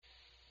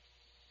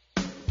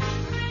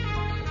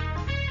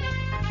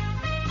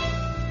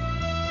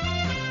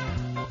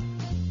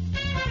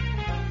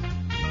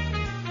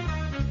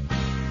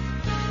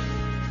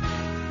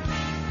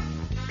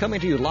coming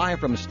to you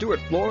live from Stuart,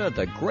 Florida,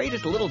 the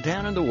greatest little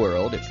town in the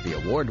world. It's the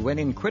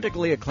award-winning,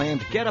 critically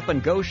acclaimed Get Up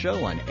and Go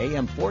show on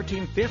AM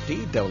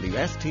 1450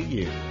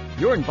 WSTU.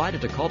 You're invited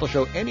to call the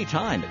show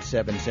anytime at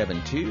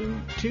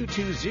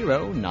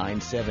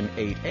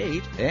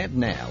 772-220-9788. And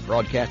now,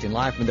 broadcasting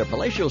live from their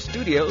palatial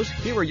studios,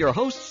 here are your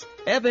hosts,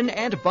 Evan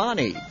and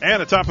Bonnie.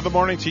 And a top of the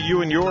morning to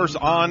you and yours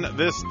on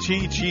this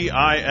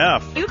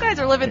TGIF. You guys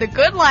are living the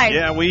good life.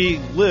 Yeah, we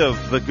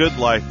live the good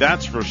life,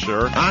 that's for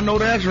sure. I know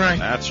that's right.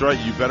 That's right,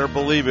 you better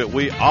believe it.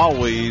 We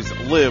always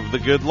live the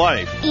good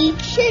life.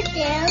 Eat your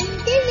damn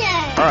dinner.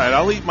 All right,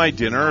 I'll eat my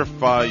dinner if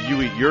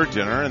you eat your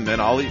dinner, and then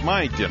I'll eat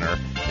my dinner.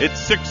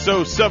 It's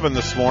 6:07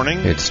 this morning.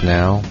 It's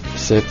now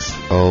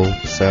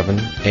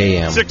 6:07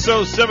 a.m.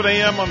 6:07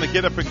 a.m. on the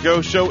Get Up and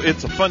Go show.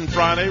 It's a fun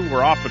Friday.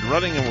 We're off and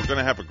running, and we're going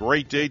to have a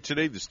great day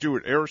today. The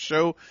Stuart Air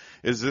Show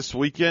is this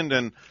weekend.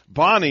 And,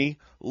 Bonnie,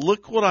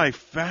 look what I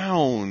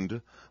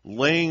found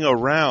laying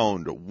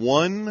around.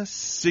 One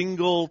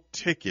single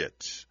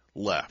ticket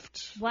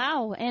left.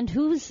 Wow, and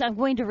who's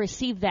going to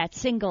receive that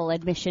single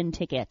admission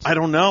ticket? I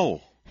don't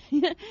know.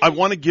 I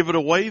want to give it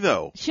away,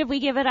 though. Should we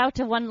give it out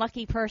to one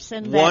lucky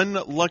person? One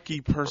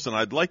lucky person.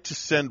 I'd like to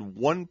send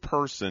one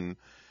person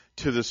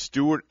to the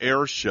Stuart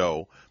Air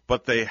Show,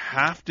 but they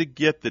have to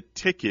get the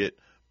ticket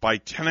by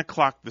 10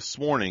 o'clock this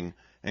morning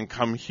and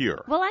come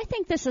here. Well, I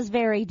think this is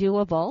very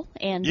doable,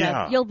 and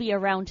you'll be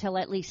around till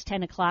at least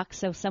 10 o'clock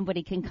so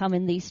somebody can come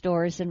in these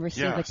doors and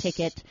receive a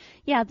ticket.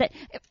 Yeah,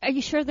 are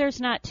you sure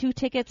there's not two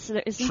tickets?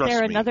 Isn't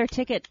there another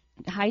ticket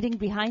hiding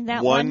behind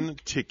that one? One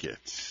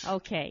ticket.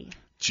 Okay.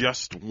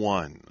 Just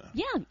one.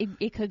 Yeah,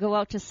 it could go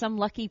out to some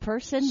lucky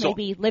person,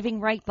 maybe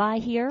living right by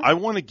here. I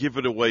want to give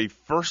it away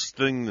first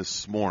thing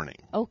this morning.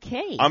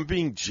 Okay. I'm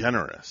being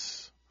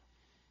generous.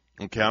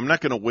 Okay, I'm not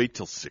going to wait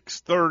till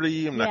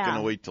 6:30. I'm not going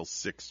to wait till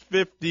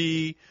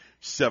 6:50,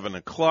 7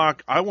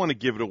 o'clock. I want to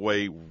give it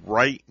away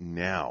right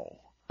now.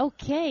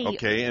 Okay.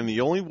 Okay, and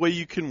the only way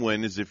you can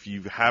win is if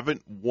you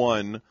haven't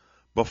won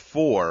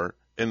before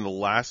in the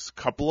last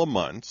couple of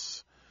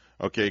months.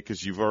 Okay,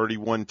 because you've already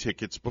won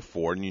tickets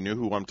before, and you know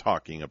who I'm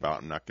talking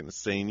about. I'm not going to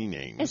say any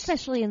names.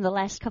 Especially in the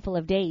last couple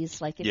of days,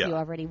 like if you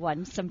already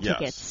won some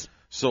tickets.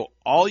 So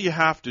all you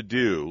have to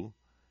do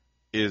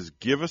is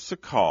give us a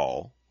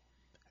call,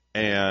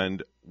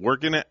 and we're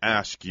going to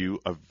ask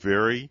you a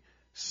very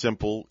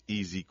simple,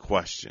 easy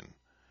question.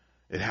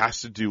 It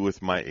has to do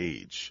with my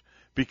age.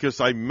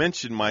 Because I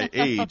mention my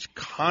age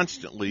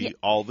constantly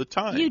all the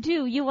time. You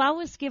do. You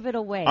always give it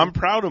away. I'm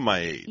proud of my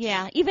age.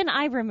 Yeah, even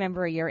I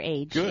remember your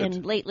age. Good.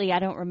 And lately I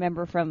don't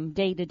remember from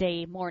day to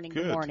day, morning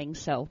to morning.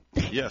 So.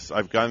 Yes,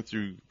 I've gone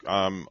through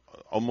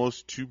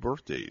almost 2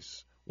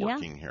 birthdays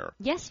working here.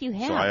 Yes, you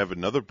have. So I have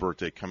another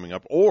birthday coming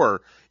up.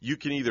 Or you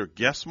can either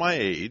guess my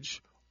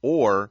age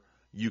or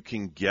you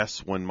can guess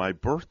when my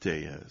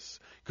birthday is.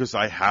 Because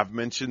I have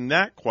mentioned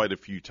that quite a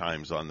few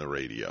times on the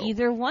radio.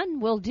 Either one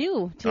will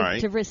do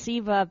to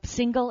receive a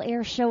single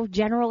air show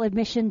general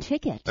admission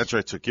ticket. That's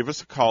right. So give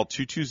us a call,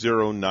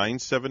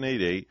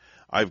 220-9788.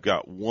 I've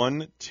got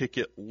one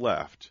ticket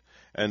left,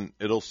 and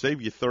it'll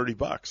save you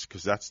 $30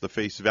 because that's the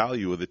face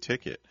value of the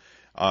ticket.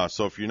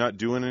 So if you're not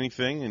doing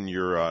anything and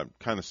you're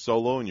kind of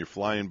solo and you're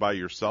flying by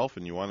yourself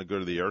and you want to go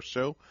to the air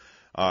show,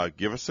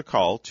 give us a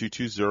call,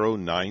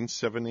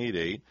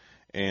 220-9788,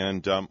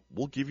 and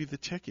we'll give you the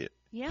ticket.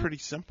 Yeah. Pretty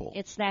simple.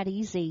 It's that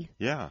easy.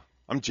 Yeah.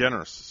 I'm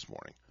generous this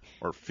morning,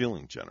 or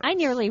feeling generous. I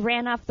nearly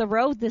ran off the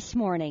road this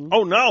morning.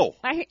 Oh, no.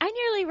 I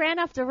nearly ran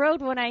off the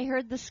road when I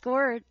heard the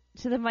score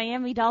to the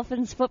Miami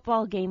Dolphins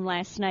football game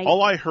last night.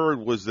 All I heard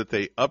was that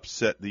they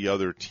upset the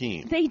other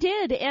team. They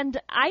did, and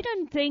I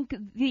don't think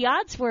the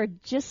odds were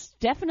just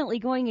definitely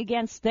going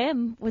against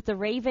them with the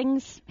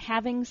Ravens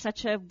having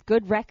such a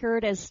good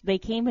record as they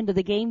came into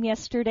the game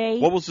yesterday.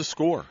 What was the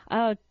score?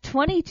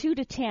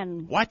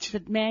 22-10. What?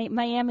 The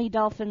Miami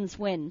Dolphins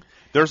win.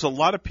 There's a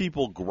lot of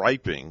people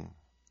griping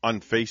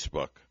on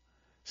Facebook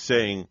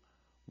saying,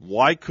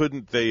 why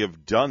couldn't they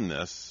have done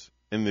this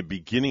in the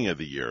beginning of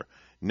the year?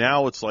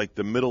 Now it's like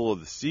the middle of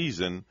the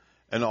season,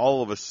 and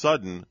all of a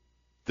sudden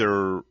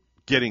they're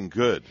getting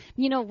good.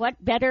 You know what?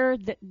 Better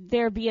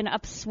there be an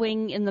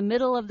upswing in the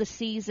middle of the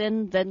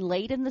season than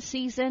late in the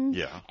season.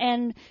 Yeah.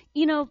 And,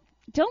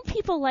 don't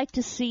people like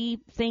to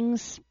see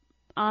things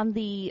on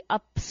the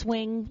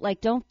upswing? Like,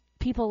 don't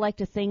people like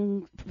to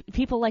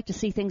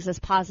see things as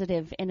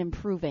positive and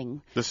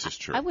improving? This is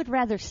true. I would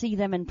rather see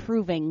them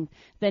improving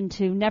than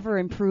to never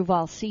improve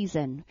all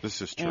season.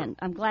 This is true. And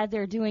I'm glad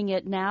they're doing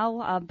it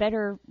now,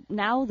 better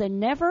now than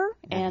never.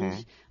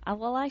 And,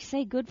 I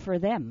say good for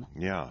them.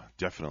 Yeah,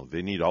 definitely.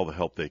 They need all the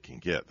help they can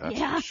get, that's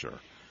for sure.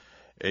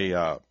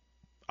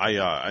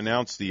 I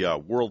announced the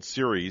World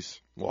Series.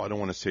 Well, I don't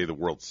want to say the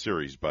World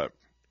Series, but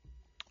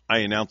I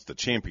announced the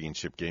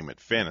championship game at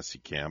Fantasy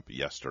Camp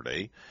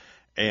yesterday.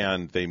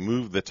 And they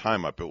moved the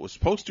time up. It was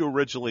supposed to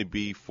originally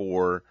be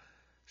for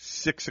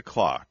 6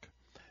 o'clock.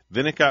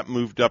 Then it got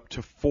moved up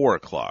to 4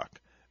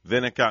 o'clock.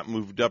 Then it got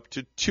moved up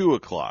to 2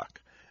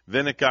 o'clock.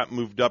 Then it got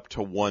moved up to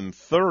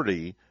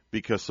 1:30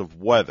 because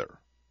of weather.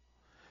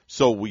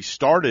 So we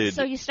started.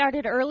 So you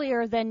started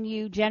earlier than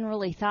you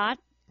generally thought?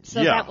 So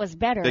yeah, that was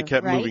better, they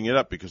kept right? moving it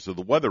up because of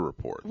the weather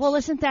reports. Well,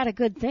 isn't that a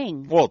good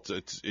thing? Well,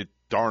 it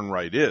darn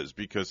right is,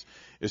 because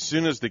as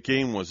soon as the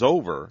game was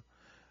over,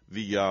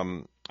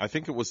 I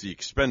think it was the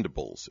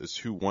Expendables is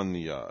who won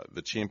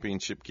the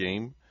championship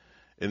game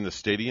in the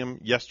stadium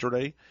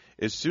yesterday.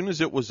 As soon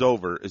as it was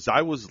over, as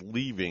I was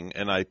leaving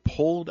and I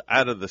pulled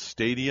out of the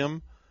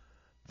stadium,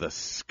 the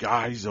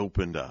skies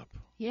opened up.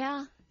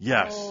 Yeah?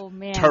 Yes. Oh,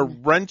 man.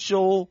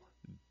 Torrential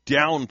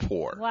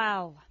downpour.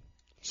 Wow.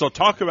 So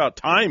talk about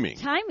timing.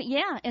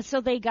 Yeah. And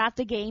so they got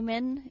the game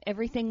in.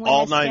 Everything went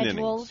All as 9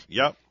 scheduled. innings.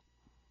 Yep.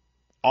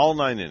 All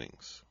 9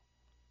 innings.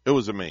 It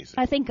was amazing.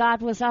 I think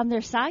God was on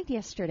their side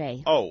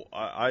yesterday. Oh,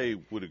 I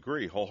would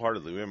agree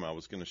wholeheartedly. Wait a minute, I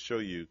was going to show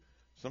you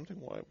something.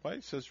 Why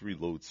it says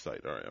reload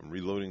site? All right, I'm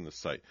reloading the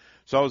site.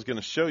 So I was going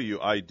to show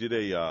you. I did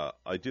a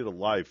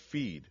live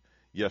feed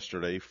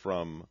yesterday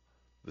from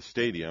the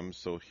stadium.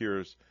 So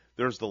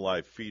there's the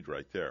live feed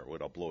right there.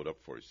 Wait, I'll blow it up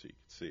for you so you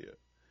can see it.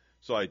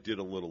 So I did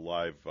a little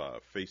live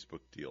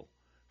Facebook deal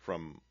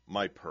from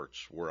my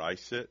perch where I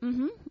sit.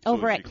 Mm-hmm. So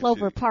over at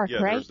Clover Park,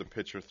 yeah, right? There's the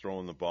pitcher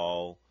throwing the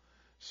ball.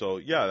 So,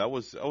 yeah, that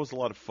was a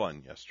lot of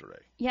fun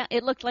yesterday. Yeah,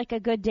 it looked like a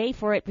good day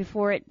for it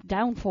before it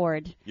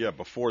downpoured. Yeah,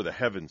 before the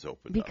heavens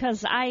opened up.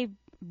 Because I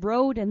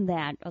rode in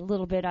that a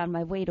little bit on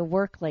my way to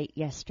work late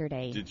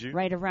yesterday. Did you?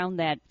 Right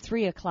around that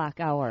 3 o'clock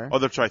hour. Oh,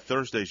 that's right.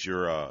 Thursday's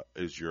your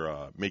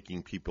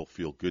making people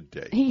feel good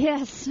day.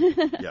 Yes.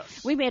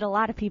 Yes. We made a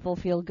lot of people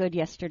feel good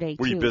yesterday,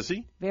 Were too. you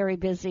busy? Very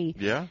busy.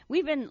 Yeah?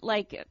 We've been,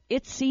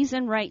 it's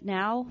season right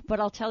now, but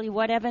I'll tell you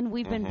what, Evan,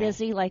 we've been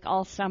busy,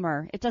 all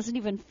summer. It doesn't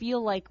even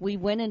feel like we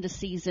went into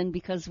season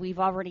because we've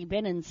already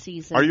been in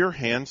season. Are your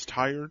hands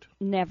tired?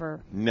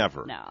 Never.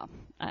 Never. No.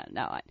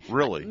 No.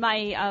 Really?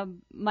 My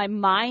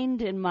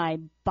mind and my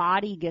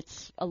body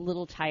gets a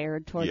little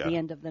tired toward the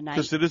end of the night.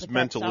 Because it is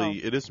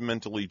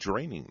mentally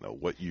draining, though,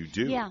 what you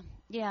do.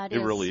 Yeah, it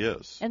is. It really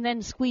is. And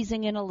then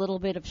squeezing in a little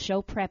bit of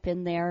show prep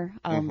in there,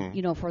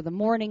 for the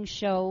morning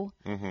show.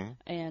 Mm-hmm.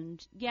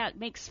 And, it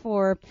makes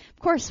for, of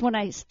course, when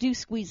I do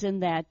squeeze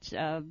in that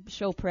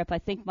show prep, I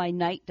think my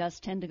night does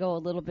tend to go a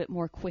little bit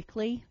more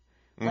quickly.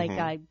 Like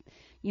I,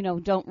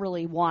 don't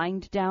really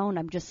wind down.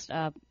 I'm just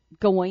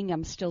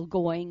I'm still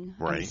going.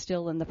 Right. I'm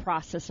still in the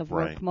process of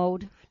work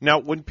mode. Now,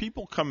 when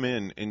people come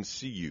in and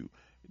see you,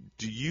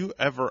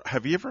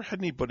 have you ever had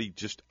anybody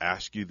just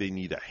ask you they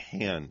need a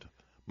hand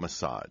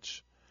massage?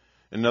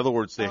 In other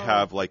words, they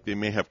they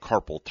may have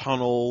carpal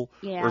tunnel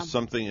or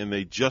something, and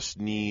they just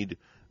need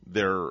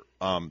their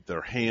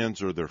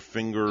hands or their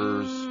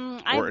fingers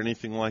or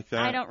anything like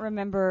that? I don't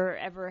remember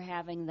ever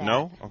having that.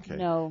 No? Okay.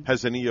 No.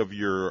 Has any of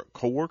your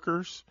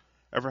coworkers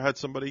ever had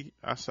somebody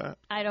ask that?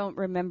 I don't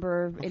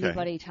remember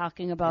anybody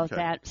talking about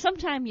that.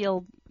 Sometime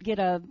you'll get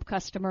a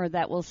customer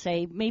that will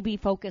say maybe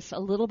focus a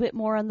little bit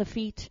more on the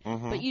feet,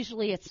 but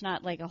usually it's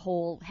not like a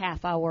whole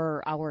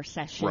half-hour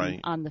session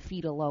on the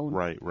feet alone.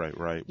 Right.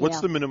 What's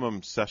the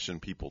minimum session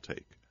people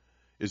take?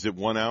 Is it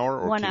 1 hour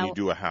or can you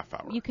do a half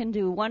hour? You can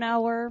do 1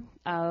 hour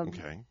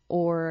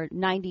or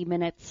 90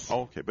 minutes.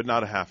 Oh, okay, but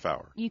not a half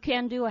hour. You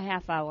can do a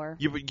half hour.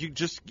 Yeah, but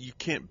you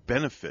can't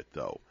benefit,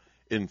 though,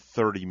 in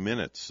 30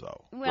 minutes,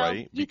 though,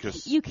 right?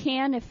 Because you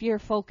can if you're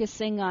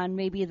focusing on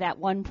maybe that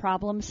one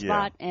problem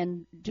spot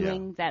and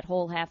doing that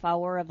whole half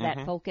hour of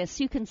that focus,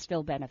 you can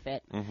still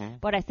benefit.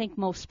 But I think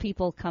most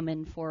people come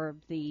in for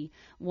the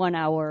 1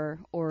 hour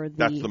or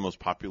That's the most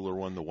popular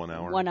one, the 1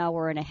 hour? 1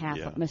 hour and a half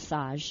of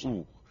massage.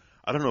 Ooh.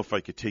 I don't know if I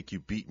could take you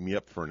beating me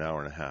up for an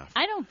hour and a half.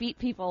 I don't beat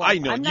people up. I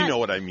know. You know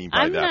what I mean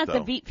by that, though. I'm not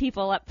the beat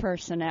people up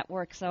person at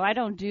work, so I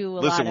don't do a lot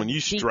of Listen, when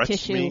you deep stretched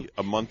tissue. me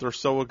a month or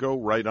so ago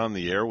right on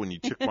the air, when you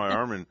took my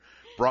arm and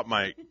brought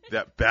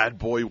that bad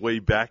boy way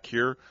back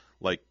here,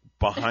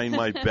 behind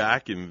my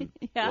back and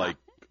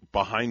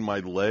behind my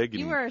leg.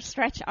 And you were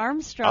Stretch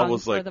Armstrong I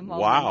was for the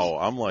moment. Wow.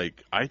 I'm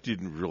I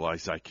didn't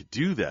realize I could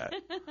do that.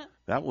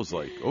 That was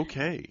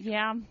okay.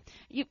 Yeah.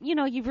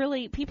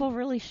 People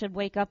really should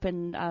wake up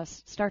and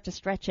start to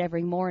stretch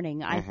every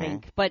morning, I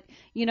think. But,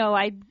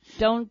 I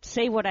don't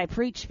say what I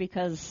preach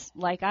because,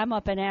 I'm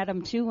up and at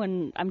 'em too,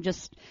 and I'm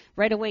just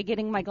right away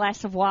getting my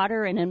glass of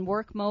water and in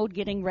work mode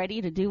getting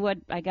ready to do what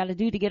I got to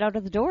do to get out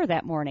of the door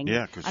that morning.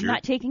 Yeah, because I'm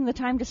not taking the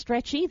time to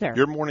stretch either.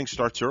 Your morning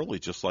starts early,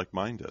 just like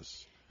mine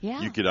does. Yeah.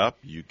 You get up,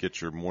 you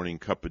get your morning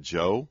cup of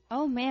joe.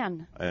 Oh,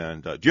 man.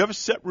 And do you have a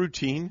set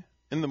routine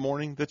in the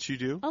morning that you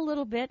do? A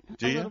little bit.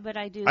 Little bit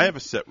I do. I have a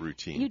set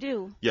routine. You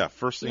do? Yeah,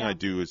 first thing I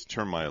do is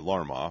turn my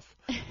alarm off.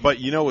 But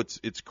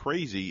it's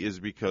crazy is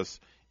because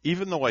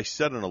even though I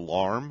set an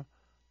alarm,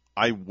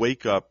 I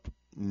wake up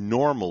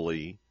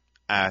normally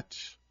at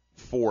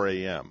 4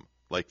 a.m.,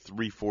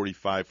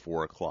 3:45,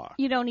 4 o'clock.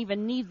 You don't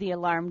even need the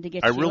alarm to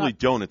get you up. I really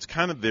don't. It's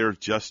kind of there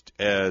just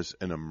as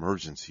an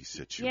emergency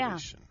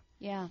situation.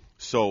 Yeah.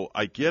 So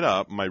I get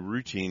up. My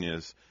routine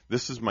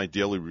this is my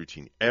daily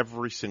routine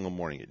every single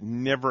morning. It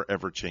never,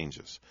 ever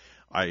changes.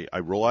 I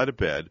roll out of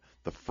bed.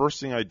 The first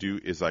thing I do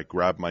is I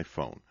grab my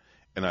phone.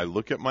 and I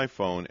look at my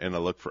phone and I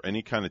look for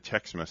any kind of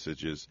text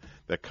messages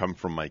that come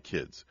from my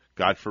kids.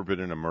 God forbid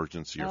an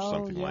emergency or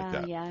something like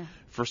that. Yeah.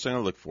 First thing I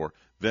look for.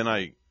 Then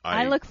I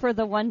look for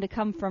the one to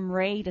come from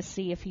Ray to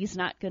see if he's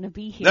not going to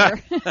be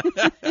here.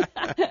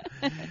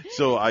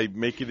 So I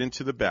make it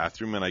into the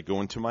bathroom and I go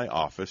into my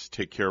office,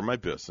 take care of my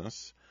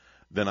business.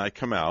 Then I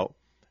come out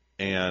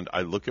and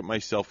I look at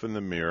myself in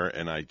the mirror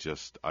and I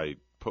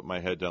put my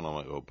head down. I'm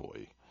like, oh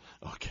boy.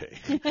 Okay.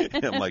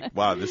 I'm like,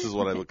 wow, this is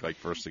what I look like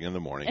first thing in the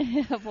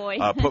morning. Oh boy.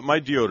 Put my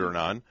deodorant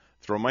on,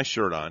 throw my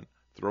shirt on,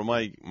 throw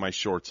my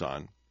shorts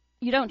on.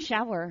 You don't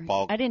shower.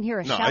 I didn't hear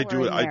a shower. No, I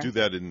do it. In there. I do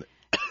that in.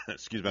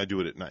 Excuse me. I do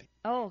it at night.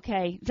 Oh,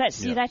 okay.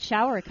 That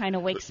shower kind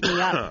of wakes me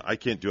up. I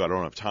can't do it. I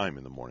don't have time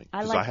in the morning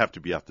because I have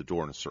to be out the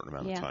door in a certain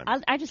amount of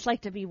time. I just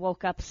like to be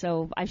woke up,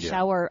 so I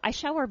shower. I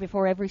shower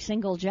before every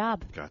single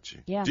job. Got you.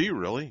 Yeah. Do you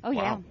really? Oh,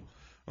 wow.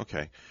 Yeah.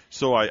 Okay.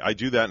 So I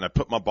do that and I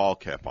put my ball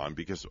cap on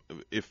because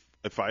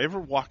if I ever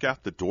walk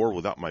out the door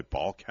without my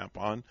ball cap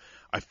on,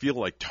 I feel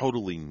like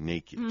totally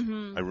naked.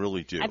 Mm-hmm. I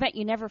really do. I bet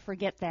you never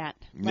forget that.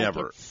 Never.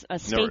 Like it's a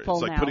staple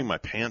It's like now. putting my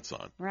pants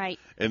on. Right.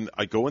 And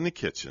I go in the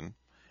kitchen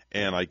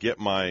and I get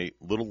my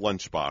little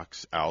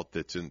lunchbox out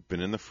that's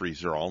been in the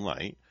freezer all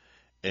night,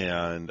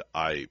 and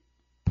I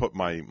put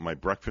my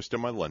breakfast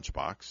in my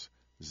lunchbox,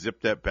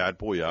 zip that bad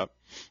boy up.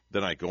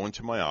 Then I go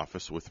into my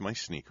office with my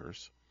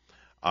sneakers.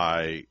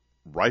 I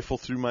rifle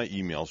through my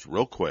emails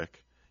real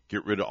quick,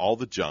 get rid of all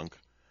the junk,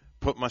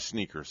 put my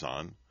sneakers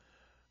on,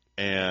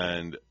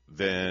 and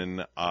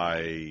then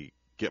I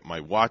get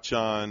my watch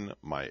on,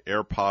 my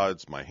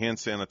AirPods, my hand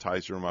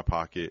sanitizer in my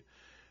pocket,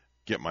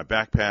 get my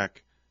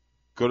backpack,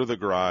 go to the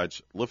garage,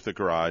 lift the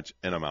garage,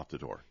 and I'm out the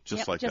door.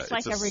 Just like just that.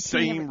 Like it's the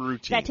same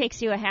routine. That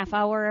takes you a half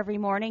hour every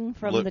morning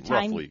from the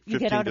time roughly, you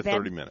get out of bed?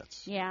 15 to 30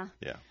 minutes. Yeah.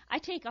 Yeah. I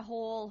take a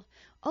whole,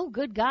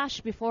 good gosh,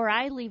 before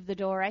I leave the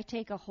door, I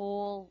take a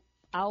whole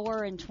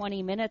hour and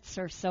 20 minutes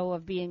or so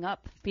of being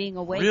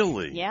awake.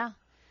 Really? Yeah.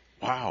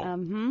 Wow.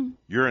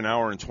 You're an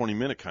hour and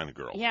 20-minute kind of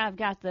girl. Yeah, I've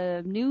got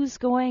the news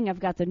going. I've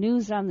got the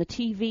news on the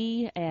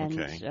TV. And,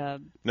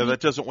 now,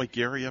 that doesn't wake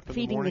Gary up in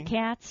the morning? Feeding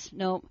the cats.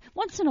 No,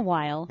 once in a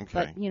while,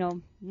 but,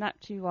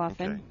 not too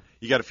often. Okay.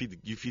 You got to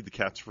feed the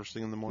cats first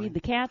thing in the morning? Feed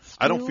the cats, too,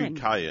 I don't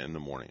feed Kaya in the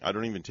morning. I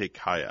don't even take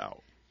Kaya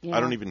out. Yeah. I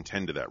don't even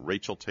tend to that.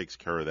 Rachel takes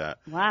care of that.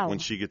 Wow. When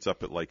she gets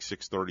up at like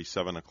 6:30,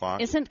 7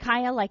 o'clock. Isn't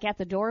Kaya like at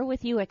the door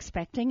with you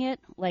expecting it?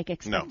 Like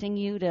expecting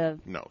you to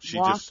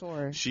walk?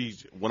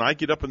 When I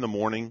get up in the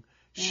morning,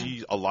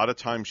 a lot of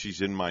times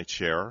she's in my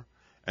chair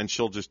and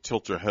she'll just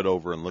tilt her head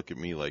over and look at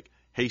me like,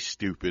 hey,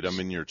 stupid, I'm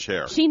in your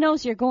chair. She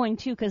knows you're going,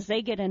 too, because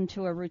they get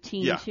into a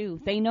routine,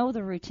 too. They know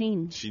the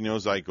routine. She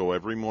knows I go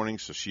every morning,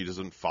 so she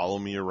doesn't follow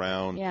me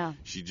around. Yeah.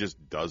 She just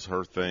does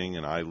her thing,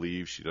 and I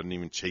leave. She doesn't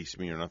even chase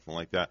me or nothing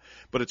like that.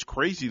 But it's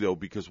crazy, though,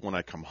 because when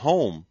I come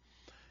home,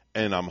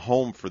 and I'm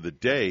home for the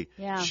day,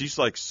 she's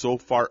like so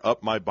far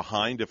up my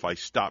behind, if I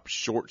stop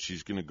short,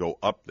 she's going to go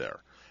up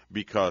there.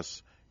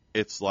 Because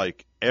it's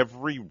like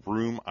every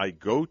room I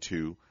go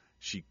to,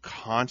 she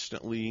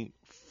constantly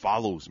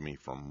follows me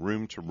from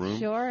room to room.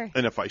 Sure.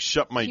 And if I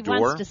shut my door.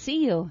 She wants to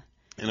see you.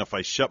 And if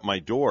I shut my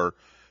door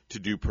to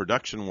do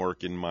production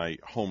work in my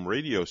home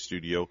radio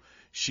studio,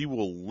 she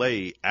will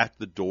lay at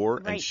the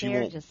door and she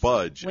won't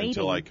budge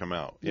until I come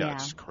out. Yeah,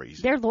 it's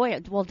crazy. They're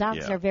loyal. Well,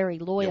 dogs are very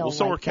loyal. Well,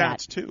 so like are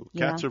cats, that. too.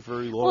 Cats are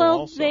very loyal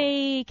also. Well,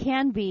 they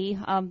can be.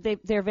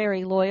 They're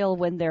very loyal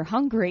when they're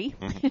hungry.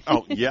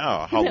 Oh,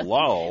 yeah.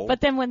 Hello. But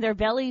then when their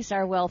bellies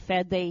are well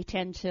fed, they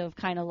tend to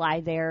kind of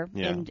lie there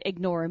and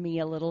ignore me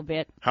a little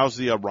bit. How's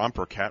the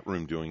Romper Cat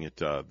Room doing at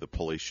the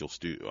palatial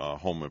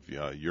home of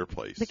your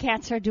place? The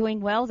cats are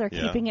doing well. They're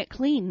keeping it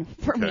clean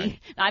for me.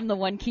 I'm the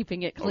one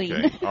keeping it clean.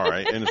 Okay. All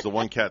right. And is the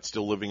one cat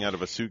still living out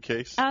of a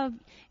suitcase?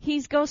 He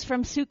goes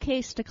from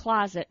suitcase to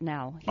closet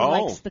now. He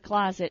likes the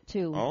closet,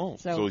 too. Oh,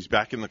 so he's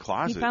back in the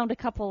closet. He found a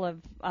couple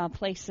of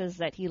places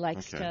that he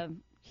likes to...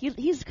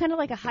 He's kind of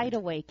like a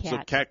hideaway cat. So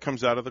cat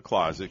comes out of the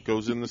closet,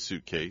 goes in the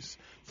suitcase,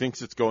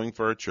 thinks it's going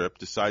for a trip,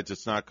 decides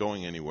it's not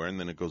going anywhere, and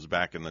then it goes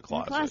back in the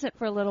closet. In the closet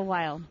for a little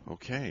while.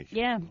 Okay.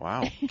 Yeah.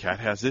 Wow. Cat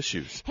has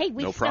issues. Hey,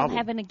 we still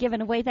haven't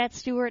given away that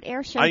Stewart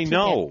Air Show ticket.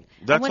 Know.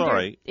 That's all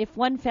right. If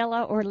one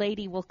fella or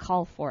lady will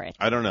call for it.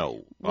 I don't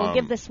know. We'll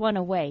give this one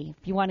away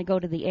if you want to go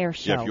to the air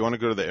show. Yeah, if you want to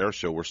go to the air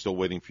show, we're still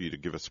waiting for you to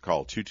give us a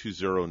call.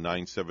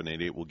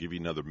 220-9788. We'll give you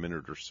another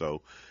minute or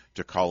so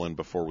to call in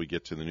before we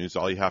get to the news.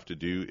 All you have to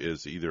do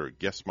is either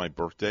guess my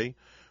birthday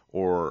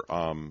or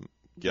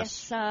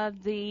guess how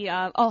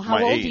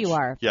my old age. You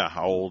are. Yeah,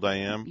 how old I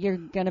am. You're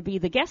going to be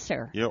the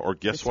guesser. Yeah, or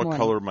guess what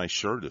color my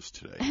shirt is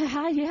today.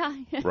 Yeah.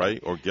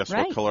 Right? Or guess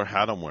what color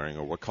hat I'm wearing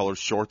or what color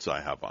shorts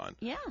I have on.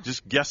 Yeah.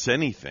 Just guess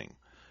anything.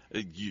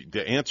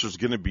 the answer is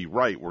going to be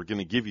right. We're going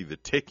to give you the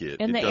ticket.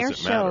 And it the air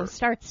doesn't show matter.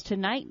 starts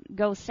tonight,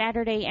 goes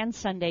Saturday and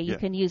Sunday. You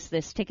can use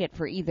this ticket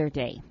for either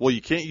day. Well,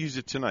 you can't use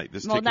it tonight.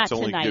 This ticket's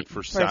only good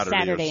for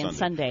Saturday or and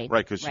Sunday.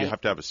 Right, because you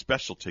have to have a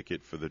special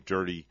ticket for the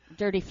dirty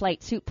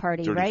flight suit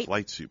party, Dirty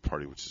flight suit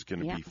party, which is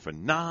going to be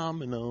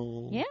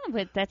phenomenal. Yeah,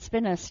 but that's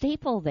been a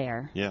staple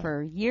there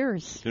for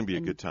years. It's going to be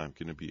a good time.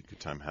 Going to be a good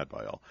time had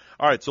by all.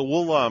 All right, so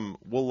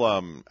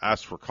we'll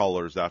ask for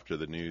callers after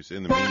the news.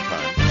 In the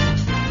meantime,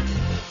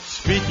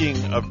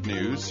 speaking of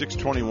news,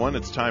 6:21,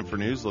 it's time for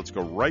news. Let's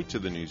go right to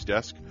the news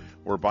desk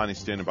where Bonnie's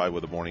standing by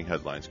with the morning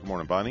headlines. Good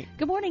morning, Bonnie.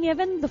 Good morning,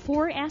 Evan. The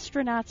 4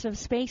 astronauts of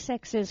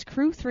SpaceX's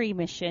Crew 3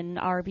 mission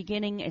are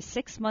beginning a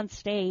 6-month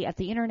stay at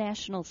the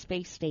International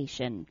Space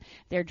Station.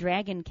 Their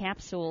Dragon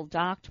capsule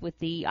docked with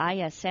the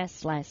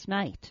ISS last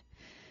night.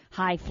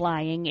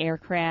 High-flying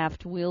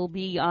aircraft will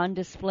be on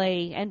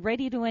display and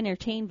ready to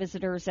entertain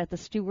visitors at the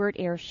Stewart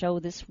Air Show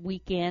this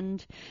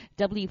weekend.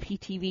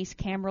 WPTV's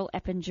Cameron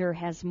Eppinger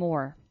has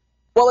more.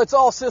 Well, it's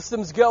all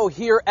systems go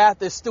here at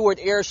the Stewart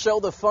Air Show.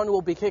 The fun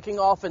will be kicking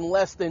off in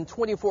less than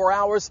 24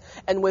 hours,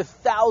 and with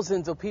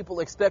thousands of people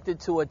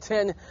expected to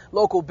attend,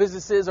 local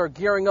businesses are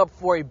gearing up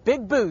for a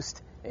big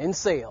boost in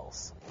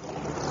sales.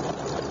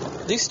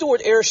 The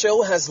Stewart Air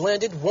Show has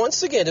landed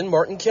once again in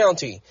Martin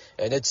County,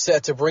 and it's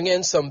set to bring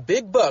in some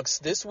big bucks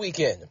this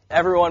weekend.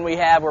 Everyone we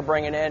have, we're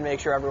bringing in,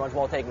 make sure everyone's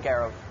well taken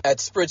care of. At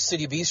Spritz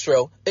City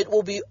Bistro, it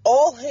will be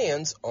all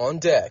hands on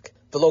deck.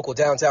 The local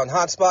downtown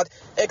hotspot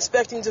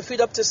expecting to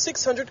feed up to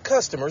 600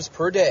 customers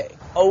per day.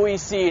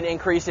 Always see an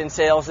increase in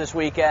sales this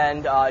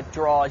weekend.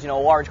 Draws, a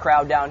large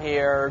crowd down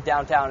here.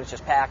 Downtown is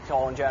just packed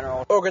all in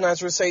general.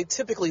 Organizers say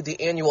typically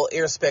the annual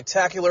Air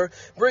Spectacular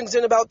brings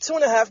in about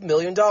 $2.5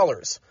 million.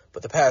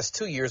 But the past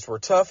 2 years were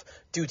tough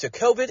due to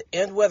COVID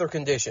and weather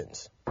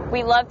conditions.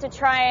 We love to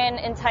try and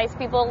entice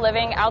people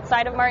living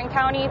outside of Martin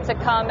County to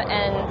come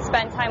and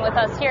spend time with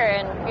us here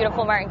in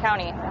beautiful Martin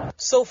County.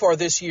 So far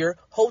this year,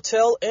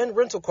 hotel and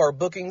rental car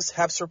bookings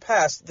have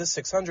surpassed the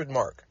 600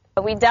 mark.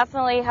 We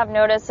definitely have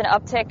noticed an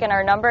uptick in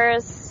our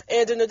numbers.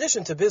 And in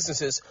addition to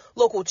businesses,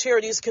 local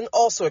charities can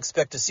also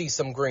expect to see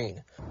some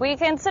green. We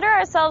consider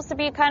ourselves to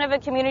be kind of a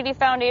community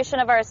foundation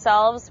of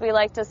ourselves. We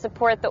like to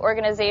support the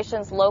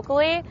organizations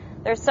locally.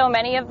 There's so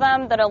many of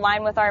them that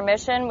align with our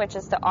mission, which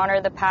is to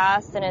honor the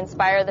past and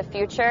inspire the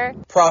future.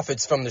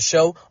 Profits from the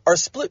show are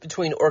split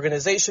between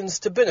organizations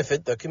to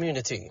benefit the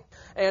community.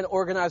 And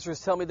organizers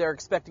tell me they're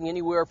expecting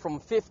anywhere from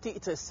 50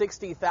 to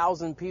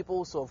 60,000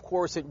 people. So, of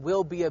course, it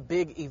will be a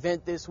big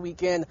event this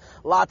weekend.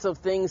 Lots of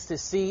things to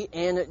see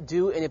and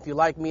do. And if you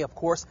like me, of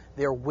course,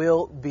 there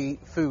will be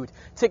food.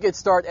 Tickets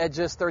start at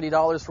just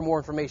 $30. For more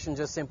information,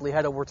 just simply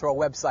head over to our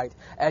website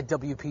at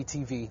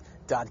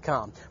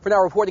WPTV.com. For now,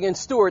 reporting in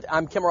Stewart,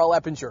 I'm Cameron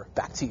Eppinger.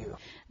 Back to you.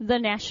 The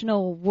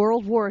National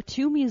World War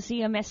II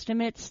Museum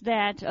estimates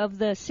that of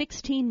the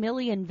 16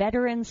 million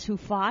veterans who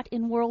fought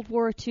in World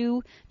War II,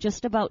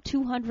 just about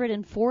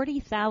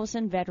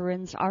 240,000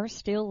 veterans are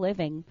still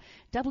living.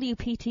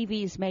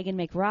 WPTV's Megan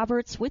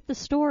McRoberts with the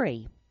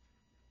story.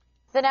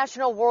 The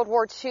National World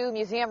War II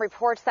Museum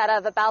reports that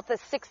of about the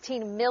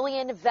 16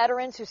 million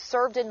veterans who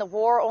served in the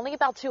war, only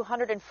about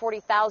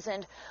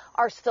 240,000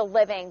 are still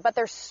living. But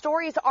their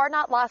stories are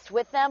not lost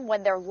with them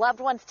when their loved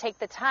ones take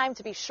the time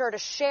to be sure to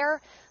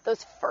share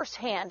those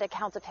firsthand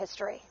accounts of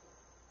history.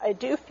 I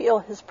do feel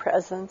his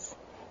presence,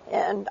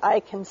 and I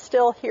can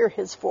still hear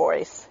his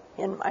voice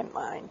in my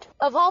mind.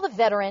 Of all the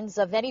veterans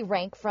of any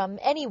rank from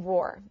any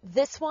war,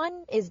 this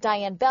one is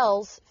Diane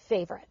Bell's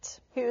favorite.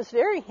 He was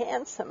very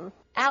handsome.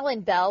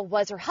 Alan Bell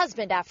was her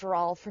husband, after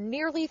all, for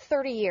nearly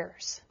 30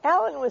 years.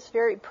 Alan was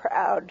very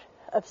proud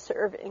of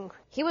serving.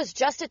 He was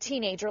just a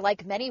teenager,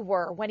 like many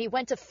were, when he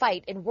went to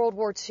fight in World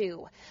War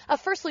II, a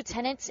first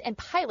lieutenant and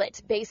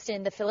pilot based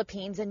in the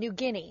Philippines and New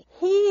Guinea.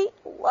 He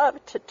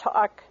loved to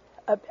talk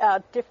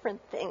about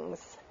different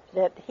things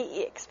that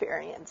he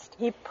experienced.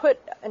 He put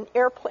an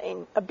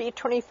airplane, a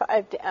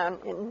B-25, down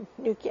in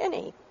New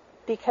Guinea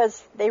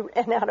because they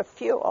ran out of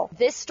fuel.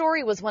 This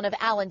story was one of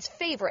Alan's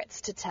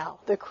favorites to tell.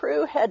 The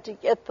crew had to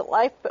get the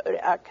lifeboat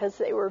out because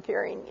they were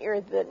very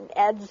near the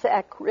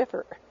Nadzak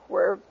River.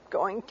 We're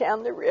going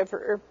down the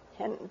river,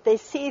 and they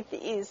see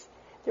these,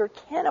 they're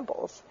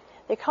cannibals.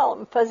 They call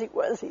them fuzzy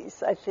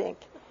wuzzies, I think,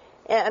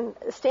 and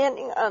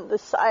standing on the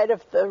side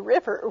of the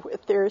river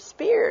with their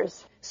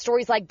spears.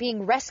 Stories like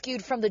being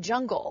rescued from the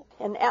jungle.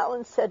 And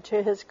Alan said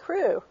to his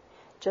crew,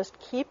 just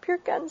keep your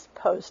guns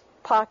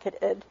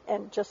pocketed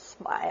and just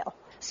smile.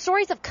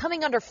 Stories of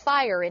coming under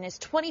fire in his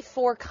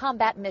 24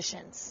 combat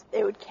missions.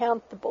 They would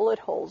count the bullet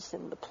holes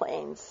in the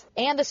planes.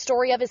 And the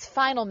story of his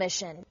final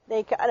mission.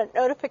 They got a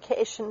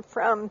notification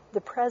from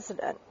the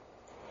president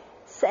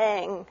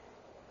saying,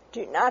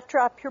 do not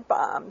drop your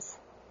bombs.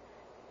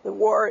 The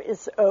war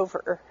is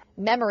over.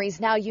 Memories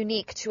now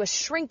unique to a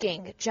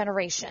shrinking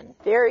generation.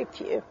 Very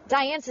few.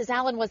 Diane says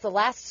Alan was the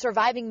last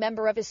surviving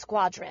member of his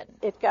squadron.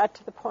 It got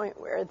to the point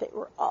where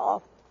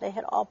they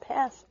had all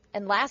passed.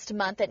 And last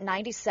month at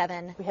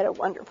 97, we had a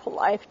wonderful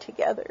life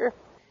together.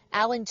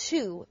 Alan,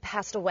 too,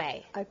 passed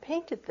away. I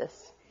painted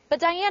this. But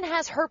Diane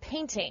has her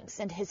paintings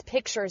and his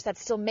pictures that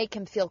still make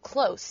him feel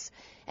close.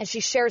 And she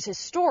shares his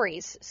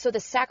stories, so the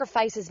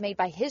sacrifices made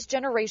by his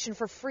generation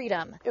for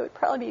freedom It would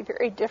probably be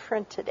very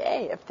different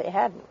today if they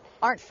hadn't.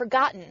 Aren't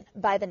forgotten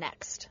by the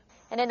next.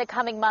 And in the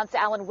coming months,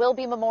 Alan will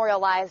be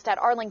memorialized at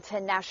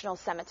Arlington National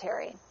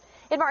Cemetery.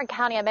 In Martin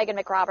County, I'm Megan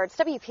McRoberts,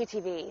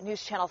 WPTV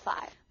News Channel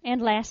 5. And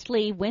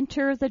lastly,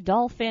 Winter the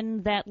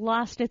dolphin that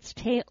lost its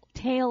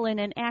tail in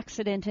an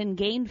accident and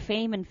gained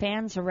fame and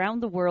fans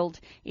around the world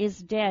is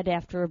dead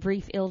after a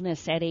brief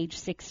illness at age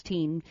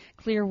 16.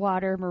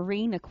 Clearwater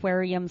Marine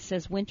Aquarium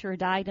says Winter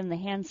died in the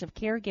hands of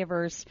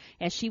caregivers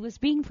as she was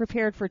being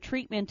prepared for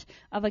treatment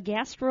of a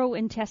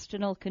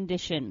gastrointestinal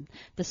condition.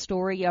 The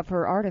story of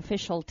her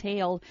artificial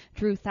tail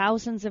drew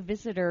thousands of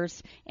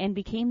visitors and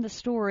became the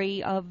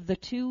story of the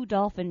 2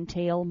 Dolphin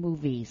Tale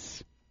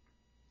movies.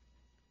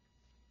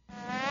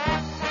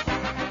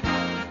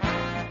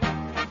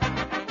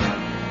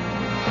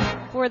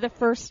 For the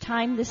first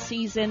time this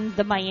season,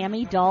 the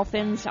Miami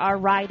Dolphins are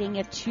riding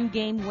a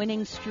 2-game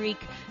winning streak.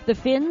 The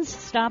Fins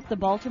stopped the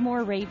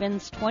Baltimore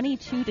Ravens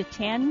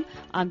 22-10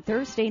 on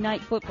Thursday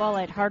Night Football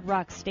at Hard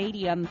Rock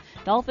Stadium.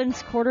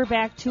 Dolphins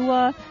quarterback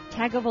Tua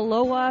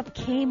Tagovailoa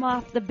came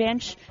off the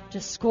bench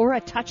to score a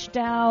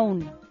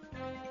touchdown.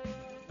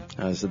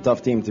 It's a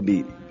tough team to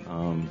beat,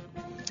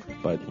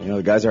 but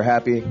the guys are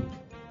happy.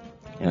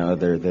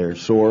 They're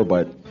sore,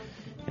 but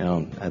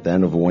at the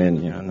end of a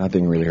win,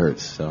 nothing really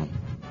hurts. So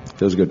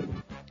feels good.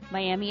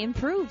 Miami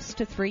improves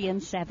to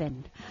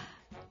 3-7.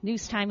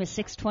 News time is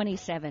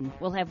 6:27.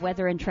 We'll have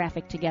weather and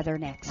traffic together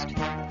next.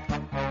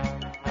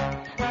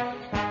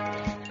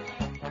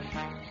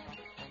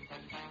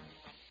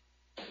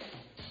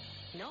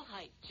 No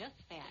hype, just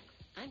facts.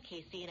 I'm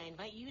Casey, and I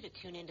invite you to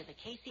tune into the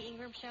Casey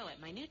Ingram Show at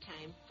my new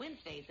time,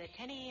 Wednesdays at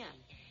 10 a.m.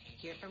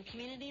 Hear from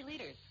community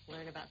leaders,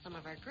 learn about some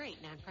of our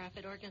great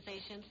nonprofit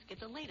organizations, get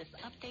the latest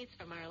updates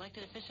from our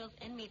elected officials,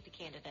 and meet the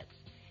candidates.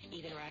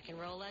 Even rock and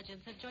roll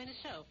legends have joined the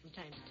show from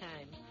time to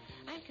time.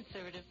 I'm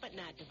conservative but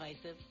not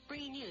divisive,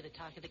 bringing you the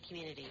talk of the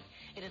community.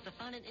 It is a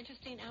fun and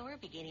interesting hour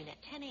beginning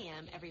at 10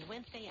 a.m. every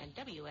Wednesday on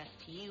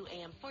WSTU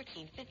AM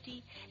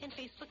 1450 and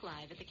Facebook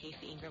Live at The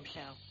Casey Ingram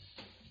Show.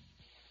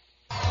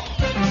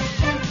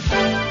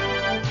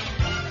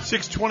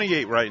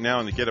 6:28 right now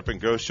on the Get Up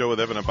and Go show with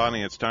Evan and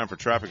Bonnie. It's time for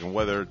traffic and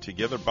weather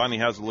together. Bonnie,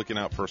 how's it looking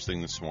out first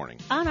thing this morning?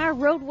 On our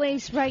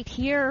roadways right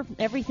here,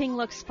 everything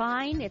looks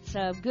fine. It's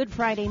a good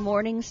Friday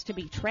mornings to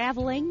be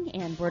traveling,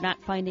 and we're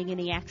not finding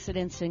any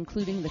accidents,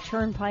 including the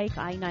Turnpike.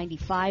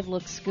 I-95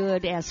 looks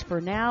good as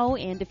for now,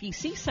 and if you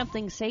see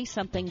something, say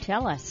something,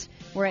 tell us.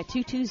 We're at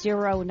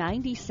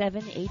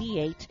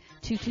 220-9788,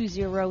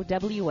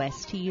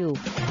 220-WSTU.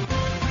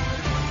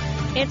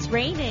 It's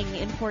raining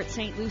in Port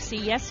St. Lucie.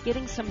 Yes,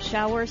 getting some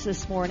showers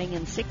this morning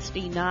in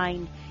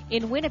 69.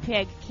 In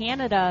Winnipeg,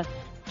 Canada,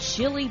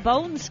 chilly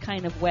bones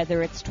kind of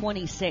weather. It's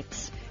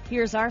 26.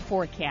 Here's our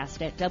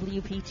forecast at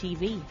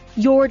WPTV.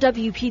 Your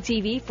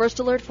WPTV First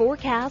Alert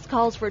forecast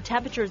calls for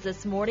temperatures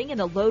this morning in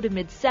the low to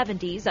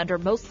mid-70s under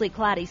mostly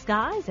cloudy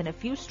skies and a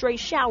few stray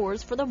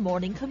showers for the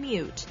morning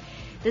commute.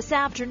 This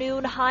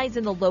afternoon, highs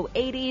in the low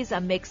 80s,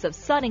 a mix of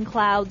sun and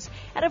clouds,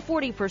 and a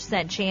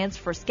 40% chance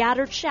for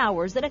scattered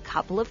showers and a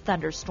couple of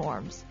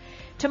thunderstorms.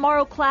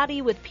 Tomorrow,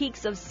 cloudy with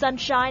peaks of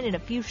sunshine and a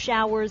few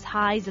showers,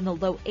 highs in the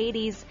low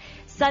 80s.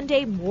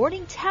 Sunday,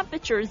 morning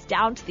temperatures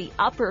down to the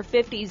upper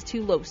 50s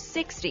to low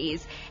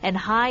 60s, and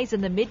highs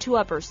in the mid to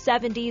upper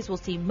 70s. We'll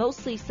see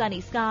mostly sunny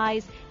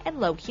skies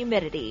and low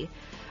humidity.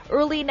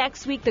 Early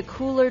next week, the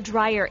cooler,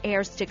 drier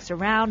air sticks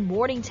around.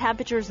 Morning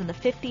temperatures in the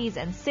 50s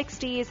and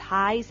 60s,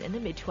 highs in the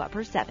mid to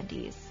upper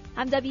 70s.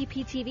 I'm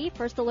WPTV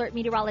First Alert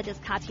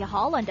meteorologist Katya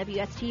Hall on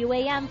WSTU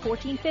AM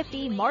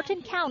 1450,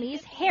 Martin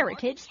County's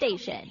Heritage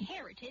Station.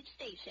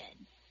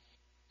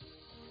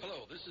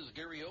 Hello, this is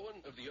Gary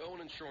Owen of the Owen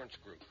Insurance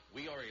Group.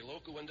 We are a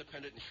local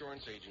independent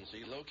insurance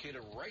agency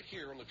located right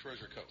here on the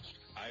Treasure Coast.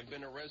 I've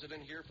been a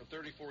resident here for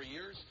 34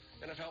 years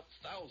and have helped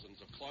thousands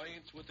of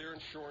clients with their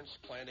insurance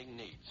planning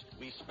needs.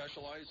 We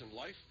specialize in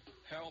life,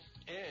 health,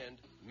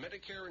 and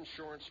Medicare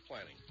insurance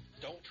planning.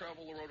 Don't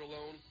travel the road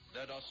alone.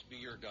 Let us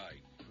be your guide.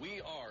 We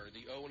are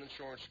the Owen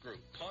Insurance Group.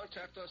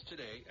 Contact us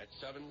today at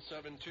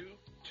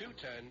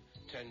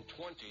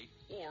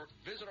 772-210-1020 or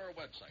visit our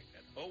website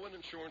at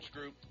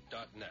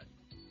oweninsurancegroup.net.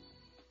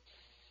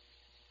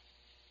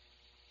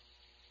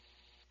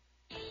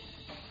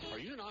 Are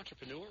you an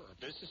entrepreneur or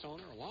business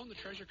owner along the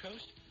Treasure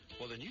Coast?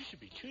 Well, then you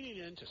should be tuning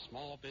in to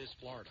Small Biz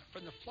Florida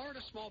from the Florida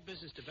Small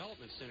Business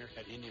Development Center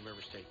at Indian River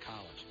State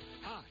College.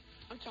 Hi,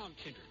 I'm Tom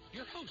Kindred,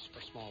 your host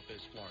for Small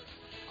Biz Florida.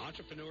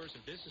 Entrepreneurs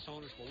and business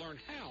owners will learn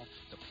how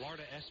the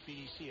Florida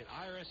SBDC and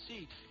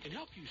IRSC can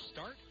help you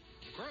start,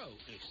 grow,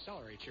 and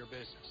accelerate your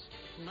business.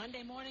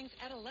 Monday mornings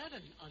at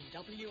 11 on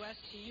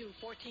WSTU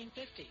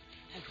 1450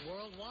 and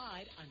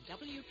worldwide on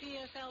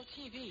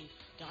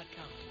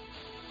WPSLTV.com.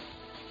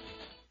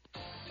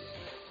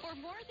 For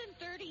more than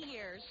 30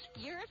 years,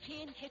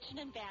 European Kitchen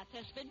and Bath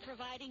has been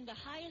providing the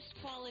highest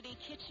quality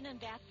kitchen and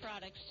bath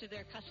products to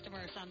their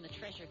customers on the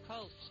Treasure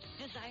Coast.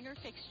 Designer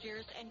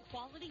fixtures and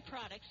quality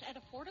products at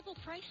affordable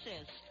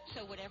prices.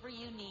 So whatever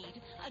you need,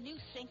 a new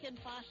sink and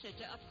faucet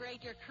to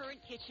upgrade your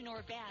current kitchen or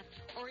bath,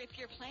 or if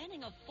you're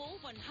planning a full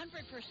 100%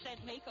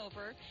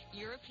 makeover,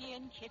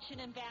 European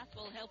Kitchen and Bath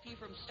will help you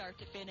from start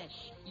to finish.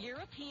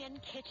 European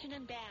Kitchen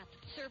and Bath,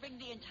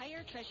 serving the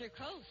entire Treasure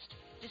Coast.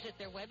 Visit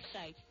their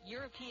website,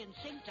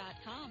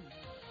 EuropeanSink.com.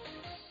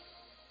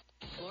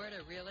 Florida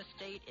real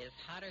estate is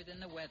hotter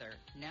than the weather.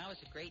 Now is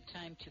a great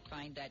time to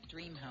find that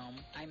dream home.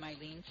 I'm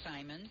Eileen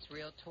Simons,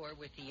 Realtor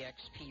with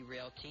eXp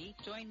Realty.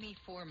 Join me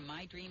for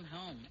My Dream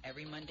Home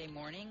every Monday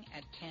morning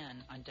at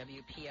 10 on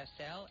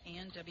WPSL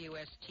and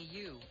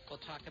WSTU.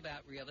 We'll talk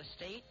about real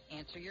estate,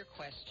 answer your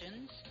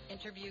questions,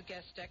 interview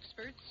guest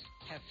experts,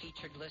 have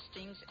featured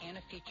listings, and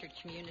a featured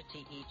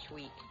community each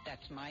week.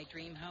 That's My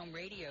Dream Home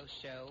radio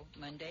show,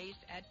 Mondays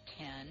at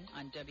 10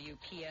 on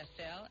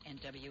WPSL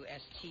and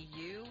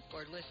WSTU,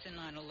 or listen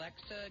on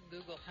Alexa,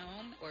 Google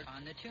Home, or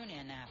on the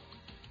TuneIn app.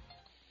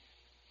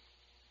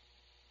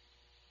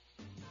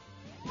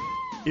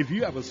 If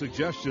you have a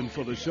suggestion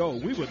for the show,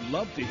 we would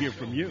love to hear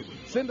from you.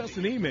 Send us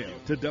an email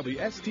to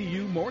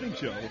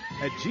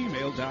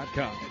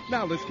WSTUmorningshow@gmail.com.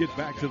 Now let's get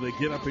back to the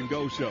Get Up and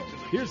Go show.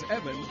 Here's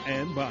Evan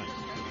and Bonnie.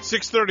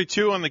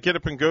 6:32 on the Get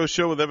Up and Go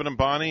show with Evan and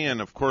Bonnie,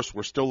 and of course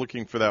we're still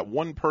looking for that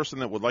one person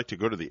that would like to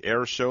go to the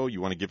air show.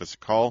 You want to give us a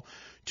call,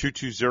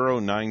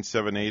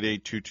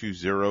 220-9788,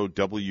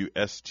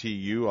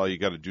 220-WSTU. All you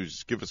got to do is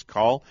just give us a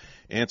call,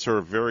 answer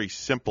a very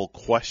simple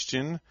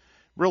question.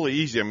 Really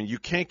easy. I mean, you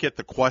can't get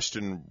the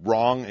question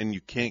wrong and you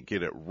can't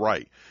get it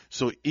right.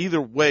 So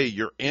either way,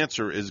 your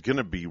answer is going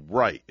to be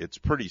right. It's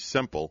pretty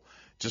simple.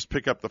 Just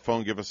pick up the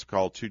phone, give us a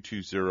call,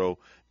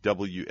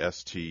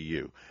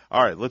 220-WSTU.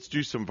 All right, let's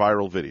do some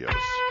viral videos.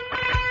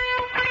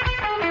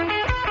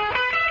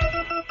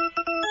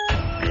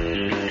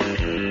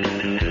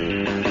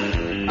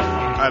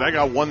 All right, I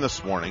got one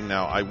this morning.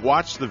 Now, I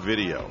watched the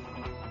video.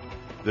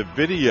 The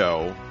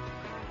video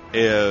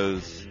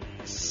is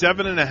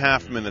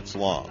 7.5 minutes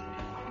long.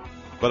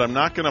 But I'm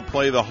not going to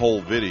play the whole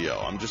video.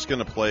 I'm just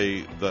going to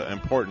play the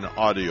important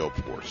audio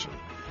portion.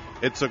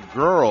 It's a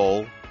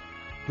girl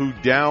who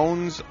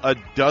downs a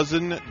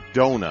dozen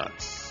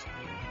donuts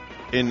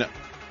in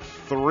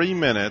 3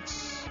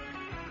 minutes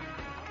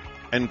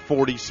and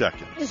 40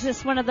 seconds. Is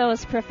this one of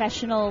those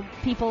professional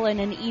people in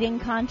an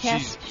eating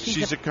contest?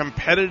 She's a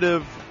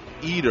competitive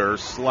eater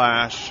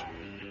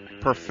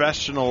 /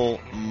 professional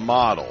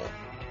model.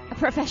 A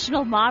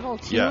professional model,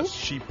 too? Yes,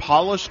 she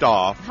polished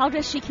off. How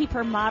does she keep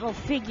her model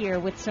figure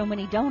with so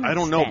many donuts? I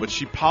don't know, but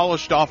she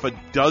polished off a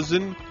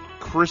dozen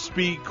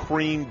Krispy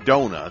Kreme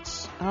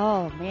donuts.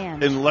 Oh,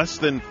 man. In less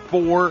than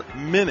 4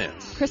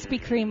 minutes.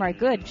 Krispy Kreme are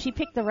good. She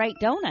picked the right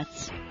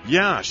donuts.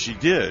 Yeah, she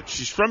did.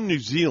 She's from New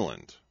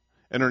Zealand,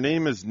 and her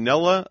name is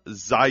Nella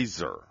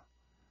Zeiser.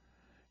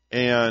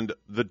 And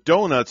the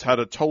donuts had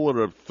a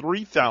total of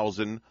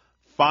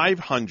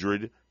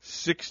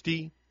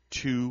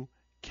 3,562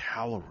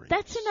 calories.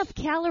 That's enough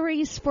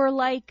calories for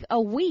like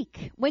a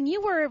week. When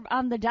you were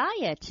on the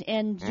diet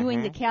and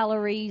doing the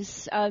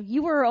calories,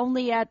 you were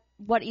only at,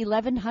 what,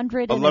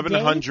 1,100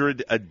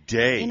 1,100 a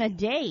day. In a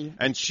day.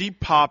 And she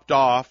popped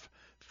off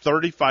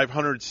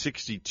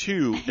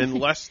 3,562 in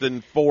less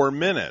than 4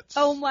 minutes.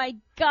 Oh, my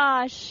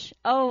gosh.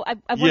 Oh, I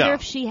wonder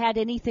if she had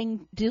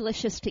anything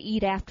delicious to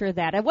eat after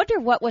that. I wonder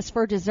what was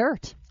for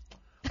dessert.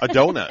 A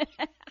donut.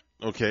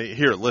 Okay,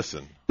 here,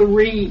 listen.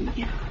 3,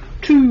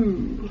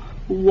 2,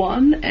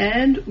 1,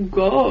 and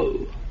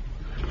go.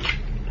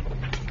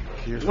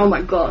 Oh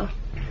my god.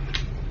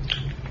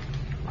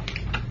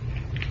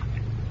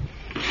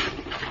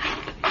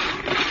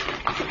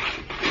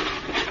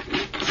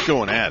 She's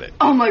going at it.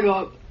 Oh my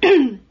god.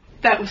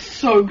 That was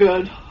so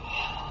good.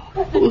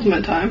 What was my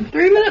time?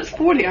 3 minutes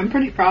 40. I'm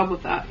pretty proud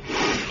with that.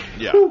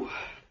 Yeah. Whew.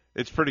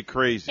 It's pretty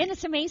crazy. And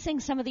it's amazing,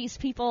 some of these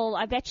people,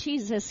 I bet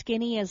she's as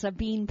skinny as a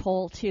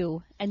beanpole,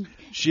 too. And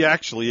she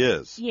actually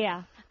is.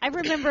 Yeah. I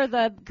remember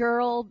the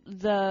girl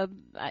that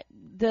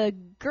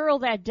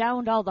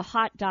downed all the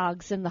hot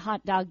dogs in the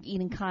hot dog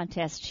eating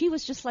contest. She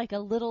was just like a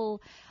little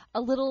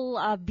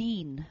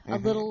bean, a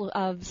little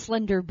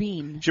slender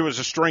bean. She was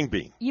a string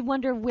bean. You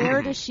wonder,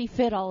 where does she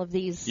fit all of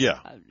these? Yeah.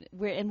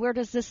 Where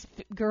does this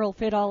girl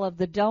fit all of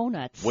the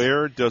donuts?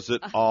 Where does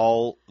it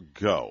all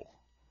go?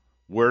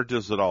 Where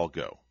does it all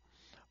go?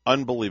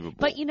 Unbelievable.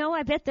 But,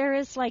 I bet there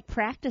is, like,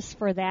 practice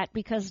for that,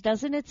 because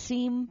doesn't it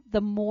seem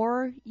the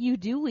more you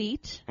do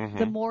eat,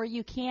 the more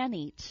you can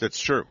eat? That's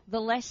true.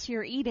 The less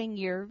you're eating,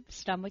 your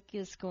stomach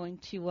is going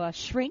to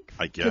shrink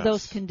I guess. to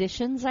those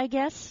conditions, I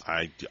guess.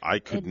 I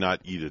could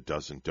not eat a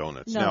dozen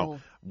donuts. No.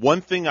 Now,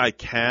 one thing I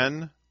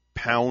can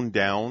pound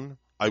down,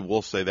 I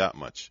will say that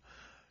much.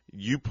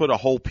 You put a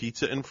whole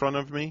pizza in front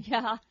of me,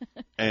 yeah,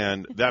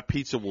 and that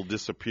pizza will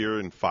disappear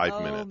in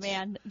 5 minutes. Oh,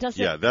 man.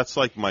 That's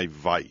like my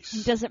vice.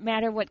 Does it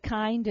matter what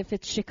kind? If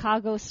it's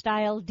Chicago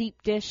style,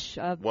 deep dish,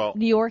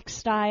 New York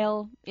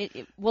style,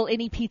 will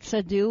any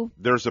pizza do?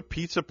 There's a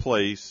pizza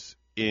place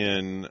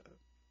in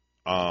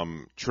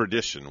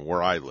tradition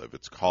where I live.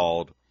 It's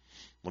called,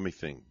 let me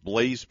think,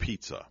 Blaze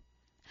Pizza.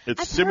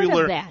 It's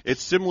similar.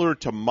 It's similar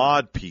to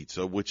Mod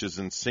Pizza, which is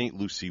in St.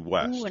 Lucie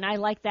West. Ooh, and I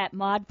like that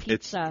Mod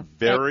Pizza. It's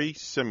very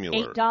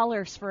similar.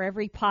 $8 for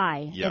every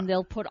pie, and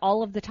they'll put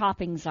all of the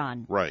toppings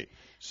on. Right.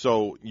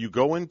 So you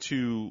go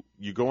into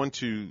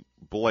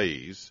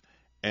Blaze,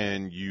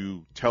 and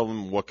you tell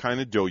them what kind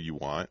of dough you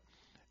want,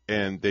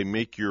 and they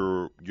make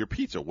your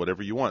pizza,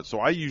 whatever you want. So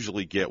I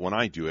usually get, when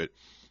I do it,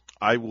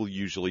 I will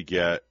usually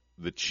get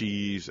the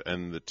cheese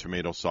and the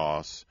tomato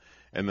sauce,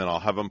 and then I'll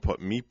have them put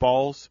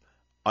meatballs,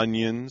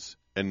 onions,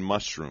 and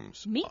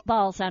mushrooms.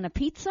 Meatballs on a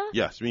pizza?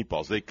 Yes,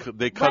 meatballs. They cut up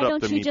the meatballs. Why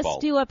don't you just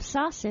do up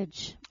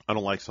sausage? I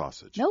don't like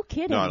sausage. No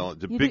kidding. No, I don't.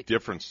 The big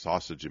difference,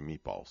 sausage and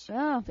meatballs.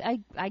 Oh,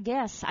 I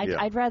guess.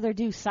 I'd rather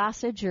do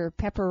sausage or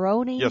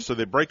pepperoni. Yeah, so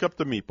they break up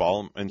the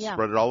meatball and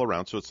spread it all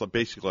around. So it's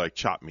basically like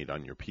chopped meat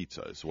on your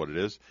pizza is what it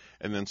is.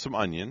 And then some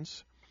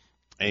onions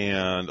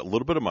and a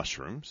little bit of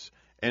mushrooms.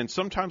 And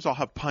sometimes I'll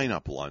have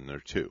pineapple on there,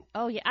 too.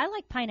 Oh, yeah. I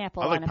like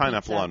pineapple on a pizza. I like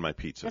pineapple on my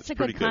pizza. That's it's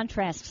a good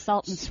contrast,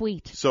 salt and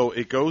sweet. So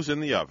it goes in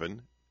the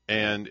oven,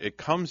 and it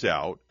comes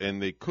out, and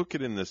they cook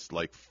it in this,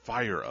 like,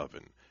 fire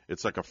oven.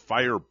 It's like a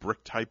fire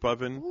brick type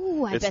oven.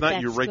 Ooh, it's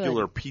not your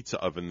regular pizza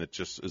oven that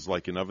just is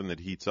like an oven that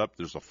heats up.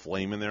 There's a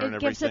flame in there and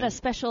everything. It gives it a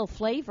special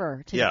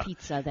flavor to the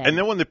pizza then. And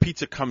then when the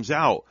pizza comes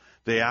out,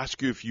 they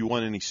ask you if you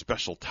want any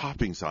special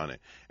toppings on it.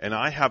 And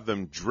I have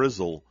them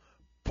drizzle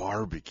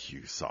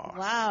barbecue sauce.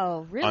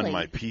 Wow, really? On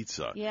my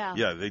pizza. Yeah.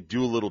 Yeah, they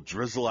do a little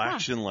drizzle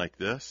action like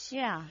this.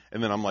 Yeah.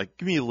 And then I'm like,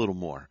 give me a little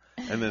more.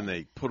 And then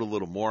they put a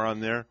little more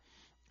on there.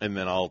 And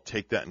then I'll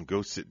take that and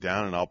go sit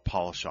down and I'll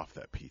polish off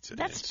that pizza.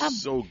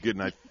 It's so good.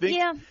 And I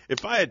think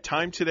if I had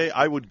time today,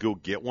 I would go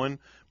get one.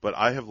 But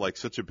I have like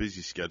such a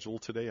busy schedule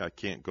today, I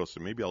can't go.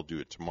 So maybe I'll do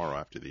it tomorrow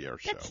after the air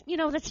show.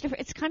 That's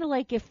different. It's kind of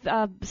like if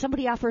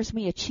somebody offers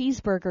me a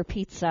cheeseburger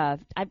pizza,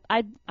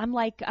 I'm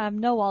like,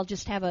 no, I'll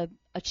just have a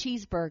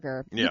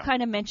cheeseburger. Yeah. You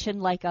kind of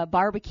mentioned like a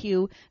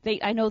barbecue.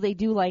 I know they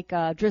do like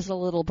drizzle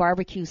a little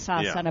barbecue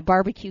sauce on a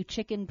barbecue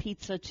chicken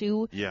pizza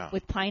too. Yeah.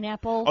 With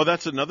pineapple. Oh,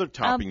 that's another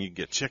topping. You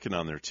get chicken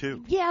on there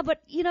too. Yeah,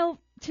 but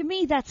to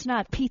me that's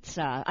not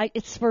pizza.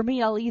 It's for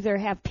me. I'll either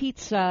have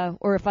pizza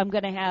or if I'm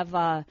going to have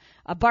a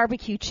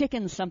barbecue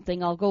chicken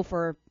something, I'll go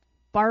for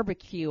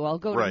barbecue. I'll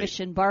go to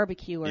Mission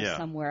Barbecue or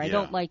somewhere. I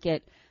don't like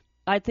it.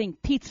 I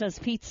think pizza's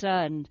pizza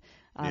and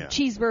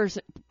cheeseburger's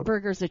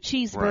a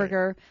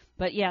cheeseburger. Right.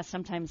 But,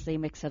 sometimes they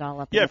mix it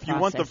all up. Yeah, if you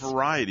want the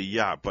variety,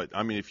 But,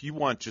 I mean, if you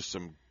want just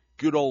some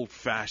good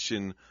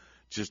old-fashioned,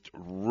 just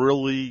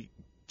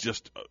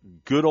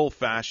good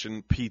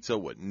old-fashioned pizza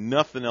with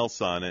nothing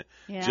else on it,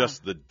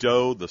 just the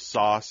dough, the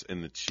sauce,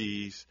 and the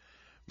cheese,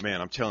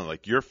 man, I'm telling you,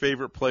 like, your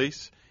favorite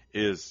place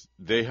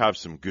they have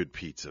some good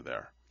pizza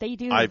there. They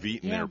do. I've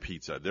eaten their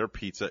pizza. Their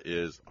pizza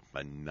is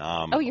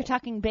phenomenal. Oh, you're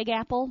talking Big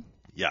Apple?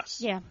 Yes.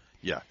 Yeah.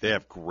 Yeah, they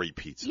have great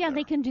pizza. Yeah, there.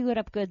 They can do it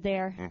up good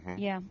there. Mm-hmm.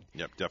 Yeah.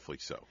 Yep, definitely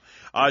so.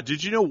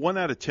 Did you know 1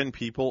 out of 10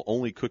 people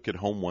only cook at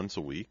home once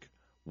a week?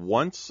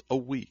 Once a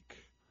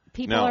week.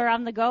 People are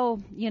on the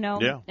go,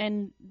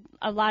 and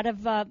a lot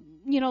of,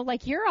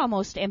 like you're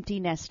almost empty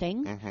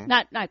nesting. Mm-hmm.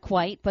 Not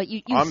quite, but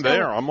you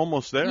I'm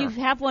almost there. You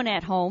have one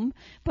at home,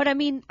 but I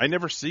mean, I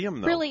never see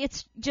him though. Really,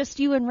 it's just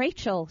you and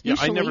Rachel. Yeah,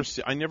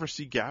 usually. I never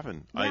see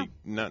Gavin.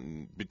 Yeah.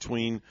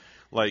 Between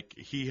like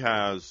he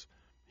has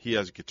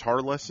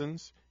guitar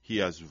lessons, he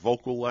has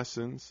vocal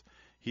lessons,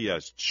 he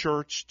has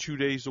church 2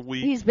 days a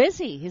week. He's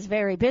busy. He's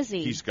very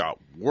busy. He's got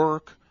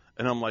work.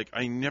 And I'm like,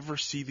 I never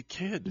see the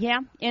kid. Yeah,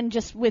 and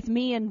just with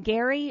me and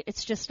Gary,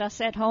 it's just us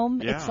at home.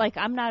 Yeah. It's like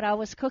I'm not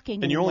always cooking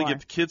and anymore. You only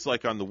get the kids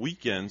like on the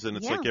weekends, and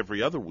it's like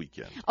every other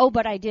weekend. Oh,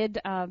 but I did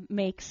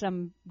make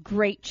some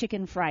great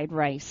chicken fried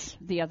rice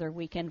the other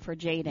weekend for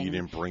Jaden. You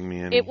didn't bring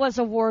me any? It was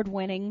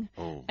award-winning,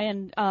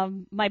 and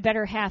my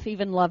better half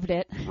even loved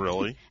it.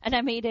 Really? And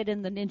I made it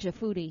in the Ninja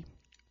Foodie.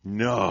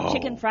 No.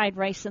 Chicken fried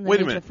rice in the Wait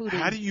Ninja a minute. Foodie.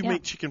 How do you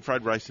make chicken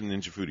fried rice in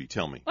Ninja Foodie?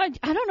 Tell me. I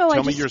don't know.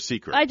 Tell me your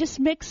secret. I just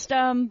mixed,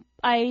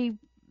 I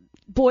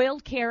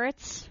boiled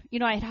carrots.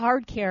 I had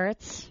hard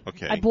carrots.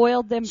 Okay. I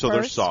boiled them so first.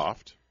 They're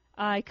soft.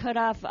 I cut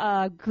off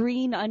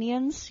green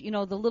onions, the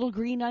little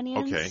green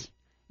onions. Okay.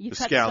 You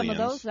cut some of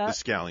those up. The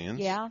scallions.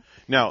 Yeah.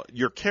 Now,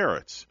 your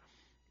carrots,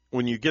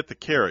 when you get the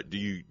carrot, do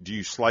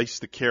you slice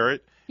the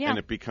carrot? Yeah. And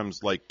it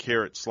becomes like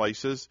carrot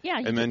slices? Yeah.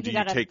 And then do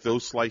you take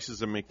those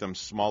slices and make them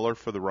smaller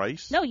for the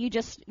rice? No, you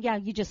just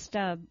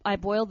I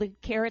boiled the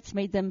carrots,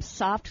 made them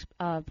soft,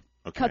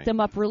 cut them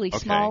up really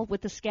small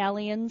with the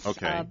scallions.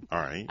 Okay, all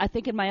right. I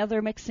think in my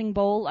other mixing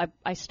bowl,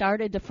 I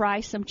started to fry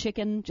some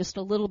chicken, just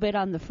a little bit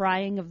on the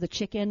frying of the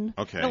chicken.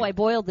 Okay. No, I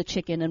boiled the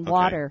chicken in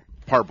water.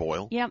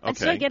 Parboil. Yeah, okay. And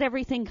so I get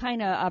everything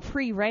kind of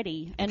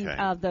pre-ready,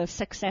 and the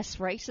success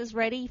rice is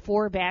ready.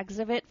 4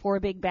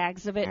 big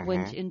bags of it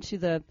went into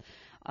the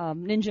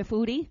Ninja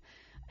Foodie.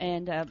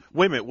 And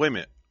Wait a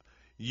minute.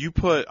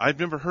 I've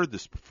never heard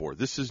this before.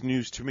 This is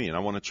news to me, and I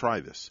want to try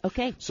this.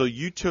 Okay. So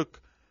you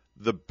took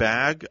the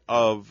bag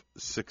of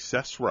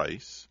success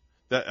rice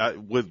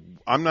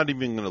I'm not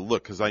even going to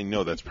look because I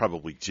know that's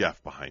probably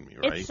Jeff behind me,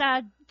 right? It's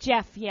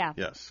Jeff, yeah.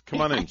 Yes.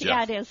 Come on in, Jeff.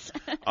 Yeah, it is.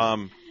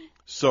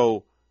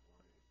 So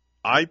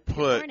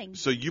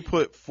you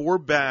put 4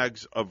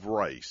 bags of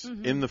rice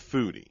in the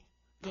foodie,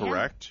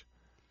 correct?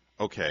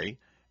 Yeah. Okay.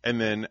 And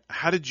then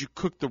how did you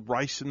cook the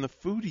rice in the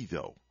foodie,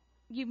 though?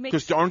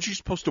 Because aren't you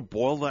supposed to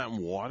boil that in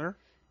water?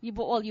 You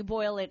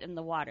boil it in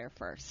the water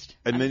first.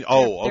 And then,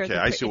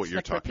 I see what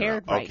you're talking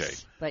about.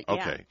 Rice,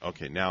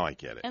 Okay, now I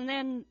get it. And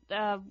then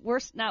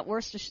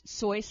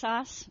soy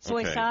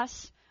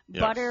sauce,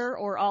 butter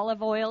or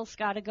olive oil's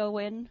got to go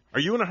in. Are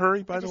you in a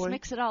hurry, by the way? Just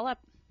mix it all up.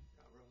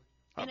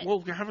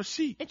 Well, have a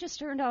seat. It just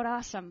turned out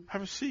awesome.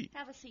 Have a seat.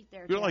 Have a seat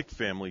there, You're Jeff. like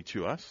family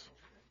to us.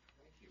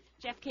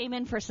 Jeff came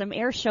in for some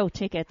air show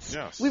tickets.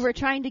 Yes. We were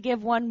trying to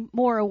give one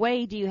more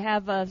away. Do you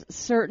have a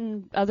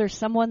certain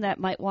someone that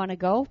might want to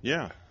go?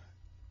 Yeah.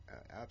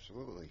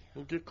 Absolutely.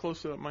 We'll get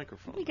close to that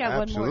microphone. We got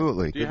Absolutely. one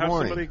more. Do you have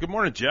somebody? Good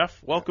morning,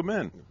 Jeff. Welcome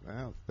in.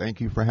 Well, thank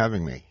you for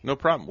having me. No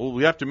problem. Well,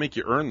 we have to make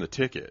you earn the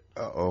ticket.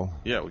 Uh-oh.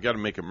 Yeah, we got to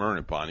make him earn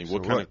it, Bonnie. So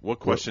what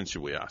questions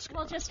should we ask him?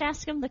 Well, just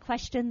ask him the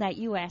question that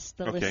you asked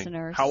the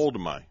listeners. How old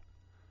am I?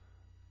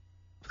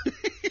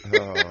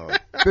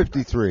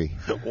 53.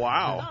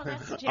 Wow. Oh,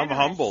 that's generous. I'm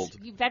humbled.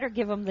 You better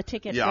give him the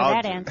ticket for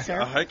that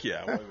answer. Heck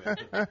yeah. Wait a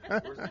minute.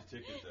 Where's the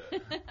ticket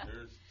at?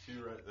 There's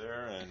 2 right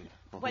there. And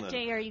what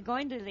day are you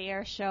going to the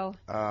air show?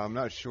 I'm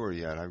not sure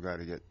yet. I've got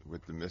to get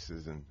with the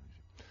missus and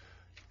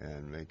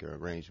make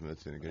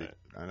arrangements and get.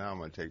 And now I'm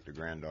going to take the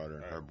granddaughter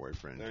and her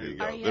boyfriend. There you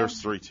go.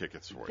 There's 3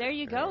 tickets for you. There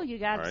you go. You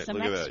got some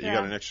look extra. At that. You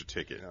got an extra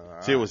ticket.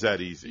 See, it was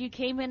that easy. You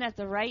came in at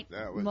the right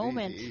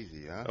moment.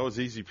 Easy, huh? That was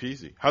easy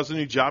peasy. How's the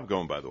new job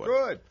going, by the way?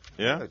 Good.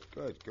 Yeah?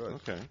 Good.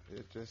 Okay.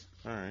 It's just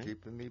all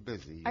keeping me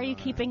busy. Are you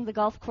keeping the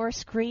golf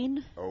course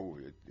green? Oh,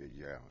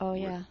 yeah. Oh,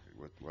 yeah.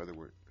 With weather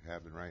we're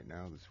having right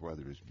now, this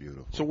weather is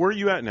beautiful. So where are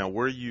you at now?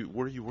 Where are you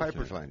working?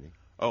 Piper's Landing.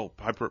 Oh,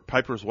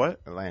 Piper's what?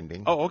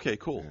 Landing. Oh, okay,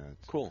 cool. Yeah,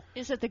 cool.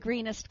 Is it the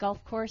greenest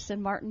golf course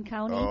in Martin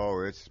County? Oh,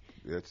 it's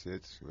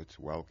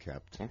well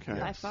kept. Okay.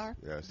 By far?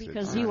 Yes.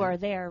 Because you are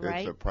there,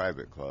 right? It's a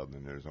private club,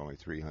 and there's only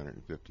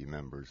 350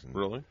 members. And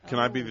really? Can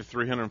I be the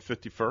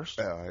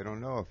 351st? I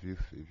don't know if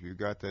you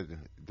got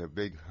the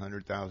big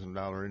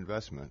 $100,000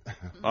 investment.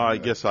 I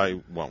guess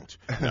I won't.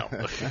 No.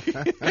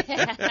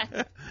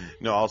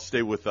 No, I'll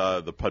stay with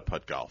the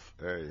putt golf.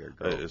 There you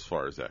go. As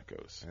far as that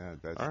goes. Yeah,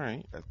 that's all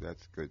right.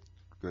 That's good.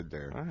 Good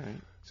there. All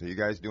right. So you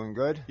guys doing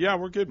good? Yeah,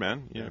 we're good,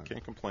 man. Yeah,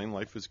 can't complain.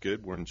 Life is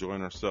good. We're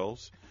enjoying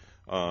ourselves.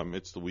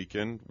 It's the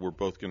weekend. We're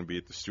both going to be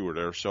at the Stewart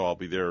Air Show. I'll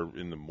be there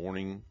in the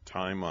morning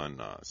time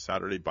on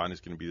Saturday.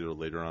 Bonnie's going to be there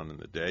later on in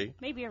the day.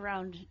 Maybe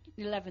around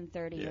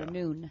 11:30 or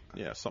noon.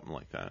 Yeah, something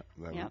like that.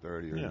 11:30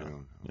 or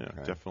noon. Okay.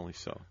 Yeah, definitely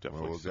so.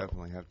 We'll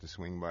definitely have to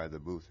swing by the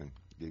booth and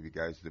give you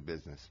guys the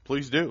business.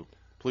 Please do.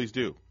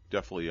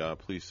 Definitely,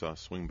 please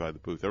swing by the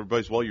booth.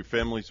 Everybody's well? Your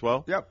family's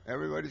well? Yep,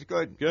 everybody's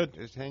good. Good.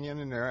 Just hang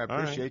in there. I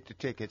appreciate the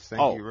tickets. Thank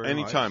you very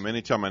much.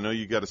 Anytime. I know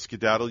you got to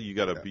skedaddle. You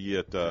got to be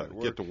at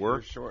get to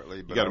work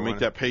shortly. You got to make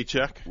that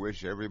paycheck.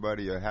 Wish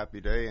everybody a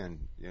happy day and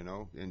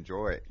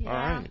enjoy it. Yeah. All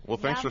right. Well,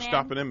 thanks for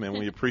stopping in, man.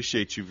 We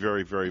appreciate you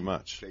very, very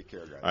much. Take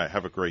care, guys. All right.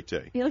 Have a great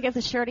day. You look at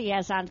the shirt he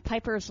has on,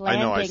 Piper's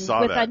Landing, I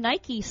saw with that. a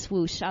Nike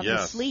swoosh on the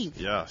sleeve.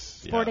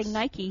 Yes. Sporting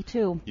Nike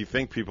too. You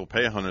think people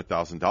pay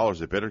 $100,000?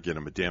 They better get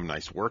him a damn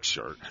nice work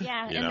shirt.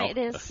 Yeah,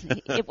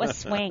 it was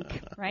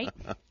swank, right?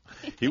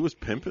 He was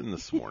pimping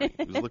this morning.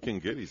 He was looking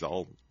good. He's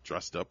all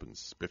dressed up and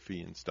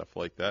spiffy and stuff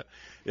like that.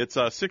 It's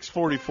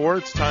 6:44.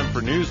 It's time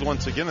for news.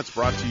 Once again, it's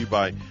brought to you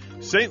by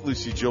St.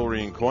 Lucie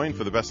Jewelry and Coin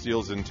for the best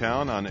deals in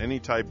town on any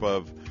type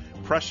of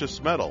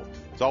precious metal.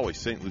 It's always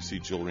St. Lucie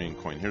Jewelry and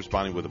Coin. Here's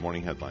Bonnie with the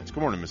morning headlines.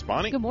 Good morning, Miss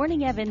Bonnie. Good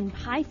morning, Evan.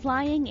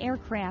 High-flying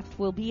aircraft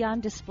will be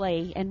on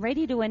display and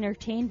ready to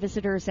entertain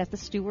visitors at the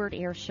Stewart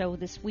Air Show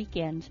this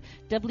weekend.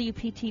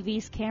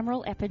 WPTV's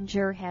Cameron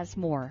Eppinger has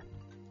more.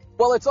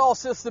 Well, it's all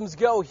systems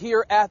go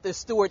here at the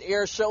Stewart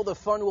Air Show. The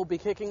fun will be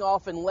kicking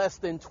off in less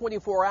than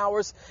 24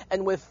 hours,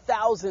 and with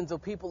thousands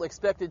of people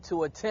expected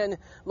to attend,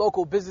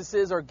 local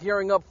businesses are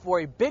gearing up for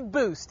a big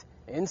boost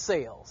in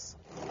sales.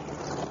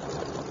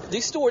 The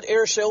Stewart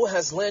Air Show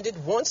has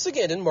landed once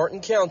again in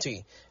Martin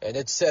County, and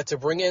it's set to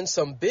bring in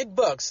some big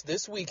bucks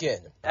this weekend.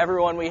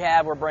 Everyone we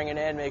have, we're bringing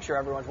in, make sure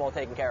everyone's well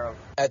taken care of.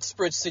 At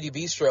Spritz City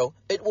Bistro,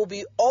 it will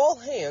be all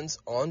hands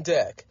on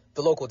deck.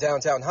 The local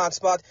downtown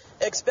hotspot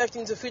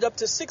expecting to feed up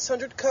to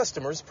 600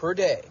 customers per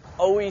day.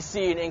 Always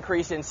see an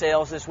increase in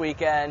sales this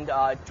weekend.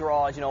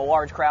 Draws, a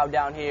large crowd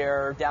down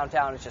here.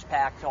 Downtown is just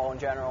packed all in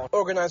general.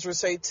 Organizers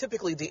say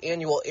typically the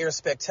annual Air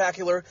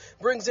Spectacular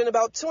brings in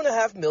about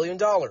 $2.5 million.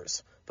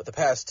 But the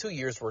past 2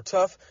 years were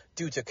tough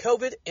due to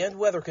COVID and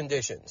weather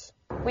conditions.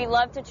 We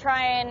love to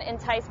try and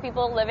entice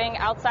people living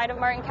outside of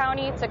Martin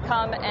County to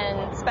come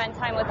and spend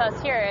time with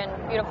us here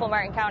in beautiful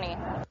Martin County.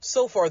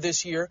 So far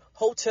this year,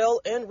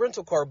 hotel and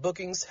rental car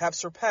bookings have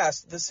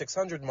surpassed the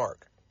 600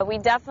 mark. We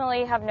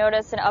definitely have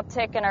noticed an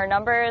uptick in our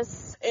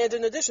numbers. And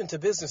in addition to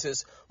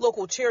businesses,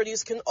 local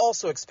charities can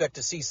also expect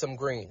to see some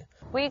green.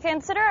 We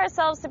consider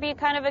ourselves to be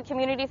kind of a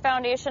community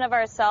foundation of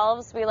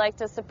ourselves. We like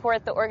to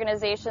support the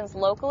organizations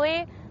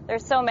locally.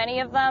 There's so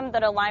many of them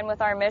that align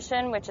with our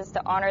mission, which is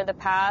to honor the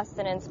past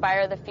and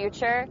inspire the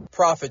future.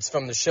 Profits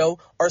from the show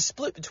are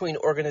split between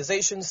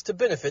organizations to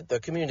benefit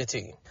the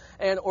community.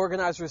 And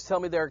organizers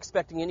tell me they're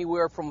expecting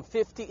anywhere from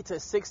 50 to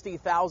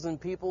 60,000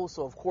 people.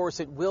 So, of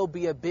course, it will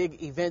be a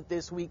big event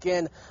this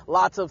weekend.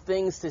 Lots of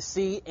things to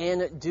see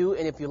and do.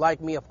 And if you like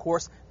me, of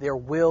course, there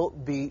will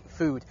be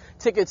food.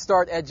 Tickets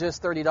start at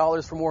just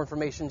 $30. For more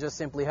information, just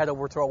simply head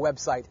over to our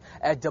website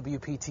at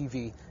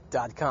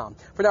WPTV.com.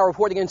 For now,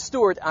 reporting in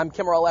Stewart, I'm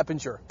Kemal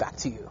Eppinger. Back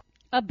to you.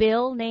 A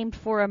bill named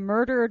for a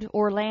murdered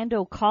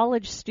Orlando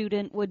college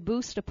student would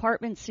boost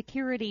apartment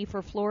security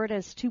for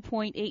Florida's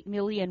 2.8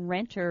 million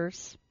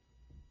renters.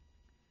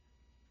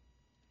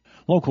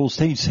 Local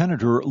state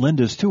senator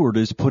Linda Stewart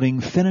is putting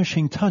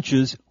finishing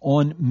touches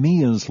on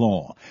Mia's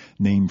Law,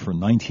 named for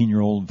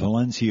 19-year-old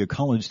Valencia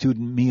college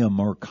student Mia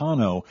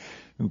Marcano,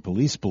 who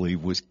police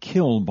believe was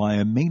killed by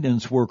a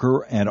maintenance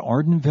worker at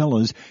Arden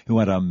Villas who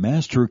had a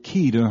master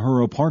key to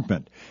her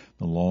apartment.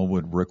 The law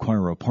would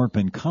require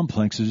apartment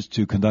complexes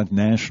to conduct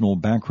national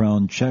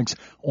background checks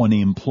on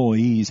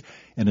employees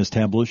and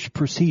establish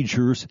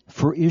procedures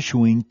for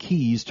issuing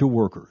keys to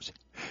workers.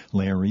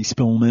 Larry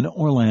Spillman,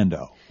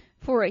 Orlando.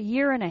 For a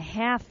year and a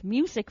half,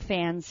 music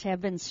fans have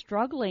been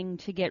struggling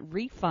to get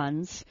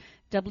refunds.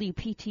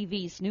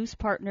 WPTV's news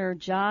partner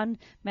John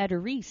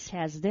Matarese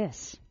has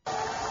this.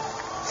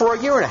 For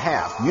a year and a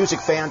half, music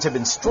fans have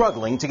been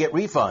struggling to get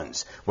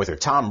refunds. Whether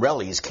Tom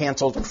Relly's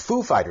canceled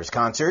Foo Fighters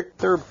concert,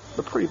 they're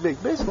a pretty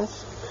big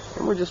business,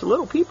 and we're just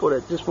little people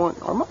that just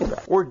want our money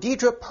back. Or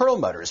Deidre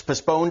Perlmutter's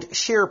postponed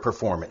Cher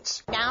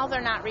performance. Now they're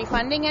not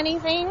refunding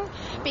anything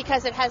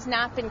because it has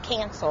not been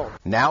canceled.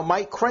 Now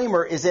Mike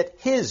Kramer is at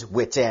his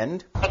wit's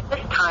end. At this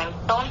time,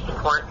 phone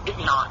support is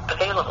not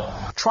available.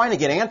 Trying to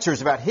get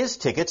answers about his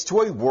tickets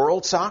to a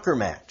World Soccer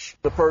match.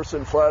 The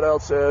person flat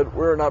out said,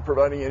 we're not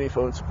providing any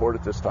phone support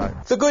at this time.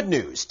 The good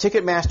news,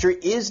 Ticketmaster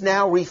is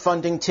now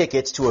refunding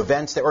tickets to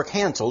events that were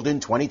canceled in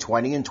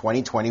 2020 and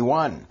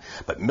 2021.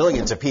 But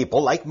millions of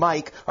people, like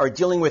Mike, are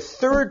dealing with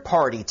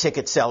third-party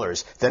ticket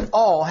sellers that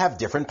all have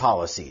different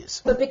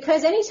policies. But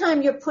because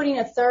anytime you're putting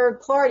a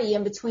third party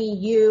in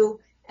between you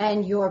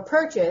and your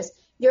purchase,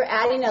 you're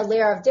adding a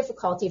layer of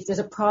difficulty if there's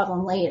a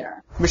problem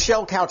later.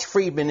 Michelle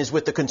Couch-Friedman is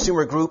with the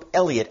consumer group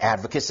Elliott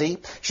Advocacy.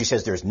 She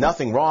says there's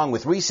nothing wrong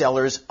with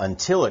resellers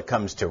until it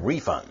comes to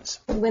refunds.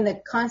 When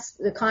the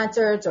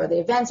concerts or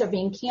the events are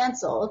being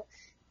canceled,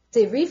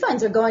 the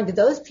refunds are going to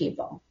those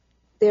people,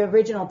 the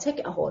original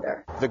ticket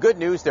holder. The good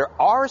news, there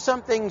are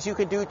some things you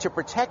can do to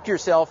protect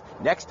yourself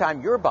next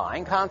time you're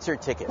buying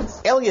concert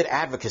tickets. Elliott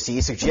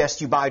Advocacy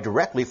suggests you buy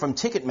directly from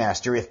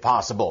Ticketmaster if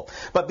possible.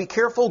 But be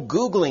careful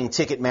Googling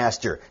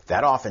Ticketmaster.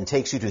 That often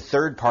takes you to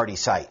third-party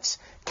sites.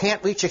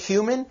 Can't reach a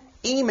human?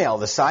 Email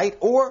the site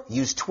or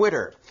use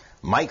Twitter.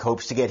 Mike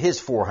hopes to get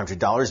his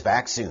 $400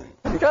 back soon.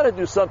 You got to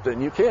do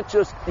something. You can't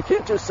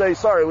just say,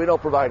 sorry, we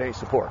don't provide any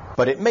support.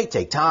 But it may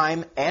take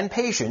time and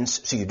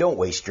patience so you don't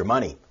waste your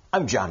money.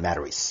 I'm John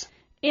Matarese.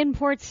 In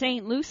Port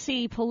St.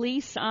 Lucie,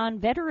 police on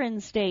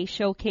Veterans Day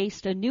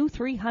showcased a new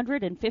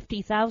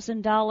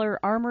 $350,000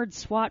 armored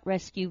SWAT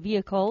rescue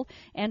vehicle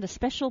and a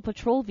special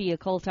patrol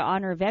vehicle to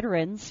honor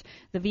veterans.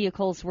 The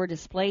vehicles were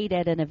displayed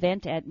at an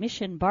event at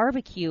Mission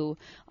Barbecue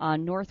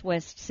on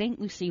Northwest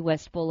St. Lucie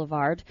West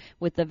Boulevard,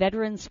 with the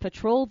Veterans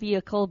Patrol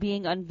vehicle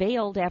being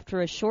unveiled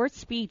after a short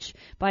speech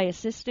by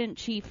Assistant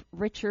Chief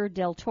Richard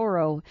Del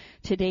Toro.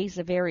 Today's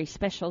a very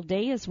special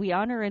day as we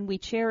honor and we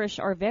cherish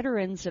our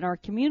veterans in our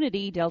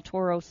community, Del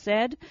Toro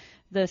said.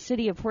 The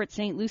city of Port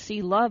St.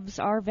 Lucie loves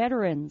our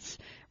veterans.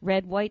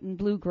 Red, white, and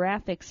blue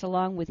graphics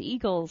along with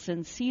eagles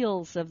and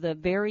seals of the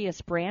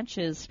various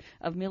branches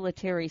of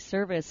military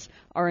service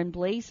are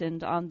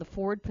emblazoned on the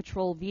Ford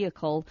Patrol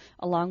vehicle,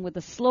 along with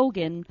the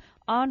slogan,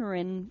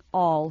 honoring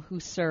all who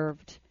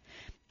served.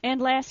 And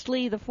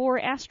lastly, the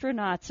 4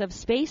 astronauts of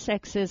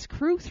SpaceX's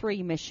Crew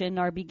 3 mission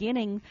are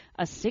beginning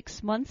a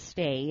 6-month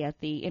stay at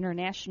the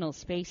International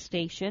Space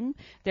Station.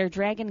 Their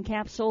Dragon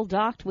capsule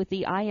docked with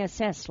the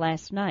ISS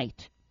last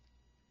night.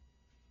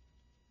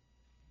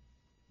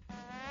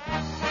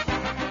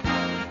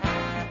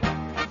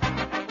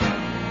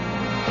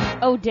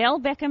 Odell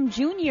Beckham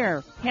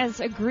Jr. has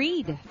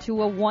agreed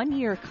to a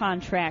 1-year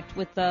contract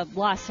with the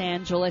Los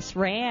Angeles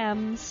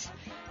Rams.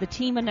 The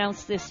team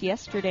announced this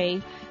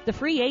yesterday. The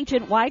free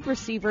agent wide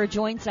receiver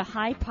joins a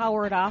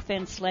high-powered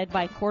offense led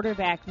by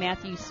quarterback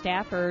Matthew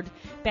Stafford.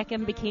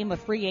 Beckham became a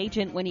free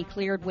agent when he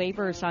cleared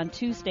waivers on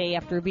Tuesday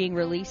after being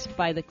released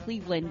by the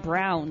Cleveland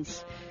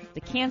Browns.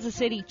 The Kansas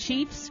City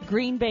Chiefs,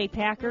 Green Bay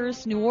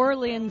Packers, New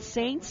Orleans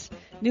Saints,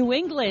 New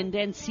England,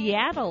 and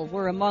Seattle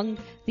were among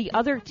the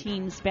other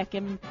teams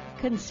Beckham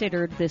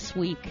considered this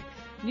week.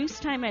 News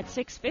time at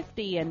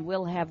 6:50, and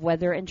we'll have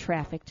weather and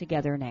traffic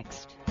together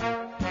next.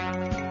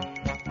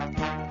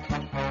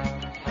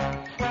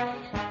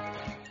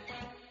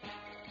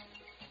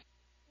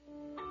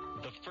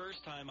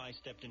 First time time I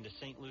stepped into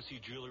St. Lucie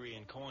Jewelry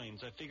and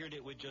Coins, I figured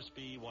it would just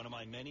be one of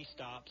my many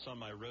stops on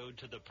my road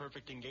to the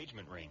perfect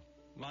engagement ring.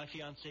 My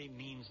fiancée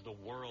means the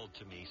world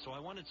to me, so I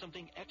wanted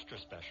something extra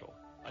special.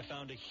 I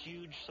found a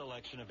huge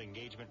selection of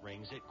engagement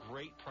rings at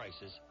great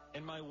prices,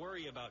 and my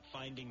worry about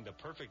finding the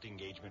perfect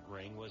engagement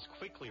ring was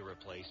quickly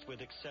replaced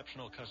with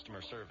exceptional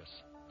customer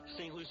service.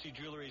 St. Lucie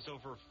Jewelry's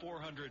over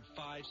 400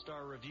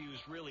 5-star reviews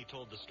really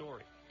told the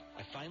story.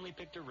 I finally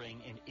picked a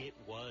ring, and it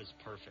was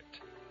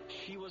perfect.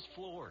 She was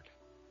floored.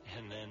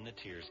 And then the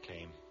tears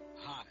came.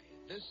 Hi,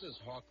 this is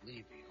Hawk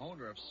Levy,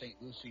 owner of St.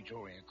 Lucie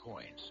Jewelry and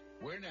Coins.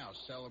 We're now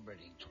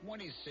celebrating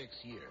 26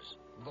 years,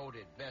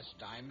 voted best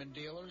diamond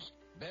dealers,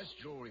 best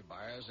jewelry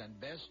buyers, and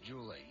best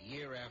jeweler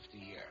year after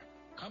year.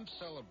 Come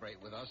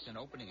celebrate with us in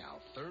opening our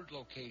third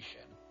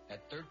location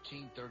at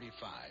 1335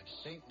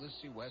 St.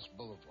 Lucie West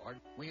Boulevard.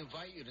 We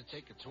invite you to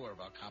take a tour of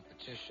our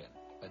competition,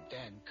 but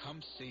then come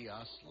see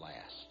us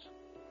last.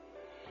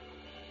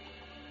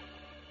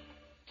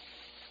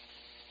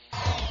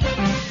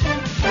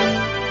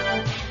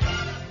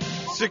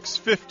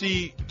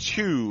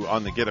 6:52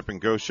 on the Get Up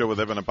and Go show with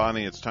Evan and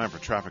Bonnie. It's time for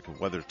traffic and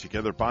weather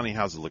together. Bonnie,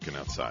 how's it looking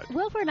outside?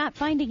 Well, we're not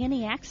finding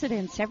any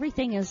accidents.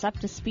 Everything is up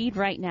to speed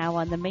right now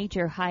on the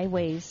major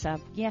highways.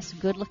 Yes,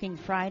 good-looking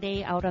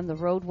Friday out on the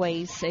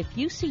roadways. If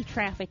you see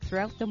traffic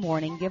throughout the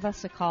morning, give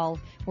us a call.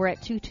 We're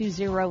at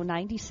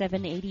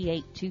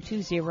 220-9788,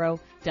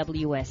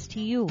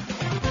 220-WSTU.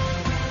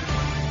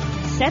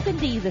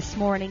 70 this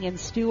morning in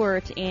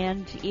Stewart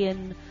and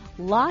in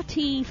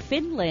Lahti,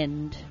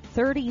 Finland.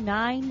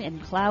 39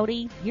 and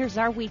cloudy. Here's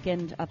our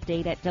weekend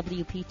update at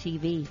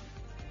WPTV.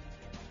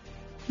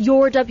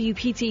 Your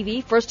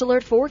WPTV First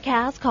Alert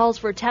forecast calls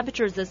for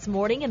temperatures this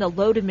morning in the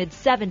low to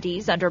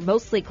mid-70s under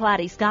mostly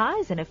cloudy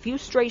skies and a few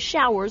stray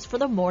showers for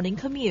the morning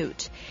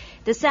commute.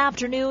 This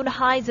afternoon,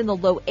 highs in the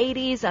low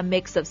 80s, a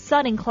mix of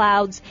sun and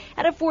clouds,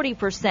 and a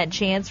 40%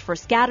 chance for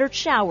scattered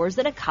showers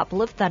and a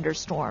couple of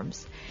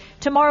thunderstorms.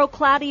 Tomorrow,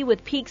 cloudy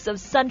with peaks of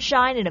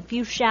sunshine and a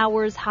few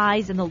showers,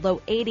 highs in the low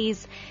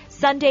 80s.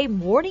 Sunday,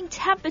 morning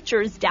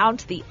temperatures down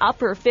to the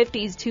upper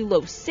 50s to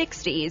low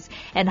 60s,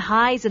 and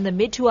highs in the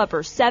mid to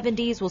upper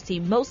 70s. We'll see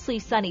mostly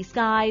sunny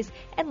skies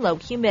and low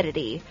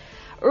humidity.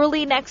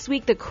 Early next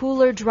week, the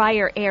cooler,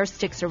 drier air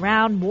sticks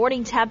around.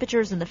 Morning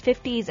temperatures in the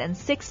 50s and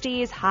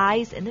 60s,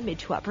 highs in the mid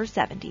to upper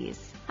 70s.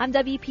 I'm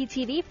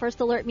WPTV First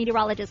Alert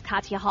meteorologist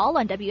Katya Hall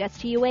on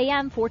WSTU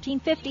AM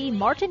 1450,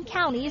 Martin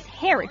County's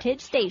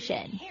Heritage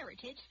Station.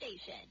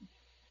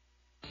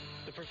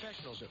 The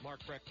professionals at Mark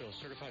Breckville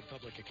Certified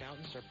Public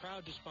Accountants are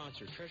proud to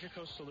sponsor Treasure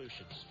Coast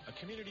Solutions, a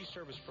community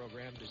service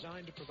program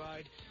designed to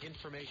provide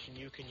information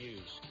you can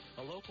use,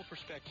 a local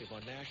perspective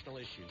on national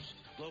issues,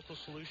 local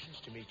solutions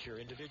to meet your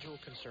individual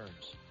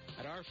concerns.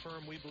 At our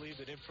firm, we believe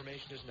that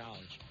information is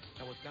knowledge,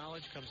 and with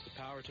knowledge comes the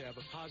power to have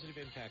a positive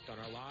impact on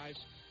our lives,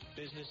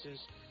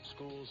 businesses,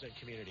 schools, and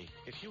community.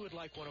 If you would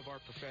like one of our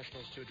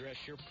professionals to address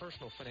your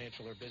personal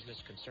financial or business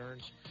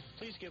concerns,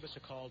 please give us a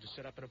call to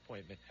set up an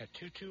appointment at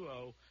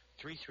 220-3380.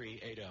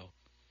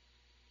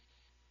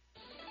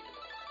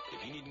 If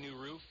you need a new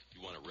roof,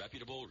 you want a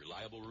reputable,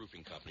 reliable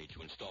roofing company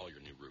to install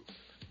your new roof.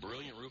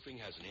 Brilliant Roofing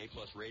has an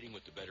A-plus rating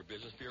with the Better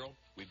Business Bureau.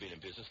 We've been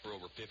in business for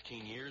over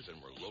 15 years, and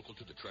we're local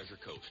to the Treasure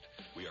Coast.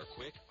 We are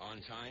quick,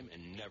 on time,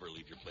 and never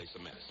leave your place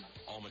a mess.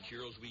 All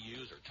materials we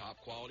use are top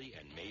quality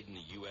and made in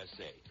the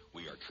USA.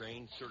 We are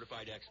trained,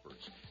 certified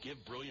experts. Give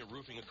Brilliant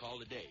Roofing a call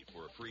today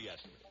for a free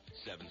estimate.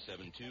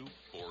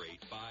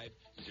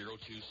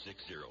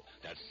 772-485-0260.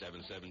 That's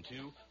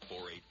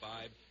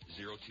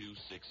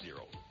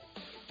 772-485-0260.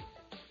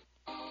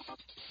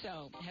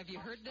 So, have you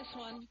heard this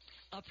one?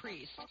 A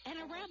priest and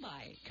a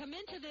rabbi come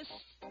into this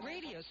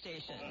radio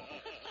station.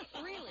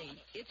 Really,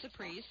 it's a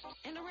priest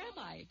and a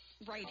rabbi.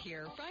 Right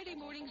here, Friday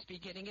mornings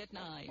beginning at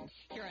 9.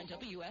 Here on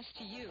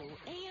WSTU,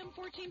 AM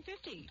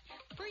 1450.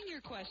 Bring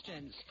your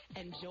questions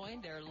and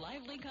join their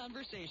lively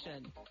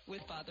conversation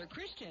with Father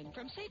Christian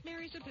from St.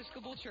 Mary's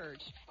Episcopal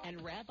Church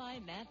and Rabbi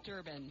Matt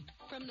Durbin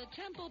from the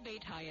Temple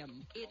Beit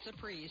Hayim. It's a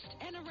priest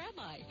and a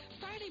rabbi.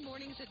 Friday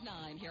mornings at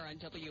 9 here on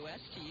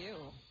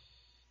WSTU.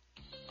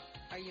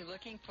 Are you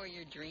looking for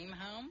your dream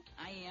home?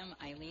 I am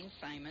Eileen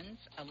Simons,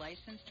 a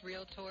licensed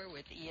realtor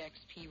with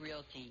eXp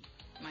Realty.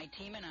 My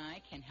team and I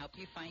can help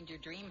you find your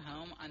dream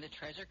home on the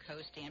Treasure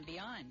Coast and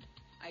beyond.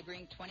 I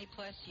bring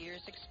 20-plus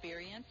years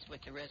experience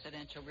with the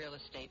residential real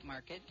estate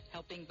market,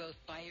 helping both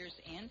buyers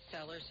and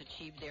sellers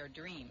achieve their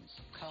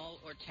dreams. Call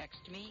or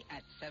text me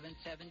at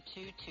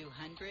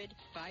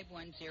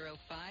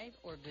 772-200-5105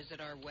 or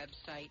visit our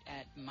website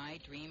at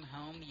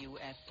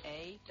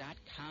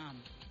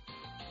mydreamhomeusa.com.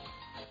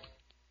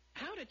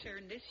 How to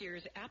turn this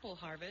year's apple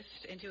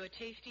harvest into a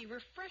tasty,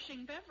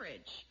 refreshing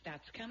beverage.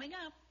 That's coming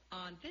up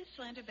on This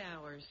Land of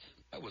Ours.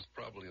 I was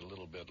probably a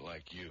little bit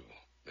like you.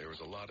 There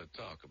was a lot of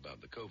talk about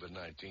the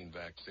COVID-19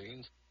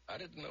 vaccines. I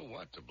didn't know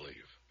what to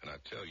believe. And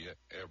I tell you,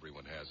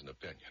 everyone has an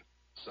opinion.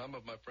 Some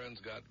of my friends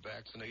got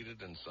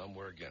vaccinated and some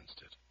were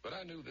against it. But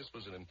I knew this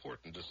was an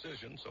important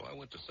decision, so I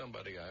went to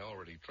somebody I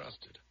already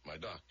trusted, my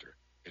doctor.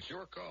 It's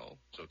your call,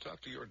 so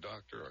talk to your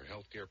doctor or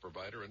healthcare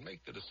provider and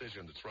make the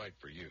decision that's right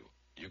for you.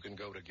 You can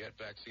go to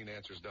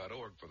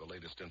getvaccineanswers.org for the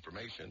latest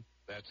information.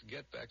 That's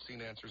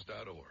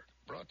getvaccineanswers.org.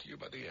 Brought to you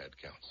by the Ad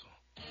Council.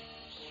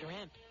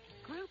 Shrimp,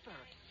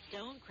 grouper,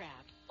 stone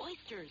crab,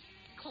 oysters,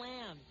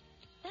 clams.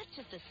 That's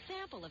just a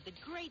sample of the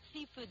great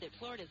seafood that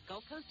Florida's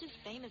Gulf Coast is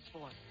famous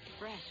for.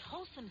 Fresh,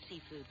 wholesome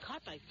seafood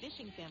caught by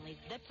fishing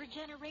families that for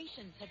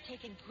generations have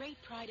taken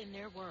great pride in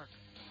their work.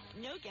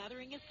 No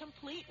gathering is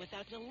complete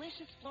without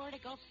delicious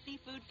Florida Gulf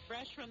seafood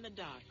fresh from the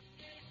docks.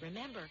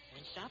 Remember,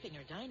 when shopping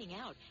or dining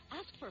out,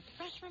 ask for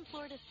fresh from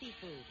Florida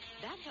seafood.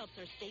 That helps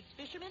our state's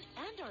fishermen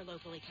and our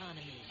local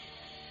economy.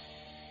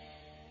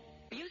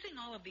 Using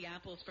all of the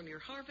apples from your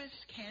harvest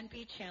can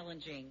be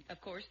challenging. Of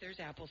course, there's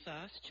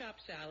applesauce, chopped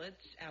salads,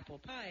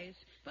 apple pies,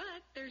 but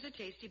there's a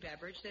tasty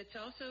beverage that's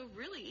also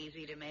really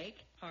easy to make,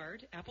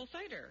 hard apple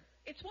cider.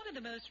 It's one of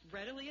the most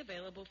readily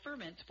available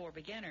ferments for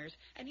beginners,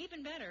 and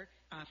even better,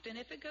 often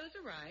if it goes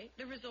awry,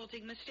 the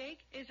resulting mistake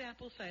is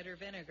apple cider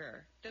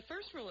vinegar. The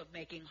first rule of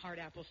making hard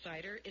apple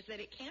cider is that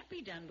it can't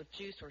be done with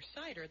juice or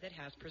cider that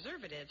has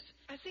preservatives,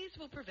 as these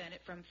will prevent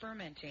it from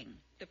fermenting.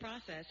 The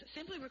process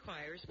simply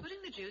requires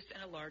putting the juice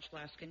in a large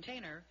glass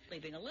container,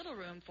 leaving a little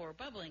room for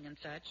bubbling and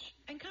such,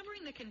 and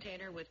covering the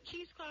container with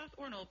cheesecloth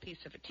or an old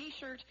piece of a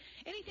t-shirt,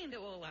 anything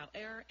that will allow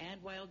air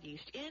and wild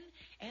yeast in,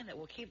 and that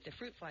will keep the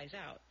fruit flies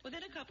out.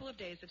 Within a couple of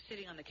days of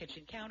sitting on the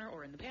kitchen counter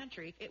or in the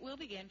pantry, it will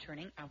begin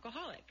turning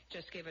alcoholic.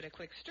 Just give it a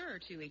quick stir or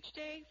two each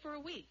day for a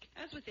week.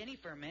 As with any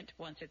ferment,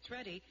 once it's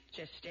ready,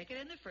 just stick it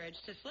in the fridge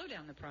to slow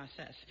down the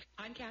process.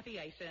 I'm Kathy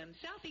Isom,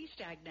 Southeast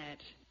AgNet.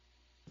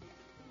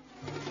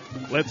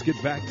 Let's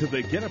get back to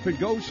the Get Up and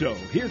Go show.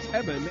 Here's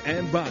Evan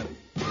and Bonnie.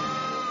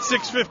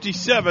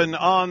 6:57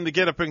 on the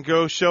Get Up and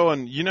Go show,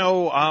 and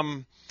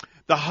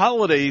the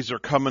holidays are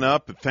coming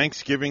up.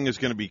 Thanksgiving is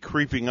going to be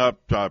creeping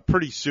up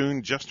pretty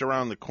soon, just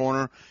around the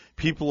corner.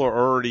 People are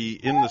already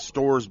in the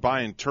stores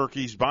buying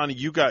turkeys. Bonnie,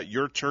 you got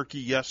your turkey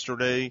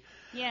yesterday.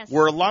 Yes.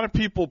 Were a lot of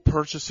people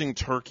purchasing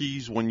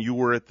turkeys when you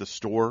were at the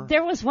store?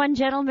 There was one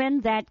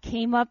gentleman that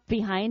came up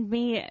behind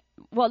me.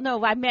 Well,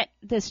 no, I met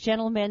this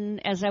gentleman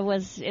as I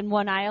was in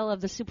one aisle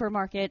of the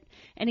supermarket,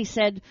 and he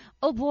said,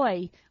 "Oh,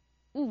 boy,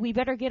 we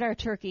better get our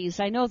turkeys.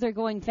 I know they're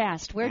going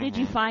fast. Where did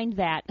you find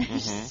that?"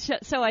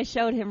 So I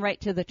showed him right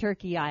to the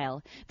turkey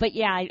aisle. But,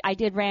 yeah, I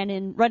did run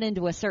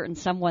into a certain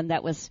someone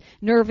that was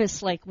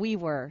nervous like we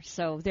were,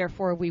 so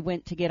therefore we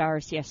went to get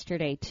ours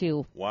yesterday,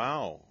 too.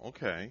 Wow,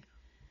 okay.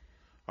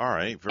 All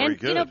right, very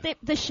good. And,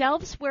 the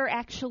shelves were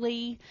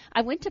actually,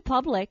 I went to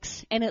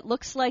Publix, and it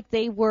looks like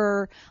they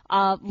were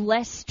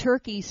less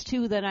turkeys,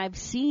 too, than I've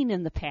seen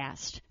in the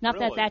past. Not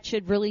really? that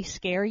should really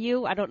scare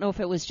you. I don't know if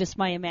it was just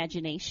my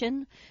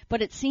imagination,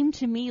 but it seemed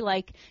to me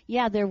like,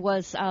 yeah, there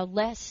was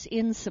less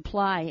in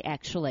supply,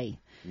 actually.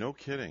 No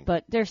kidding.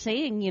 But they're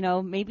saying,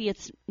 maybe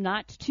it's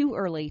not too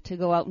early to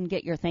go out and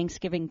get your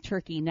Thanksgiving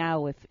turkey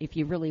now if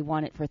you really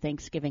want it for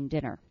Thanksgiving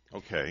dinner.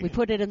 Okay. We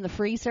put it in the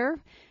freezer,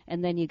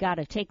 and then you got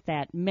to take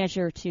that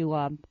measure to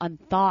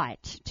unthaw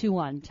it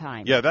on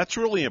time. Yeah, that's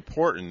really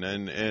important.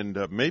 And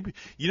maybe,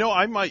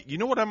 I might,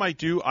 what I might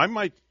do? I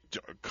might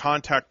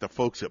contact the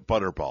folks at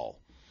Butterball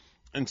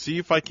and see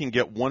if I can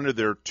get one of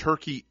their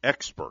turkey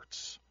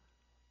experts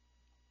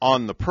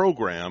on the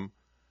program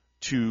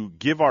to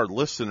give our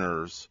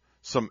listeners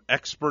some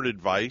expert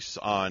advice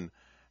on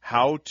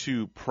how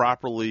to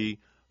properly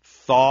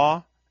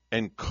thaw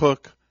and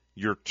cook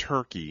your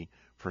turkey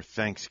for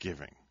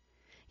Thanksgiving.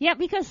 Yeah,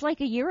 because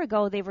like a year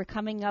ago, they were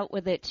coming out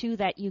with it, too,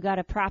 that you got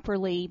to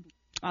properly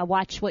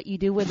watch what you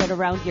do with it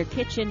around your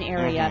kitchen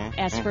area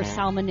for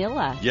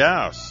salmonella.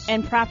 Yes.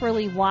 And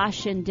properly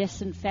wash and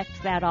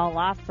disinfect that all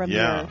off from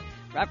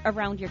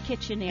around your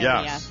kitchen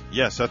area.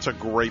 Yes, that's a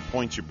great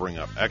point you bring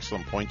up.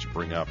 Excellent point you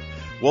bring up.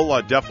 We'll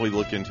definitely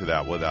look into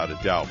that without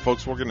a doubt.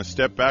 Folks, we're going to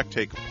step back,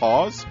 take a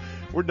pause.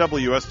 We're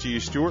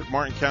WSTU Stewart,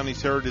 Martin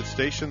County's Heritage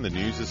Station. The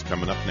news is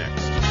coming up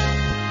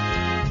next.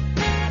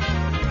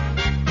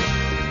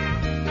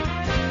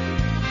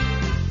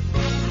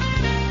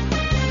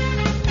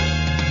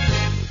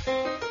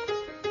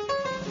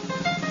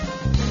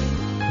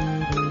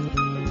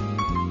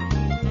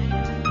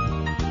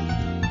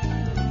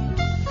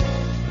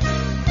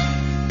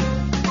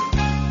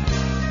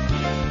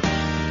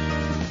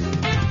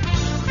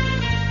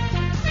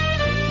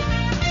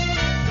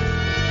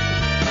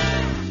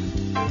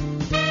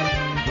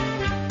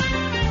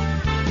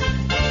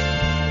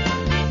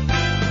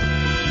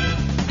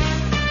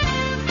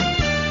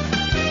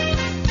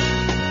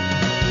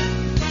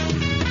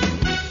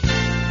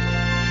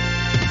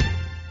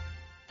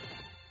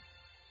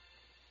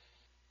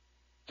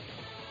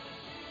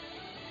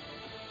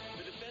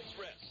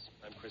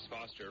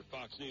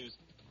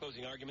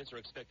 Are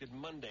expected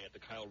Monday at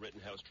the Kyle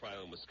Rittenhouse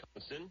trial in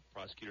Wisconsin.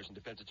 Prosecutors and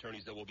defense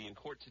attorneys that will be in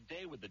court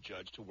today with the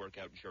judge to work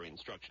out jury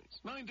instructions.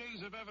 9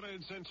 days of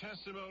evidence and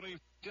testimony,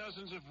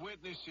 dozens of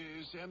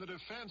witnesses, and the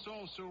defense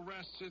also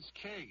rests its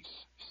case,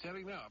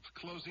 setting up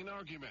closing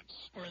arguments.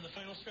 We're in the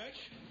final stretch.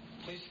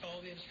 Please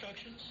follow the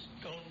instructions.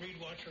 Don't read,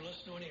 watch, or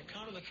listen to any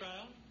account of the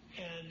trial.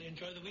 and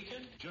enjoy the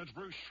weekend. Judge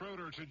Bruce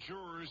Schroeder to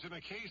jurors in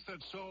a case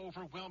that saw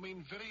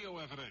overwhelming video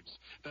evidence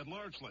that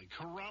largely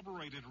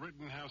corroborated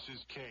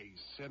Rittenhouse's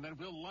case and that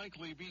will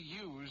likely be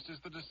used as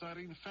the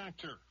deciding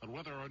factor on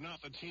whether or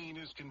not the teen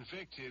is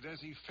convicted as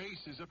he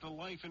faces up to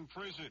life in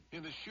prison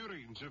in the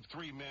shootings of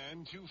 3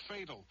 men, 2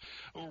 fatal,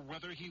 or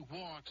whether he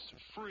walks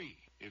free.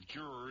 If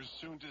jurors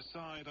soon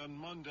decide on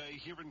Monday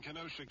here in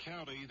Kenosha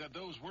County that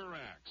those were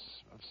acts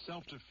of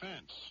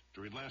self-defense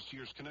during last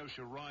year's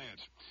Kenosha riot.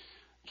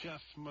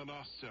 Jeff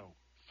Manasso,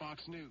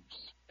 Fox News.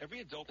 Every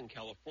adult in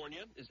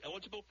California is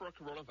eligible for a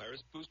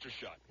coronavirus booster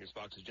shot. Here's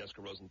Fox's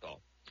Jessica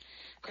Rosenthal.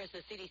 Chris,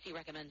 the CDC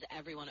recommends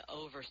everyone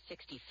over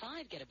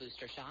 65 get a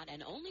booster shot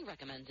and only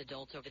recommends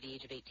adults over the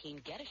age of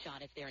 18 get a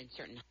shot if they're in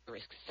certain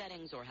high-risk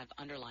settings or have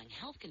underlying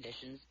health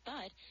conditions.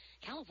 But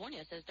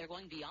California says they're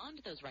going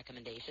beyond those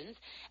recommendations.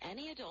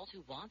 Any adult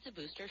who wants a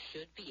booster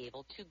should be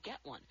able to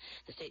get one.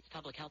 The state's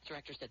public health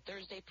director said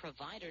Thursday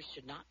providers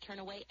should not turn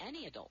away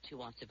any adult who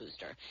wants a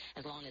booster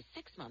as long as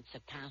 6 months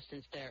have passed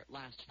since their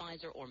last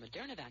Pfizer or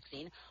Moderna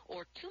vaccine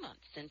or 2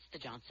 months since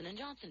the Johnson &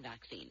 Johnson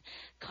vaccine.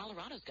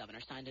 Colorado's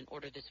governor signed an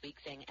order this week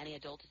saying any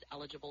adult is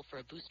eligible for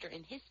a booster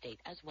in his state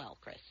as well,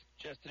 Chris.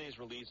 Just today's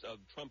release of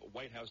Trump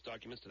White House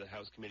documents to the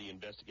House committee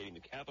investigating the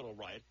Capitol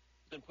riot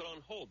has been put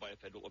on hold by a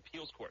federal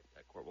appeals court.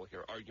 That court will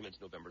hear arguments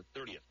November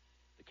 30th.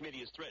 The committee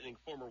is threatening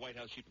former White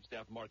House Chief of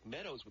Staff Mark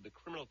Meadows with a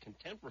criminal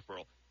contempt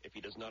referral if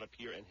he does not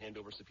appear and hand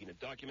over subpoenaed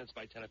documents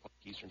by 10 o'clock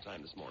Eastern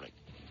Time this morning.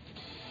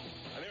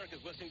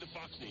 America's listening to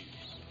Fox News.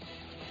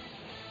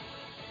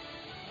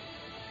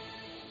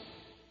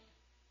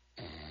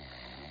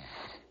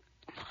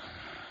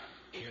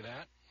 Hear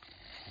that?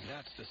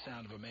 That's the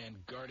sound of a man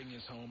guarding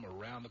his home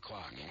around the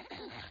clock.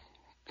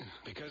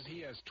 Because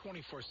he has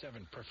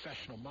 24/7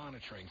 professional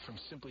monitoring from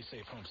Simply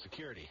Safe Home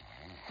Security.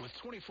 With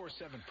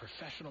 24/7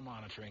 professional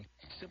monitoring,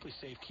 Simply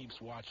Safe keeps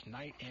watch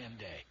night and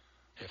day.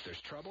 If there's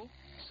trouble,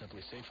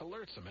 Simply Safe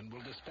alerts them and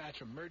will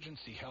dispatch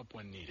emergency help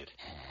when needed.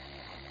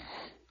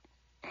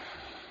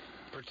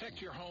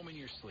 Protect your home in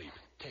your sleep.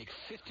 Take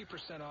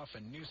 50% off a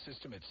new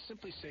system at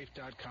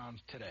simplysafe.com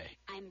today.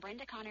 I'm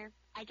Brenda Connor,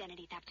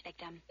 identity theft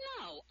victim.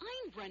 No,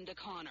 I'm Brenda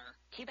Connor.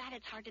 Too bad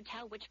it's hard to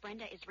tell which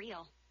Brenda is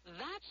real.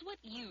 That's what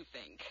you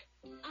think.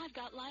 I've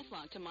got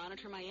LifeLock to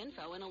monitor my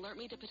info and alert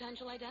me to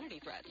potential identity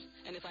threats.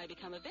 And if I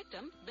become a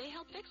victim, they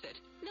help fix it.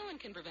 No one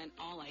can prevent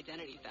all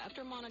identity theft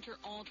or monitor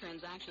all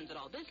transactions at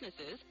all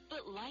businesses,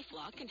 but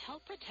LifeLock can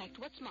help protect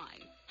what's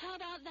mine. How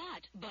about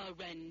that,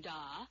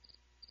 Brenda?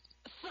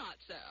 Thought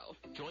so.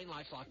 Join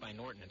LifeLock by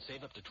Norton and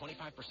save up to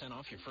 25%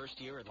 off your first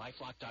year at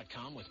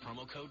LifeLock.com with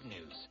promo code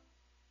NEWS.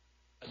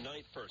 A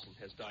 9th person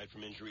has died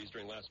from injuries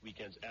during last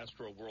weekend's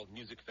Astro World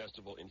Music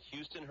Festival in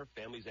Houston. Her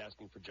family's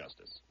asking for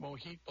justice.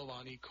 Mohit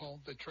Balani called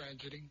the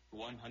tragedy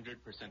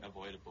 100%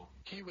 avoidable.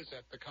 He was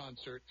at the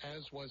concert,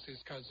 as was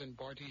his cousin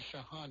Barty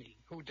Shahani,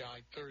 who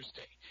died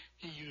Thursday.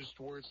 He used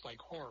words like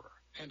horror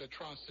and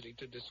atrocity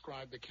to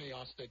describe the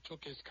chaos that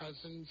took his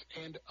cousins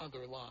and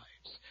other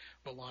lives.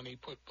 Balani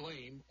put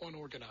blame on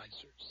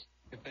organizers.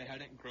 If they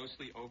hadn't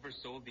grossly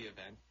oversold the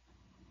event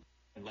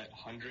and let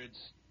hundreds,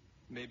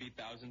 maybe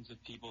thousands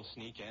of people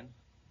sneak in,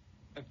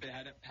 if they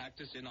hadn't packed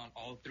us in on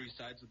all 3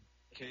 sides of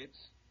the barricades,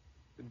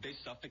 they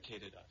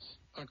suffocated us.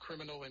 A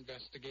criminal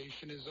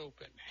investigation is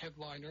open.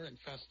 Headliner and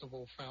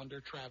festival founder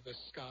Travis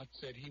Scott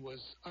said he was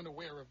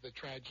unaware of the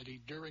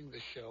tragedy during the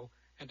show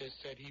and has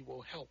said he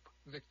will help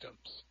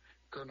victims.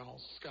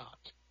 Gernal Scott,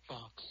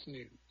 Fox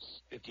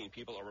News. 15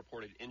 people are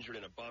reported injured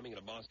in a bombing at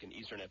a mosque in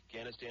eastern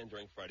Afghanistan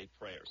during Friday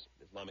prayers.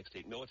 Islamic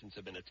State militants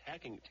have been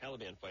attacking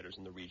Taliban fighters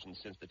in the region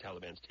since the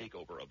Taliban's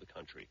takeover of the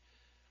country.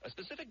 A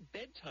specific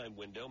bedtime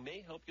window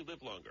may help you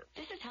live longer.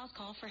 This is House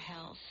Call for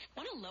Health.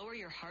 Want to lower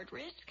your heart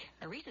risk?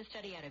 A recent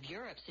study out of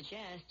Europe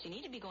suggests you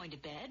need to be going to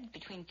bed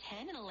between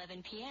 10 and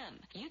 11 p.m.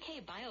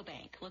 UK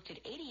Biobank looked at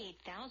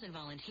 88,000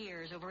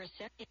 volunteers over a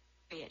 7-day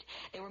period.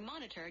 They were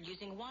monitored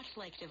using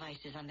watch-like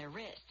devices on their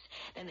wrists.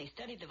 Then they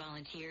studied the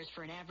volunteers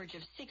for an average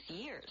of 6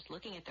 years,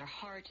 looking at their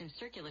heart and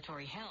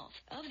circulatory health.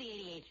 Of the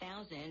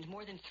 88,000,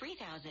 more than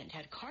 3,000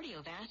 had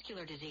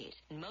cardiovascular disease,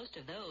 and most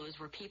of those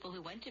were people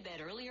who went to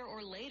bed earlier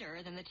or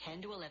later than the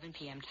 10 to 11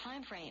 p.m.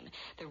 time frame.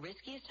 The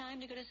riskiest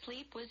time to go to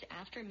sleep was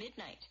after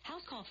midnight.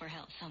 House Call for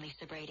Health. I'm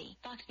Lisa Brady,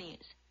 Fox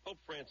News. Pope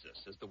Francis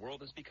says the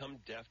world has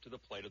become deaf to the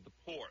plight of the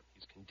poor.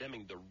 He's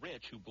condemning the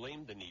rich who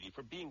blame the needy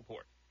for being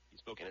poor. He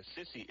spoke in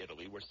Assisi,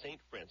 Italy, where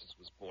St. Francis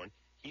was born.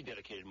 He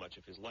dedicated much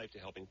of his life to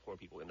helping poor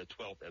people in the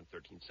 12th and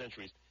 13th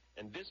centuries,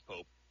 and this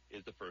pope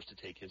is the first to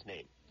take his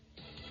name.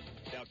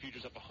 Dow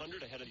futures up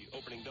 100 ahead of the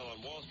opening bell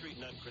on Wall Street,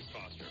 and I'm Chris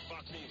Foster,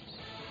 Fox News.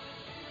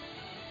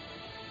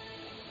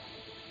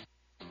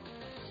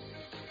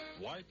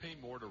 Why pay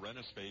more to rent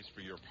a space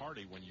for your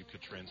party when you could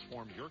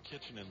transform your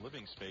kitchen and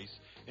living space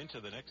into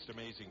the next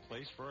amazing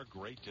place for a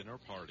great dinner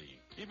party?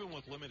 Even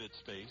with limited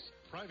space,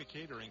 private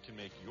catering can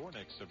make your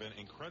next event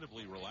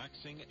incredibly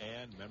relaxing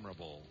and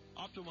memorable.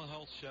 Optimal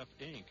Health Chef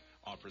Inc.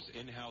 Offers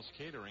in-house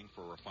catering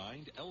for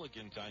refined,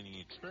 elegant dining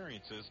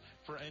experiences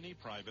for any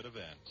private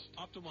event.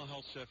 Optimal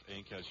Health Chef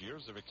Inc. has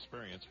years of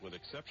experience with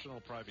exceptional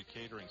private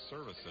catering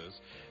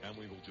services, and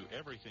we will do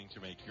everything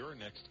to make your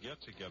next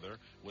get-together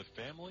with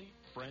family,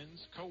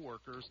 friends,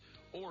 co-workers,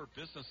 or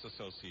business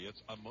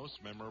associates a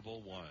most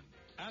memorable one.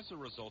 As a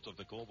result of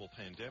the global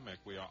pandemic,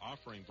 we are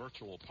offering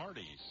virtual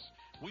parties.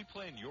 We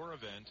plan your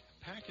event,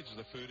 package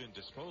the food in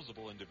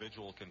disposable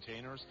individual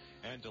containers,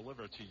 and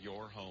deliver to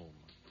your home.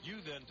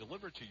 You then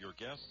deliver to your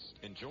guests,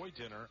 enjoy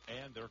dinner,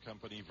 and their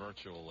company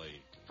virtually.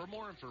 For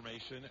more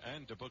information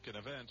and to book an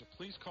event,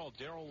 please call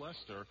Daryl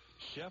Lester,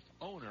 chef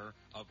owner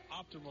of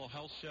Optimal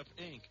Health Chef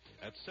Inc.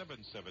 at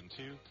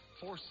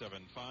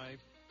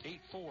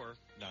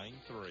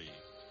 772-475-8493.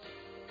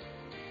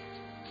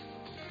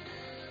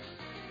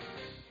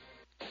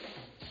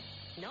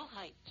 No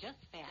hype, just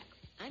facts.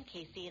 I'm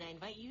Casey, and I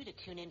invite you to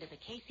tune into the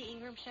Casey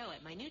Ingram Show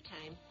at my new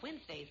time,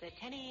 Wednesdays at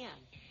 10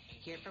 a.m.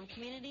 Hear from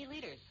community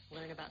leaders,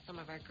 learn about some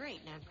of our great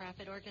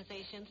nonprofit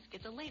organizations,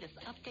 get the latest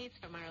updates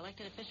from our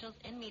elected officials,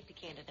 and meet the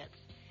candidates.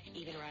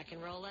 Even rock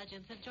and roll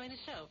legends have joined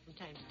the show from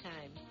time to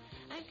time.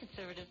 I'm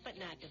conservative but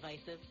not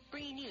divisive,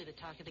 bringing you the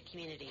talk of the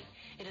community.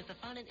 It is a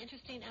fun and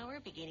interesting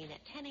hour beginning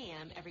at 10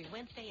 a.m. every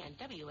Wednesday on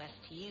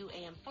WSTU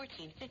AM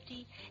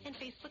 1450 and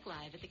Facebook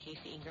Live at the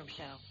Casey Ingram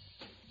Show.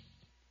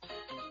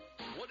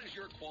 What is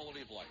your quality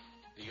of life?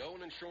 The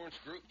Owen Insurance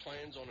Group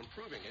plans on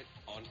improving it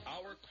on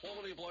our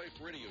Quality of Life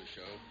radio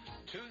show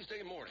Tuesday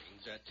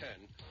mornings at 10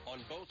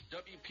 on both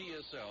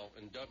WPSL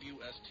and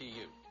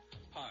WSTU.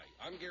 Hi,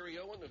 I'm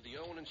Gary Owen of the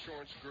Owen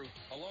Insurance Group.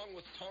 Along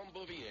with Tom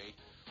Bouvier,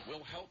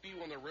 we'll help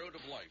you on the road of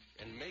life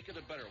and make it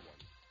a better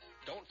one.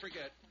 Don't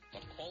forget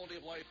the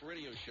Quality of Life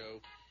radio show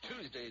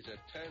Tuesdays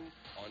at 10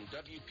 on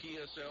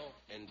WPSL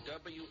and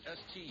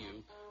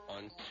WSTU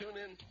on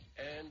TuneIn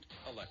and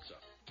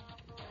Alexa.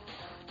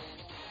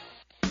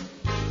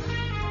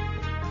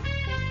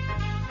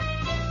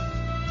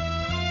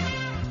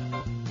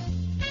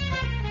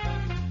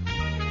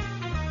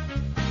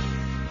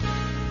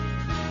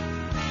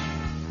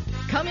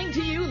 Coming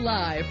to you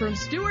live from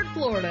Stuart,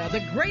 Florida, the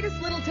greatest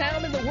little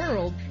town in the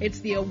world, it's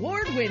the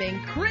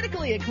award-winning,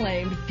 critically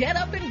acclaimed Get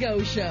Up and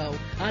Go show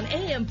on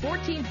AM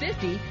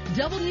 1450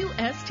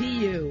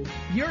 WSTU.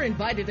 You're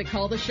invited to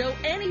call the show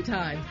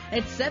anytime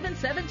at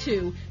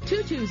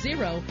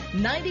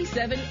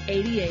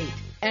 772-220-9788.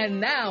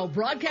 And now,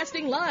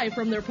 broadcasting live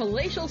from their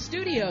palatial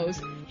studios,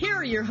 here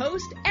are your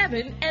hosts,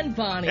 Evan and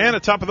Bonnie. And a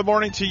top of the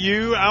morning to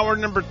you, hour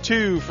number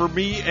 2 for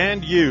me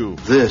and you.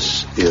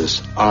 This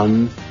is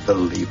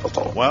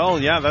unbelievable.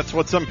 Well, yeah, that's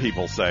what some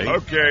people say.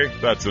 Okay,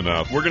 that's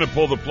enough. We're going to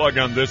pull the plug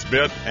on this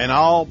bit. And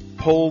I'll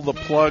pull the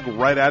plug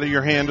right out of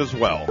your hand as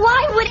well.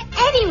 Why would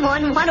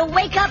anyone want to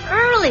wake up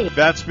early?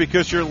 That's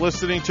because you're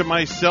listening to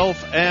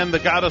myself and the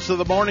Goddess of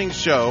the Morning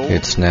show.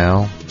 It's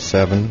now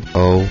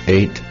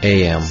 7:08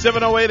 a.m.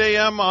 7:08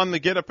 a.m. on the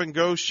Get Up and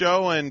Go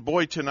show. And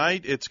boy,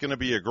 tonight it's going to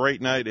be a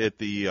great night at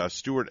the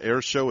Stewart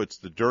Air Show. It's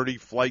the Dirty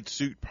Flight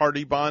Suit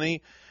Party,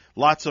 Bonnie.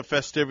 Lots of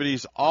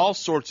festivities, all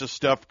sorts of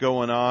stuff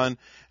going on,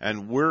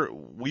 and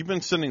we've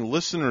been sending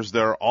listeners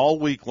there all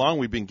week long.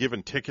 We've been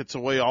giving tickets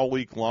away all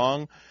week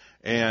long.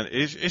 And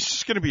it's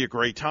just going to be a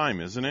great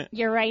time, isn't it?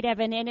 You're right,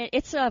 Evan. And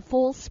it's a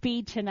full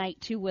speed tonight,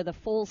 too, with a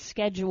full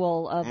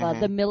schedule of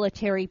the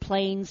military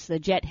planes, the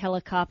jet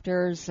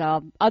helicopters,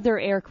 other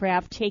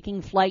aircraft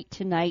taking flight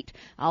tonight,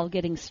 all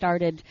getting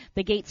started.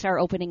 The gates are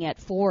opening at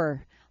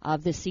 4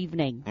 this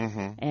evening.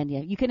 And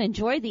you can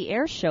enjoy the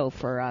air show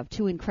for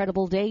 2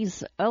 incredible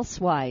days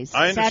elsewise,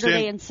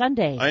 Saturday and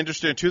Sunday. I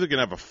understand, too, they're going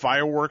to have a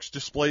fireworks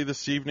display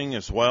this evening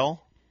as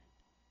well.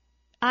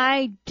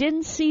 I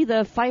didn't see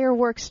the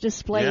fireworks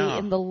display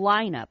in the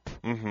lineup.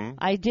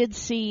 I did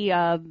see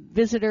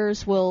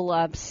visitors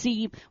will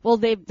see,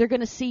 they're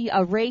going to see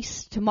a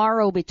race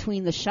tomorrow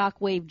between the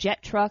Shockwave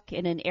jet truck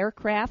and an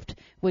aircraft,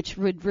 which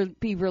would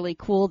be really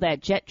cool. That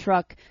jet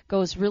truck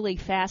goes really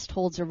fast,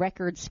 holds a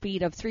record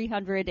speed of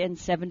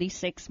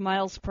 376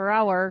 miles per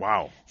hour.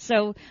 Wow.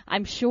 So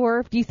I'm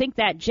sure, do you think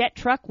that jet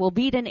truck will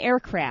beat an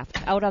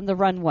aircraft out on the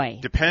runway?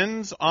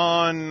 Depends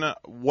on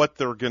what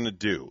they're going to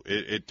do.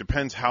 It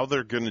depends how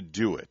they're going to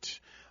do it.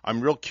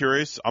 I'm real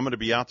curious. I'm going to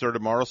be out there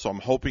tomorrow, so I'm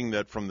hoping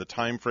that from the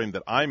time frame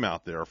that I'm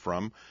out there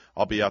from,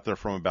 I'll be out there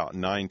from about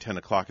 9, 10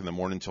 o'clock in the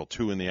morning until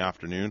 2 in the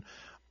afternoon.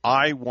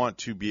 I want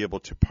to be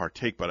able to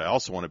partake, but I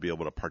also want to be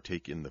able to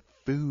partake in the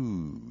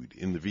food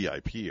in the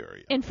VIP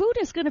area. And food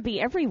is going to be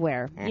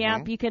everywhere. Yeah,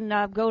 you can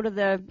go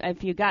to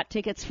if you got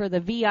tickets for the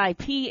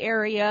VIP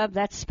area,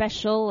 that's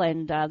special,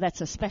 and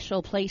that's a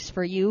special place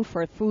for you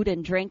for food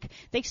and drink.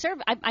 They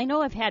serve, I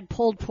know I've had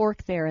pulled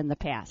pork there in the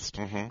past.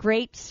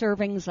 Great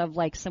servings of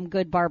like some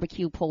good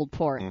barbecue pulled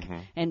pork.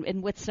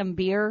 And with some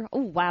beer.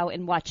 Oh, wow,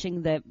 and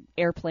watching the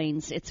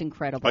airplanes, it's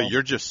incredible. Oh,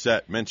 you're just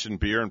set. Mention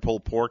beer and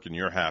pulled pork, and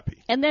you're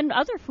happy. And then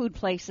other food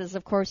places,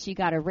 of course, you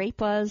got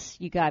Arepas,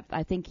 you got,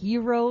 I think,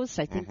 Gyros.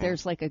 I think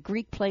there's like a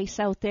Greek place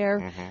out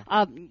there.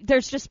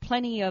 There's just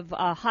plenty of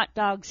hot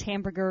dogs,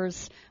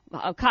 hamburgers,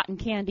 cotton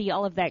candy,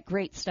 all of that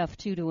great stuff,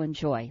 too, to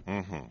enjoy.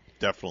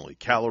 Definitely.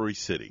 Calorie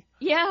City.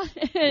 Yeah,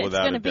 it's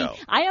going to be. Doubt.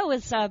 I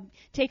always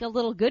take a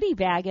little goodie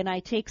bag and I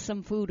take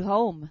some food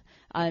home,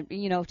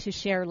 to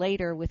share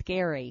later with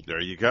Gary.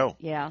 There you go.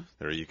 Yeah.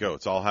 There you go.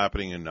 It's all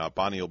happening, and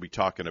Bonnie will be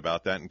talking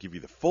about that and give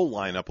you the full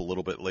lineup a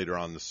little bit later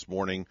on this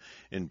morning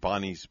in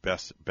Bonnie's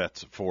Best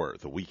Bets for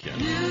the weekend.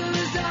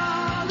 News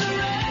on the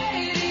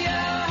radio.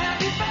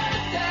 Happy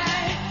birthday.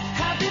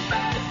 Happy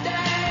birthday.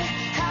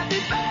 Happy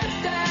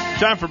birthday.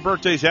 Time for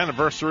birthdays,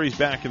 anniversaries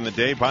back in the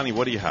day. Bonnie,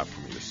 what do you have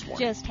for me this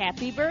morning? Just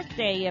happy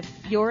birthday if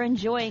you're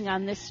enjoying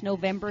on this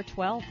November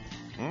 12th.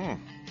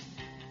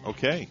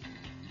 Okay.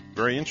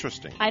 Very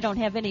interesting. I don't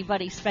have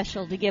anybody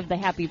special to give the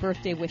happy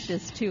birthday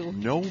wishes to.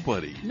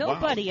 Nobody Wow.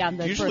 On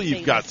the Usually birthday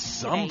you've got list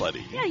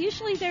somebody. today. Yeah,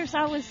 usually there's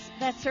always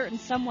that certain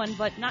someone,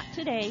 but not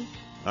today.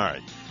 All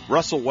right.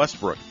 Russell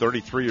Westbrook,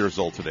 33 years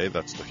old today.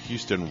 That's the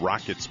Houston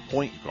Rockets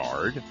point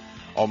guard.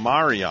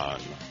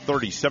 Omarion,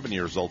 37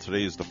 years old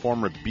today, is the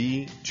former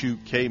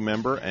B2K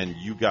member and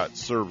You Got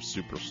Served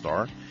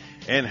superstar.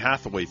 Anne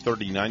Hathaway,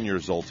 39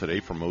 years old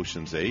today from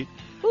Ocean's 8.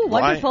 Ooh,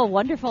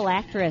 wonderful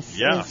actress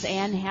is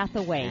Anne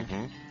Hathaway.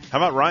 Mm-hmm. How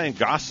about Ryan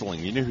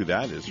Gosling? You know who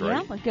that is,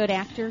 right? Yeah, a good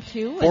actor,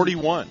 too.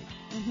 41.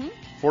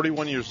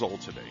 41 years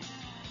old today.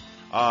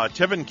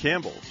 Tevin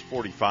Campbell's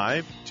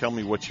 45. Tell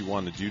Me What You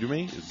Want to Do to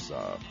Me is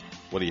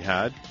what he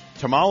had.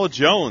 Tamala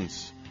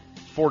Jones,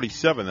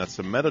 47. That's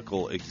the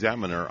medical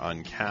examiner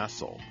on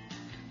Castle.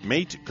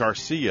 Mate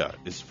Garcia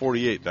is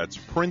 48. That's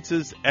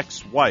Prince's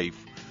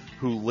ex-wife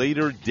who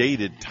later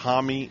dated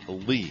Tommy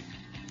Lee.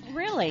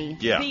 Really?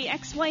 Yeah. The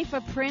ex-wife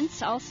of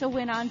Prince also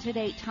went on to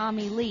date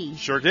Tommy Lee.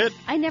 Sure did.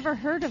 I never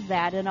heard of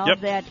that and all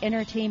of that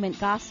entertainment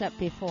gossip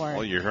before.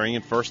 Well, you're hearing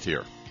it first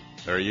here.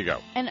 There you go.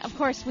 And, of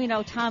course, we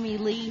know Tommy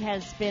Lee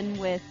has been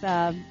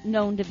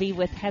known to be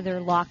with Heather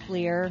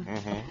Locklear.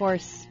 Of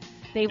course,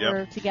 they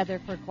were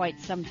together for quite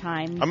some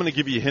time. I'm going to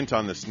give you a hint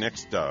on this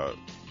next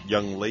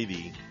young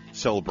lady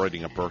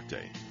celebrating a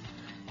birthday.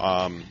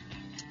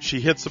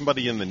 She hit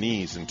somebody in the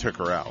knees and took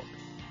her out.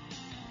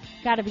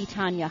 Got to be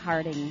Tanya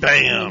Harding. Bam!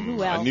 I mean,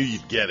 who else? I knew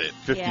you'd get it.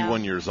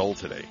 51 years old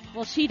today.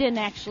 Well, she didn't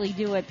actually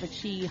do it, but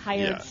she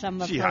hired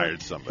some of her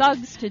somebody.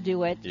 thugs to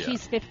do it. Yeah.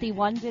 She's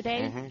 51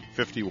 today.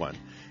 51.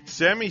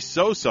 Sammy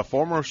Sosa,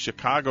 former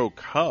Chicago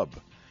Cub,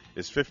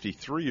 is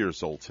 53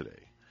 years old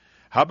today.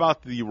 How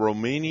about the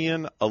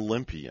Romanian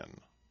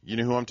Olympian? You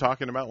know who I'm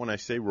talking about when I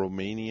say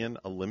Romanian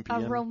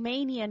Olympian? A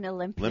Romanian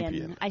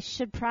Olympian. I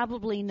should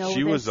probably know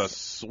She this. was a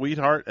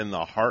sweetheart and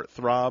the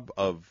heartthrob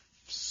of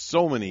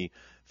so many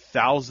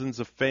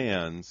thousands of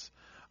fans.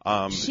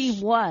 She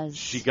was.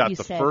 She got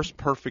the first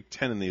perfect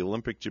 10 in the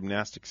Olympic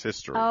gymnastics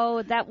history.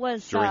 Oh, that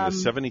was during the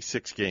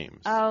 76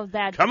 games. Oh,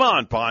 that. Come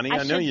on, Bonnie.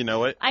 I know you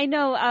know it. I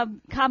know.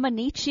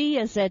 Kamenichi,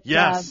 is it?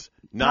 Yes.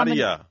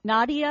 Nadia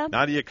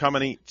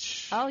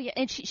Comaneci. Oh, yeah.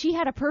 And she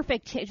had a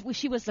perfect.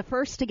 She was the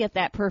first to get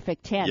that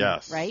perfect 10.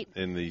 Yes. Right.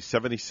 In the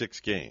 76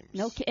 games.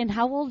 No. And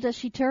how old does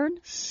she turn?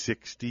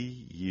 60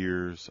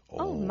 years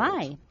old. Oh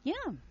my. Yeah.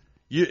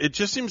 It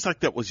just seems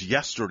like that was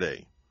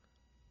yesterday.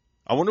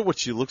 I wonder what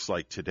she looks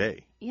like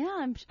today.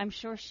 Yeah, I'm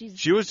sure she's.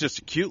 She was just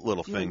a cute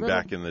little thing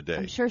back in the day.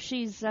 I'm sure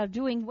she's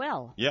doing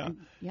well. Yeah.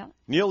 Yeah.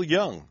 Neil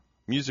Young,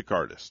 music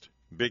artist.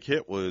 Big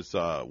hit was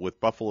with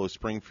Buffalo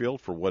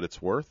Springfield, For What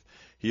It's Worth.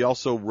 He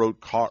also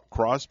wrote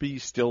Crosby,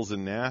 Stills,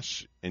 and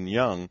Nash and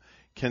Young,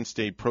 Kent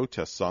State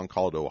protest song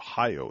called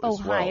Ohio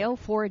as well. Ohio,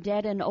 Four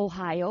Dead in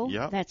Ohio.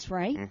 Yeah. That's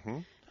right. Mm-hmm.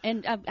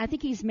 And I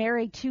think he's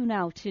married, too,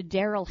 now to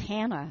Daryl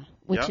Hannah,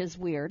 which is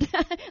weird.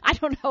 I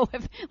don't know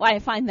why I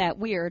find that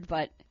weird,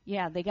 but,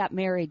 yeah, they got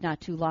married not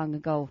too long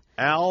ago.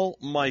 Al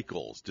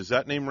Michaels. Does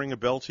that name ring a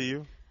bell to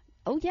you?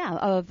 Oh, yeah,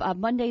 of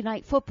Monday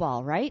Night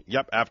Football, right?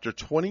 Yep. After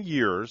 20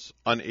 years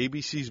on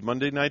ABC's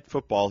Monday Night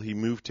Football, he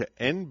moved to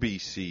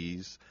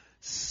NBC's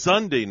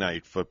Sunday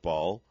Night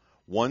Football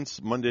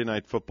once Monday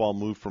Night Football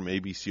moved from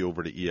ABC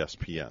over to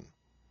ESPN.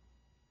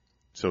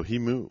 So he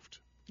moved.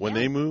 When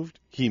they moved,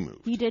 he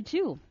moved. He did,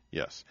 too.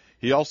 Yes.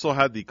 He also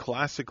had the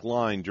classic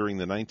line during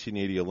the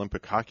 1980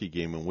 Olympic hockey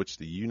game in which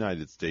the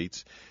United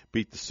States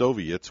beat the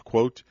Soviets,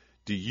 quote,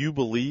 "Do you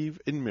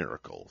believe in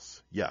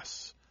miracles?"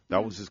 Yes.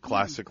 That was his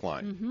classic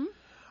line.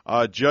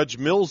 Judge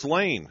Mills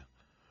Lane,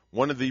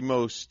 one of the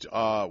most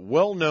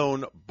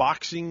well-known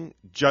boxing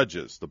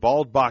judges, the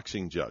bald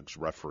boxing judge,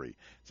 referee.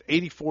 He's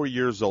 84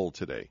 years old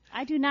today.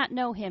 I do not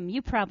know him.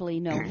 You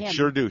probably know him.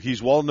 Sure do.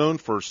 He's well known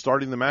for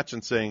starting the match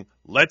and saying,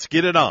 "Let's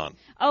get it on."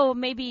 Oh,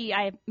 maybe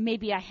I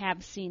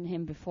have seen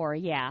him before.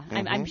 Yeah,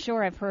 I'm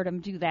sure I've heard him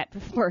do that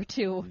before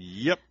too.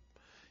 Yep.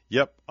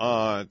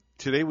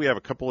 Today we have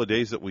a couple of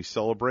days that we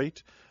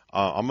celebrate.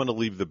 I'm going to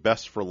leave the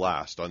best for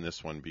last on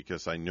this one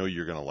because I know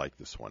you're going to like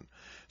this one.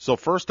 So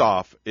first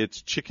off,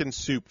 it's Chicken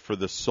Soup for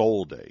the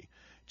Soul Day.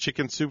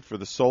 Chicken Soup for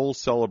the Soul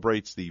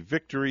celebrates the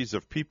victories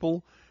of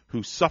people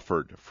who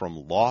suffered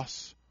from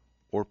loss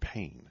or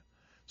pain.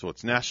 So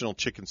it's National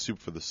Chicken Soup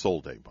for the Soul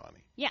Day,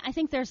 Bonnie. Yeah, I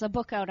think there's a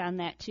book out on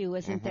that, too.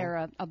 Isn't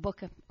there a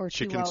book or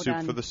two Chicken out Soup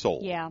on... for the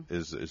Soul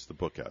is the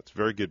book out. It's a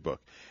very good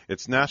book.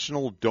 It's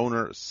National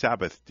Donor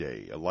Sabbath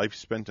Day. A life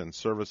spent in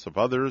service of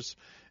others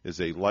is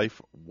a life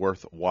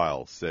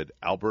worthwhile, said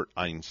Albert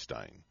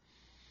Einstein.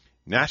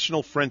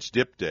 National French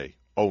Dip Day.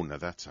 Oh, now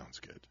that sounds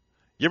good.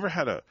 You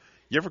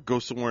ever go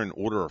somewhere and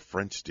order a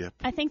French dip?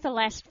 I think the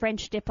last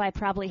French dip I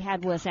probably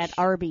had was at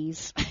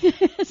Arby's.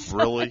 So,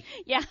 really?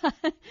 Yeah.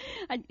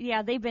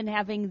 Yeah, they've been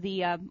having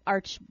the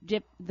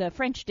the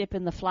French dip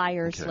in the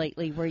flyers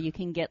lately where you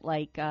can get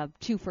like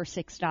 2 for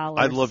 $6.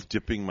 I love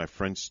dipping my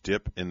French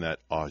dip in that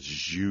au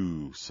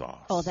jus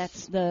sauce. Oh,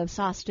 that's the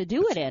sauce to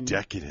do it in.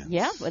 Decadence.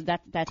 Yeah,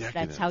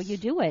 that's how you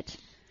do it.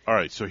 All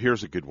right, so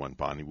here's a good one,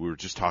 Bonnie. We were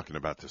just talking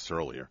about this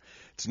earlier.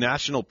 It's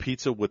National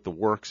Pizza with the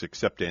Works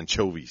Except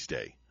Anchovies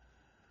Day.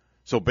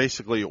 So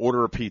basically,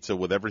 order a pizza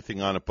with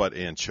everything on it but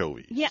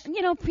anchovies. Yeah,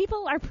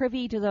 people are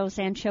privy to those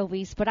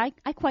anchovies, but I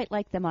quite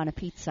like them on a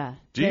pizza.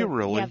 Do you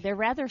really? Yeah, they're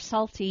rather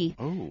salty,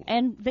 oh.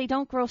 And they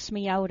don't gross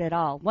me out at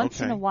all.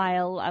 Once in a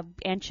while,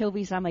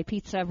 anchovies on my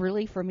pizza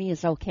really for me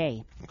is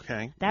okay.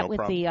 Okay, that no with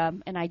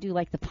problem. and I do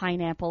like the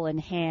pineapple and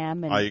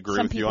ham. And I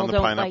agree with you on the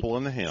pineapple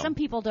and the ham. Some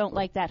people don't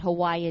like that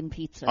Hawaiian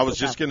pizza. I was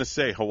just going to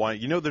say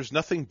Hawaiian. There's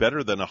nothing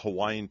better than a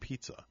Hawaiian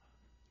pizza.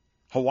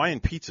 Hawaiian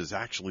pizza is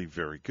actually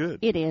very good.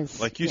 It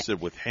is. Like you said,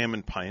 with ham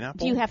and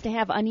pineapple. Do you have to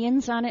have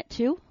onions on it,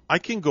 too? I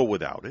can go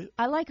without it.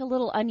 I like a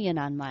little onion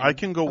on mine. I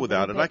can go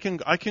without it.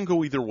 I can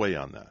go either way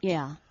on that.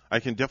 Yeah. I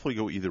can definitely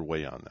go either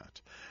way on that.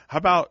 How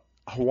about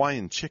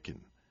Hawaiian chicken?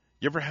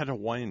 You ever had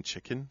Hawaiian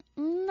chicken?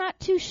 Not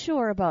too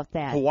sure about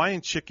that. Hawaiian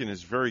chicken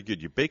is very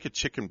good. You bake a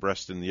chicken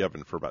breast in the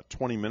oven for about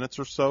 20 minutes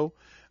or so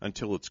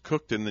until it's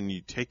cooked, and then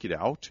you take it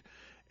out.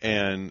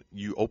 And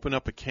you open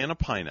up a can of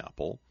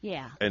pineapple.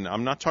 Yeah. And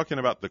I'm not talking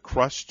about the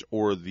crust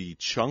or the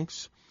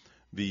chunks.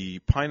 The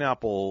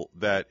pineapple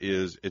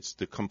it's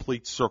the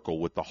complete circle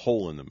with the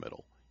hole in the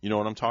middle. You know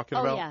what I'm talking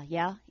about? Oh,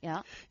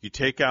 yeah. You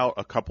take out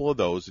a couple of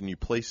those and you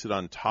place it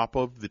on top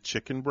of the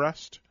chicken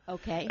breast.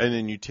 Okay. And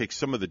then you take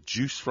some of the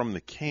juice from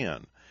the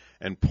can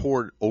and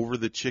pour it over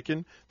the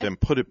chicken, then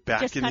put it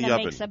back in the oven. Just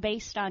kind of makes a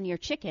base on your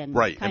chicken.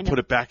 Right, and put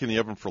it back in the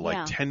oven for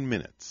like 10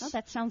 minutes. Oh,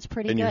 that sounds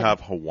pretty good. And you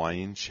have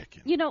Hawaiian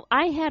chicken.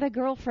 I had a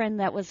girlfriend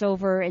that was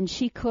over, and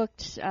she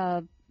cooked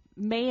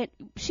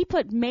she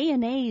put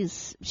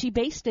mayonnaise. She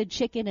basted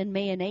chicken in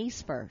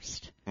mayonnaise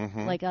first,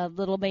 like a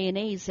little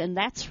mayonnaise, and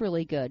that's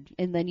really good.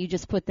 And then you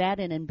just put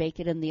that in and bake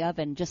it in the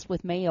oven just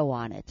with mayo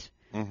on it.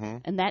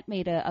 And that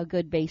made a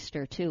good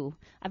baster, too.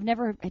 I've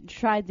never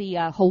tried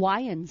the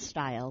Hawaiian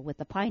style with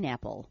the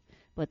pineapple,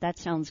 but that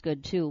sounds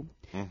good, too.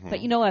 But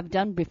I've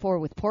done before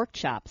with pork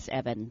chops,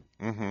 Evan.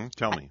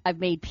 Tell me. I've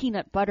made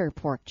peanut butter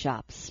pork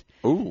chops.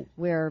 Ooh.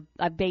 Where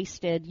I've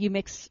basted, you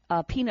mix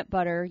peanut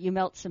butter, you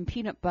melt some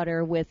peanut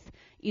butter with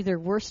either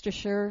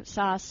Worcestershire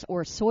sauce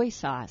or soy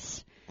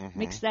sauce.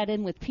 Mix that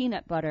in with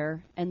peanut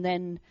butter, and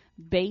then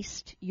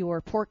baste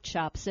your pork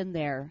chops in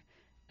there.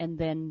 And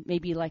then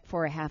maybe like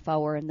for a half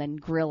hour, and then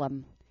grill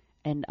them.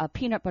 And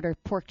peanut butter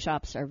pork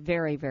chops are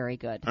very, very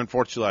good.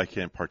 Unfortunately, I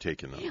can't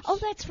partake in those. Oh,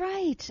 that's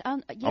right.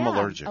 I'm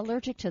allergic.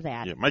 Allergic to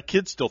that. Yeah, my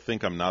kids still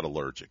think I'm not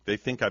allergic. They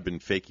think I've been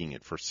faking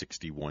it for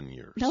 61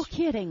 years. No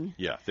kidding.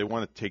 Yeah, they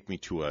want to take me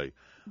to a...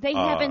 They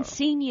haven't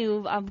seen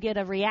you get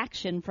a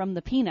reaction from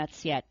the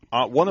peanuts yet.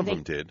 One of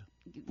them did.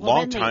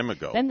 Long time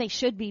ago. Then they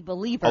should be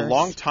believers. A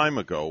long time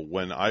ago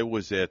when I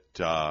was at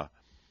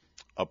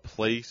a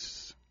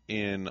place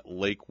in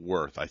Lake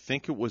Worth. I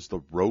think it was the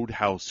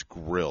Roadhouse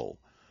Grill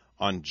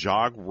on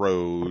Jog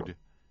Road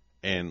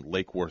and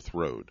Lake Worth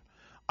Road.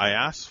 I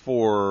asked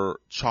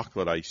for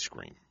chocolate ice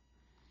cream,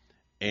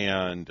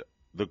 and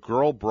the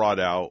girl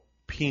brought out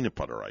peanut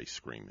butter ice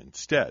cream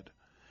instead.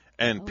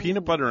 And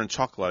peanut butter and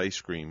chocolate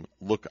ice cream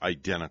look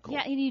identical.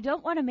 Yeah, and you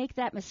don't want to make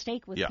that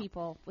mistake with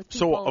people.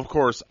 So, of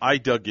course, I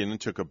dug in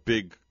and took a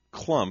big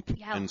clump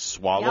and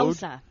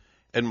swallowed,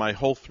 and my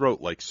whole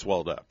throat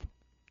swelled up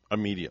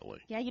immediately.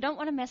 Yeah, you don't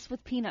want to mess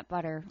with peanut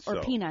butter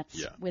or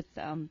peanuts with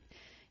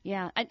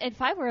Yeah, and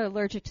if I were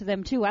allergic to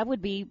them, too, I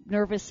would be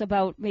nervous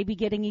about maybe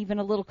getting even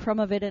a little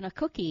crumb of it in a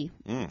cookie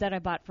that I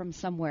bought from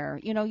somewhere.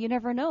 You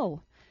never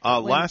know.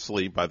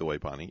 Lastly, by the way,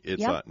 Bonnie,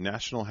 it's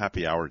National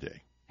Happy Hour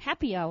Day.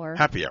 Happy Hour?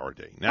 Happy Hour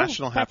Day.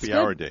 National Happy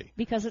Hour Day.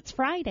 Because it's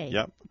Friday.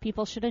 Yep.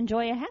 People should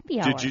enjoy a happy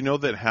hour. Did you know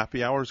that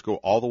happy hours go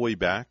all the way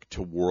back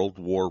to World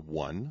War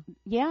I?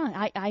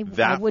 Yeah, I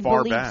would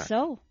believe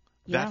so.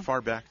 Yeah. That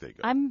far back they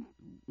go. I'm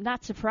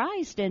not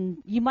surprised, and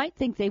you might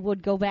think they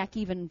would go back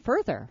even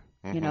further.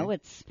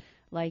 It's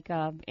like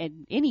at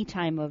any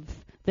time of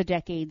the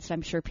decades,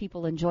 I'm sure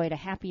people enjoyed a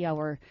happy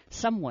hour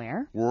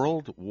somewhere.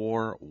 World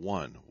War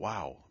I.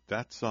 Wow,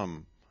 that's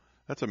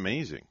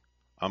amazing.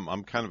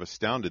 I'm kind of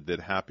astounded that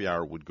happy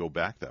hour would go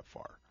back that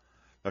far.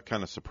 That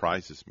kind of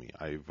surprises me.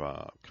 I've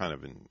kind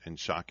of in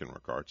shock in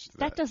regards to that.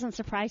 That doesn't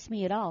surprise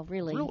me at all,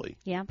 really. Really?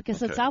 Yeah,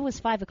 because it's always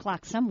 5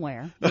 o'clock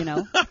somewhere,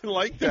 I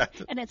like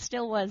that. And it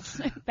still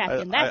was back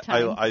in that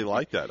time. I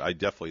like that. I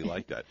definitely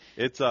like that.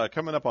 It's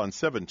coming up on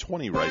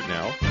 7:20 right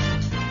now.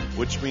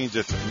 which means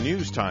it's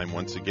news time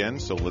once again.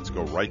 So let's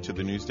go right to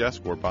the news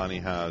desk where Bonnie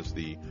has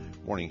the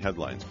morning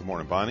headlines. Good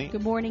morning, Bonnie.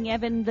 Good morning,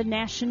 Evan. The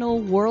National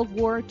World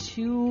War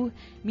II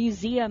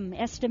Museum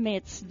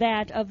estimates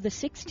that of the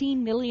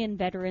 16 million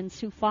veterans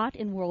who fought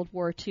in World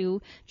War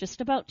II,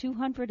 just about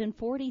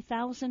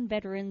 240,000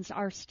 veterans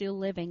are still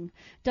living.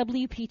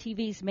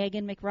 WPTV's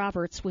Megan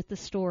McRoberts with the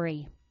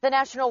story. The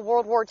National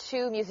World War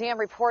II Museum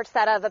reports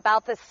that of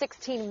about the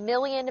 16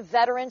 million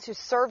veterans who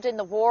served in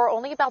the war,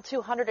 only about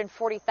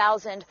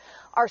 240,000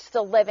 are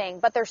still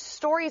living. But their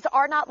stories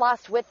are not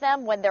lost with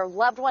them when their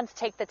loved ones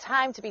take the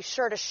time to be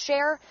sure to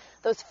share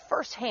those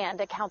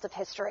firsthand accounts of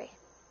history.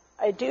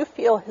 I do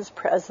feel his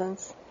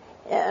presence,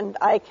 and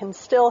I can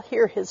still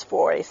hear his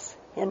voice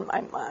in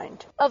my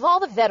mind. Of all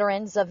the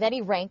veterans of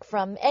any rank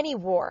from any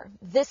war,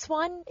 this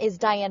one is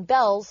Diane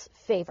Bell's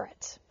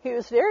favorite. He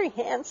was very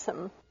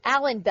handsome.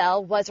 Alan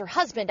Bell was her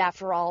husband,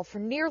 after all, for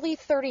nearly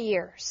 30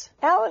 years.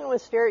 Alan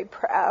was very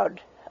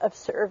proud of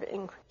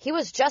serving. He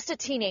was just a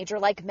teenager,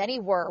 like many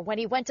were, when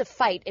he went to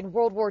fight in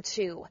World War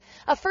II,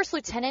 a first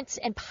lieutenant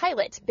and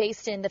pilot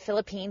based in the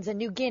Philippines and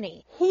New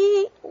Guinea.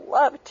 He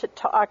loved to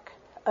talk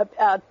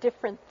about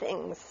different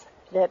things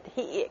that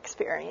he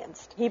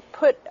experienced. He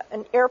put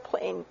an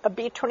airplane, a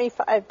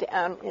B-25,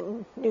 down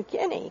in New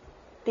Guinea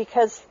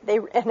because they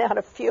ran out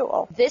of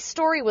fuel. This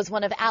story was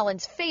one of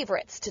Alan's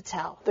favorites to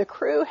tell. The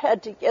crew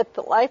had to get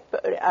the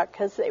lifeboat out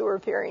because they were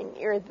very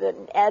near the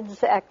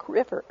Nadzak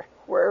River.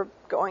 We're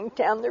going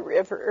down the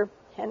river,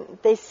 and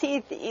they see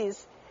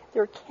these,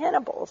 they're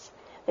cannibals.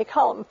 They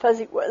call them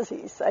fuzzy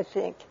wuzzies, I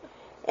think,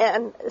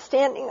 and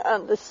standing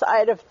on the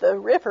side of the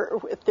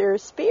river with their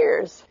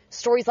spears.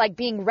 Stories like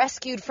being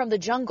rescued from the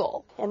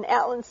jungle. And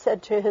Alan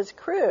said to his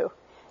crew,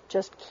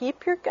 just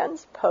keep your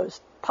guns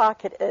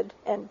pocketed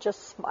and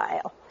just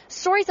smile.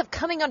 Stories of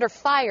coming under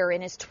fire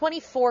in his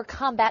 24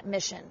 combat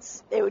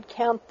missions. They would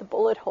count the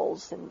bullet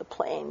holes in the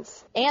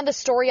planes. And the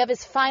story of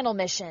his final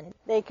mission.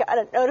 They got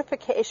a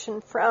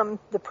notification from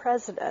the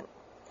president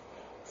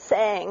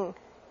saying,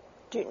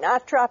 do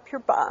not drop your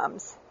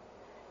bombs.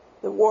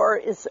 The war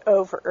is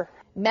over.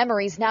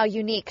 Memories now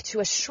unique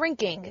to a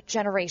shrinking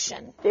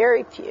generation.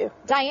 Very few.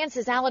 Diane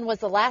says Alan was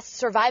the last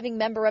surviving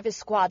member of his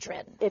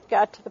squadron. It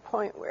got to the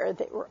point where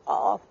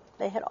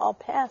they had all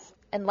passed.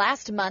 And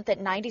last month at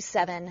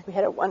 97, we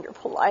had a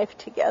wonderful life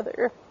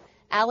together.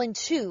 Alan,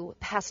 too,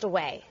 passed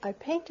away. I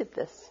painted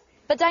this.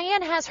 But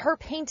Diane has her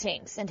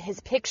paintings and his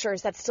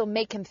pictures that still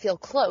make him feel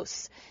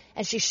close.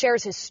 And she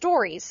shares his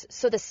stories,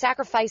 so the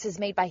sacrifices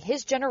made by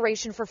his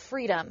generation for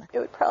freedom, it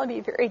would probably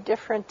be very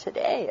different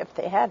today if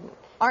they hadn't,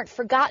 aren't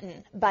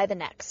forgotten by the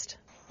next.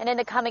 And in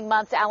the coming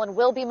months, Alan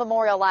will be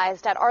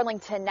memorialized at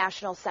Arlington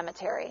National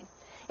Cemetery.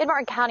 In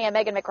Martin County, I'm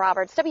Megan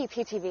McRoberts,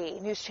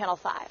 WPTV News Channel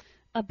 5.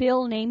 A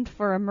bill named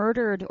for a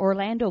murdered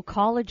Orlando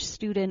college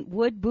student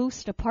would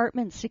boost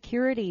apartment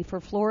security for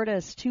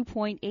Florida's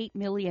 2.8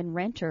 million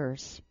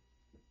renters.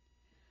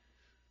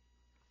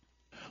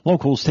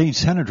 Local state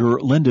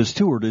senator Linda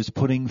Stewart is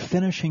putting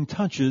finishing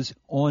touches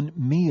on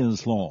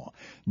Mia's Law,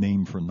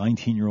 named for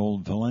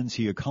 19-year-old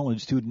Valencia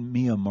college student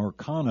Mia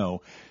Marcano,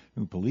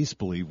 who police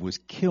believe was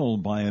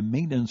killed by a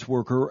maintenance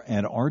worker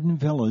at Arden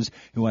Villas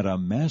who had a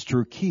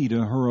master key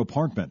to her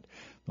apartment.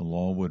 The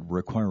law would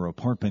require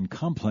apartment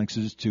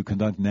complexes to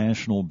conduct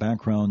national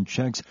background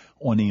checks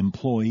on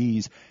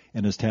employees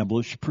and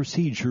establish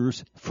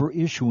procedures for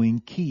issuing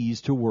keys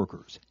to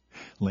workers.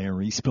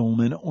 Larry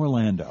Spillman,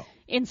 Orlando.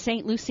 In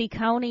St. Lucie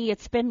County,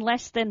 it's been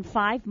less than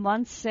 5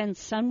 months since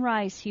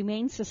Sunrise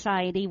Humane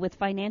Society, with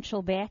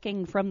financial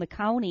backing from the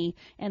county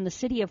and the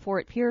city of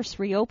Fort Pierce,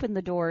 reopened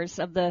the doors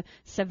of the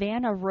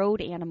Savannah Road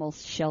Animal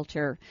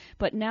Shelter.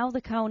 But now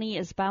the county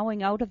is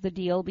bowing out of the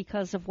deal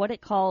because of what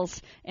it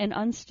calls an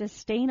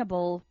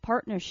unsustainable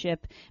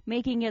partnership,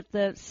 making it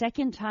the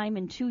second time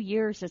in 2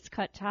 years it's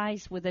cut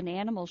ties with an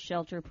animal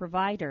shelter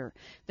provider.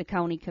 The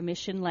county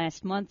commission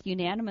last month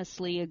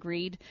unanimously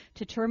agreed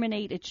to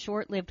terminate its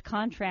short-lived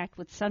contract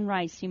with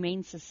Sunrise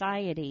Humane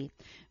Society.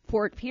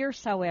 Fort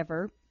Pierce,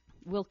 however,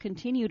 will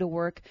continue to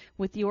work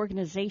with the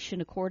organization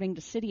according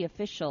to city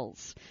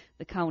officials.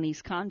 The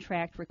county's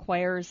contract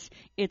requires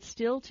it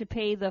still to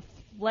pay the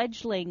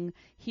fledgling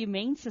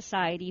Humane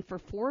Society for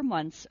 4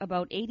 months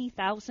about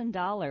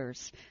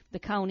 $80,000. The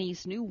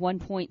county's new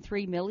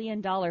 $1.3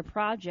 million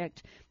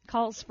project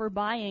calls for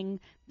buying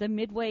the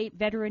Midway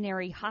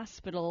Veterinary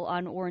Hospital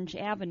on Orange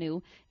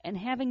Avenue and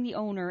having the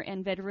owner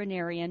and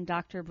veterinarian,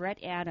 Dr. Brett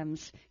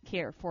Adams,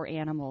 care for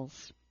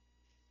animals.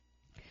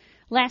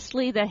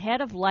 Lastly, the head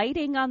of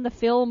lighting on the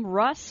film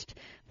Rust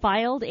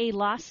filed a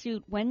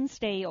lawsuit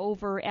Wednesday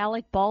over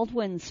Alec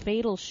Baldwin's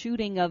fatal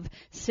shooting of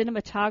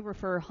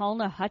cinematographer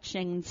Halna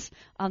Hutchins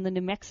on the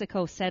New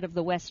Mexico set of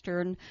the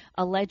Western,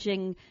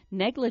 alleging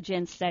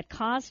negligence that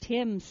caused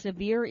him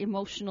severe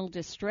emotional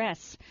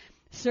distress.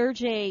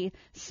 Sergei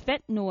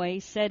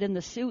Svetnoy said in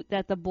the suit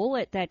that the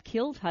bullet that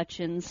killed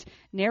Hutchins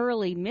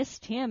narrowly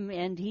missed him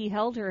and he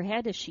held her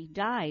head as she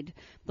died.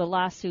 The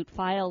lawsuit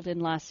filed in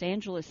Los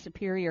Angeles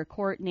Superior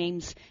Court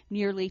names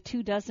nearly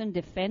 24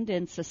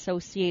 defendants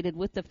associated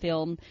with the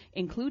film,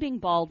 including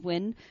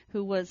Baldwin,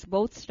 who was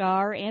both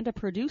star and a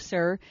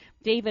producer,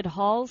 David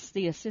Halls,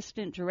 the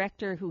assistant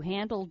director who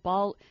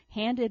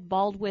handed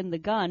Baldwin the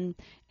gun,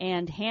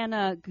 and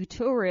Hannah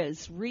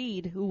Gutierrez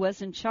Reed, who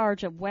was in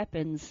charge of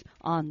weapons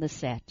on the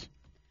set.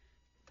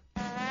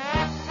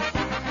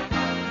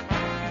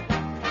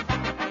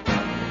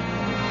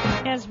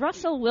 As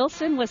Russell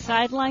Wilson was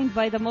sidelined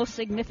by the most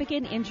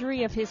significant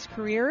injury of his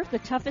career, the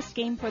toughest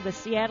game for the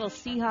Seattle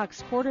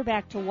Seahawks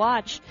quarterback to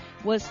watch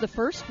was the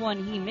first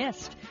one he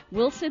missed.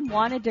 Wilson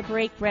wanted to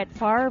break Brett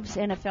Favre's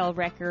NFL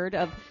record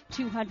of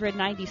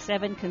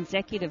 297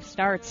 consecutive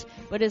starts,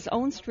 but his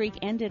own streak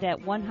ended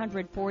at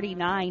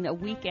 149 a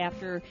week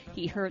after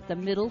he hurt the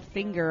middle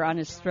finger on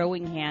his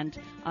throwing hand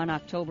on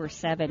October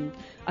 7.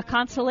 A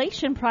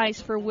consolation prize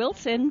for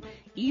Wilson,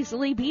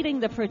 easily beating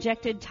the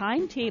projected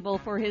timetable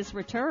for his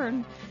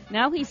return.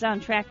 Now he's on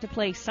track to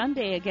play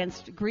Sunday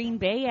against Green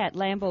Bay at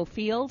Lambeau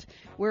Field,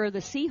 where the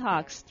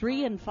Seahawks,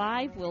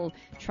 3-5, will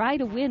try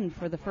to win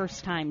for the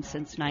first time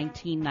since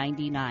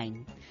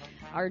 1999.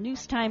 Our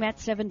news time at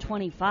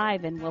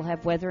 7:25, and we'll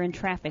have weather and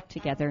traffic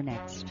together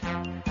next.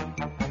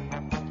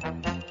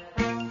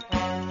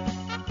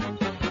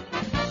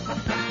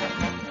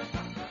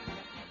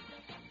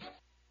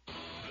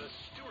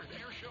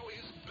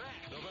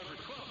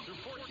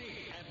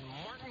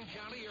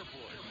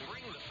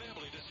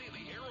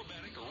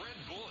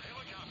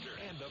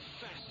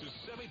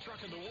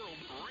 Truck in the world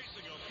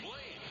racing a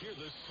plane. Hear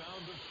the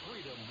sound of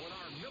freedom when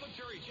our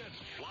military jets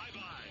fly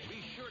by. Be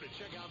sure to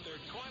check out their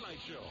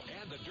Twilight Show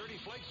and the Dirty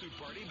Flight Suit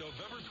Party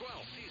November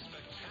 12th. See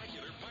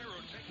spectacular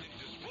pyrotechnic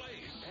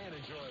displays and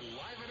enjoy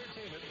live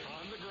entertainment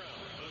on the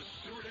ground. The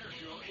Stewart Air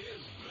Show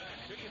is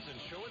back. Tickets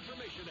and show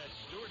information at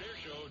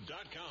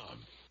StewartAirShow.com.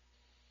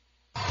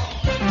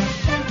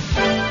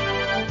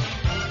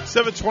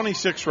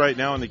 7:26 right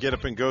now on the Get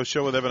Up and Go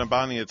show with Evan and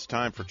Bonnie. It's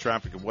time for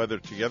traffic and weather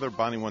together.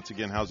 Bonnie, once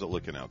again, how's it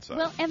looking outside?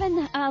 Well,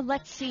 Evan,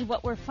 let's see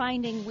what we're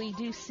finding. We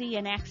do see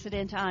an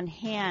accident on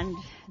hand.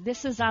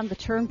 This is on the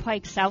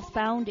Turnpike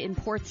southbound in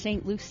Port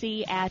St.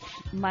 Lucie at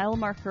mile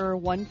marker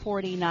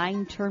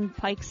 149,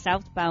 Turnpike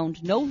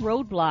southbound. No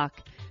roadblock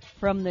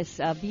from this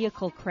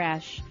vehicle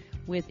crash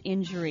with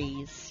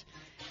injuries.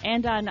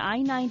 And on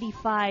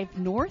I-95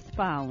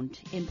 northbound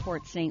in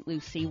Port St.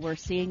 Lucie, we're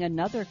seeing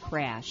another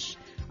crash.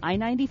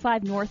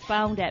 I-95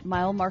 northbound at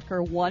mile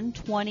marker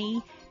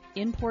 120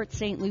 in Port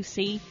St.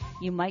 Lucie.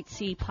 You might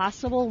see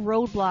possible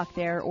roadblock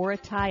there or a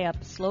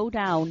tie-up. Slow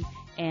down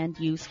and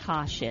use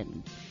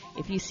caution.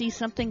 If you see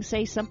something,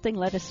 say something,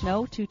 let us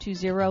know.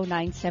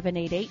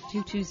 220-9788,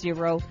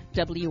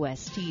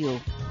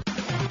 220-WSTU.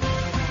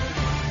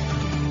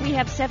 We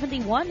have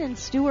 71 in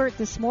Stewart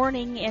this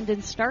morning and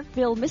in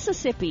Starkville,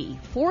 Mississippi,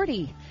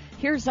 40.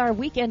 Here's our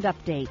weekend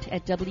update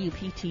at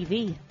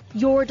WPTV.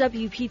 Your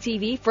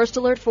WPTV First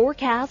Alert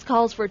forecast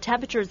calls for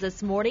temperatures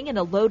this morning in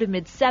the low to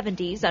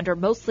mid-70s under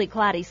mostly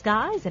cloudy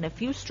skies and a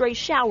few stray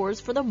showers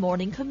for the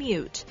morning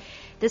commute.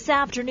 This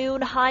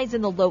afternoon, highs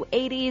in the low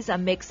 80s, a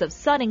mix of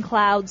sun and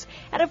clouds,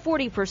 and a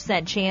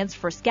 40% chance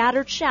for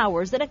scattered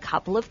showers and a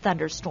couple of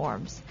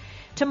thunderstorms.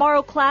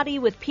 Tomorrow, cloudy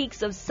with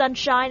peaks of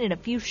sunshine and a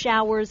few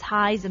showers,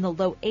 highs in the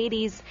low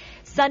 80s.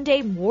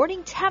 Sunday,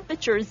 morning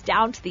temperatures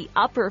down to the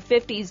upper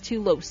 50s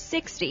to low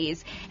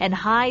 60s, and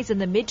highs in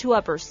the mid to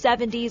upper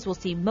 70s. We'll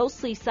see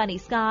mostly sunny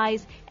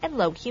skies and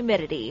low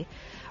humidity.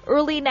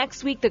 Early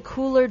next week, the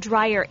cooler,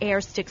 drier air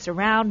sticks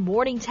around.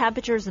 Morning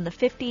temperatures in the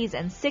 50s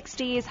and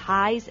 60s,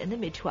 highs in the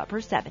mid to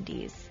upper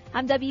 70s.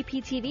 I'm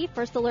WPTV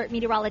First Alert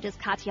meteorologist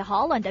Katya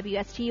Hall on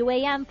WSTU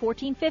AM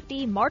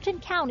 1450,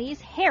 Martin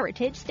County's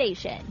Heritage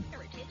Station.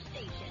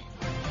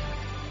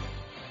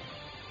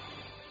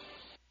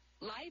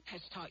 Life has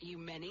taught you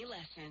many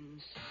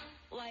lessons.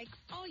 Like,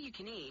 all you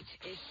can eat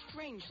is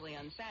strangely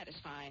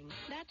unsatisfying.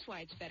 That's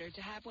why it's better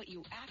to have what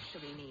you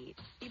actually need.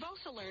 You've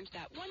also learned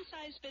that one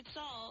size fits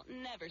all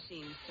never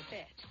seems to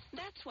fit.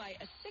 That's why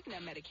a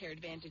Cigna Medicare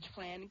Advantage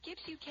plan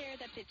gives you care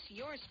that fits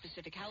your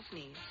specific health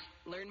needs.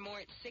 Learn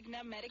more at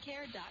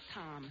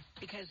CignaMedicare.com.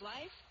 Because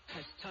life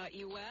has taught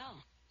you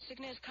well.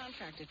 Cigna is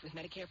contracted with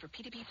Medicare for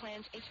PDP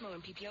plans, HMO,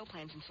 and PPO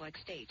plans in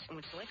select states and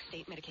with select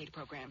state Medicaid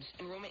programs.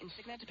 Enrollment in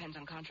Cigna depends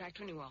on contract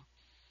renewal.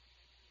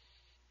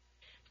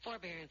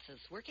 Forbearances,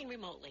 working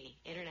remotely,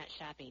 internet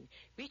shopping,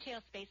 retail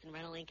space, and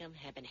rental income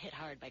have been hit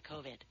hard by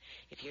COVID.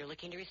 If you're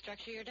looking to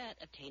restructure your debt,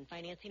 obtain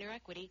financing or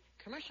equity,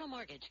 Commercial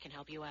Mortgage can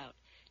help you out.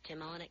 Tim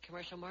Mullen at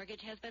Commercial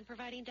Mortgage has been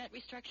providing debt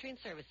restructuring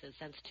services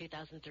since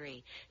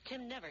 2003.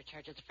 Tim never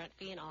charges a front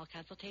fee and all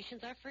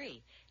consultations are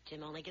free.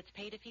 Tim only gets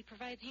paid if he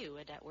provides you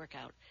a debt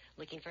workout.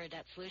 Looking for a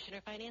debt solution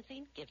or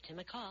financing? Give Tim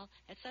a call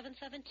at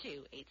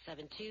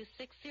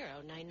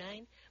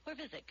 772-872-6099 or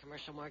visit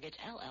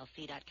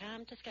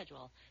commercialmortgagellc.com to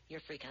schedule your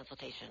free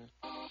consultation.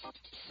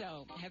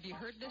 So, have you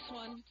heard this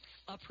one?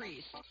 A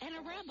priest and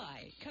a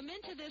rabbi come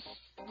into this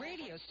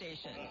radio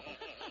station.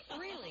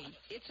 Really,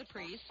 it's a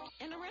priest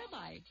and a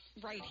rabbi.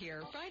 Right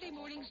here, Friday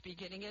mornings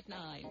beginning at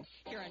 9.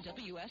 Here on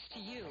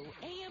WSTU,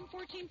 AM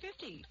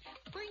 1450.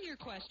 Bring your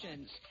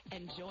questions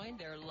and join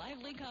their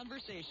lively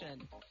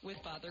conversation with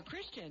Father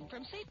Christian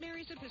from St.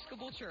 Mary's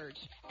Episcopal Church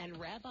and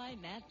Rabbi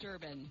Matt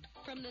Durbin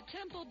from the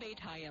Temple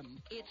Beit Hayim.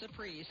 It's a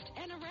priest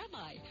and a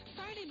rabbi.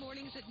 Friday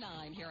mornings at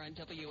 9 here on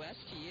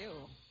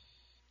WSTU.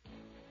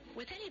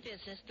 With any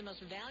business, the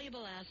most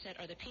valuable asset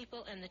are the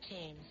people and the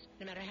teams,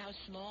 no matter how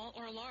small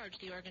or large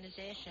the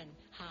organization.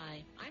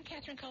 Hi, I'm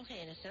Catherine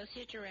Colhane,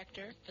 Associate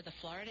Director for the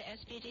Florida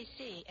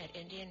SBDC at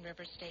Indian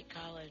River State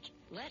College.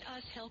 Let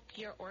us help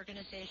your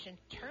organization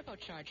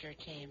turbocharge your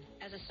team.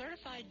 As a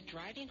certified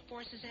driving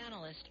forces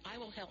analyst, I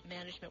will help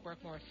management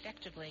work more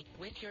effectively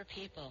with your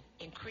people,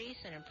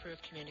 increase and improve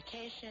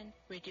communication,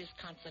 reduce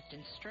conflict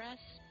and stress,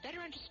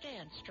 better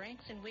understand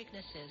strengths and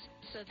weaknesses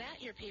so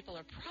that your people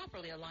are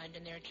properly aligned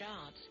in their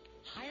jobs.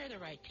 Hire the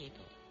right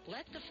people.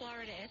 Let the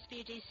Florida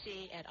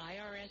SBDC at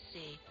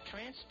IRSC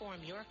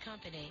transform your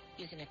company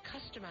using a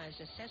customized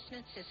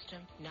assessment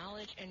system,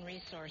 knowledge, and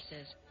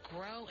resources.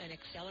 Grow and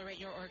accelerate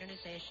your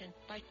organization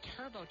by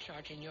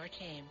turbocharging your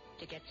team.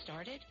 To get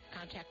started,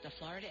 contact the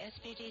Florida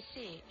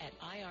SBDC at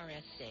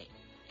IRSC.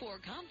 For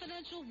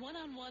confidential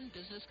one-on-one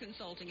business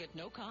consulting at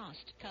no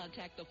cost,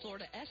 contact the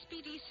Florida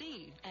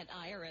SBDC at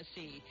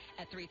IRSC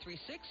at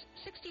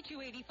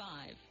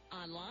 336-6285.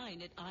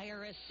 Online at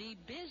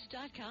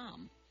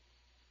irscbiz.com.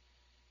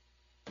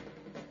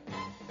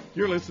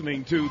 You're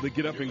listening to the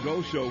Get Up and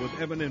Go Show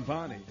with Evan and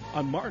Bonnie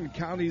on Martin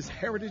County's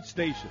Heritage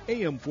Station,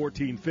 AM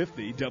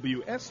 1450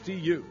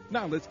 WSTU.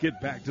 Now let's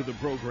get back to the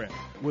program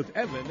with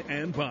Evan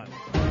and Bonnie.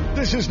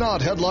 This is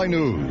not headline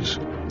news.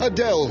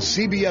 Adele's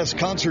CBS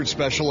concert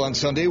special on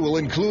Sunday will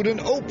include an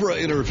Oprah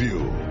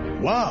interview.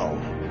 Wow.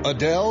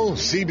 Adele,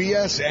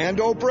 CBS, and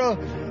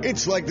Oprah?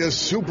 It's like the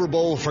Super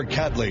Bowl for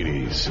cat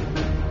ladies.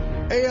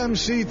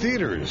 AMC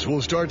Theaters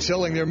will start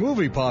selling their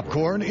movie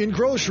popcorn in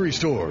grocery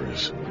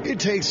stores. It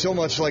tastes so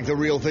much like the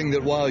real thing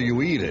that while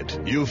you eat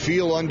it, you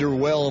feel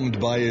underwhelmed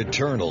by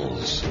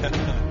Eternals.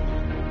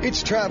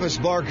 It's Travis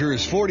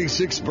Barker's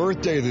 46th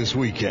birthday this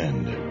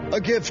weekend. A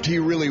gift he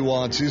really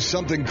wants is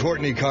something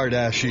Kourtney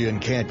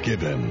Kardashian can't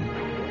give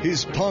him.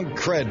 His punk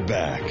cred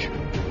back.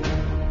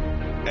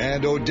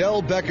 And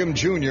Odell Beckham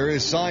Jr.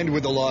 is signed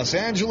with the Los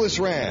Angeles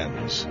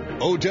Rams.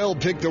 Odell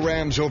picked the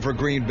Rams over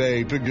Green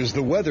Bay because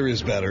the weather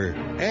is better,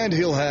 and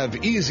he'll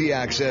have easy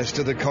access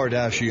to the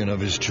Kardashian of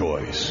his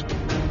choice.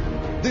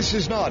 This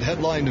is not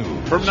headline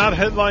news. From not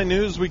headline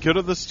news, we go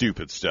to the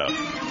stupid stuff.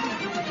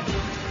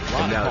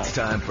 And now it's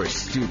time for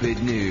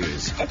Stupid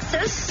News. It's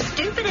so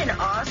stupid and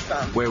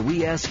awesome. Where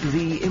we ask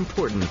the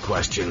important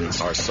questions.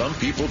 Are some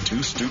people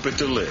too stupid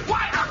to live?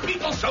 Why are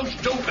people so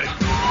stupid?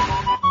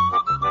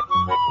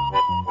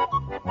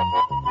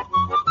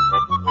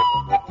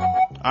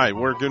 All right,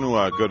 we're going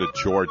to go to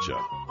Georgia.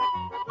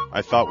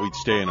 I thought we'd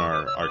stay in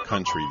our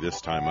country this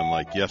time,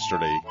 unlike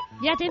yesterday.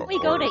 Yeah, didn't we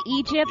go to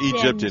Egypt?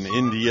 Egypt and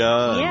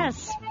India.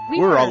 Yes. We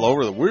were all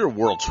over. We were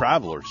world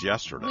travelers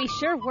yesterday. We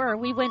sure were.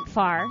 We went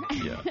far.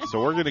 Yeah,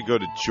 so we're going to go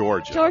to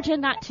Georgia. Georgia,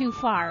 not too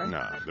far.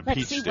 No, the Let's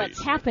Peach see State.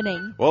 what's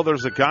happening. Well,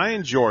 there's a guy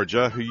in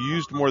Georgia who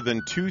used more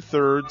than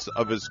 2/3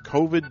 of his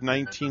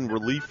COVID-19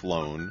 relief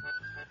loan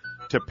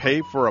to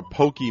pay for a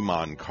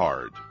Pokemon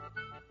card.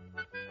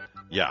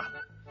 Yeah.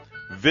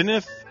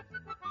 Vinith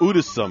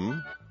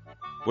Udasam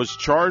was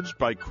charged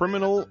by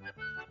criminal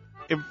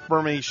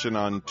information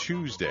on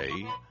Tuesday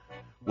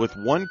with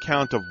one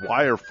count of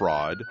wire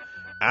fraud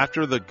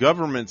after the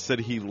government said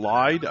he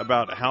lied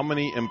about how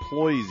many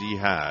employees he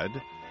had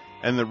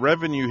and the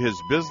revenue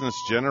his business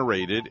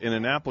generated in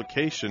an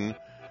application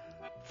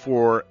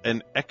for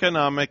an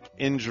economic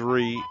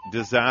injury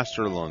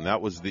disaster loan.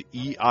 That was the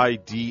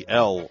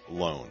EIDL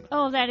loan.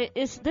 Oh,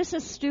 this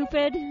is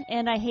stupid,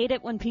 and I hate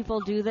it when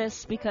people do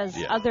this because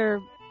other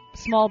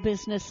small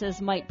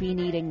businesses might be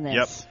needing this.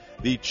 Yep.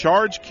 The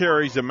charge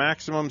carries a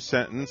maximum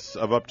sentence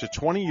of up to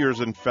 20 years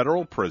in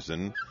federal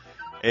prison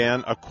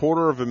and a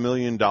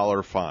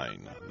 $250,000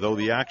 fine, though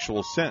the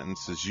actual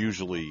sentence is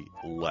usually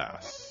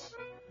less.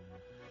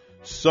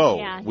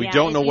 So we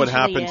don't know what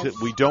happened to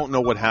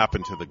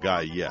the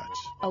guy yet.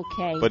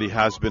 Okay. But he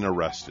has been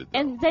arrested.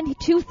 And then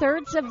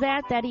 2/3 of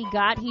that he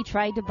got, he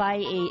tried to buy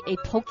a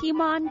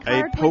Pokemon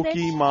card. A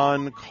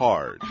Pokemon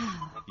card.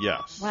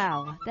 Yes.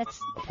 Wow,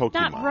 that's a Pokemon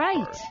not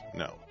right. Card.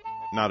 No,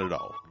 not at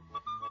all.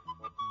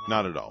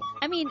 Not at all.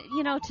 I mean,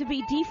 to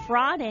be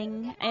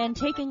defrauding and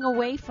taking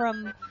away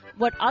from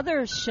what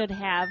others should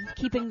have,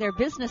 keeping their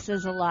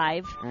businesses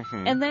alive,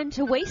 and then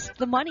to waste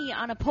the money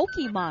on a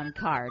Pokemon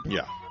card.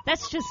 Yeah.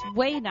 That's just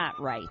way not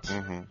right.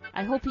 Mm-hmm.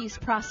 I hope he's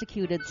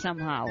prosecuted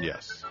somehow.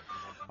 Yes.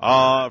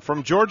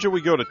 From Georgia,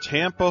 we go to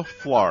Tampa,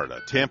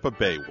 Florida, Tampa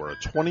Bay, where a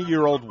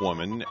 20-year-old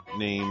woman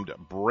named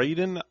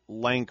Braden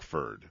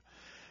Langford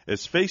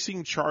is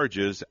facing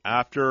charges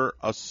after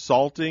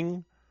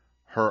assaulting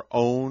her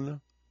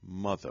own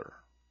mother.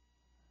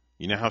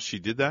 You know how she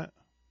did that?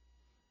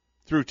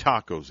 Threw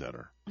tacos at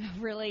her.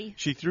 Really?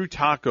 She threw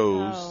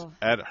tacos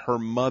at her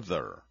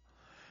mother.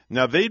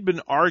 Now, they'd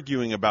been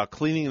arguing about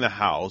cleaning the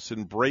house,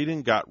 and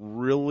Braden got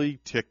really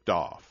ticked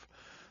off.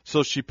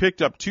 So she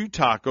picked up 2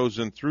 tacos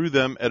and threw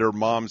them at her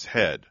mom's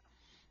head.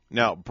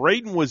 Now,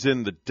 Braden was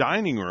in the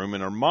dining room,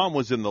 and her mom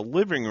was in the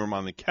living room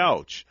on the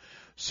couch.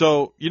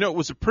 So, it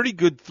was a pretty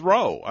good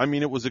throw. I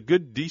mean, it was a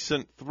good,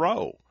 decent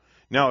throw.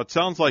 Now, it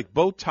sounds like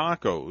both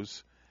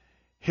tacos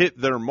hit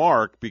their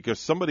mark because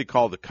somebody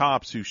called the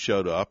cops who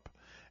showed up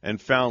and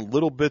found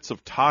little bits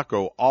of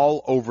taco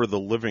all over the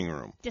living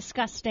room.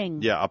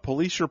 Disgusting. Yeah, a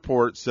police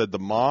report said the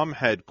mom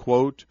had,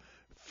 quote,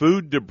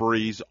 food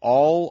debris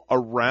all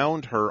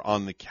around her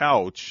on the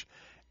couch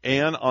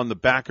and on the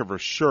back of her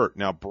shirt.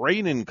 Now,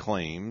 Braden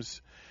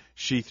claims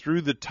she threw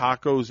the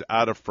tacos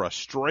out of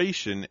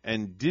frustration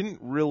and didn't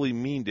really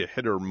mean to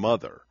hit her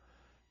mother.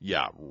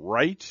 Yeah,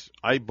 right?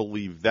 I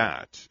believe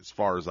that, as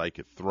far as I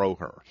could throw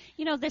her.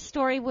 This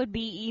story would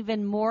be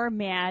even more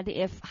mad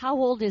if, how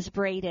old is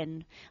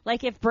Braden?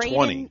 Like if Braden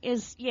 20.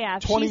 is, yeah.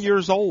 20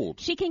 years old.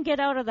 She can get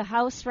out of the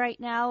house right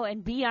now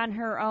and be on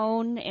her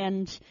own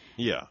and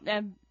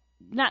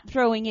not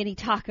throwing any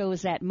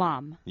tacos at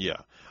Mom.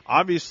 Yeah.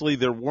 Obviously,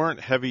 there weren't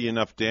heavy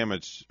enough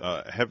damage.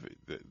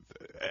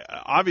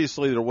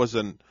 Obviously, there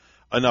wasn't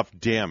enough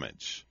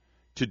damage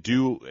to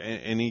do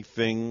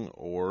anything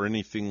or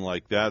anything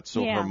like that.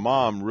 So her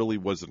mom really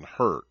wasn't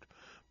hurt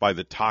by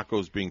the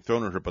tacos being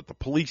thrown at her. But the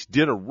police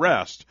did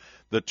arrest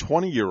the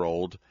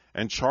 20-year-old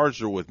and charged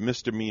her with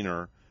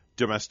misdemeanor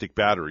domestic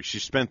battery. She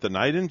spent the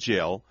night in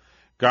jail,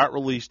 got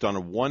released on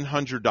a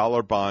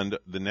 $100 bond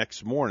the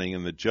next morning,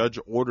 and the judge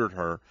ordered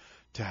her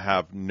to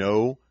have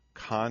no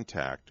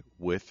contact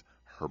with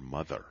her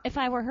mother. If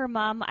I were her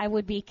mom, I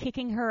would be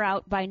kicking her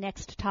out by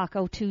next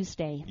Taco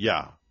Tuesday.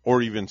 Yeah,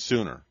 or even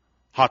sooner.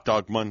 Hot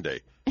Dog Monday.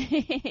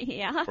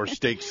 Yeah. Or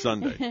Steak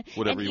Sunday,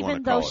 whatever you want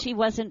to call it. Even though she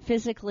wasn't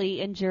physically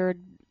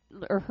injured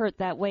or hurt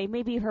that way,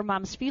 maybe her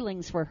mom's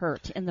feelings were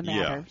hurt in the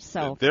matter. Yeah,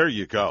 so there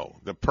you go.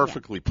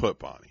 Perfectly put,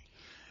 Bonnie.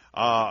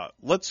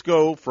 Let's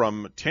go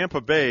from Tampa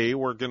Bay.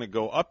 We're going to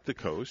go up the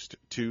coast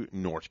to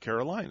North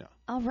Carolina.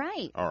 All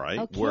right.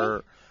 Okay.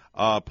 Where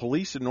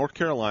police in North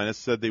Carolina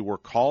said they were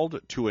called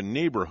to a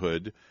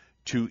neighborhood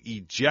to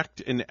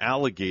eject an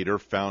alligator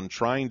found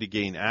trying to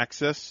gain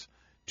access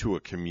to a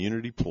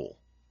community pool.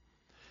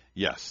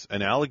 Yes,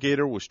 an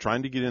alligator was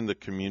trying to get in the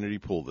community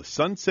pool. The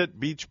Sunset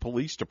Beach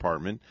Police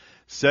Department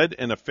said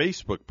in a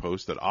Facebook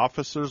post that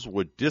officers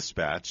were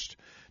dispatched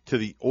to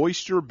the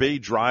Oyster Bay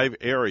Drive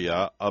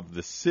area of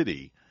the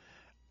city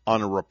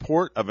on a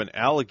report of an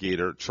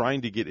alligator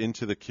trying to get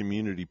into the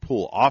community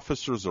pool.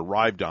 Officers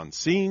arrived on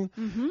scene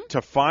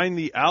to find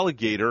the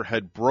alligator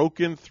had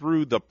broken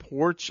through the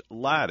porch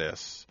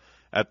lattice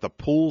at the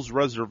pool's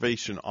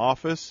reservation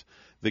office.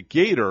 The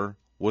gator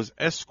was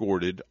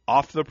escorted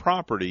off the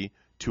property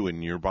to a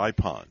nearby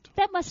pond.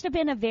 That must have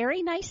been a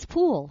very nice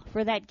pool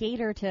for that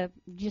gator to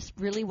just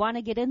really want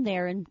to get in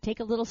there and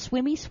take a little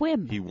swimmy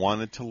swim. He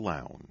wanted to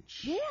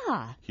lounge.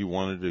 Yeah. He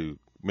wanted to,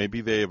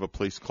 maybe they have a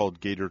place called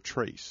Gator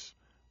Trace.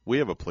 We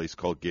have a place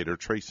called Gator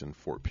Trace in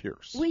Fort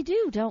Pierce. We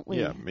do, don't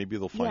we? Yeah, maybe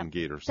they'll find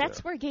gators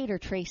That's there. Where Gator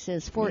Trace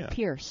is, Fort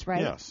Pierce,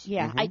 right? Yes.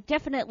 Yeah, I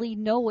definitely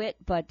know it,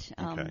 but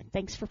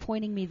thanks for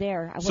pointing me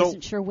there. I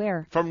wasn't sure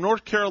where. From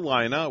North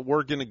Carolina,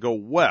 we're going to go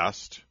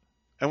west,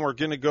 and we're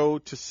going to go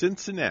to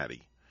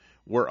Cincinnati,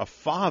 where a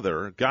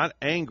father got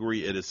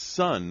angry at his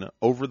son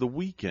over the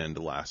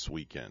last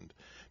weekend,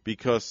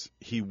 because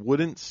he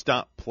wouldn't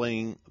stop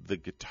playing the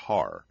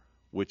guitar,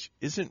 which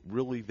isn't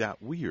really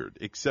that weird,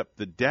 except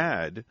the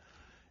dad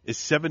is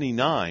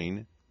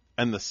 79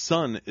 and the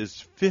son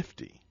is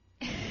 50.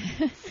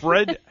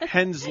 Fred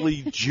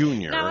Hensley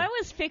Jr. Now, I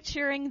was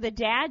picturing the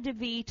dad to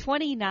be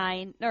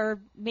 29 or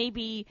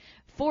maybe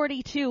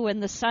 42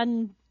 and the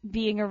son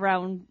being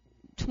around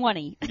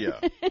 20.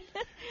 Yeah.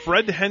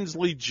 Fred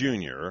Hensley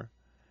Jr.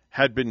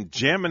 had been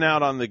jamming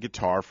out on the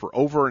guitar for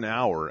over an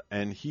hour,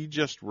 and he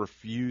just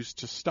refused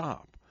to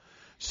stop.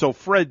 So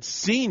Fred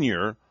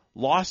Sr.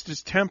 lost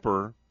his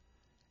temper,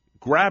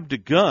 grabbed a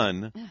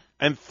gun,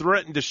 and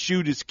threatened to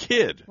shoot his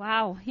kid.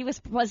 Wow.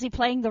 Was he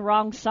playing the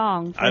wrong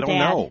song for I don't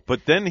Dad? know.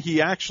 But then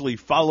he actually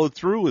followed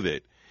through with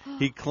it.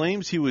 He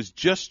claims he was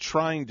just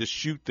trying to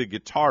shoot the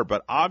guitar,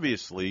 but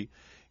obviously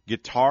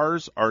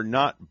guitars are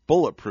not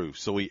bulletproof.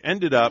 So he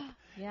ended up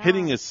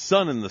hitting his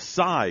son in the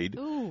side,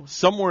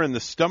 somewhere in the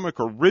stomach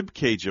or rib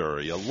cage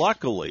area.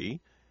 Luckily,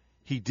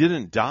 he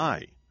didn't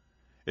die.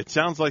 It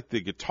sounds like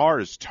the guitar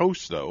is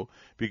toast, though,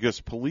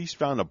 because police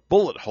found a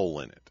bullet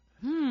hole in it.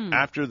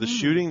 After the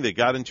shooting, they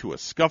got into a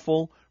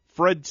scuffle.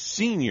 Fred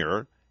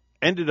Sr.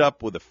 ended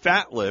up with a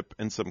fat lip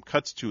and some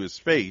cuts to his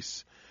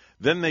face.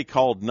 Then they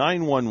called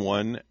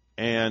 911,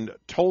 and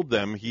told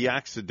them he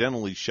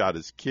accidentally shot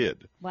his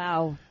kid.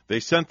 Wow. They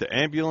sent the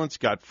ambulance,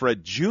 got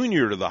Fred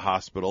Jr. to the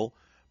hospital,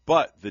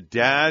 but the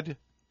dad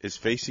is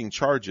facing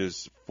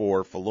charges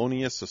for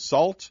felonious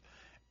assault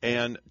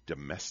and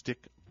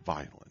domestic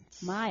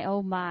violence. My,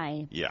 oh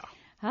my. Yeah.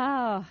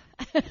 Oh.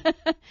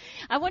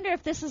 I wonder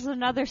if this is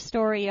another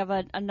story of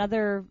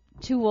another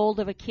too old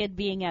of a kid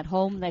being at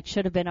home that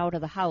should have been out of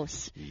the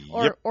house.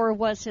 Yep. Or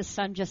was his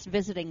son just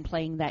visiting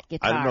playing that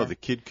guitar? I don't know. The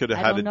kid could have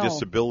had a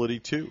disability,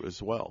 too,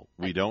 as well.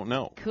 We don't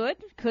know.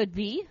 Could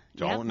be.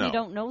 Don't know. We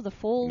don't know the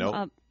full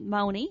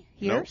Mountie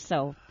here,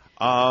 so.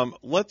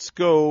 Let's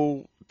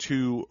go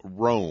to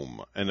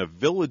Rome, and a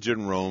village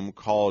in Rome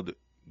called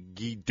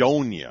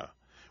Guidonia,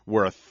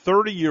 where a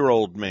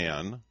 30-year-old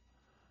man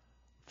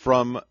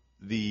from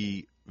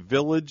the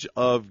village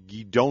of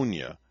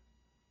Guidonia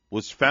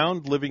was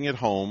found living at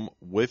home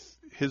with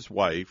his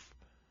wife,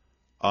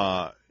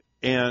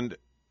 and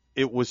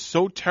it was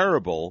so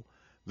terrible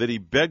that he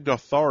begged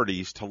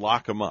authorities to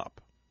lock him up.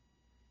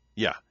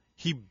 Yeah,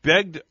 he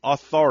begged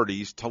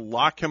authorities to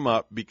lock him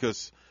up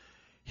because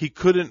he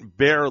couldn't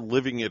bear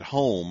living at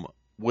home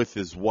with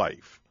his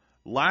wife.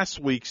 Last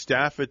week,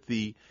 staff at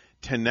the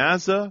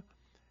Tenazza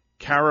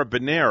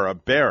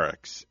Carabinieri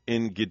barracks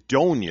in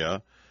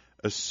Guidonia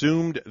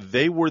assumed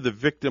they were the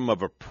victim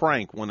of a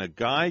prank when a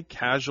guy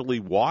casually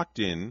walked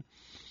in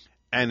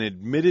and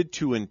admitted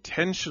to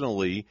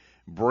intentionally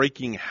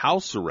breaking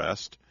house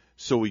arrest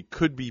so he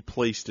could be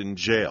placed in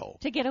jail.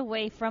 To get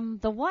away from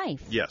the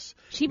wife. Yes.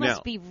 She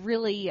must be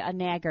really a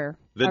nagger,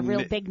 a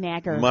real big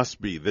nagger.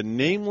 Must be. The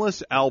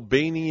nameless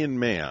Albanian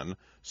man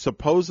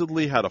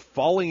supposedly had a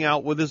falling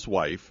out with his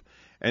wife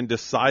and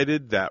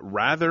decided that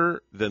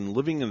rather than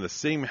living in the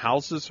same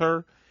house as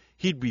her,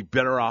 he'd be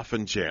better off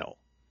in jail.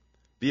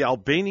 The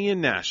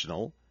Albanian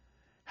national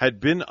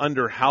had been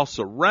under house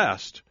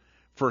arrest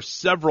for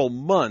several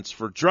months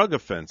for drug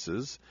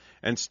offenses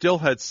and still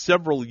had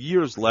several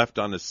years left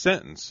on his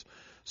sentence.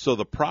 So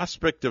the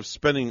prospect of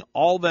spending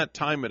all that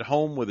time at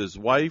home with his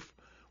wife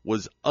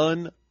was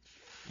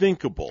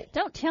unthinkable.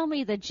 Don't tell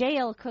me the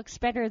jail cooks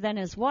better than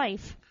his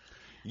wife.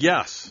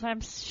 Yes.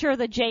 I'm sure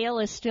the jail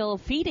is still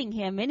feeding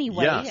him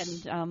anyway.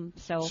 Yes. And,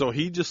 So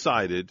he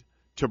decided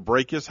to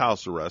break his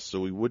house arrest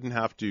so he wouldn't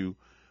have to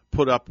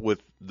put up with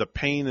the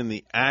pain and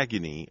the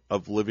agony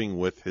of living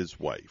with his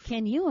wife.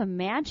 Can you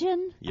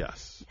imagine?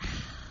 Yes.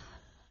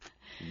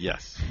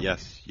 Yes.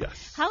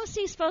 How's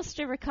he supposed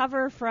to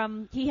recover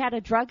from, he had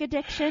a drug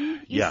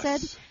addiction, you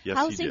said?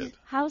 Yes, he did.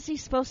 How's he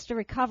supposed to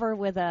recover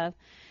with a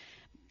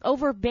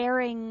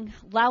overbearing,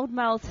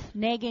 loudmouth,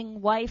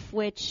 nagging wife,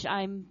 which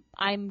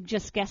I'm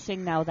just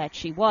guessing now that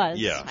she was.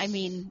 Yes. I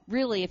mean,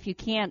 really, if you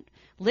can't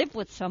live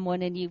with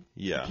someone and you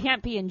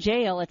can't be in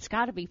jail, it's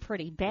got to be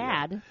pretty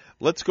bad. Yeah.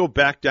 Let's go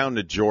back down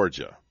to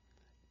Georgia.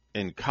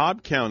 In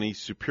Cobb County,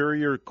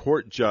 Superior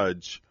Court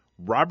Judge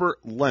Robert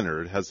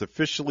Leonard has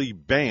officially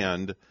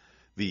banned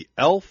the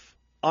elf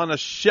on a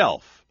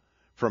shelf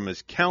from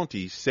his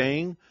county,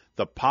 saying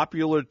the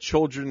popular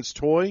children's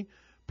toy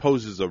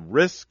poses a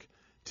risk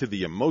to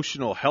the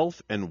emotional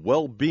health and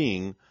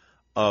well-being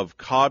of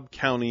Cobb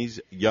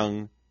County's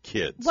young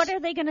kids. What are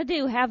they going to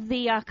do? Have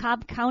the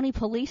Cobb County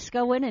police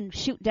go in and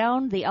shoot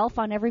down the elf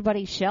on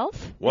everybody's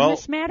shelf in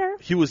this matter?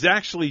 He was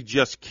actually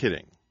just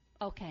kidding.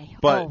 Okay.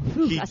 But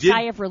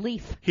sigh of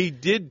relief. He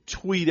did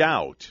tweet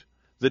out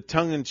the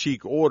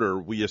tongue-in-cheek order,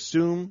 we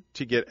assume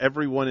to get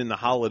everyone in the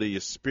holiday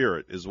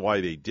spirit is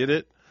why they did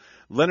it.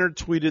 Leonard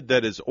tweeted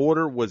that his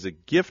order was a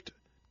gift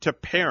to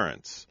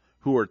parents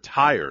who are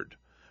tired,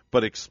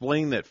 but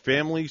explained that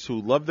families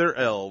who love their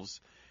elves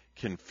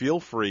can feel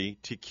free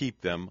to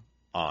keep them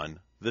on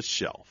the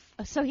shelf.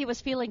 So he was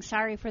feeling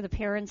sorry for the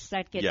parents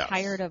that get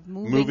tired of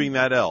moving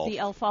that elf. The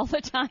elf all the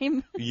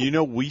time.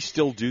 We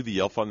still do the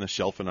elf on the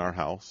shelf in our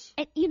house.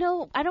 And,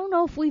 I don't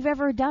know if we've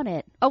ever done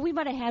it. Oh, we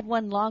might have had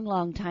one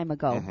long time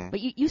ago. Mm-hmm. But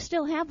you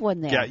still have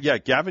one there. Yeah,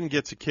 Gavin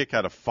gets a kick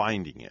out of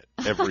finding it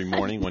every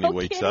morning when he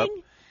wakes up.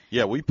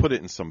 Yeah, we put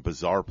it in some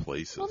bizarre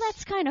places. Well,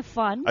 that's kind of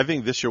fun. I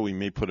think this year we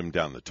may put him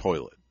down the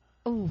toilet.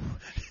 Oh,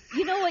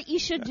 you know what you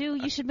should do?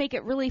 You should make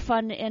it really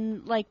fun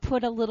and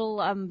put a little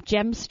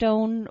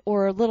gemstone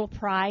or a little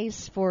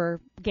prize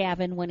for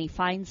Gavin when he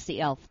finds the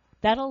elf.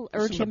 That'll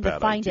urge him to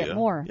find it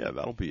more. Yeah,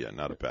 that'll be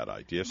not a bad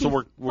idea. So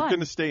we're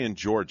going to stay in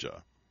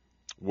Georgia,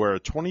 where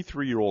a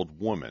 23-year-old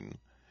woman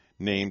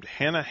named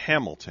Hannah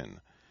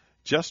Hamilton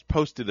just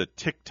posted a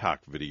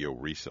TikTok video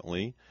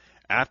recently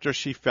after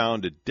she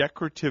found a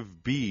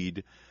decorative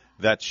bead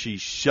that she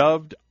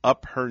shoved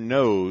up her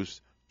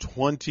nose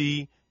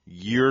 20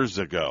 years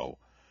ago.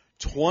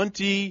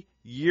 20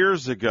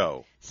 years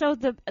ago. So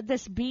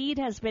this bead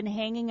has been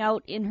hanging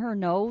out in her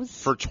nose?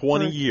 For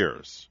 20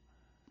 years.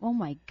 Oh,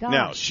 my gosh.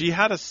 Now, she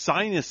had a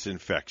sinus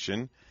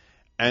infection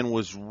and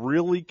was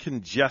really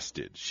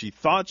congested. She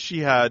thought she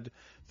had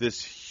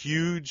this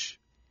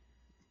huge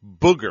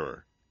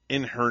booger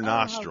in her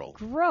nostril.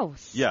 How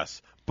gross.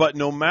 Yes. But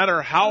no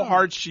matter how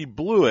hard she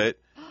blew it,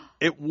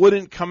 it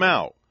wouldn't come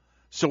out.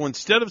 So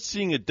instead of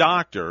seeing a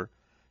doctor,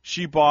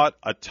 she bought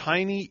a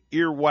tiny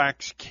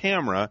earwax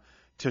camera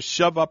to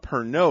shove up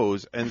her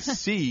nose and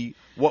see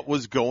what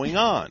was going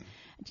on.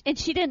 And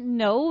she didn't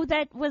know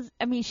that was,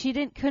 she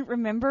couldn't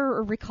remember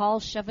or recall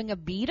shoving a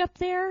bead up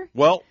there?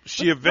 Well,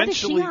 what is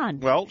she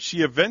on?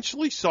 She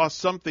eventually saw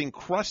something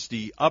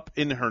crusty up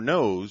in her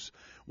nose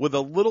with a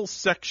little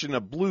section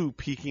of blue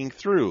peeking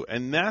through.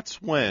 And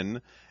that's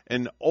when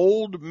an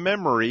old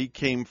memory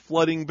came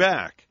flooding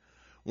back.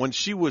 When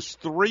she was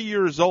 3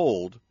 years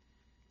old,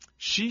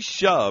 she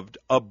shoved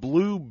a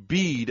blue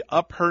bead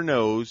up her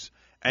nose,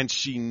 and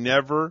she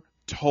never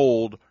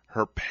told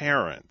her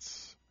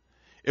parents.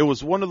 It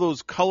was one of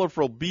those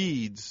colorful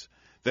beads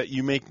that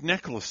you make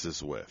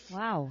necklaces with.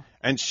 Wow.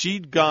 And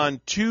she'd gone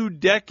 2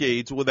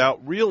 decades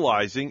without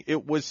realizing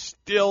it was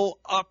still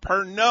up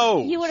her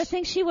nose. You would have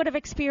think she would have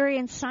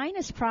experienced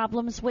sinus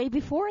problems way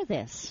before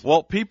this.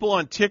 Well, people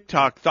on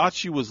TikTok thought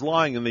she was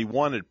lying and they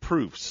wanted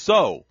proof.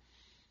 So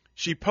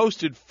she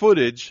posted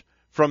footage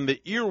from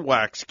the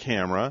earwax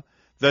camera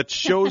that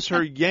shows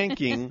her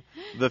yanking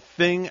the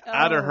thing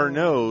out of her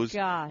nose.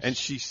 Gosh. And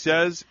she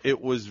says it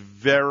was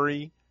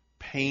very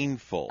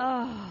painful.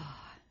 Oh,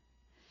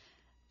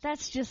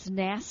 that's just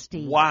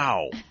nasty.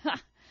 Wow.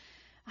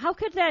 How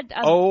could that?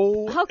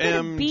 OMG. How could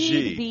a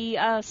bead be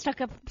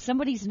stuck up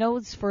somebody's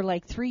nose for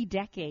like 3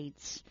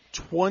 decades?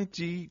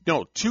 2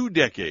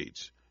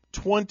 decades.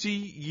 20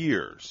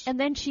 years. And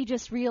then she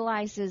just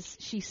realizes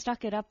she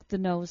stuck it up the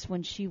nose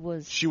when she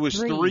was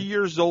 3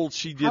 years old.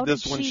 She did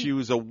this when she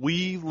was a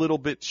wee little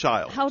bit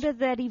child. How did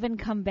that even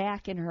come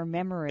back in her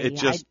memory?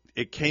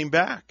 It came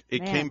back.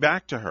 It came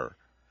back to her.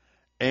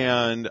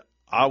 And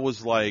I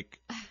was like,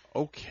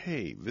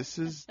 okay, this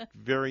is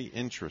very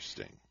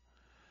interesting.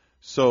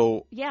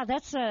 So yeah,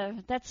 that's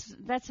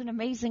an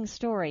amazing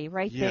story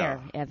right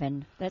there,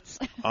 Evan. That's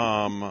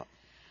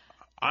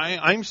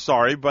I'm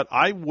sorry, but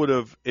I would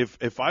have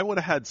if I would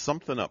have had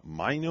something up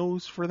my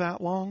nose for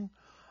that long,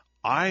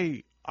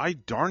 I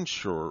darn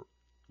sure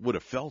would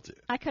have felt it.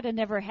 I could have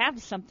never had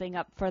something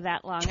up for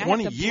that long. 20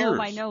 I have to years. blow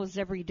my nose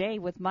every day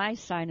with my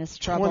sinus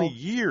trouble. 20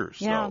 years,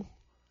 yeah. though.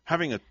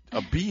 Having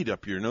a bead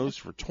up your nose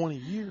for 20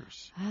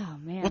 years. Oh,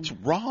 man. What's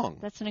wrong?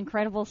 That's an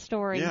incredible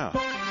story. Yeah.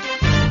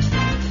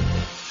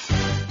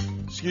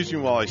 Excuse me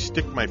while I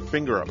stick my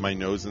finger up my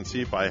nose and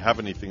see if I have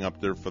anything up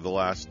there for the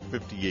last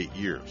 58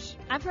 years.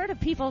 I've heard of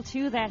people,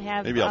 too, that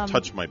have... Maybe I'll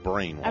touch my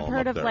brain while I've I'm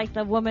heard up of, there. like,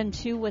 the woman,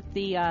 too, with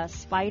the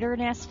spider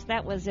nest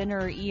that was in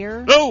her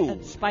ear. Oh!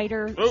 That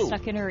spider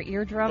stuck in her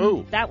eardrum.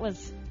 Oh! That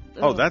was...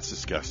 Oh, that's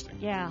disgusting.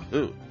 Yeah.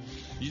 Ooh.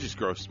 You just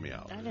grossed me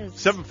out. That is...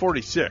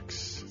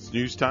 7:46. It's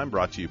news time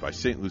brought to you by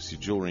St. Lucie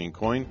Jewelry and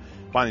Coin.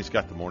 Bonnie's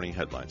got the morning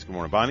headlines. Good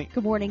morning, Bonnie.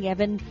 Good morning,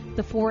 Evan.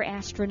 The 4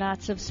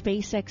 astronauts of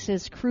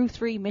SpaceX's Crew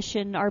 3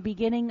 mission are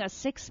beginning a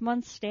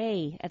 6-month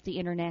stay at the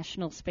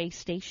International Space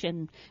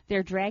Station.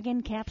 Their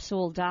Dragon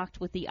capsule docked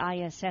with the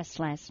ISS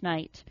last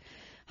night.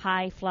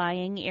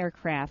 High-flying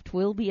aircraft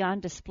will be on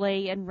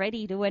display and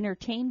ready to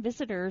entertain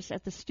visitors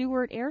at the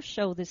Stewart Air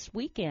Show this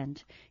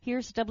weekend.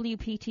 Here's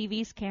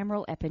WPTV's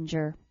Cameron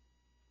Eppinger.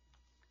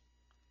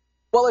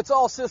 Well, it's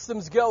all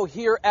systems go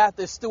here at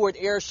the Stewart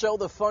Air Show.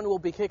 The fun will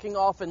be kicking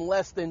off in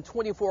less than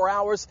 24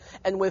 hours,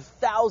 and with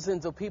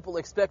thousands of people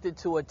expected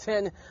to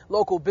attend,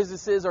 local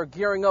businesses are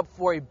gearing up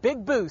for a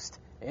big boost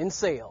in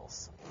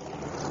sales.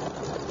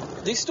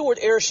 The Stewart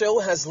Air Show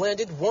has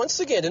landed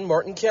once again in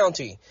Martin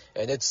County,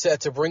 and it's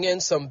set to bring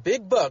in some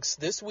big bucks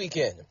this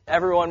weekend.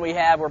 Everyone we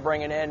have, we're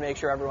bringing in, make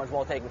sure everyone's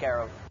well taken care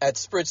of. At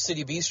Spritz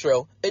City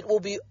Bistro, it will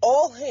be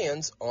all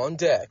hands on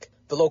deck.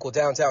 The local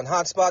downtown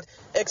hotspot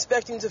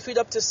expecting to feed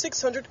up to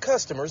 600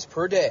 customers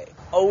per day.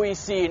 Always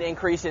see an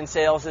increase in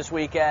sales this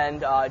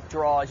weekend.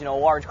 Draws, a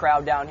large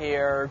crowd down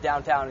here.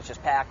 Downtown is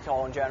just packed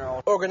all in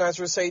general.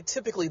 Organizers say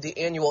typically the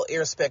annual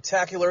Air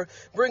Spectacular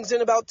brings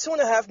in about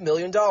 $2.5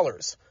 million.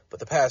 But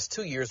the past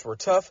 2 years were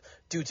tough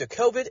due to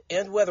COVID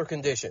and weather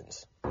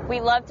conditions. We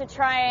love to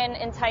try and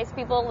entice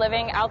people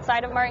living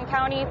outside of Martin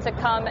County to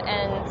come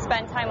and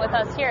spend time with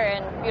us here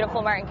in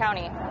beautiful Martin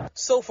County.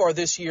 So far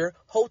this year,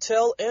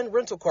 hotel and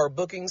rental car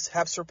bookings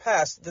have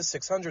surpassed the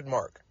 600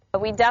 mark.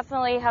 We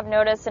definitely have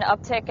noticed an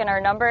uptick in our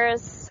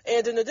numbers.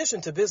 And in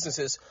addition to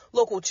businesses,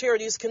 local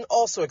charities can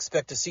also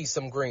expect to see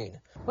some green.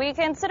 We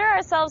consider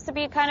ourselves to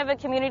be kind of a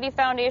community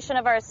foundation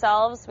of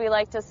ourselves. We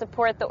like to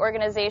support the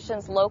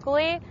organizations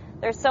locally.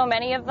 There's so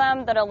many of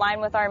them that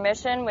align with our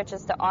mission, which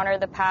is to honor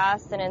the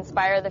past and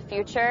inspire the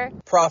future.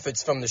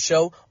 Profits from the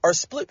show are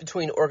split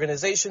between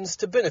organizations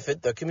to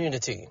benefit the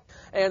community.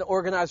 And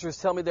organizers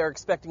tell me they're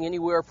expecting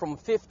anywhere from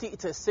 50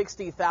 to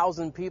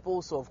 60,000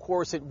 people. So, of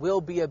course, it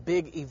will be a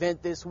big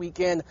event this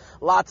weekend.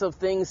 Lots of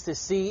things to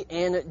see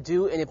and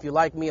do. And if you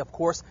like me, of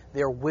course,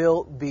 there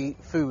will be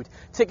food.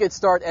 Tickets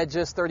start at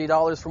just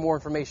 $30. For more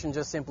information,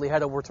 just simply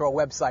head over to our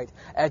website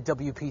at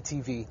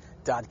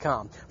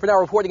WPTV.com. For now,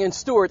 reporting in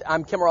Stewart,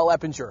 I'm Cameron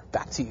Eppinger.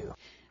 Back to you.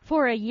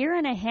 For a year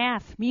and a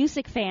half,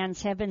 music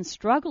fans have been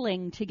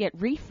struggling to get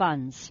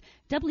refunds.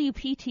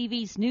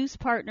 WPTV's news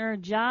partner,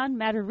 John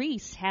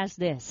Matarese, has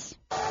this.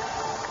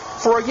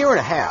 For a year and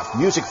a half,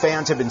 music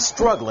fans have been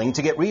struggling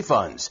to get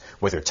refunds.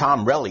 Whether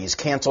Tom Relly's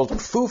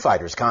canceled Foo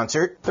Fighters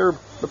concert. They're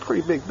a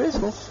pretty big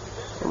business.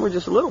 And we're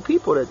just little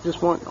people that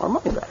just want our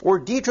money back. Or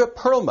Deidre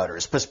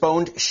Perlmutter's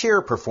postponed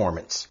Cher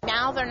performance.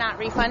 Now they're not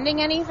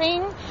refunding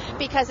anything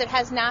because it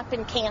has not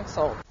been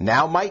canceled.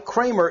 Now Mike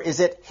Kramer is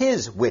at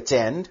his wit's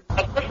end.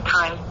 At this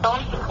time,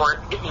 phone support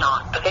is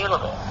not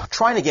available.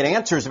 Trying to get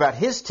answers about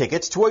his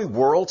tickets to a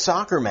World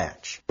Soccer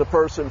match. The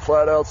person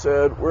flat out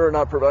said, we're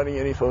not providing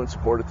any phone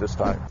support at this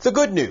time. The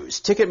good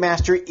news,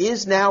 Ticketmaster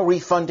is now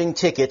refunding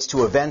tickets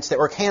to events that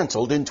were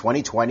canceled in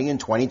 2020 and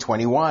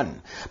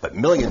 2021. But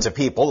millions of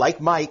people, like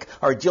Mike,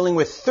 are dealing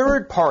with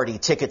third-party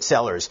ticket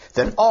sellers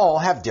that all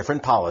have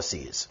different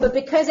policies. But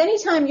because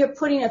anytime you're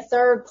putting a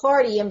third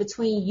party in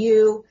between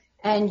you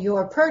and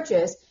your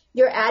purchase,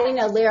 you're adding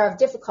a layer of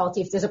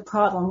difficulty if there's a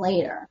problem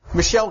later.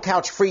 Michelle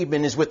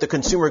Couch-Friedman is with the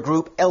consumer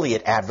group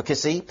Elliott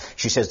Advocacy.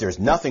 She says there's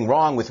nothing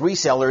wrong with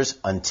resellers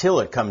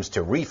until it comes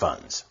to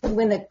refunds.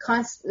 When the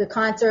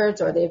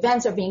concerts or the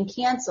events are being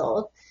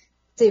canceled,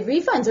 the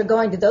refunds are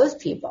going to those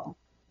people,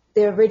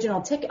 the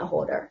original ticket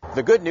holder.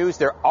 The good news,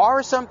 there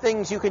are some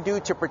things you can do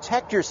to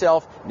protect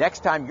yourself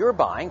next time you're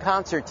buying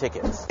concert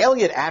tickets.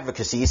 Elliott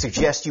Advocacy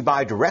suggests you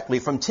buy directly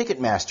from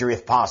Ticketmaster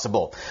if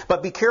possible.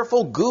 But be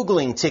careful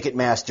Googling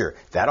Ticketmaster.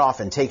 That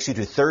often takes you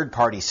to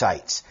third-party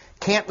sites.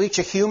 Can't reach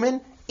a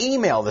human?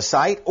 Email the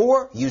site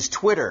or use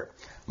Twitter.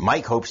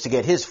 Mike hopes to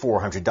get his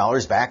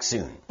 $400 back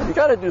soon. You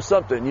got to do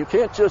something. You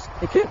can't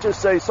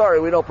just say, sorry,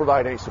 we don't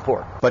provide any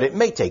support. But it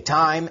may take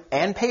time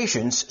and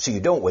patience so you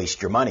don't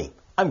waste your money.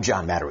 I'm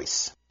John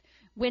Matarese.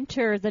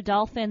 Winter, the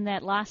dolphin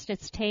that lost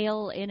its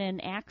tail in an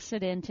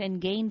accident and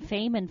gained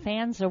fame and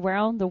fans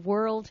around the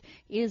world,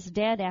 is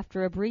dead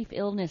after a brief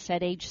illness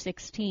at age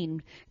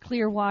 16.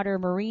 Clearwater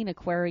Marine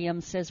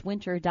Aquarium says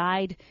Winter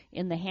died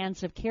in the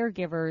hands of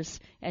caregivers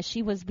as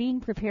she was being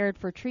prepared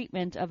for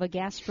treatment of a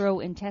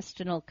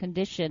gastrointestinal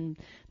condition.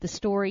 The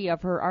story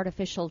of her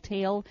artificial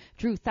tail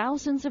drew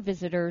thousands of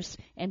visitors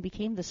and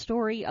became the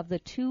story of the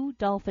 2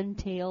 Dolphin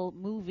Tale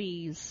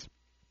movies.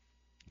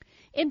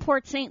 In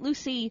Port St.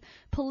 Lucie,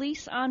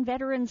 police on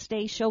Veterans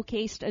Day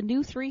showcased a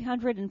new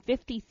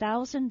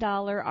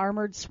 $350,000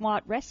 armored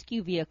SWAT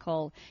rescue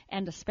vehicle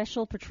and a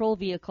special patrol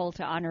vehicle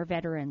to honor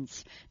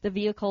veterans. The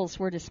vehicles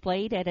were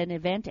displayed at an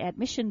event at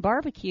Mission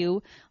Barbecue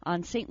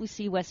on St.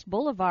 Lucie West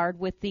Boulevard,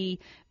 with the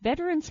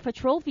Veterans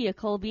Patrol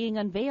vehicle being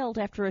unveiled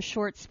after a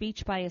short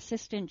speech by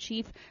Assistant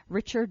Chief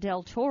Richard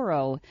Del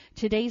Toro.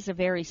 Today's a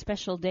very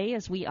special day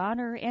as we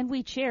honor and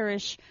we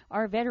cherish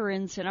our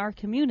veterans in our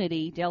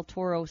community, Del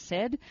Toro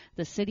said.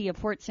 The city of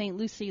Port St.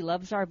 Lucie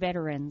loves our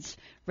veterans.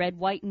 Red,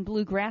 white, and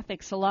blue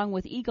graphics along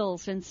with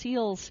eagles and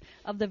seals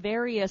of the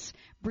various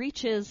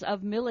breaches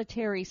of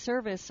military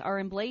service are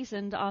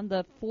emblazoned on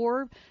the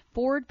Ford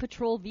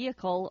Patrol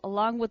vehicle,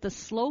 along with the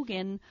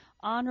slogan,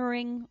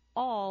 honoring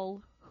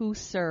all who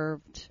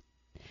served.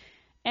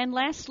 And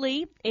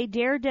lastly, a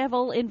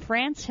daredevil in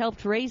France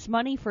helped raise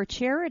money for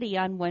charity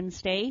on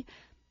Wednesday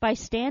by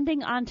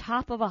standing on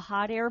top of a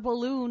hot air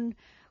balloon.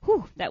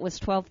 That was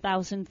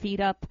 12,000 feet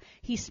up.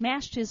 He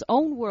smashed his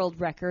own world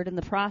record in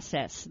the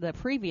process. The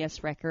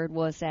previous record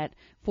was at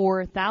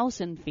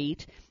 4,000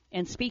 feet.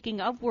 And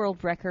speaking of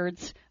world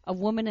records, a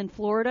woman in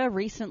Florida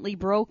recently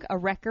broke a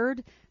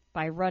record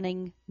by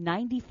running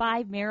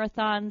 95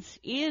 marathons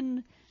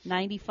in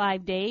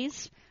 95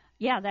 days.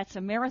 Yeah, that's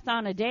a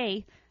marathon a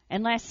day.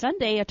 And last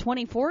Sunday, a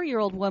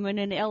 24-year-old woman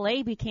in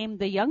L.A. became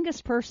the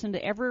youngest person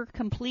to ever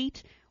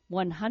complete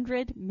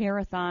 100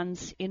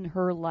 marathons in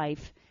her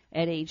life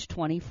at age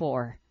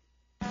 24.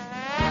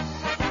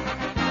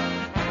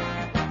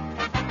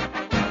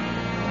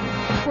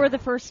 For the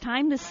first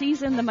time this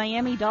season, the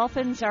Miami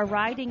Dolphins are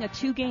riding a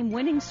 2-game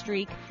winning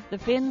streak. The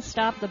Fins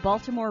stopped the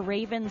Baltimore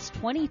Ravens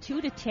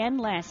 22-10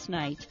 last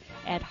night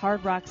at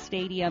Hard Rock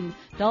Stadium.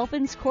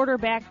 Dolphins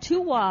quarterback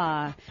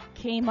Tua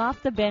came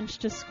off the bench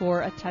to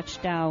score a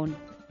touchdown.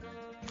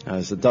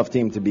 It's a tough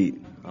team to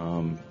beat,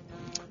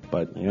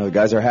 but the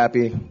guys are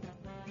happy.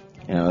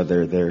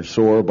 They're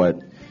sore,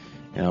 but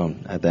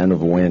at the end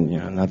of a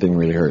win, nothing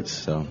really hurts,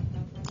 so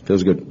it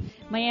feels good.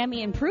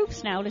 Miami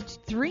improves now to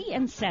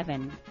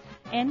 3-7.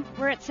 And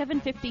we're at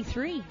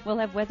 7:53. We'll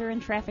have weather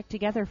and traffic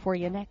together for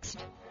you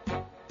next.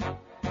 The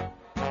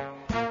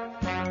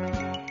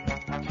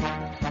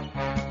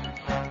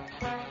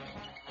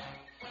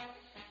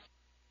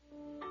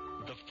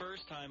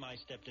first time I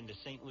stepped into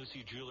St.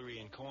 Lucie Jewelry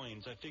and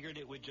Coins, I figured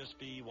it would just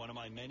be one of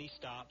my many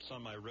stops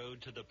on my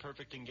road to the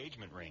perfect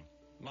engagement ring.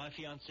 My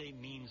fiancée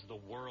means the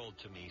world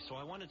to me, so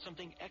I wanted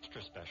something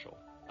extra special.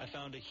 I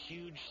found a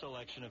huge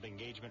selection of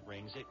engagement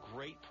rings at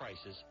great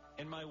prices,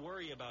 and my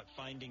worry about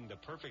finding the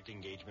perfect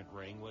engagement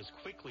ring was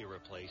quickly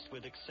replaced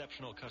with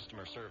exceptional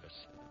customer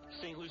service.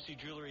 St. Lucie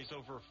Jewelry's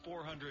over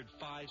 400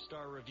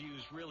 5-star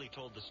reviews really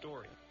told the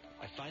story.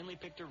 I finally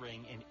picked a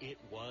ring, and it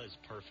was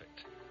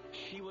perfect.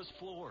 She was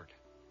floored,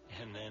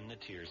 and then the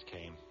tears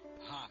came.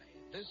 Hi.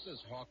 This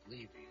is Hawk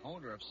Levy,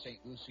 owner of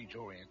St. Lucie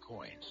Jewelry and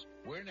Coins.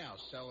 We're now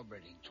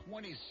celebrating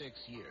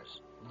 26 years,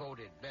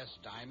 voted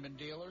best diamond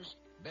dealers,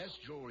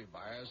 best jewelry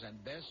buyers,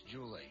 and best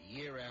jeweler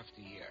year after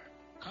year.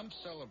 Come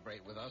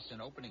celebrate with us in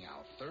opening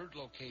our third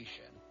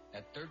location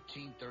at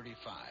 1335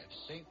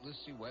 St.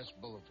 Lucie West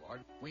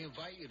Boulevard. We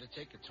invite you to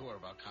take a tour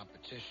of our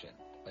competition,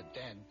 but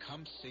then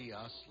come see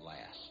us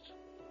last.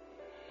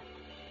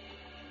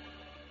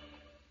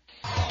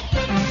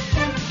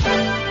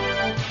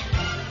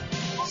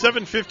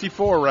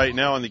 7:54 right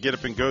now on the Get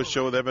Up and Go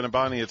show with Evan and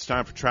Bonnie. It's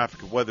time for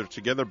traffic and weather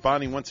together.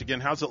 Bonnie, once again,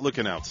 how's it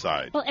looking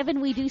outside? Well,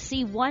 Evan, we do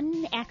see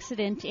one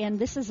accident, and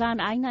this is on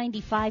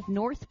I-95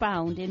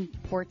 northbound in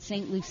Port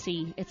St.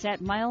 Lucie. It's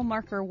at mile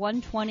marker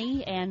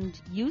 120, and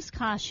use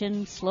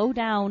caution, slow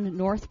down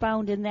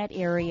northbound in that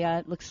area.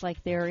 It looks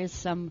like there is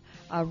some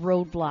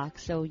roadblock,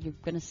 so you're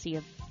going to see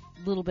a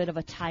little bit of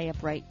a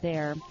tie-up right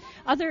there.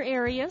 Other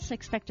areas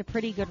expect a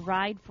pretty good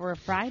ride for a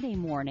Friday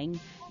morning.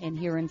 And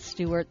here in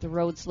Stewart, the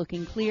road's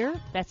looking clear.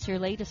 That's your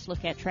latest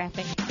look at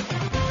traffic.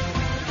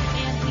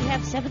 And we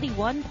have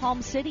 71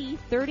 Palm City,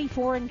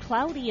 34 and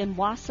cloudy in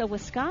Wausau,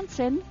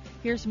 Wisconsin.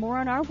 Here's more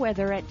on our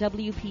weather at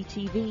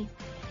WPTV.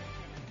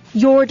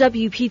 Your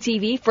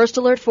WPTV First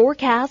Alert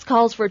forecast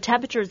calls for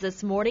temperatures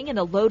this morning in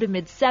the low to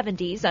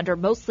mid-70s under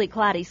mostly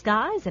cloudy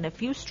skies and a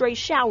few stray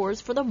showers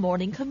for the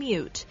morning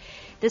commute.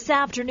 This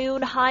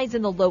afternoon, highs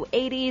in the low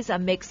 80s, a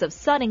mix of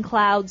sun and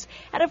clouds,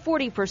 and a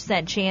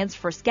 40% chance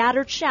for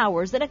scattered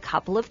showers and a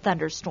couple of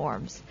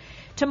thunderstorms.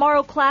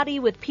 Tomorrow, cloudy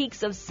with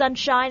peaks of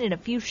sunshine and a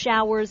few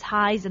showers,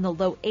 highs in the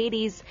low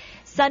 80s.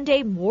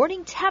 Sunday,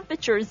 morning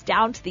temperatures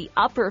down to the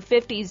upper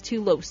 50s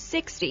to low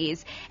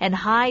 60s, and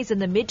highs in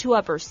the mid to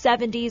upper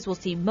 70s. We'll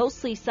see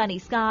mostly sunny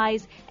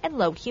skies and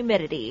low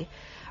humidity.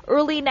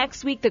 Early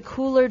next week, the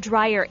cooler,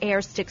 drier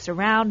air sticks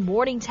around.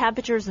 Morning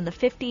temperatures in the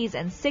 50s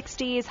and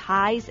 60s,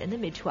 highs in the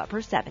mid to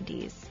upper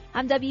 70s.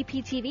 I'm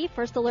WPTV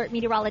First Alert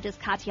meteorologist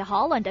Katya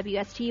Hall on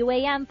WSTU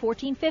AM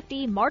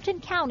 1450,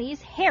 Martin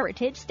County's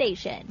Heritage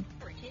Station.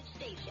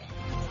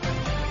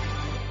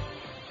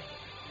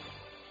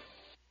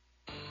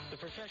 The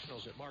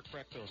professionals at Mark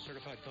Breckville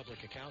Certified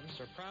Public Accountants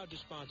are proud to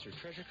sponsor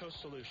Treasure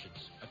Coast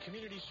Solutions, a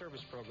community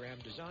service program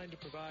designed to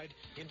provide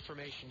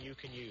information you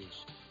can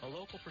use, a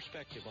local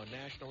perspective on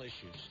national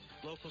issues,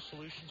 local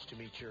solutions to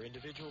meet your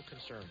individual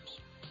concerns.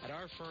 At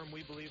our firm,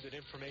 we believe that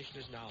information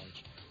is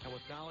knowledge, and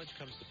with knowledge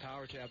comes the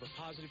power to have a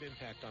positive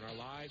impact on our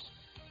lives,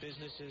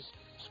 businesses,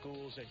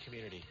 schools, and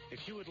community.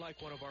 If you would like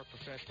one of our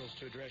professionals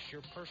to address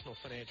your personal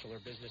financial or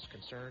business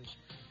concerns,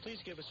 please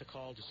give us a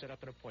call to set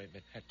up an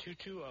appointment at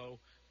 220-3380.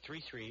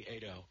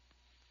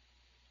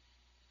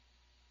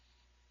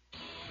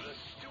 The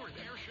Stewart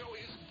Air Show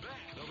is back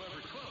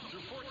November 12th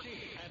through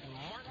 14th at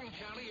Martin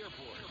County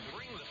Airport.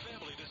 Bring the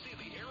family to see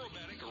the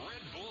aerobatic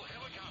Red Bull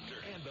helicopter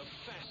and the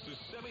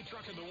fastest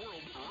semi-truck in the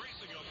world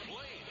racing a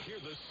plane. Hear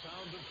the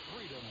sound of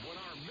freedom when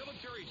our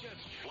military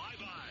jets fly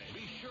by.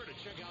 Be sure to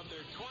check out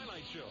their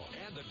Twilight Show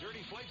and the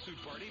Dirty Flight Suit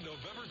Party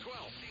November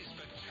 12th. See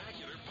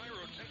spectacular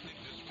pyrotechnic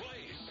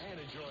displays and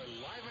enjoy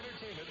live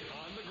entertainment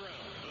on the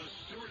ground. The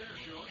Stewart Air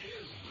Show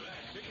is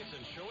back. Tickets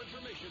and show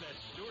information at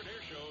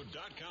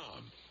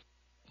stewartairshow.com.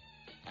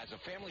 As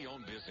a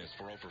family-owned business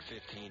for over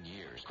 15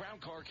 years,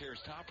 Crown Car Care's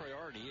top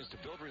priority is to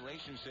build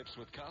relationships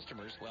with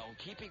customers while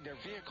keeping their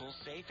vehicles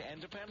safe and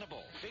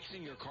dependable.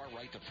 Fixing your car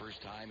right the first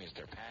time is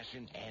their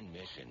passion and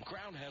mission.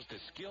 Crown has the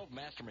skilled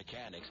master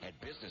mechanics and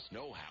business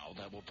know-how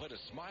that will put a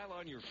smile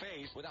on your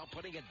face without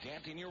putting a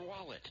dent in your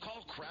wallet.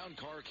 Call Crown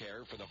Car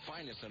Care for the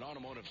finest in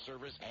automotive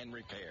service and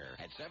repair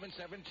at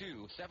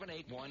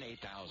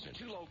 772-781-8000.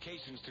 2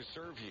 locations to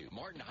serve you: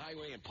 Martin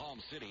Highway in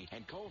Palm City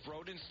and Cove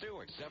Road in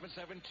Stewart.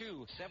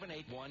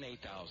 772-781-8000.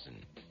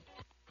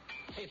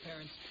 Hey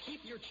parents, keep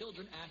your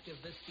children active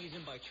this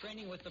season by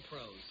training with the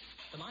pros.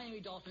 The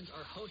Miami Dolphins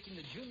are hosting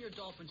the Junior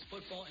Dolphins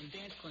football and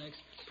dance clinics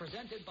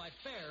presented by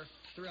FAIR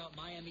throughout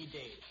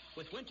Miami-Dade,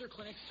 with winter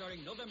clinics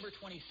starting November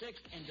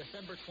 26th and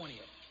December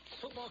 20th.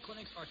 Football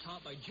clinics are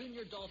taught by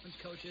Junior Dolphins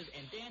coaches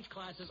and dance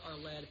classes are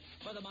led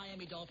by the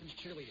Miami Dolphins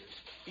cheerleaders.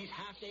 These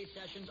half-day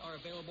sessions are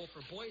available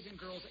for boys and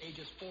girls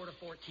ages 4 to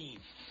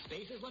 14.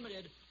 Space is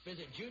limited.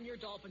 Visit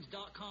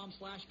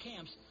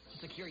juniordolphins.com/camps to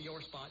secure your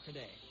spot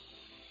today.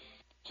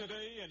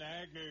 Today in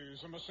Ag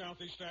News on the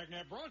Southeast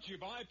AgNet, brought to you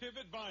by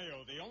Pivot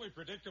Bio, the only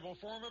predictable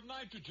form of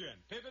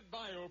nitrogen. Pivot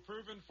Bio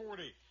Proven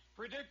 40.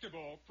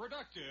 Predictable,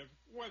 productive,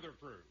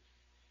 weatherproof.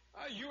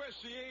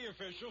 USDA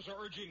officials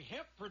are urging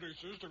hemp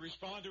producers to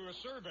respond to a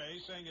survey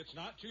saying it's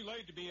not too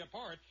late to be a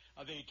part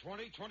of the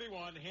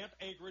 2021 Hemp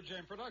Acreage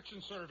and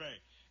Production Survey.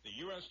 The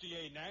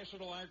USDA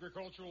National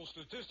Agricultural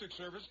Statistics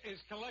Service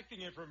is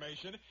collecting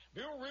information.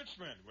 Bill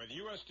Richmond with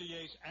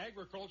USDA's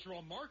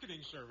Agricultural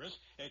Marketing Service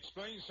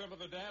explains some of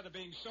the data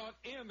being sought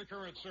in the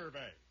current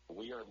survey.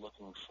 We are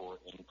looking for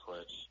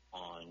input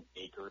on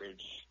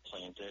acreage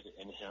planted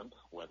in hemp,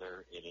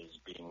 whether it is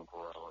being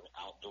grown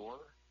outdoor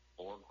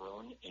or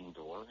grown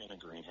indoor in a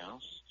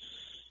greenhouse.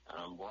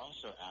 We're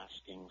also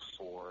asking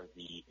for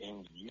the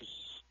end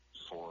use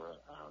for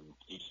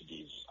each of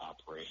these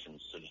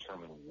operations to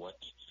determine what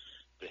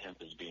the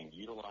hemp is being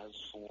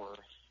utilized for,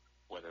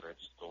 whether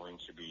it's going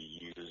to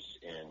be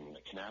used in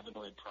a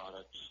cannabinoid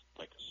product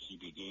like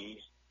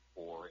CBD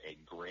or a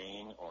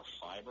grain or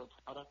fiber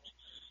product,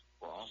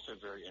 We're also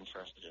very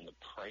interested in the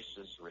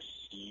prices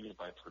received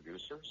by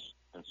producers.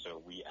 And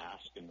so we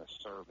ask in the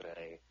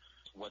survey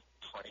what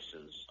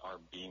prices are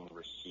being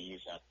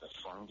received at the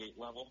farm gate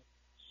level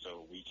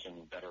so we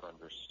can better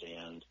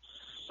understand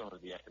some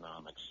of the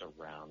economics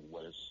around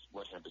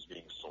what hemp is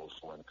being sold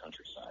for in the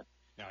countryside.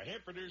 Now,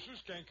 hemp producers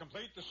can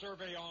complete the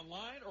survey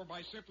online or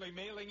by simply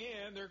mailing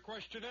in their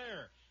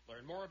questionnaire.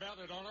 Learn more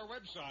about it on our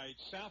website,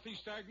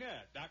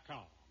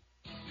 southeastagnet.com.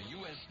 The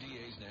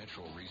USDA's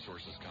Natural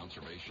Resources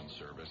Conservation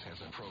Service has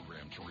a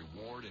program to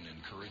reward and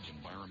encourage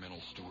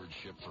environmental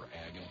stewardship for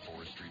ag and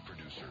forestry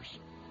producers.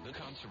 The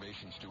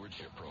Conservation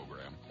Stewardship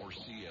Program, or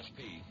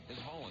CSP,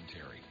 is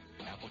voluntary.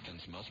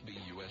 Applicants must be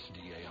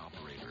USDA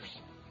operators.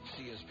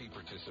 CSP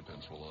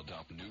participants will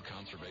adopt new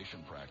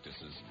conservation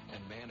practices and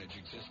manage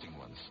existing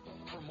ones.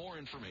 For more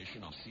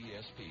information on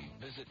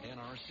CSP, visit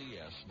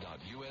nrcs.usda.gov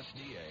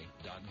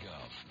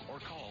or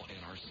call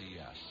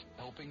NRCS.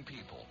 Helping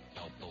people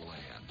help the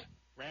land.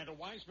 Randall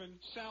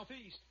Weisman,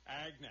 Southeast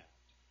AgNet.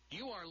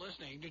 You are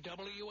listening to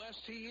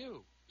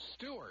WSTU,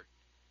 Stewart,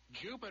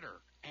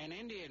 Jupiter, and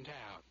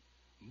Indiantown,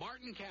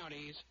 Martin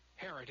County's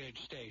Heritage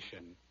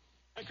Station.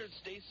 Records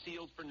stay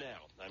sealed for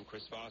now. I'm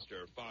Chris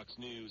Foster, Fox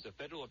News. A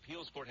federal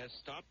appeals court has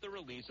stopped the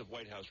release of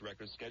White House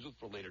records scheduled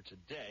for later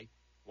today,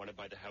 wanted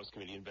by the House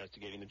committee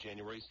investigating the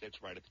January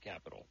 6th riot at the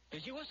Capitol. The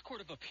U.S.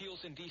 Court of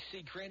Appeals in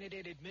D.C. granted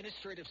an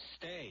administrative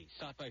stay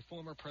sought by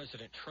former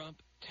President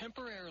Trump,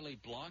 temporarily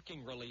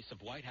blocking release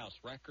of White House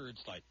records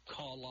like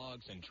call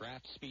logs and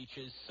draft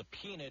speeches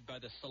subpoenaed by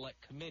the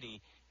Select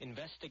Committee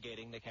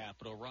investigating the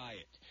Capitol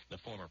riot. The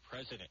former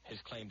president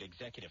has claimed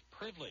executive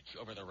privilege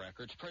over the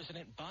records.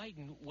 President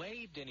Biden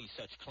waived any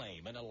such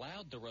claim and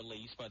allowed the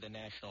release by the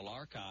National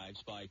Archives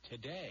by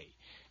today.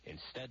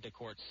 Instead, the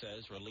court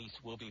says release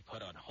will be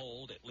put on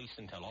hold at least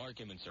until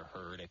arguments are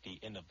heard at the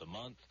end of the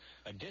month.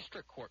 A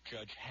district court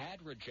judge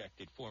had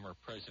rejected former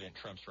President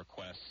Trump's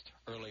request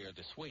earlier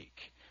this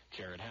week.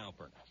 Jared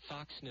Halpern,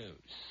 Fox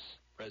News.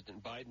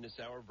 President Biden this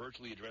hour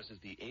virtually addresses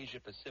the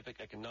Asia-Pacific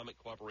Economic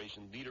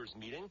Cooperation Leaders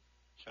Meeting.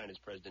 China's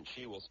President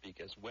Xi will speak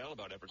as well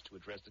about efforts to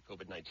address the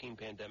COVID-19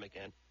 pandemic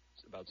and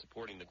about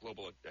supporting the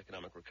global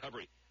economic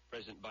recovery.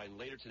 President Biden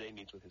later today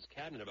meets with his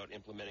cabinet about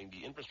implementing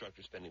the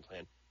infrastructure spending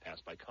plan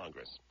passed by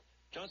Congress.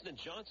 Johnson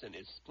 & Johnson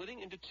is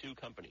splitting into two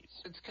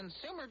companies. Its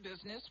consumer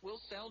business will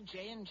sell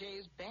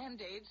J&J's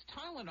Band-Aids,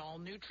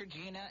 Tylenol,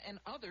 Neutrogena, and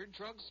other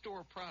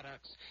drugstore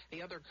products.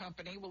 The other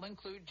company will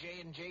include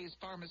J&J's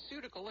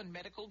pharmaceutical and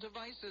medical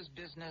devices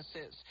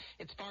businesses.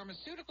 Its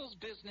pharmaceuticals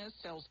business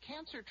sells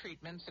cancer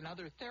treatments and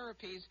other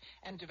therapies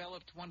and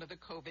developed one of the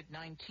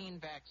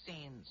COVID-19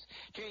 vaccines.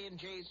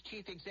 J&J's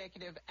chief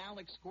executive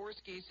Alex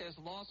Gorski says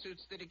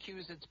lawsuits that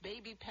accuse its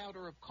baby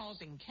powder of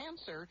causing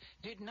cancer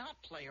did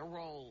not play a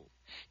role.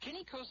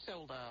 Jenny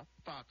Coselda,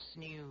 Fox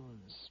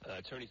News.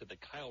 Attorneys at the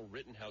Kyle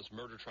Rittenhouse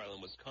murder trial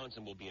in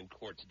Wisconsin will be in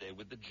court today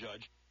with the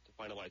judge to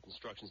finalize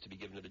instructions to be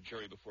given to the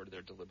jury before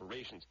their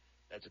deliberations.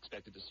 That's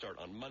expected to start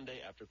on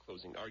Monday after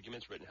closing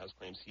arguments. Rittenhouse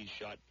claims he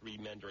shot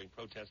 3 men during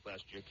protests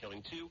last year,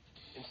 killing 2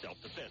 in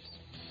self-defense.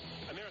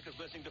 America's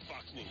listening to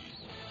Fox News.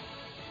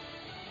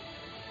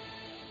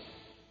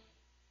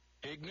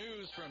 Big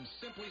news from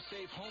Simply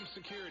Safe Home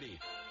Security.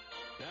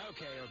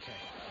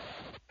 Okay.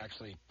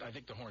 Actually, I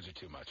think the horns are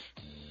too much.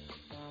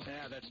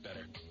 Yeah, that's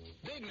better.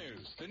 Big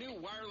news. The new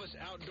wireless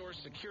outdoor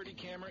security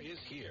camera is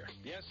here.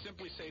 Yes,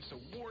 Simply Safe's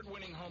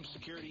award-winning home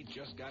security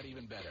just got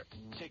even better,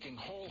 taking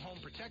whole home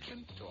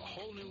protection to a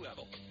whole new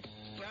level.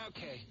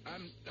 Okay,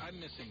 I'm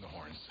missing the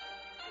horns.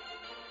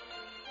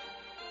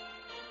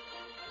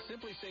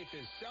 Simply Safe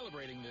is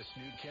celebrating this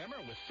new camera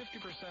with 50%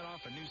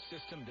 off a new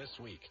system this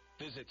week.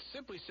 Visit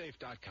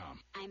simplysafe.com.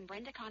 I'm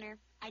Brenda Connor,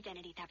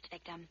 identity theft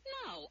victim.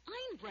 No,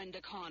 I'm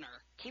Brenda Connor.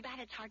 Too bad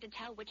it's hard to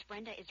tell which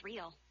Brenda is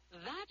real.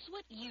 That's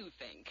what you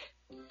think.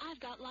 I've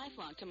got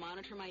LifeLock to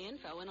monitor my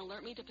info and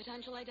alert me to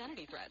potential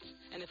identity threats.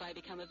 And if I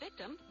become a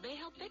victim, they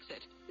help fix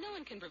it. No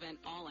one can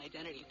prevent all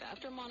identity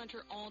theft or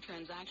monitor all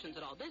transactions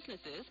at all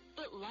businesses,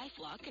 but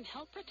LifeLock can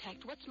help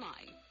protect what's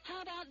mine.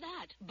 How about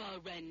that,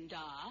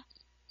 Brenda?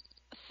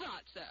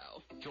 Thought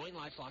so. Join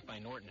LifeLock by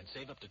Norton and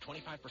save up to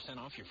 25%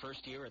 off your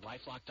first year at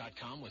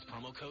LifeLock.com with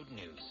promo code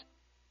NEWS.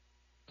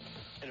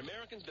 An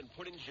American's been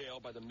put in jail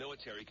by the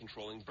military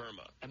controlling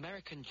Burma.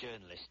 American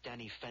journalist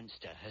Danny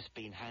Fenster has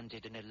been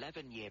handed an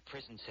 11-year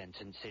prison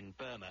sentence in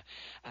Burma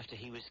after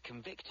he was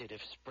convicted of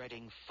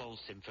spreading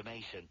false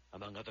information,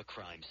 among other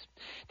crimes.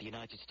 The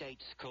United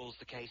States calls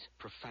the case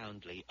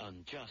profoundly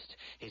unjust.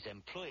 His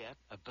employer,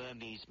 a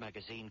Burmese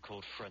magazine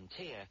called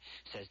Frontier,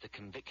 says the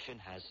conviction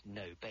has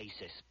no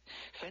basis.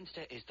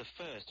 Fenster is the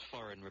first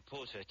foreign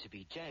reporter to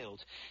be jailed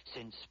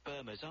since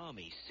Burma's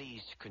army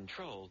seized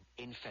control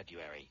in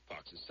February.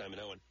 Fox's Simon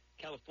Owen.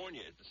 California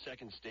is the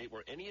second state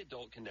where any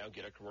adult can now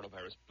get a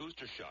coronavirus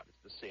booster shot.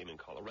 It's the same in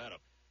Colorado.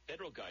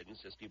 Federal guidance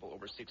says people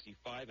over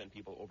 65 and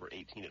people over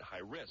 18 at high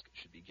risk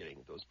should be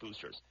getting those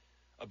boosters.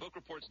 A book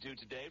report's due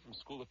today from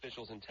school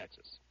officials in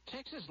Texas.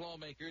 Texas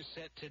lawmakers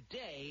set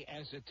today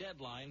as a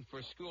deadline for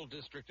school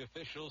district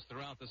officials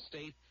throughout the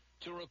state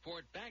to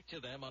report back to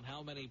them on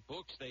how many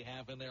books they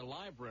have in their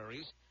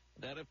libraries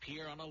that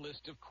appear on a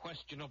list of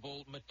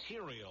questionable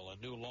material. A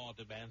new law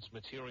demands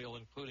material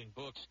including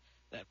books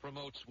that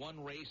promotes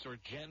one race or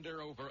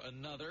gender over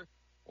another,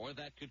 or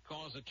that could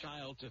cause a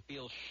child to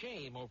feel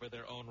shame over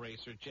their own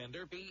race or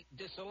gender, be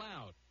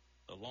disallowed.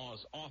 The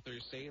law's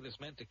authors say it is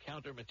meant to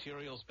counter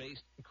materials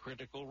based in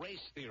critical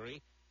race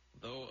theory,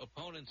 though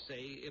opponents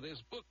say it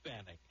is book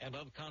banning and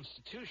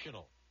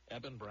unconstitutional.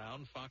 Eben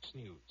Brown, Fox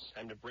News.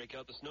 Time to break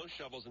out the snow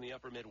shovels in the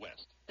upper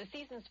Midwest. The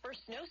season's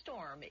first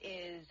snowstorm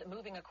is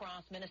moving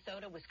across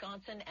Minnesota,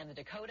 Wisconsin, and the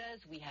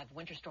Dakotas. We have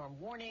winter storm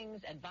warnings,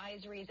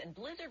 advisories, and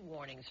blizzard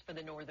warnings for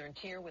the northern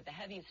tier with the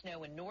heaviest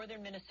snow in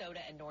northern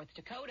Minnesota and North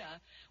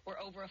Dakota, where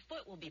over a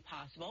foot will be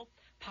possible.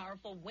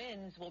 Powerful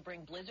winds will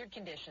bring blizzard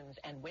conditions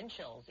and wind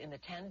chills in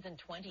the 10s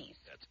and 20s.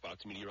 That's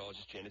Fox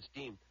meteorologist Janet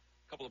Steen.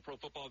 A couple of pro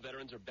football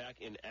veterans are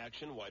back in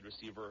action. Wide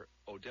receiver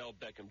Odell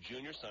Beckham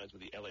Jr. signs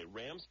with the L.A.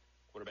 Rams.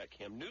 Quarterback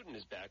Cam Newton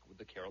is back with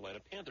the Carolina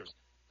Panthers.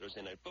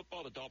 Thursday Night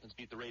Football, the Dolphins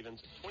beat the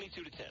Ravens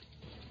 22-10.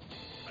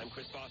 I'm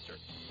Chris Foster,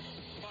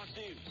 Fox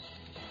News.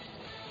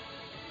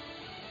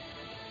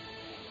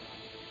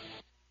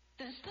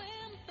 The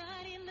Slim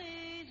Body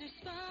Laser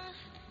Spa,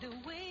 the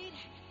wait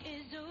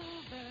is over.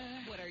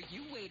 What are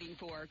you waiting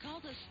for?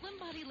 Call the Slim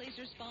Body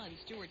Laser Spa in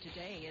Stewart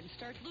today and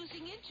start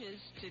losing inches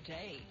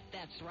today.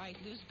 That's right,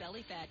 lose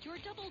belly fat, your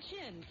double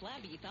chin,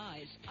 flabby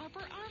thighs,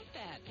 upper arm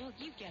fat. Well,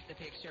 you get the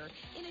picture.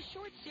 In a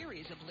short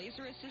series of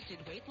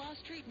laser-assisted weight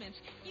loss treatments,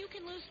 you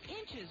can lose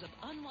inches of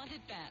unwanted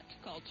fat.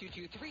 Call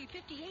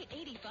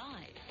 223-5885.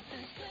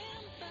 The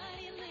Slim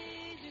Body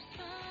Laser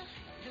Spa,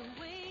 the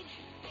wait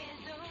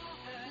is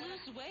over.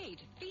 Lose weight,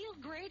 feel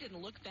great,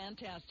 and look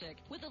fantastic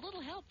with a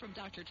little help from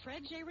Dr.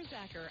 Tred J.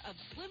 Rizacker of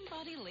Slim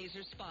Body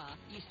Laser Spa,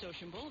 East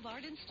Ocean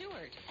Boulevard in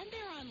Stewart. And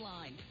they're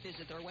online.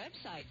 Visit their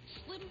website,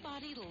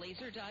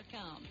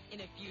 slimbodylaser.com.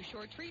 In a few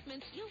short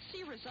treatments, you'll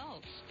see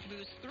results.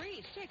 Lose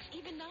 3, 6,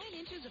 even 9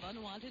 inches of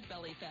unwanted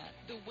belly fat.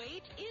 The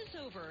wait is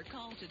over.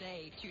 Call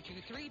today,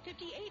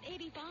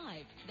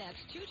 223-5885. That's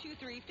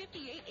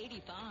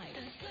 223-5885.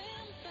 The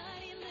Slim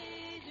Body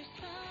Laser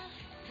Spa,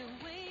 the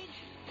wait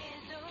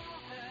is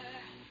over.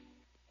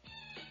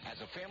 As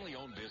a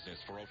family-owned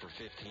business for over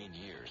 15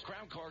 years,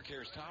 Crown Car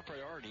Care's top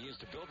priority is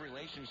to build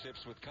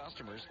relationships with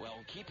customers while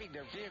keeping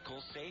their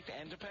vehicles safe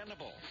and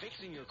dependable.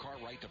 Fixing your car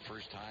right the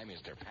first time is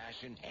their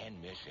passion and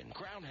mission.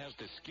 Crown has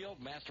the skilled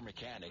master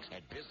mechanics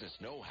and business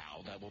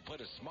know-how that will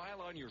put a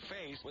smile on your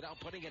face without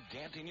putting a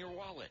dent in your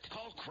wallet.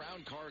 Call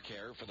Crown Car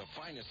Care for the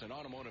finest in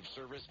automotive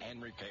service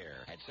and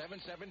repair at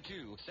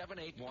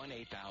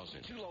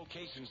 772-781-8000. 2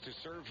 locations to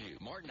serve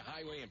you: Martin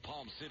Highway in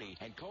Palm City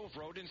and Cove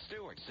Road in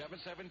Stewart.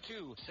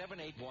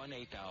 772-781-8000.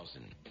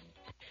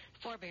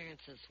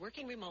 Forbearances,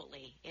 working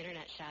remotely,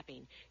 internet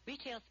shopping,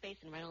 retail space,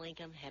 and rental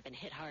income have been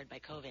hit hard by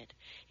COVID.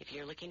 If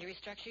you're looking to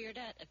restructure your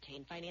debt,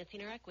 obtain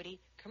financing or equity,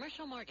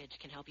 Commercial Mortgage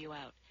can help you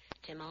out.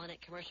 Tim Mullen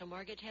at Commercial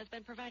Mortgage has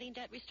been providing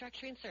debt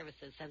restructuring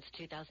services since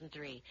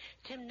 2003.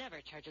 Tim never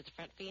charges a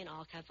front fee and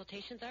all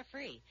consultations are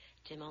free.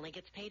 Tim only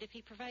gets paid if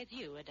he provides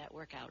you a debt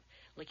workout.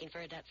 Looking for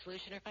a debt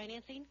solution or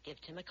financing?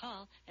 Give Tim a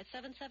call at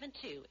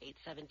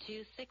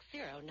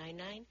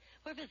 772-872-6099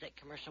 or visit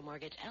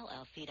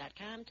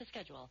commercialmortgagellc.com to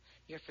schedule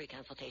your free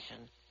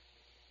consultation.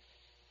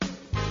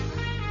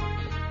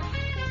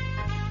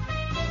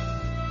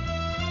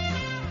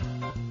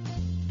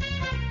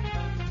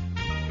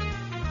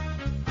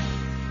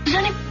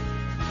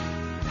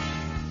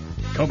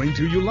 Coming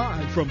to you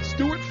live from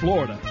Stewart,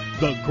 Florida,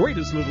 the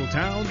greatest little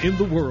town in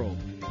the world.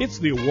 It's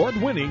the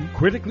award-winning,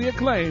 critically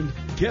acclaimed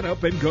Get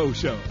Up and Go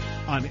show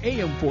on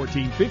AM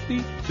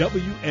 1450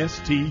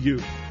 WSTU.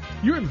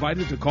 You're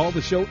invited to call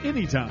the show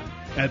anytime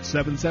at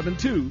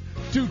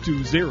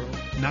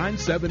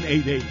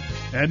 772-220-9788.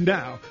 And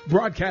now,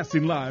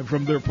 broadcasting live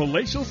from their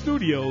palatial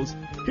studios,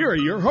 here are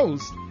your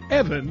hosts,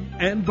 Evan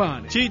and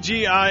Bonnie.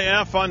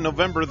 TGIF on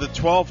November the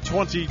 12th,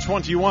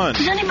 2021.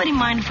 Does anybody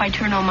mind if I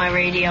turn on my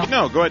radio?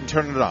 No, go ahead and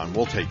turn it on.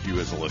 We'll take you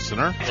as a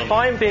listener. It's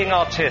fine being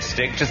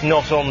artistic, just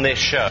not on this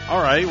show.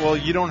 All right, well,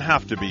 you don't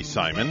have to be,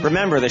 Simon.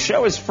 Remember, the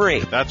show is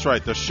free. That's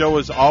right, the show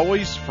is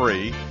always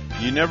free.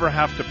 You never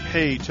have to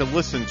pay to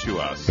listen to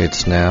us.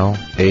 It's now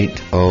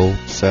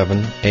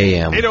 8:07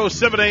 a.m.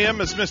 8:07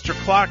 a.m. as Mr.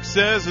 Clock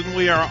says, and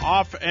we are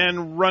off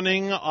and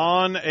running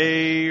on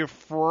a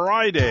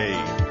Friday.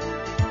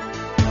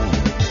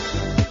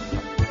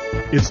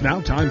 It's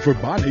now time for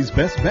Bonnie's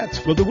Best Bets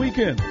for the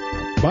weekend.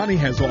 Bonnie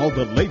has all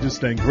the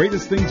latest and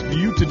greatest things for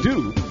you to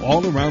do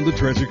all around the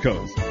Treasure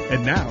Coast.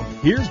 And now,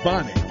 here's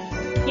Bonnie.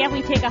 Yeah,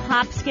 we take a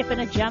hop, skip, and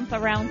a jump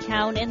around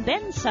town and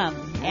then some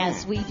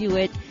as we do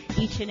it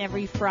each and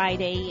every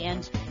Friday.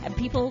 And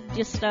people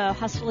just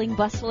hustling,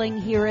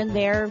 bustling here and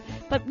there.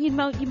 But, you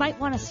might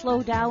want to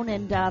slow down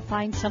and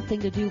find something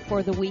to do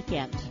for the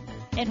weekend.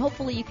 And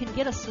hopefully you can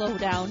get a slow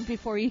down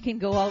before you can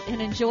go out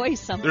and enjoy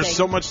something. There's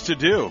so much to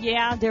do.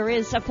 Yeah, there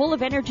is. Full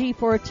of energy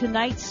for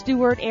tonight's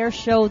Stewart Air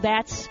Show.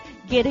 That's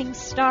getting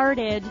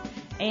started.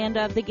 And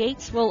the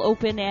gates will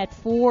open at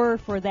 4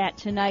 for that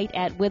tonight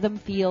at Witham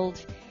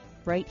Field.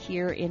 right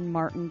here in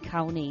Martin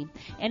County.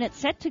 And it's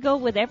set to go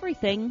with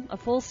everything, a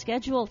full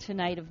schedule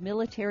tonight of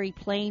military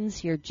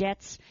planes, your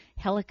jets,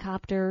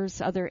 helicopters,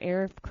 other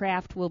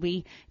aircraft will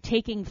be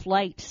taking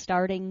flight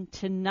starting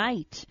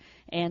tonight.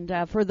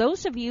 And for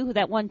those of you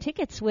that won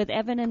tickets with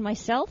Evan and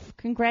myself,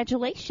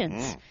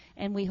 congratulations.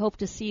 And we hope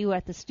to see you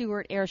at the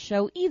Stewart Air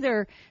Show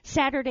either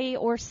Saturday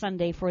or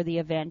Sunday for the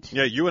event.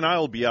 Yeah, you and I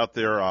will be out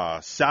there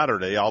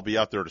Saturday. I'll be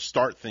out there to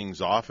start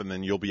things off, and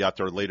then you'll be out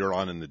there later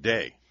on in the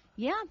day.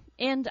 Yeah,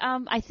 and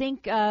I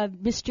think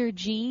Mr.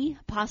 G,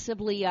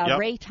 possibly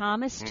Ray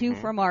Thomas, too,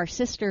 from our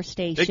sister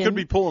station. They could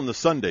be pulling the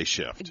Sunday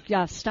shift.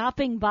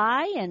 Stopping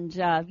by and,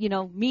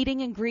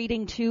 meeting and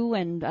greeting, too,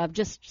 and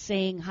just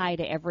saying hi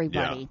to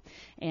everybody. Yeah.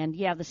 And,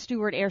 the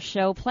Stewart Air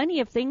Show, plenty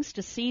of things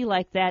to see,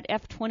 like that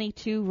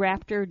F-22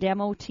 Raptor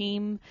demo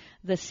team,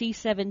 the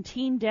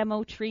C-17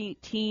 demo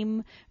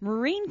team,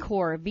 Marine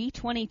Corps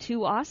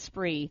V-22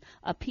 Osprey,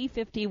 a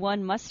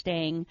P-51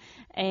 Mustang,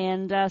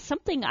 and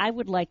something I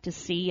would like to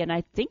see, and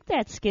I think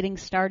that's getting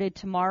started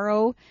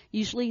tomorrow.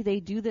 Usually they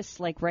do this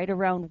like right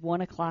around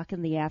 1 o'clock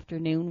in the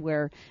afternoon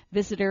where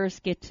visitors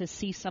get to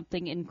see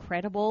something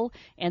incredible,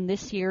 and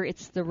this year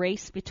it's the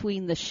race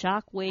between the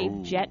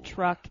Shockwave jet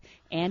truck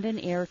and an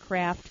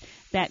aircraft.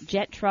 That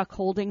jet truck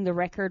holding the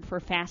record for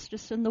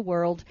fastest in the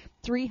world,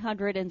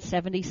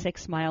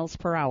 376 miles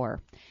per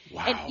hour.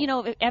 Wow.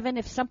 And, Evan,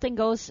 if something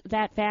goes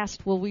that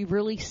fast, will we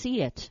really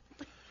see it?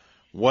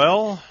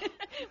 Well,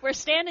 we're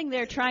standing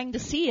there trying to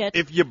see it.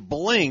 If you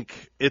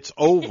blink, it's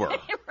over.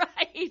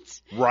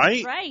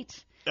 Right?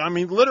 Right? I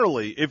mean,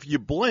 literally, if you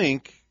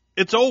blink,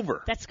 it's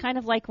over. That's kind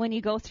of like when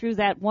you go through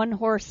that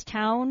one-horse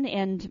town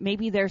and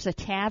maybe there's a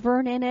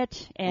tavern in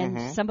it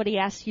and somebody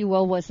asks you,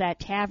 well, was that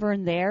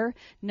tavern there?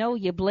 No,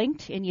 you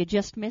blinked and you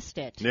just missed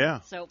it.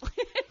 Yeah. So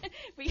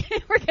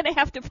we're going to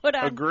have to put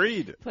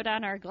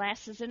on our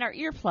glasses and our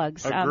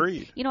earplugs.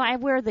 Agreed. I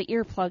wear the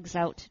earplugs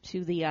out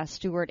to the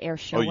Stewart Air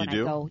Show when I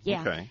go.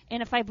 Yeah. Okay.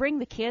 And if I bring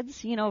the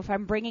kids, if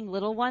I'm bringing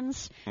little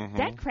ones,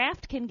 that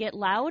craft can get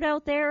loud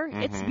out there.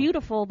 It's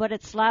beautiful, but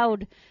it's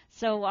loud.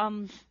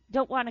 So,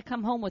 don't want to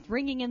come home with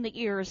ringing in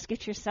the ears.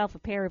 Get yourself a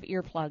pair of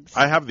earplugs.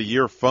 I have the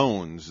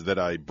earphones that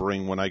I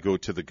bring when I go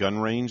to the gun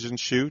range and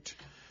shoot.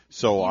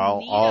 So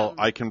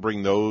I can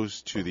bring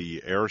those to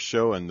the air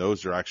show, and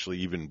those are actually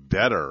even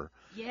better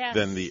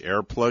than the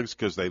earplugs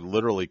because they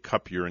literally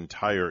cup your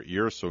entire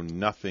ear so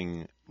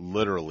nothing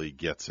literally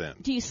gets in.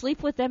 Do you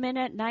sleep with them in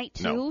at night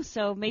too? No.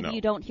 So maybe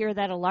you don't hear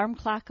that alarm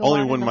clock go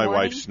Only on when in the my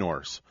morning? wife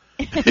snores.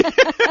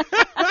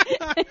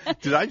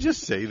 Did I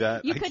just say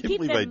that? I can't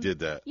believe I did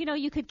that.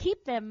 You could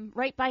keep them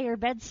right by your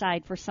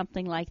bedside for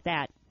something like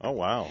that. Oh,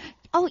 wow.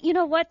 Oh, you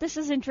know what? This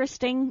is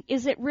interesting.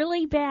 Is it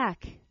really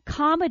back?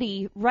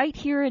 Comedy right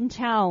here in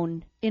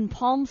town in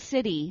Palm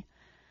City.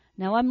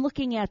 Now I'm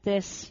looking at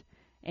this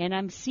and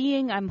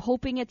I'm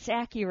hoping it's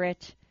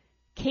accurate.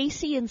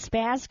 Casey and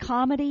Spaz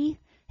Comedy.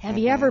 Have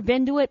you ever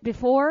been to it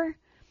before?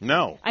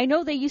 No. I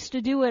know they used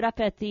to do it up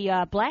at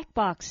the Black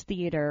Box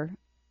Theater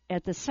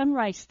at the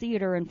Sunrise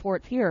Theater in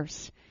Fort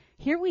Pierce.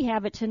 Here we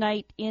have it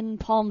tonight in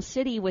Palm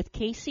City with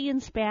Casey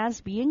and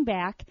Spaz being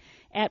back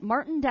at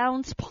Martin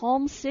Downs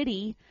Palm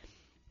City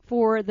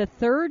for the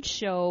third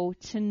show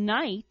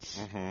tonight.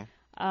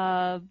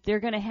 They're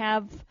going to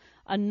have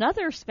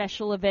another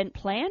special event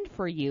planned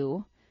for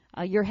you.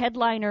 Your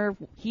headliner,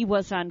 he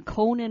was on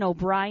Conan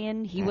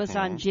O'Brien. He was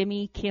on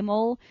Jimmy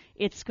Kimmel.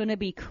 It's going to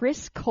be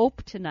Chris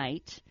Cope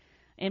tonight.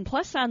 And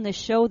plus on this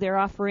show, they're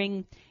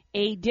offering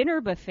a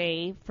dinner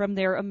buffet from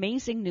their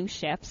amazing new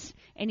chefs,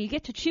 and you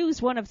get to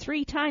choose one of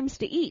 3 times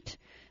to eat.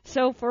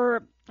 So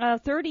for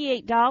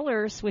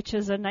 $38, which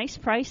is a nice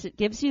price, it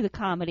gives you the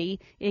comedy,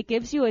 it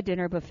gives you a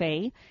dinner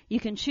buffet. You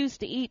can choose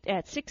to eat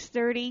at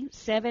 6:30,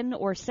 7,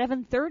 or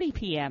 7:30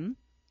 p.m.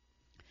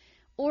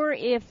 Or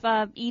if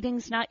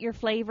eating's not your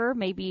flavor,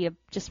 maybe you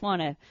just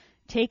want to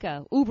take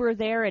a Uber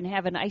there and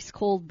have an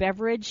ice-cold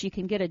beverage, you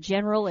can get a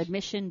general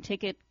admission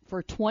ticket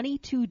for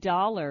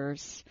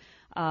 $22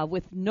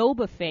 with no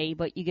buffet,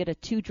 but you get a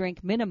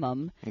 2-drink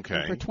minimum. Okay.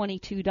 And for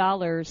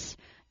 $22,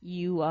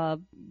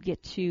 you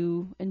get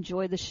to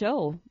enjoy the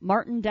show.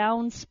 Martin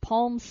Downs,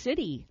 Palm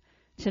City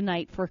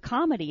tonight for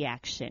comedy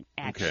action.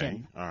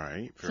 Okay. All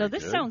right. So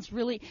this sounds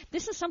really,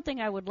 this is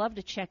something I would love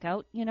to check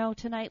out,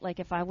 tonight, like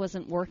if I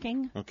wasn't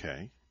working.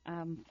 Okay.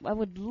 I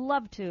would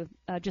love to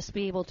just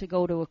be able to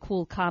go to a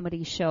cool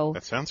comedy show.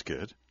 That sounds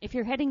good. If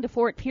you're heading to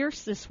Fort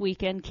Pierce this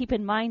weekend, keep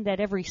in mind that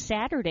every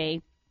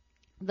Saturday,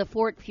 the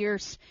Fort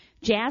Pierce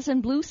Jazz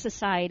and Blues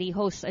Society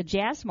hosts a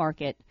jazz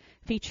market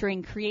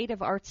featuring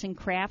creative arts and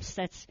crafts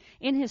that's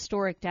in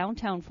historic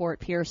downtown Fort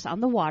Pierce on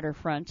the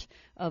waterfront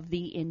of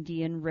the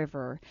Indian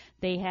River.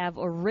 They have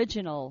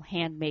original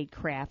handmade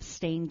crafts,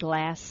 stained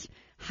glass,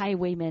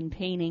 highwaymen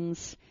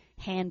paintings,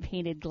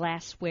 hand-painted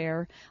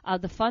glassware.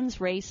 The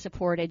funds raised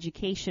support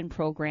education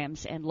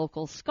programs and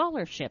local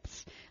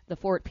scholarships. The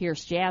Fort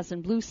Pierce Jazz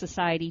and Blues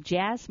Society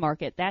Jazz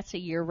Market, that's a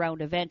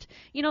year-round event.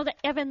 You know,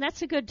 Evan,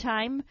 that's a good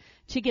time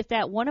to get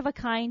that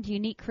one-of-a-kind,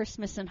 unique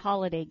Christmas and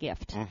holiday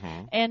gift.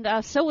 Mm-hmm.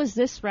 And so is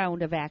this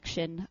round of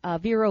action.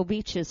 Vero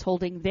Beach is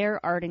holding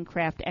their Art and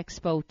Craft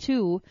Expo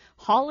 2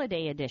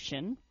 Holiday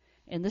Edition.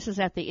 And this is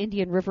at the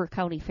Indian River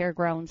County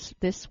Fairgrounds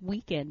this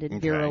weekend in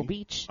Vero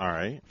Beach. All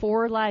right.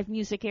 4 live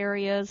music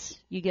areas.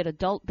 You get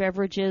adult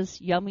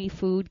beverages, yummy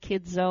food,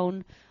 kids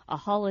zone, a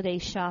holiday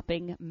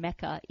shopping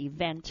mecca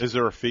event. Is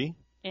there a fee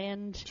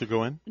and to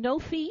go in? No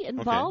fee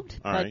involved.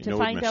 Okay. All but right. to No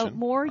find admission. out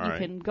more, All you right.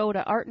 can go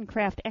to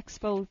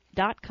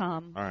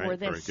artandcraftexpo.com All right. for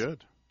this. Very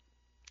good.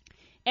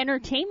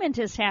 Entertainment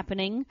is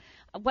happening.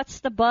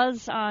 What's the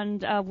buzz on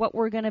what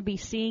we're going to be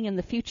seeing in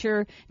the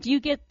future? Do you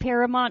get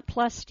Paramount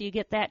Plus? Do you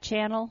get that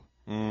channel?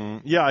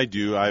 Yeah, I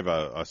do. I have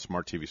a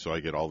smart TV, so I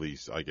get all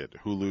these. I get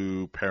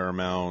Hulu,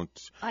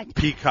 Paramount,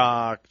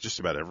 Peacock, just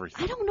about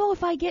everything. I don't know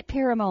if I get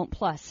Paramount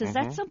Plus. Is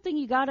Mm-hmm. that something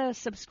you got to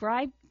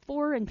subscribe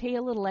for and pay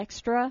a little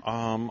extra?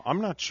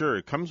 I'm not sure.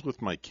 It comes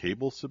with my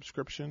cable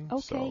subscription,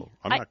 so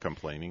I'm not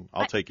complaining.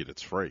 I'll take it.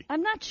 It's free.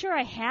 I'm not sure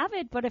I have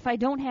it, but if I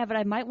don't have it,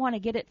 I might want to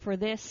get it for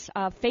this.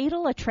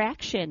 Fatal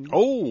Attraction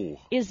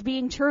is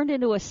being turned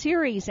into a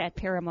series at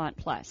Paramount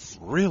Plus.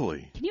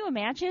 Really? Can you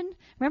imagine?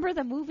 Remember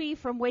the movie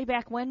from way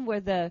back when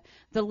where the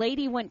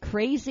lady went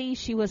crazy?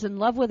 She was in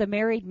love with a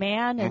married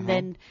man, and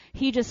then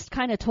he just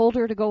kind of told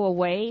her to go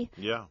away.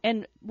 Yeah.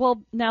 And,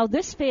 well, now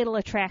this Fatal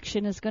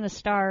Attraction is going to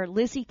star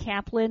Lizzie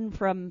Kaplan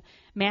from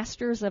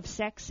Masters of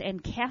Sex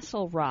and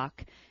Castle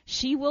Rock.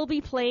 She will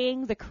be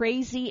playing the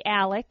crazy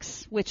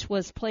Alex, which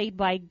was played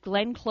by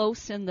Glenn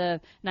Close in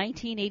the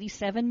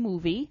 1987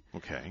 movie.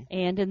 Okay.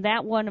 And in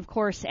that one, of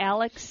course,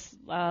 Alex,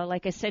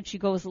 like I said, she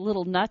goes a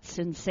little nuts,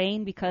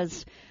 insane,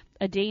 because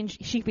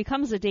she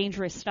becomes a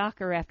dangerous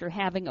stalker after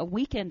having a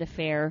weekend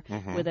affair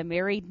with a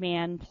married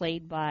man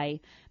played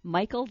by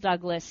Michael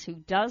Douglas, who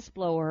does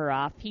blow her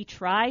off. He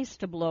tries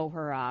to blow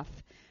her off.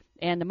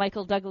 And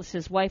Michael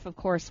Douglas's wife, of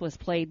course, was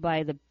played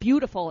by the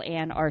beautiful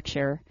Ann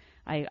Archer.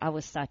 I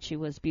always thought she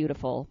was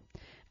beautiful.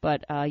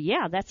 But,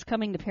 yeah, that's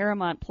coming to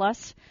Paramount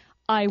Plus.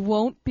 I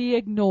won't be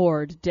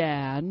ignored,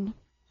 Dan.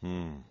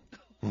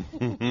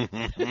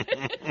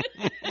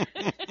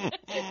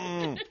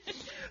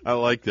 I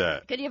like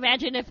that. Can you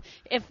imagine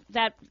if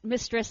that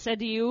mistress said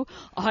to you,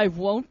 I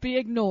won't be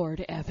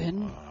ignored,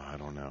 Evan? I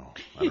don't know.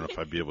 I don't know if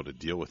I'd be able to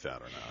deal with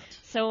that or not.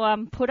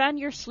 So put on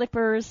your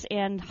slippers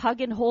and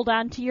hug and hold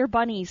on to your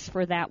bunnies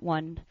for that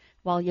one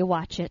while you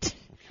watch it.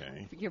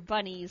 Okay. Your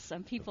bunnies.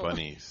 Some people. The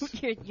bunnies.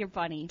 your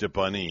bunny. The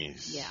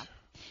bunnies. Yeah.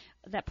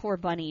 That poor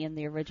bunny in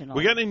the original.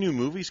 We got any new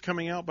movies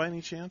coming out by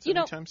any chance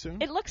anytime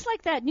soon? It looks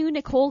like that new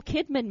Nicole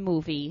Kidman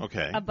movie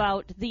Okay.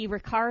 about the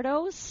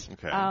Ricardos.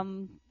 Okay.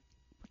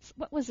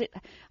 What was it?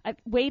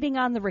 Waiting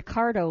on the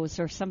Ricardos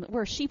or something,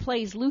 where she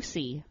plays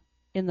Lucy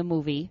in the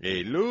movie.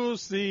 Hey,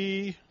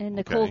 Lucy. And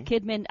Nicole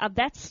Kidman.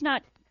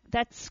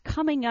 That's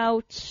coming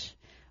out.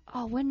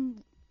 Oh,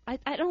 when? I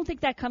don't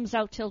think that comes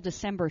out till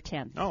December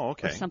 10th. Oh,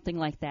 okay. Or something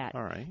like that.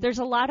 All right. There's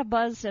a lot of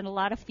buzz and a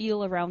lot of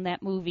feel around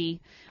that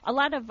movie. A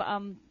lot of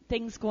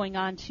things going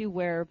on, too,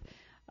 where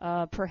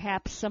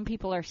perhaps some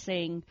people are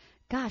saying,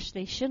 gosh,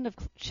 they shouldn't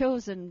have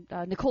chosen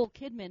Nicole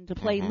Kidman to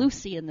play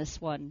Lucy in this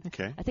one.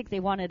 Okay. I think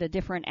they wanted a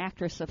different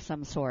actress of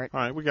some sort.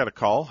 All right, we got a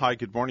call. Hi,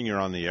 good morning. You're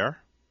on the air.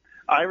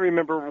 I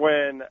remember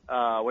when,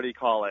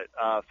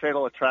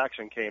 Fatal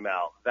Attraction came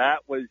out. That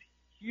was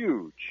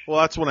huge.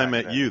 Well, that's when I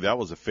met you. That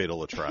was a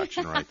fatal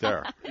attraction right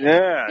there.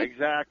 Yeah,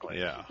 exactly.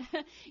 Yeah.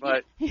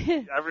 But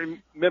I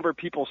remember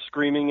people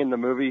screaming in the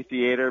movie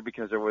theater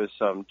because there was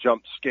some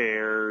jump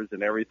scares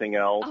and everything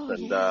else.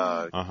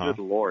 Good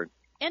Lord.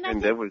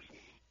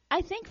 I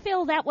think,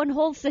 Phil, that one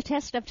holds the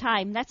test of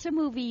time. That's a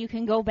movie you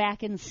can go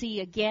back and see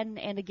again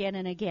and again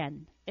and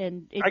again.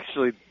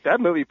 Actually, that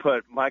movie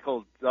put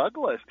Michael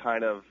Douglas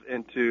kind of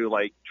into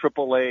like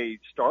AAA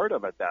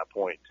stardom at that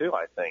point too.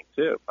 I think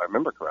too, if I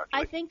remember correctly.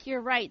 I think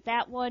you're right.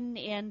 That one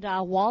and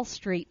Wall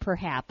Street,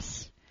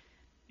 perhaps.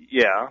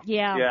 Yeah.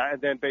 Yeah.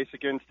 And then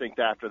Basic Instinct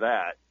after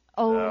that.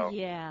 Oh, so.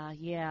 yeah.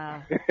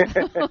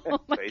 Oh,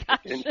 my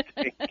gosh.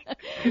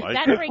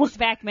 That brings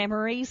back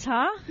memories,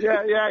 huh?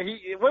 Yeah.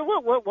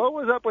 What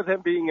was up with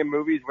him being in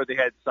movies where they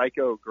had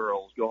psycho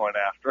girls going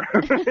after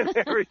him and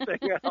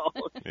everything else?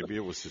 Maybe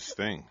it was his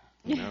thing.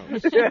 Who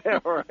knows? Yeah,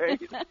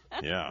 right.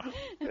 Yeah.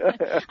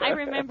 I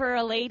remember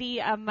a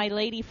lady, my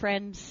lady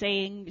friend,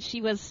 saying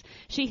she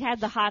had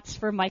the hots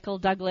for Michael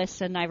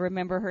Douglas, and I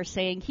remember her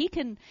saying, he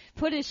can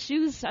put his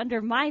shoes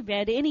under my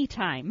bed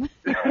anytime.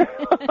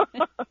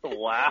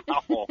 Wow.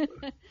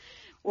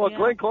 Well, yeah.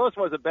 Glenn Close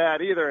wasn't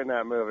bad either in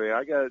that movie.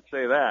 I got to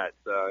say that.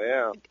 So,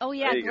 yeah. Oh,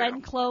 yeah,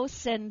 Glenn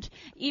Close and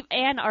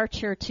Ann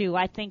Archer, too.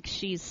 I think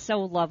she's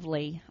so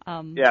lovely.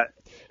 Yeah.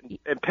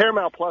 And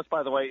Paramount Plus,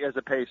 by the way, is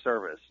a pay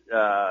service.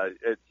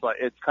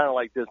 It's kind of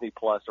like Disney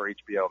Plus or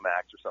HBO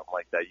Max or something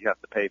like that. You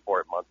have to pay for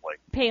it monthly.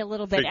 Pay a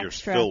little bit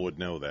extra. Phil would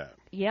know that.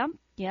 Yep.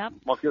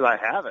 Well, because I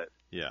have it.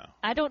 Yeah.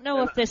 I don't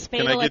know if this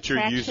fatal Can I get your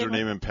attraction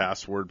username and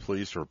password,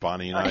 please, for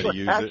Bonnie and I to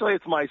use Actually,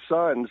 it's my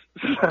son's.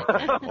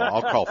 Okay. Well,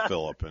 I'll call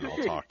Philip and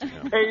I'll talk to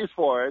him. He pays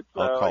for it.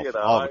 So,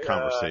 I'll have a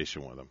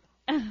conversation with him.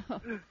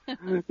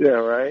 Yeah,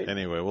 right.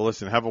 Anyway, well,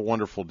 listen, have a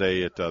wonderful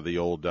day at the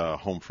old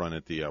home front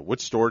at the what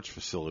storage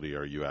facility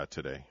are you at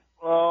today?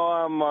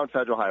 Oh, I'm on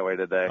Federal Highway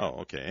today. Oh,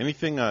 okay.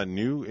 Anything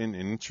new and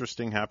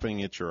interesting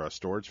happening at your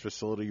storage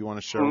facility you want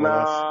to share with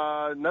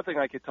us? Nothing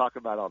I could talk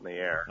about on the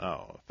air.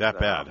 Oh, that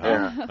bad, huh?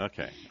 Yeah.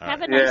 Okay. All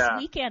Have right. a nice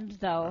weekend,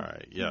 though. All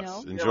right. Yes. You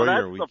know? Enjoy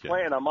your weekend. That's the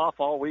plan. I'm off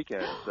all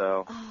weekend,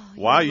 so.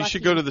 Wow, you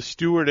should go to the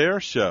Stewart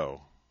Air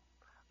Show.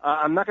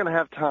 I'm not going to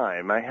have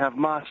time. I have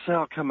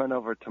Marcel coming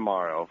over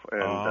tomorrow,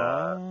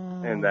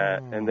 and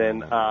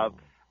then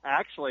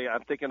actually,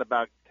 I'm thinking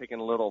about taking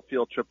a little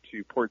field trip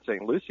to Port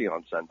St. Lucie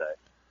on Sunday.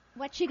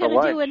 What you going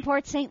to do in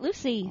Port St.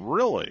 Lucie?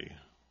 Really?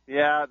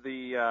 Yeah,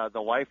 the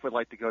wife would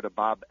like to go to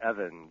Bob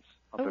Evans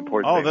up in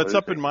Port St. Lucie. Oh, that's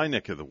up in my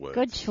neck of the woods.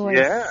 Good choice.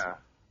 Yeah.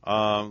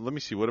 Let me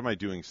see. What am I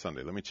doing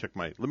Sunday? Let me check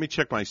my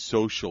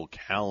social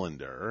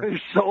calendar.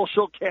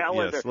 Social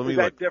calendar. Yes, let me Is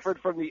that look. different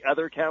from the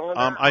other calendar?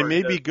 I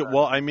may be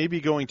I may be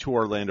going to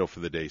Orlando for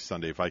the day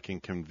Sunday if I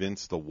can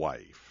convince the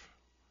wife.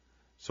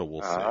 So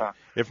we'll see.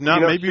 If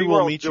not, maybe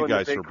we'll meet you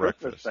guys for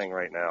breakfast. Christmas thing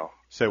right now.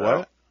 Say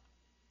what?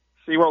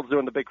 SeaWorld's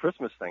doing the big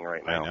Christmas thing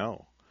right now. I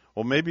know.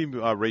 Well, maybe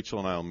Rachel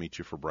and I will meet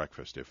you for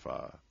breakfast if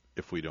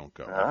we don't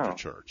go after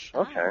church.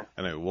 Okay.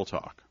 Anyway, we'll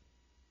talk.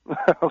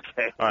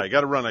 Okay. All right, I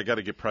got to run. I got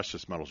to get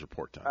Precious Metals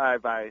Report time. All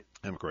right, bye.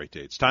 Have a great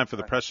day. It's time for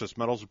the Precious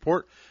Metals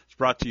Report. It's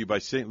brought to you by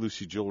St.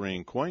 Lucie Jewelry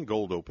and Coin.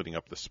 Gold opening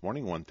up this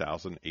morning,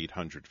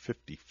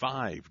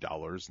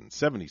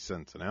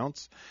 $1,855.70 an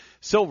ounce.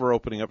 Silver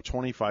opening up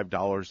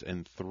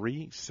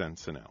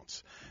 $25.03 an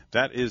ounce.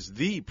 That is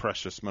the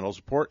Precious Metals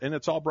Report, and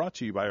it's all brought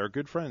to you by our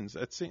good friends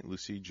at St.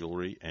 Lucie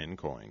Jewelry and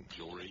Coin.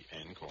 Jewelry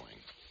and Coin.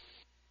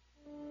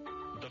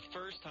 The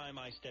first time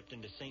I stepped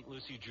into St.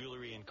 Lucie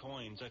Jewelry and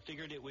Coins, I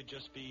figured it would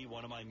just be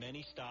one of my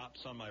many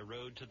stops on my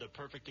road to the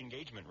perfect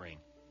engagement ring.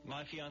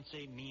 My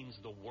fiancée means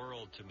the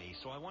world to me,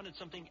 so I wanted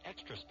something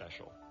extra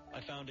special.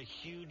 I found a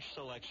huge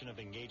selection of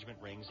engagement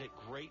rings at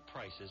great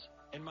prices,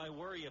 and my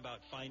worry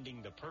about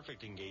finding the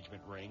perfect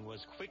engagement ring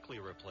was quickly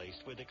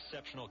replaced with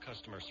exceptional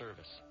customer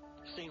service.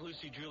 St.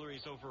 Lucie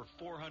Jewelry's over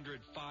 400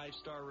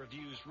 5-star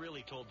reviews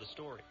really told the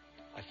story.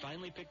 I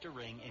finally picked a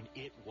ring, and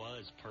it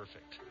was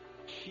perfect.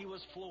 She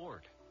was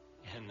floored.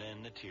 And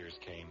then the tears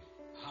came.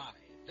 Hi,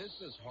 this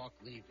is Hawk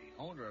Levy,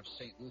 owner of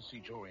St. Lucie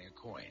Jewelry and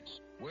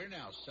Coins. We're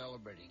now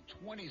celebrating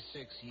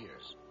 26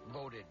 years,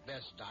 voted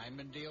best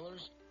diamond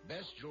dealers,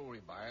 best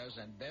jewelry buyers,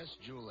 and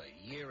best jeweler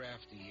year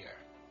after year.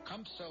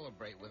 Come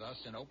celebrate with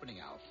us in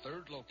opening our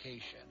third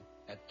location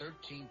at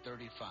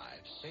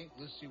 1335 St.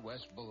 Lucie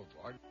West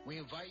Boulevard. We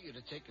invite you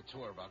to take a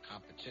tour of our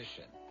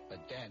competition,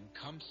 but then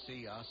come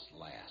see us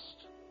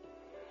last.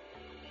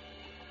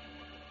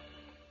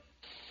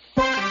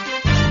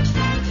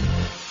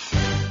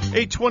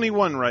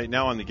 8:21 right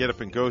now on the Get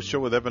Up and Go show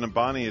with Evan and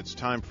Bonnie. It's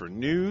time for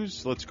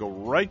news. Let's go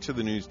right to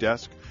the news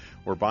desk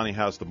where Bonnie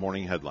has the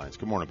morning headlines.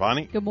 Good morning,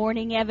 Bonnie. Good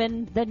morning,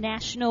 Evan. The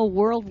National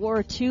World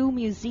War II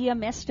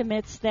Museum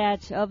estimates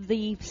that of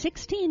the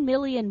 16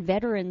 million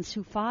veterans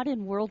who fought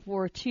in World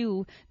War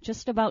II,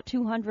 just about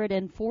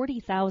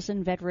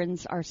 240,000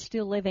 veterans are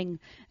still living.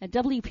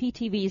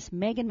 WPTV's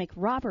Megan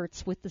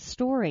McRoberts with the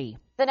story.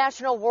 The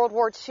National World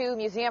War II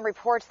Museum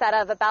reports that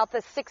of about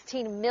the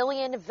 16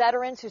 million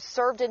veterans who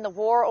served in the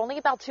war, only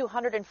about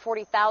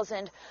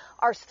 240,000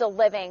 are still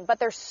living. But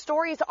their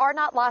stories are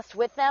not lost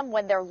with them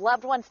when their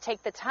loved ones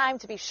take the time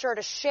to be sure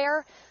to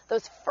share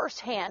those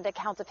firsthand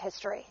accounts of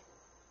history.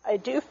 I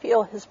do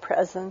feel his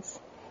presence,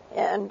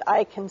 and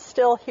I can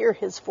still hear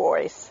his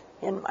voice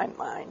in my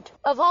mind.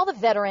 Of all the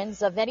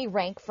veterans of any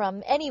rank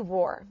from any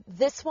war,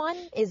 this one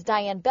is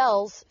Diane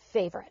Bell's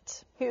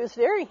favorite. He was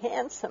very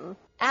handsome.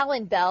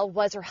 Alan Bell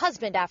was her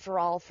husband, after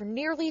all, for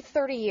nearly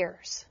 30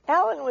 years.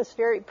 Alan was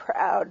very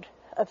proud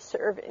of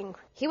serving.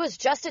 He was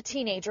just a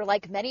teenager,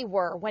 like many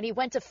were, when he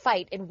went to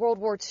fight in World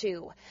War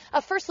II.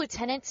 A first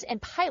lieutenant and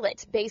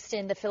pilot based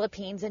in the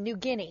Philippines and New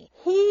Guinea.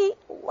 He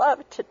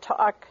loved to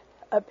talk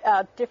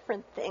about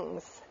different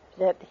things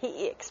that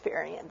he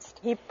experienced.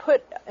 He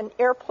put an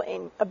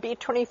airplane, a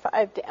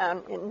B-25,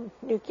 down in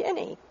New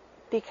Guinea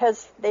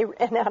because they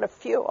ran out of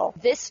fuel.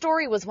 This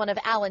story was one of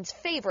Alan's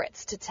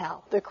favorites to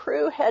tell. The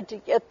crew had to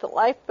get the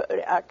lifeboat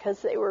out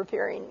because they were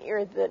very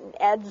near the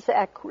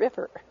Nadzak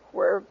River.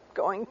 We're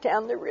going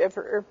down the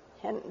river,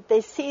 and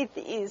they see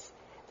these,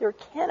 they're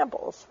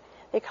cannibals.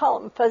 They call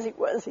them fuzzy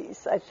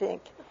wuzzies, I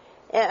think,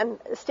 and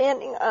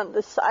standing on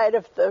the side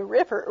of the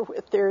river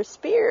with their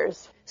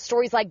spears.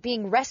 Stories like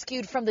being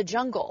rescued from the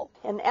jungle.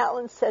 And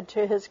Alan said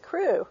to his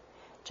crew,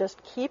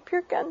 just keep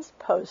your guns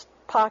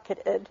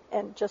pocketed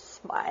and just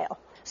smile.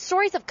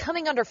 Stories of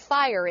coming under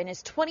fire in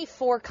his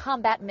 24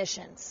 combat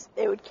missions.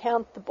 They would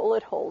count the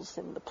bullet holes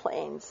in the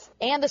planes.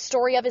 And the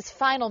story of his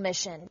final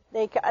mission.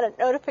 They got a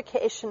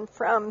notification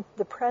from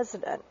the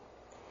president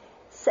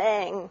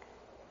saying,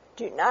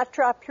 do not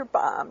drop your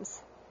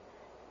bombs.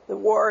 The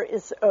war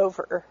is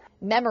over.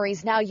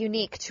 Memories now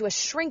unique to a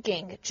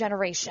shrinking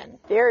generation.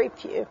 Very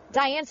few.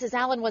 Diane says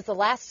Alan was the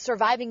last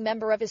surviving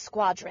member of his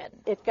squadron.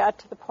 It got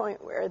to the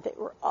point where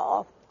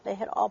they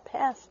had all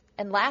passed.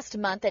 And last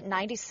month at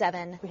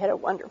 97, we had a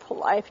wonderful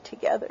life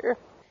together.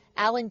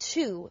 Alan,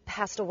 too,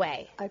 passed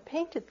away. I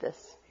painted this.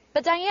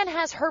 But Diane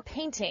has her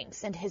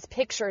paintings and his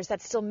pictures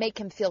that still make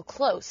him feel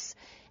close.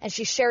 And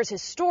she shares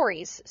his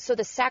stories, so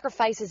the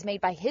sacrifices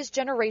made by his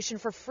generation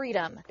for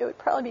freedom, it would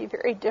probably be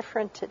very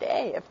different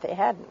today if they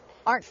hadn't,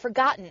 aren't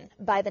forgotten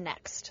by the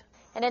next.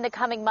 And in the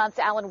coming months,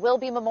 Alan will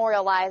be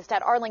memorialized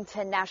at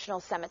Arlington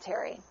National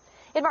Cemetery.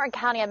 In Martin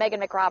County, I'm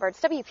Megan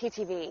McRoberts,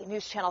 WPTV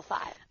News Channel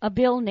 5. A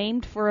bill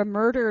named for a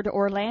murdered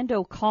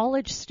Orlando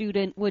college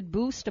student would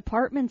boost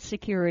apartment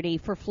security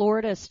for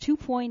Florida's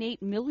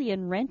 2.8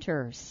 million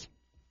renters.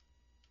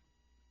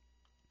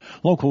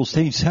 Local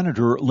state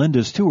senator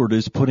Linda Stewart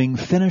is putting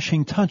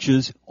finishing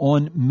touches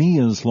on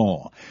Mia's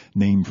Law,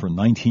 named for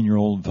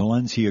 19-year-old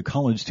Valencia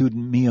college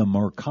student Mia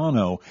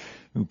Marcano,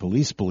 who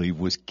police believe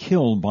was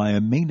killed by a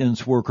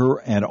maintenance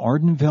worker at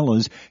Arden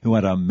Villas who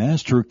had a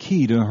master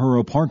key to her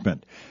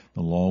apartment.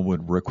 The law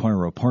would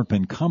require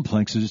apartment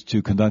complexes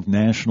to conduct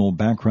national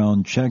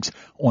background checks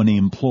on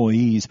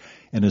employees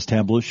and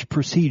establish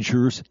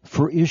procedures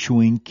for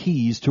issuing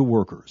keys to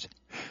workers.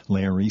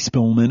 Larry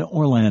Spillman,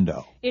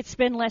 Orlando. It's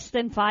been less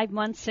than 5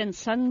 months since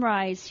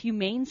Sunrise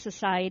Humane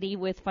Society,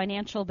 with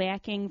financial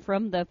backing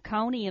from the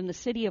county and the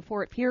city of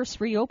Fort Pierce,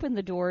 reopened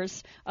the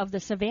doors of the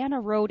Savannah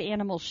Road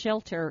Animal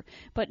Shelter.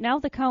 But now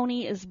the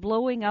county is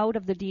blowing out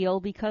of the deal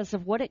because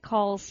of what it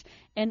calls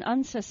an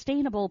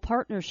unsustainable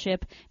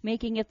partnership,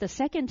 making it the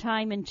second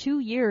time in 2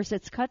 years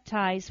it's cut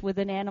ties with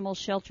an animal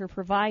shelter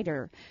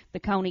provider. The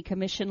county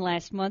commission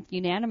last month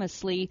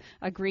unanimously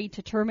agreed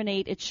to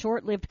terminate its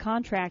short-lived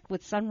contract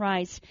with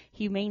Sunrise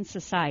Humane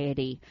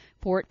Society.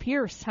 Fort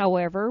Pierce,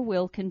 however,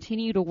 will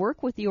continue to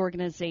work with the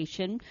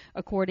organization,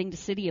 according to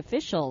city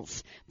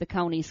officials. The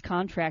county's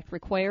contract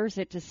requires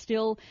it to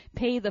still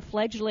pay the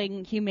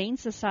fledgling Humane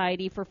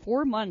Society for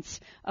 4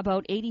 months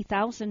about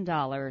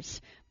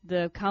 $80,000.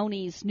 The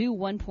county's new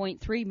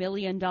 $1.3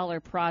 million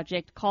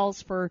project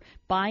calls for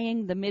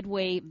buying the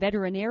Midway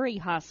Veterinary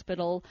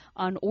Hospital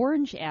on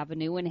Orange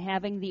Avenue and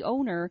having the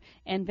owner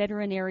and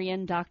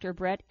veterinarian Dr.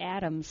 Brett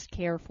Adams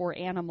care for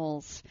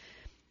animals.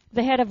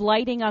 The head of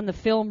lighting on the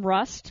film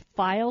Rust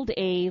filed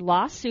a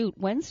lawsuit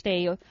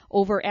Wednesday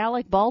over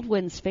Alec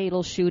Baldwin's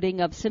fatal shooting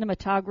of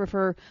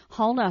cinematographer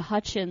Halna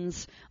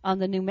Hutchins on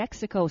the New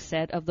Mexico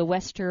set of the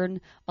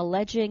Western,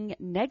 alleging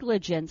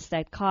negligence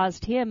that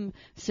caused him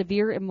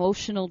severe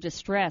emotional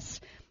distress.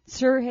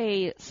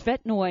 Sergei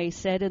Svetnoy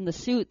said in the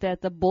suit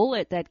that the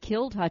bullet that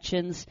killed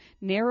Hutchins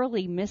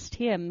narrowly missed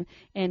him,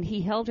 and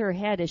he held her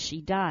head as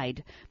she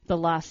died. The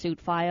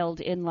lawsuit filed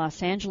in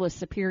Los Angeles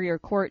Superior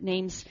Court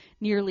names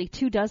nearly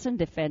 24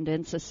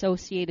 defendants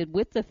associated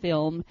with the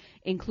film,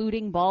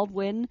 including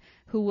Baldwin,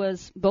 who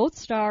was both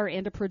star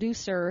and a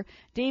producer,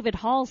 David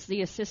Hall's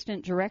the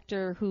assistant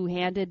director who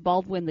handed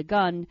Baldwin the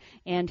gun,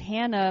 and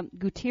Hannah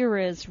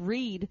Gutierrez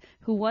Reed,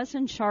 who was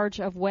in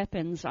charge of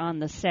weapons on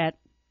the set.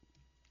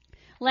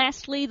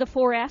 Lastly, the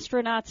 4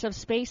 astronauts of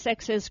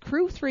SpaceX's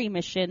Crew 3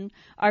 mission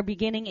are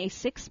beginning a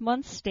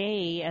 6-month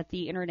stay at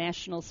the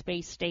International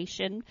Space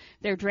Station.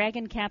 Their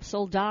Dragon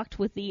capsule docked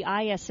with the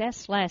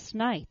ISS last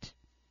night.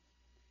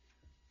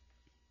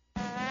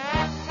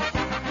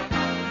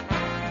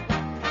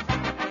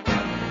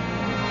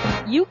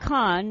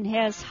 UConn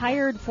has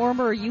hired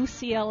former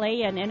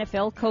UCLA and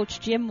NFL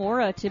coach Jim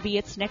Mora to be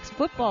its next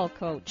football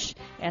coach.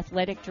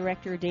 Athletic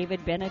Director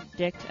David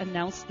Benedict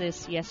announced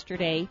this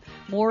yesterday.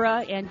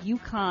 Mora and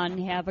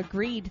UConn have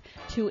agreed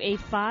to a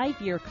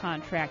 5-year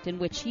contract in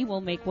which he will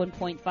make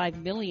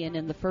 $1.5 million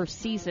in the first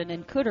season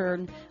and could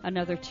earn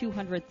another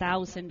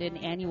 $200,000 in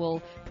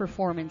annual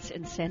performance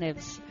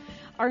incentives.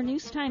 Our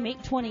news time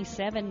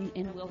 8:27,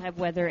 and we'll have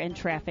weather and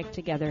traffic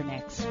together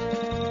next.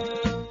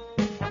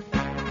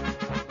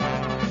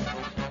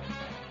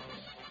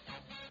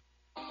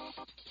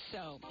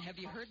 Have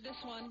you heard this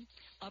one?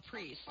 A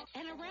priest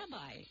and a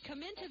rabbi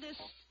come into this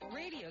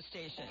radio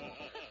station.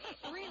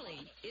 Really,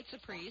 it's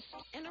a priest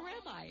and a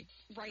rabbi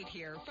right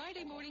here,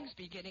 Friday mornings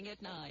beginning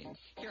at 9,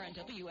 here on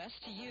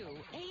WSTU,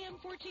 AM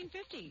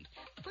 1450.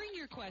 Bring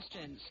your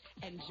questions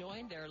and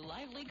join their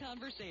lively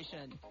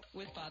conversation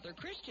with Father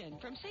Christian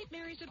from St.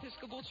 Mary's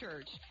Episcopal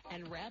Church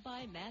and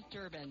Rabbi Matt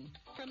Durbin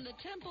from the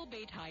Temple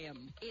Beit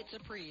Hayim. It's a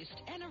priest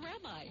and a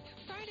rabbi,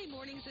 Friday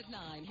mornings at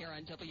 9, here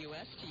on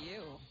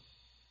WSTU.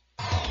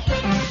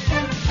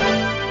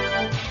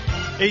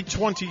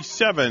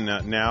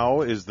 8:27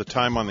 now is the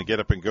time on the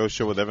Get Up and Go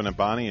show with Evan and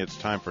Bonnie. It's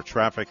time for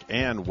traffic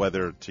and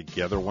weather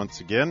together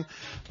once again.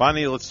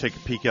 Bonnie, let's take a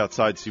peek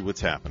outside, see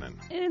what's happening.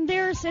 And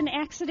there's an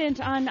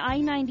accident on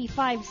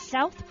I-95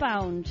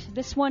 southbound.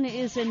 This one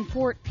is in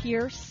Fort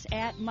Pierce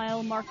at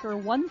mile marker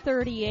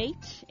 138,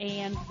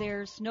 and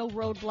there's no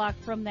roadblock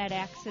from that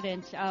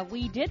accident.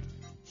 We did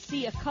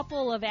see a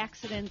couple of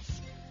accidents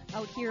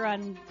out here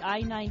on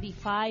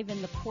I-95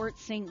 in the Port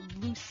St.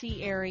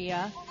 Lucie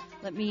area.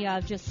 Let me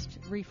just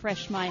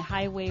refresh my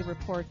highway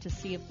report to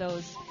see if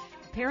those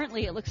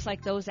apparently it looks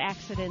like those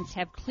accidents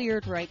have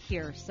cleared right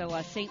here. So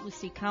St.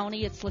 Lucie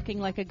County, it's looking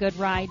like a good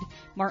ride.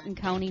 Martin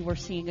County, we're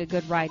seeing a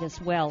good ride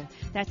as well.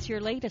 That's your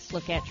latest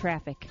look at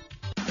traffic.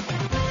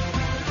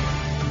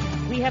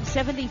 We have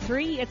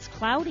 73. It's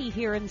cloudy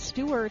here in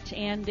Stuart,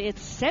 and it's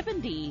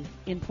 70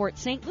 in Port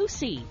St.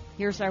 Lucie.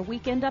 Here's our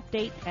weekend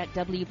update at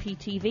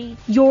WPTV.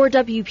 Your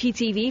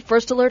WPTV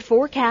First Alert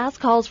forecast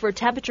calls for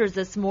temperatures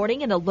this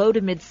morning in the low to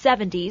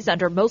mid-70s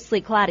under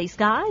mostly cloudy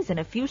skies and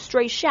a few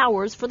stray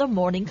showers for the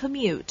morning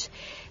commute.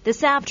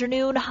 This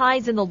afternoon,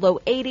 highs in the low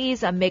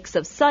 80s, a mix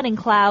of sun and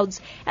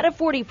clouds, and a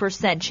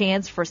 40%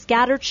 chance for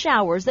scattered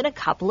showers and a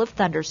couple of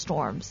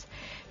thunderstorms.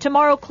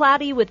 Tomorrow,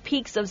 cloudy with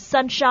peaks of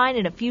sunshine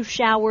and a few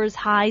showers,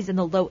 highs in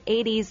the low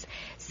 80s.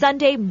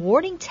 Sunday,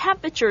 morning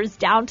temperatures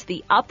down to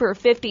the upper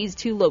 50s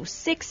to low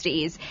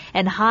 60s,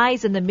 and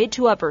highs in the mid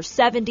to upper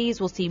 70s.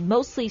 We'll see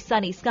mostly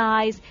sunny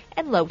skies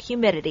and low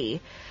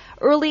humidity.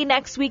 Early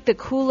next week, the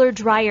cooler,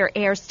 drier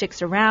air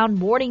sticks around.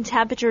 Morning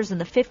temperatures in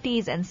the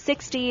 50s and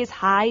 60s,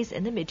 highs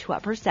in the mid to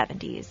upper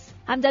 70s.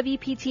 I'm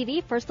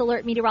WPTV First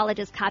Alert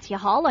meteorologist Katya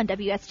Hall on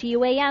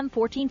WSTU AM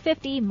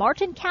 1450,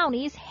 Martin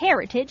County's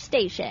Heritage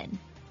Station.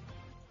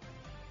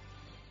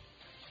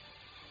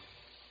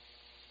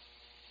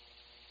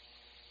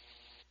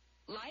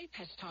 Life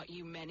has taught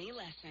you many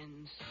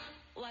lessons.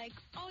 Like,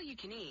 all you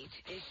can eat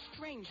is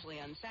strangely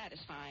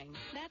unsatisfying.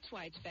 That's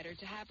why it's better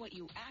to have what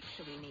you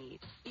actually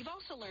need. You've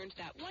also learned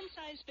that one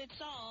size fits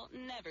all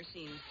never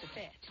seems to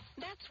fit.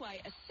 That's why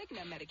a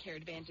Cigna Medicare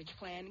Advantage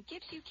plan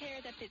gives you care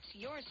that fits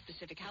your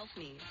specific health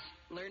needs.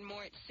 Learn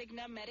more at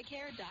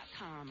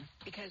CignaMedicare.com,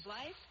 because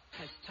life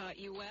has taught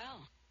you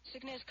well.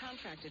 Cigna is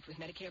contracted with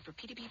Medicare for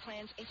PDP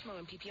plans, HMO,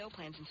 and PPO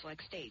plans in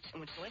select states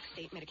and with select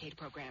state Medicaid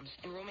programs.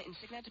 Enrollment in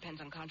Cigna depends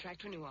on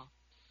contract renewal.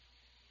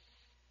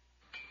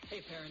 Hey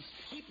parents,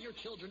 keep your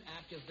children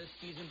active this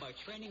season by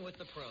training with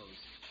the pros.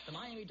 The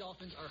Miami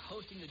Dolphins are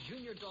hosting the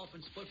Junior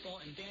Dolphins football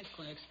and dance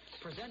clinics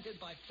presented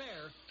by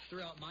FAIR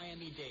throughout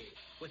Miami-Dade,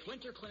 with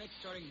winter clinics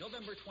starting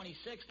November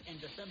 26th and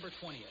December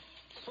 20th.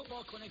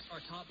 Football clinics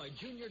are taught by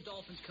Junior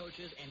Dolphins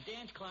coaches, and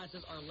dance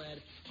classes are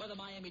led by the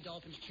Miami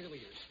Dolphins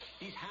cheerleaders.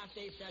 These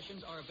half-day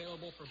sessions are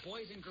available for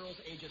boys and girls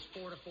ages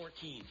 4 to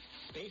 14.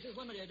 Space is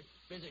limited.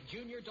 Visit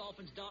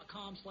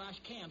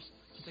juniordolphins.com/camps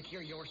to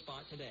secure your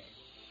spot today.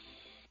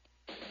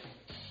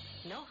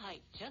 No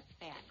hype, just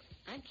facts.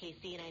 I'm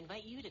Casey, and I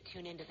invite you to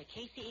tune into the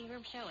Casey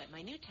Ingram Show at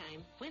my new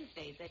time,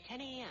 Wednesdays at 10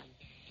 a.m.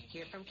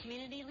 Hear from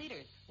community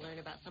leaders, learn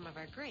about some of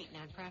our great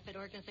nonprofit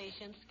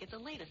organizations, get the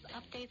latest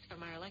updates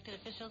from our elected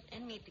officials,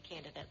 and meet the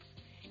candidates.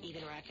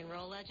 Even rock and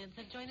roll legends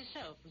have joined the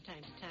show from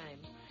time to time.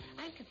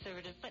 I'm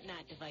conservative but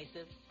not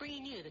divisive,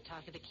 bringing you the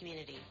talk of the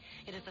community.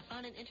 It is a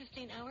fun and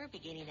interesting hour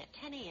beginning at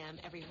 10 a.m.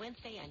 every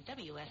Wednesday on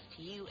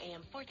WSTU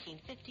AM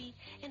 1450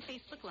 and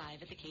Facebook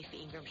Live at the Casey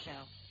Ingram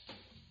Show.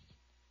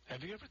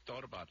 Have you ever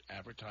thought about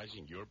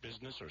advertising your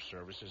business or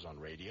services on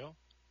radio?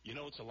 You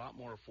know, it's a lot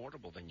more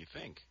affordable than you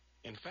think.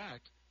 In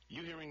fact,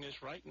 you hearing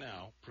this right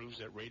now proves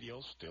that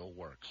radio still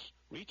works.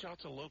 Reach out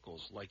to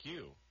locals like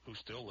you who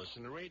still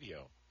listen to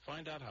radio.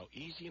 Find out how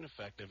easy and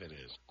effective it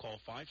is. Call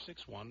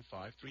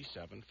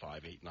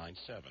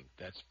 561-537-5897.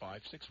 That's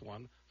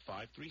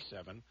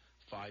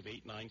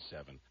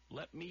 561-537-5897.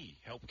 Let me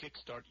help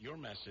kickstart your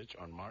message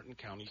on Martin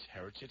County's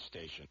Heritage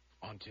Station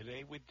on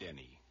Today with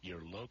Denny,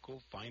 your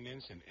local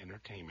finance and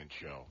entertainment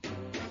show.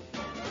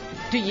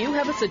 Do you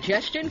have a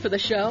suggestion for the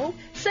show?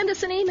 Send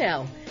us an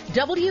email,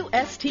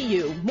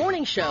 WSTU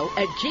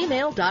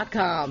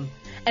morningshow@gmail.com.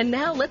 And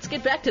now let's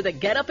get back to the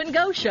Get Up and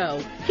Go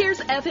show. Here's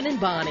Evan and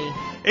Bonnie.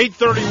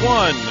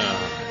 8:31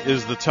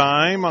 is the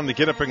time on the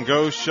Get Up and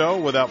Go show.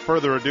 Without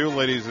further ado,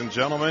 ladies and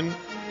gentlemen,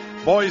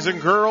 boys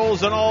and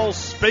girls, and all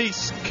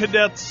space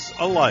cadets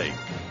alike,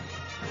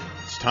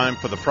 it's time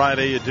for the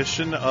Friday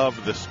edition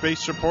of the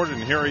Space Report,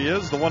 and here he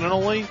is, the one and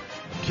only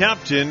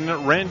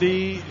Captain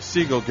Randy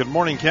Segal. Good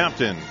morning,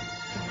 Captain.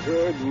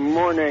 Good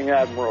morning,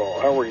 Admiral.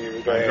 How are you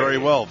today? I'm very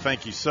well,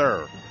 thank you,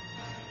 sir.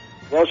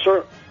 Well,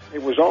 sir,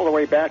 it was all the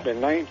way back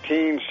in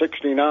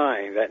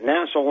 1969 that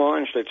NASA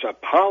launched its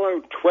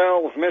Apollo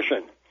 12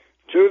 mission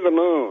to the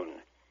moon.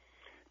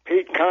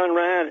 Pete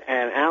Conrad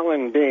and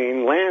Alan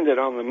Bean landed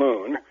on the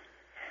moon,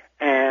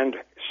 and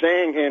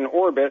staying in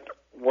orbit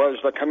was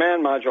the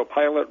command module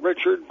pilot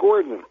Richard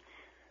Gordon.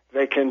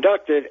 They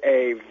conducted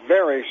a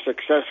very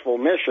successful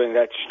mission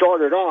that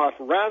started off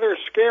rather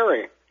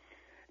scary,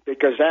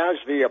 because as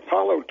the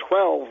Apollo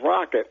 12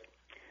 rocket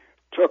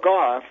took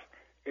off,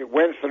 it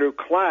went through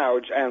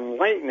clouds and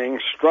lightning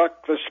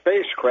struck the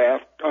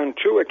spacecraft on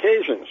 2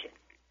 occasions.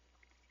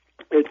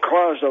 It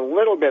caused a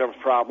little bit of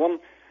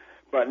problem,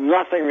 but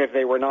nothing that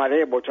they were not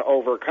able to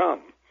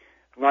overcome.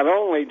 Not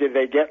only did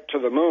they get to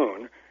the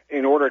moon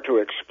in order to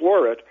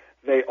explore it,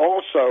 they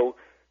also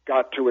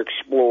got to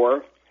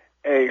explore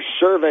a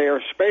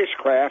Surveyor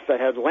spacecraft that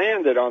had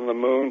landed on the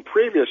moon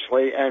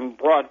previously and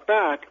brought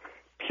back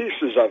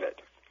pieces of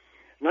it.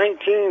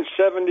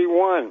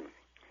 1971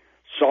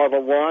 saw the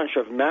launch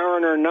of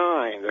Mariner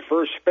 9, the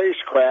first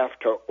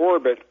spacecraft to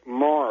orbit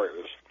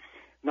Mars.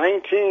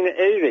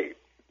 1980,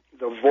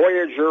 the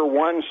Voyager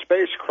 1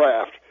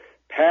 spacecraft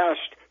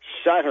past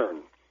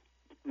Saturn.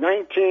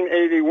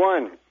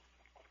 1981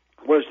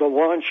 was the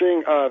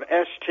launching of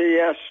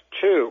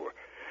STS-2.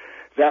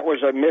 That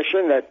was a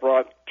mission that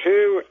brought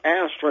 2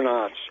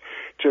 astronauts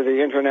to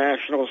the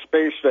International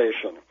Space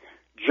Station,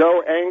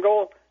 Joe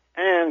Engle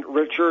and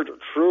Richard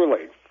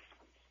Truly.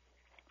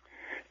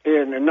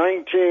 In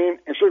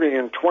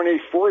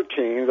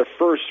 2014, the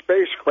first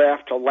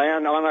spacecraft to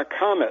land on a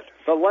comet,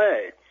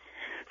 Philae,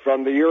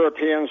 from the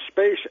European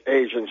Space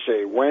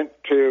Agency, went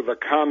to the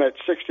comet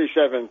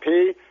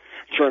 67P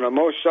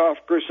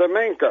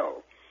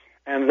Chernomosov-Gerasimenko.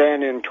 And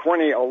then in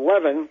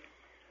 2011,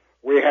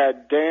 we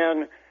had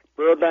Dan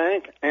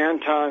Burbank,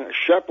 Anton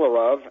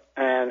Sheplerov,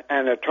 and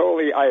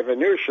Anatoly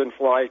Ivanushin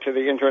fly to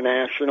the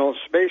International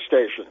Space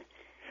Station.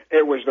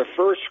 It was the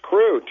first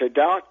crew to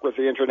dock with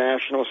the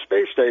International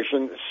Space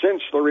Station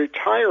since the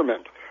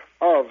retirement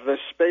of the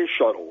Space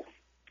Shuttle.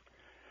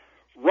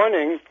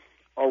 Running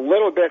a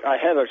little bit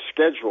ahead of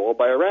schedule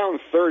by around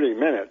 30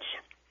 minutes,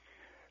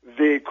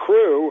 the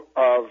crew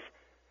of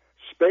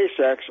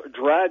SpaceX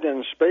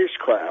Dragon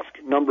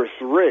spacecraft number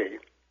 3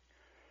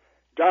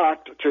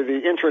 docked to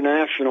the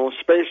International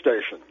Space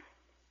Station.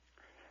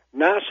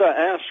 NASA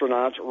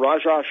astronauts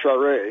Raja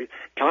Shari,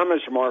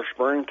 Thomas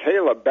Marshburn,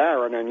 Caleb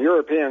Barron, and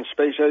European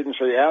Space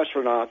Agency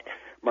astronaut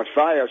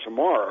Matthias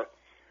Marr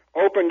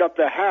opened up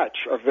the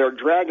hatch of their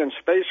Dragon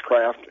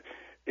spacecraft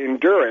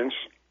Endurance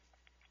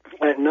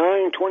at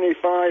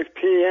 9:25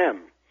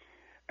 p.m.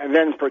 and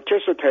then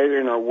participated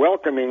in a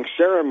welcoming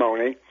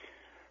ceremony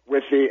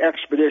with the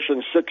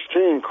Expedition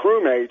 16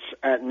 crewmates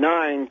at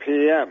 9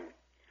 p.m.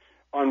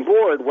 On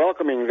board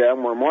welcoming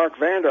them were Mark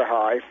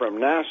Vanderhei from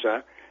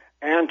NASA,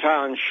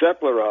 Anton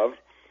Sheplerov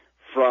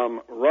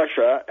from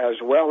Russia, as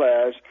well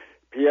as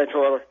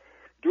Pyotr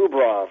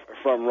Dubrov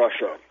from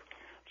Russia.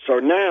 So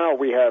now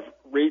we have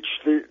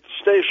reached the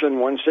station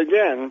once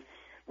again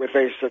with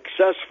a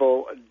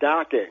successful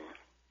docking.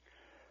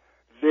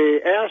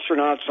 The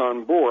astronauts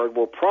on board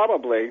will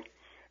probably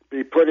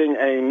be putting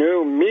a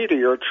new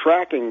meteor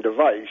tracking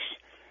device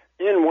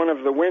in one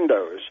of the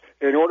windows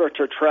in order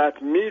to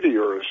track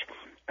meteors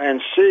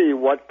and see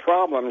what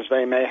problems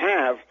they may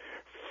have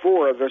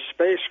for the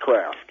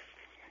spacecraft.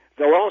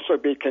 They'll also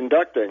be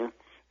conducting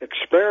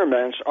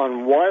experiments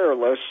on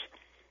wireless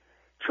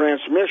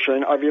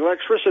transmission of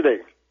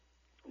electricity.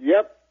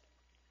 Yep,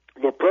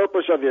 the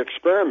purpose of the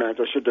experiment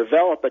is to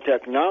develop a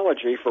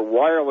technology for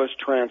wireless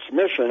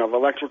transmission of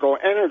electrical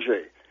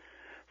energy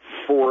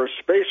for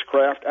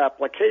spacecraft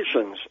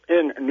applications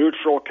in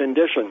neutral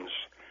conditions.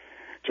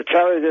 To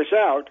carry this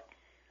out,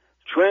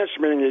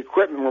 transmitting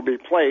equipment will be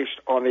placed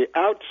on the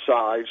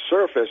outside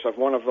surface of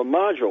one of the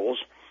modules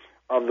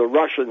of the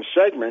Russian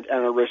segment,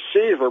 and a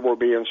receiver will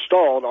be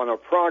installed on a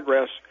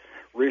Progress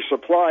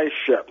resupply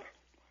ship.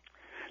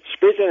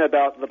 Speaking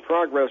about the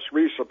Progress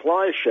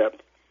resupply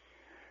ship,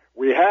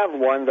 we have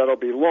one that will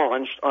be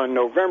launched on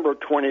November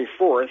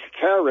 24th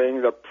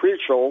carrying the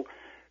Preachel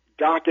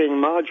docking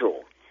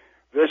module.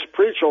 This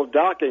Preachel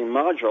docking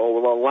module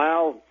will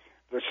allow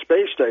the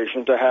space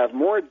station to have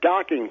more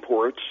docking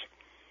ports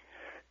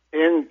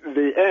in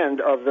the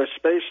end of the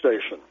space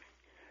station.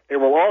 It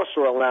will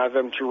also allow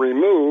them to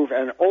remove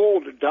an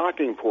old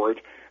docking port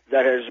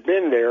that has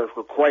been there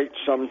for quite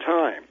some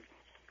time.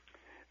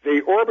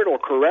 The orbital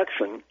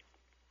correction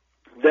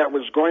that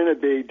was going to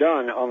be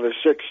done on the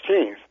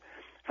 16th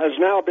has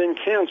now been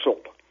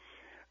canceled.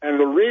 And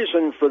the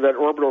reason for that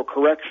orbital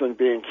correction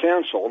being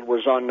canceled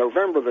was on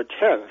November the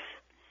 10th,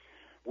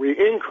 we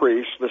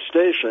increased the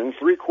station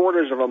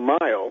 3/4 of a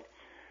mile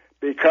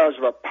because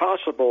of a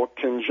possible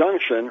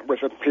conjunction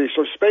with a piece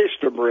of space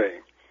debris.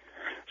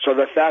 So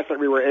the fact that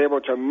we were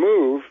able to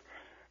move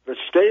the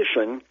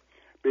station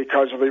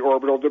because of the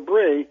orbital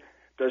debris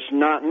does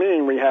not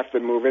mean we have to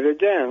move it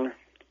again,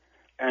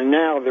 and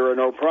now there are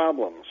no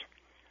problems.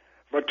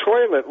 The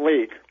toilet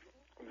leak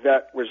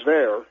that was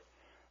there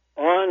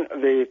on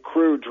the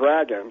Crew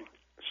Dragon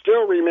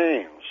still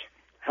remains.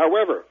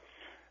 However,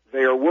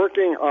 they are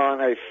working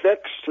on a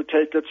fix to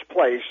take its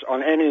place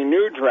on any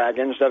new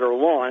Dragons that are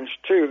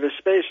launched to the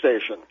space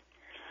station.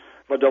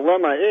 The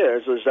dilemma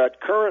is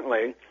that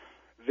currently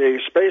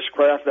the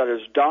spacecraft that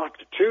is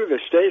docked to the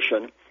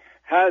station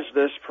has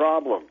this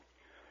problem.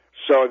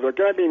 So they're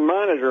going to be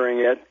monitoring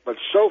it, but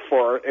so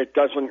far it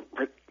doesn't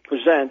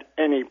present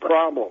any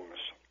problems.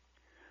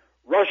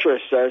 Russia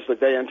says that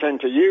they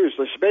intend to use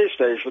the space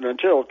station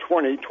until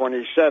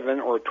 2027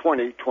 or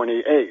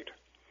 2028.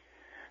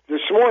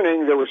 This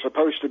morning there was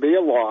supposed to be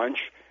a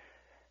launch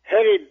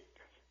headed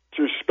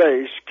to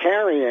space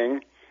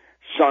carrying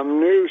some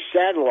new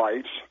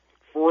satellites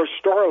for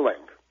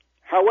Starlink.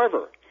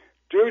 However,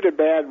 due to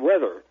bad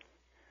weather,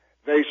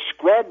 they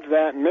scrubbed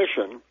that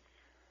mission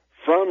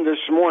from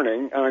this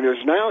morning, and it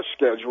is now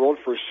scheduled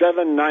for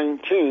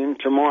 7:19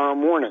 tomorrow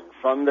morning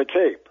from the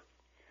Cape.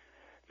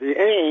 The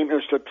aim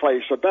is to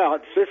place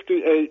about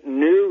 58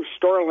 new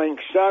Starlink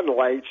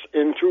satellites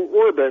into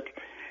orbit,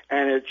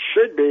 and it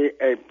should be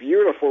a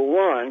beautiful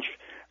launch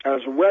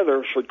as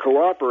weather should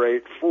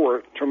cooperate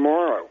for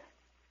tomorrow.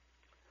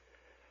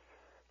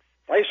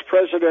 Vice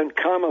President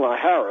Kamala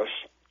Harris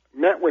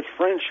met with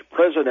French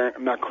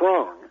President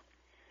Macron,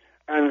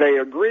 and they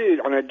agreed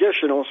on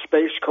additional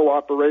space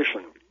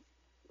cooperation.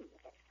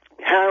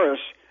 Harris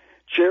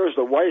chairs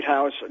the White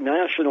House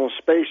National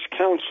Space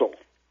Council,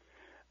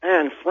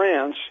 and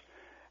France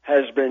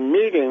has been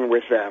meeting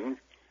with them,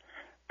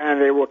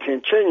 and they will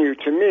continue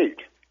to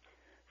meet.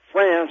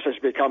 France has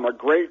become a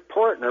great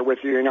partner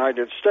with the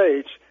United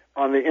States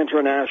on the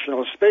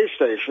International Space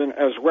Station,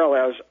 as well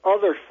as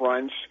other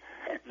fronts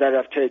that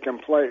have taken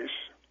place.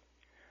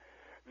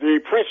 The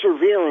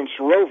Perseverance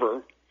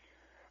rover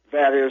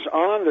that is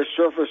on the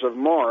surface of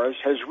Mars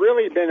has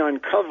really been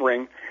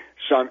uncovering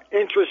some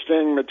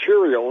interesting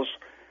materials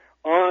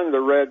on the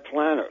red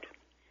planet.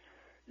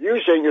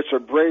 Using its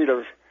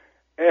abraded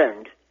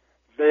end,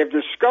 they've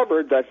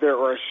discovered that there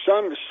are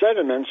some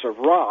sediments of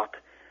rock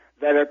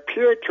that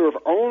appear to have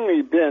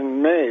only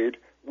been made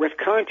with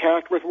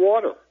contact with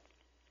water.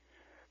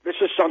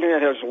 This is something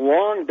that has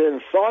long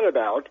been thought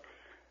about,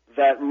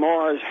 that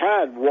Mars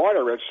had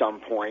water at some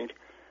point,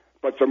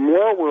 but the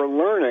more we're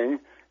learning,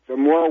 the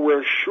more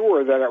we're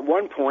sure that at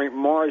one point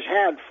Mars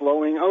had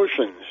flowing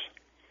oceans.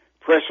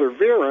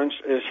 Perseverance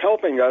is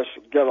helping us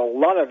get a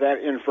lot of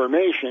that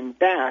information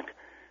back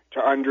to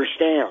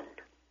understand.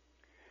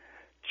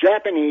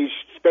 Japanese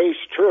space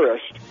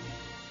tourist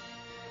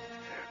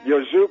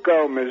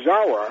Yosuko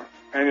Mizawa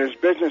and his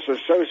business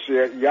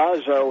associate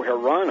Yazo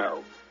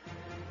Hirano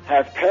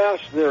have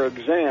passed their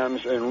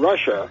exams in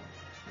Russia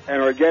and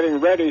are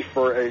getting ready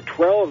for a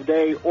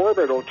 12-day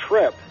orbital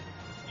trip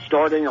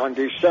starting on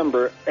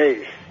December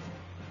 8th.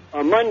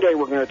 On Monday,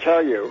 we're going to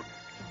tell you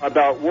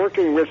about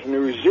working with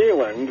New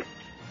Zealand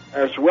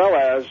as well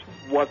as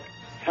what's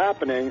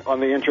happening on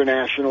the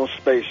International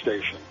Space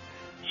Station.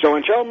 So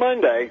until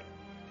Monday,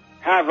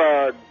 have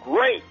a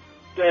great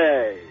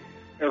day,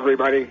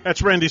 everybody.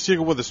 That's Randy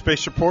Segal with the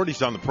Space Report.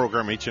 He's on the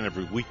program each and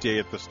every weekday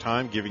at this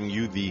time, giving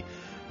you the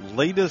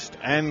latest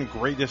and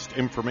greatest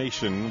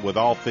information with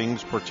all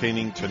things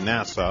pertaining to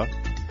NASA.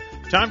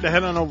 Time to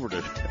head on over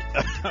to...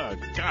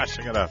 Gosh,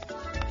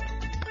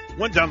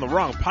 went down the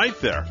wrong pipe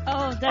there.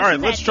 Oh, that's all right,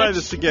 let's try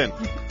this again.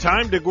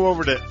 Time to go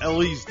over to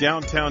Ellie's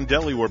Downtown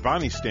Deli, where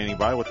Bonnie's standing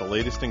by with the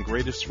latest and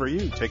greatest for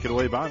you. Take it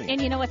away, Bonnie. And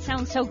you know what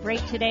sounds so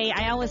great today?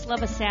 I always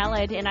love a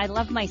salad, and I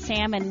love my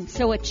salmon.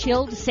 So a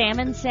chilled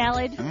salmon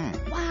salad.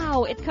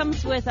 Wow, it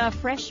comes with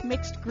fresh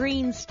mixed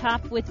greens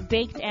topped with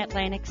baked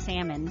Atlantic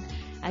salmon.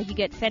 You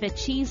get feta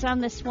cheese on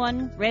this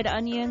one, red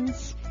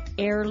onions,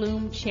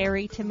 heirloom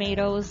cherry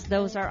tomatoes.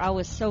 Those are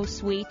always so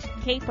sweet.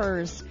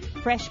 Capers,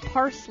 fresh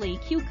parsley,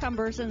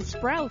 cucumbers, and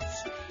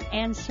sprouts.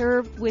 And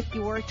served with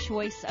your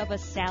choice of a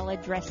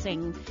salad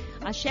dressing.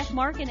 Chef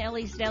Mark and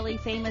Ellie's Deli,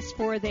 famous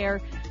for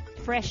their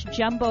fresh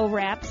jumbo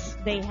wraps.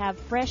 They have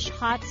fresh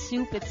hot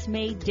soup. It's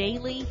made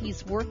daily.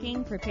 He's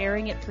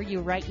preparing it for you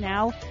right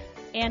now.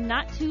 And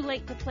not too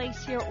late to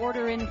place your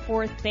order in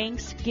for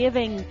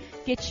Thanksgiving.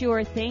 Get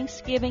your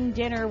Thanksgiving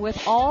dinner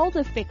with all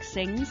the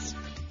fixings.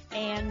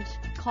 And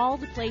call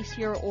to place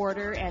your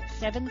order at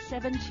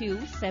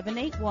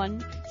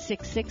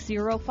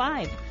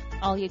 772-781-6605.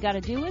 All you got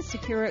to do is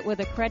secure it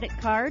with a credit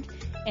card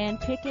and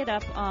pick it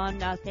up on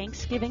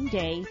Thanksgiving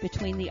Day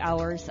between the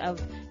hours of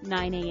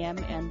 9 a.m.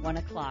 and 1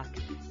 o'clock.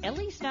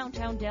 Ellie's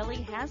Downtown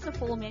Deli has a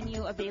full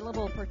menu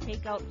available for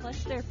takeout,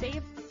 plus their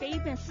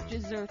famous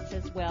desserts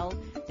as well.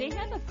 They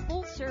have a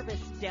full-service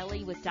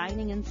deli with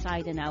dining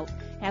inside and out.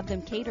 Have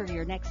them cater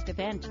your next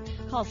event.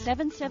 Call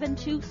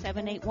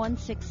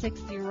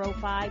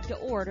 772-781-6605 to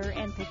order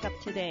and pick up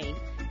today.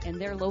 And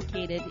they're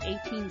located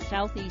 18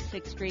 Southeast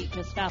 6th Street,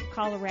 just off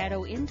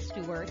Colorado in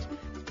Stuart.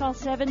 Call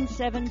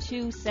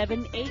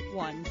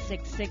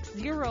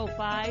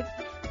 772-781-6605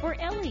 for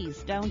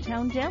Ellie's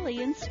Downtown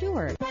Deli in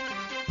Stuart.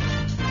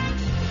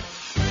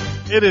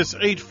 It is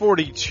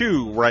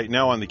 8:42 right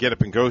now on the Get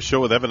Up and Go show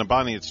with Evan and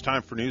Bonnie. It's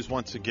time for news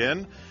once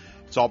again.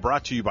 It's all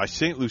brought to you by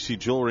St. Lucie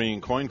Jewelry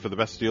and Coin. For the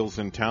best deals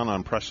in town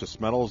on precious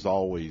metals,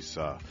 always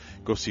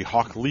go see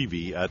Hawk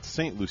Levy at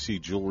St. Lucie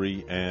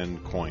Jewelry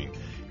and Coin.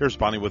 Here's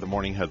Bonnie with the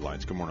morning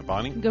headlines. Good morning,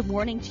 Bonnie. Good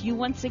morning to you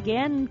once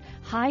again.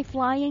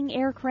 High-flying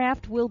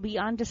aircraft will be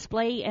on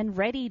display and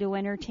ready to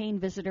entertain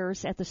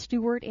visitors at the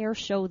Stewart Air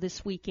Show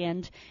this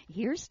weekend.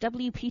 Here's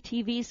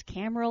WPTV's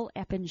Cameron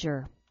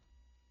Eppinger.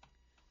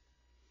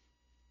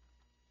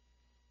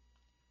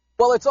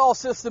 Well, it's all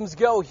systems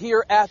go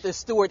here at the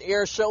Stewart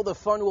Air Show. The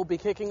fun will be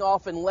kicking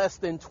off in less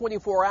than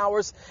 24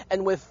 hours,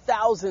 and with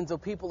thousands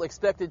of people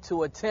expected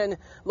to attend,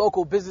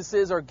 local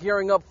businesses are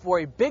gearing up for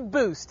a big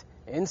boost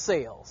in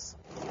sales.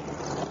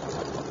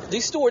 The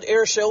Stewart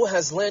Air Show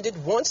has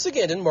landed once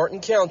again in Martin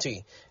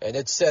County, and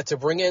it's set to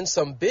bring in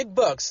some big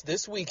bucks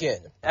this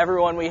weekend.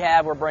 Everyone we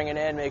have, we're bringing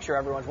in, make sure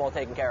everyone's well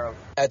taken care of.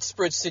 At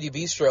Spritz City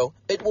Bistro,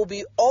 it will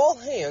be all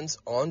hands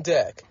on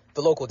deck.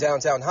 The local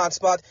downtown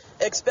hotspot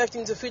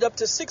expecting to feed up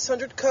to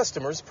 600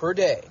 customers per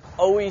day.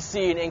 Always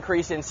see an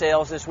increase in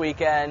sales this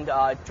weekend.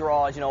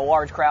 Draws, a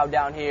large crowd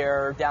down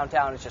here.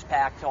 Downtown is just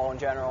packed all in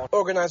general.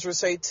 Organizers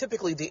say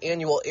typically the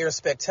annual Air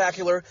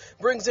Spectacular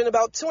brings in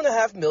about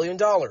 $2.5 million.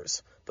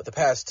 But the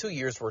past 2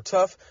 years were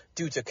tough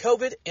due to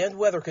COVID and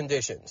weather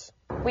conditions.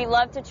 We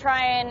love to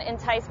try and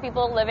entice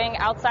people living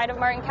outside of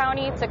Martin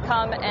County to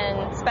come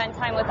and spend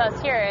time with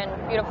us here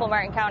in beautiful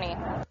Martin County.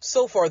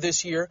 So far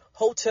this year,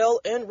 hotel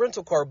and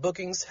rental car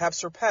bookings have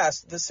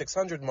surpassed the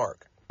 600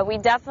 mark. We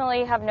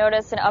definitely have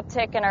noticed an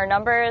uptick in our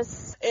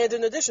numbers. And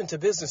in addition to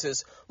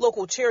businesses,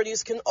 local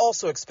charities can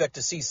also expect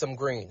to see some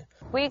green.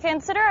 We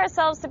consider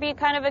ourselves to be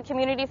kind of a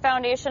community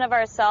foundation of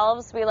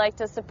ourselves. We like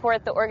to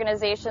support the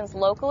organizations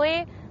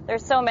locally.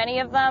 There's so many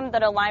of them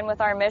that align with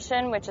our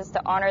mission, which is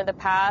to honor the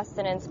past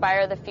and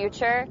inspire the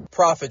future.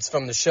 Profits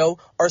from the show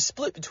are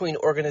split between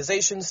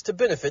organizations to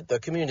benefit the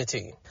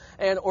community.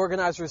 And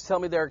organizers tell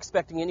me they're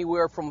expecting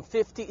anywhere from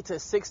 50 to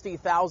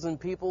 60,000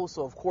 people.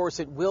 So, of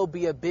course, it will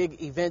be a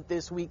big event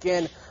this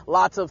weekend.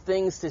 Lots of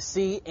things to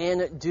see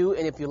and do.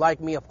 And if you like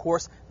me, of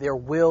course, there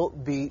will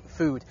be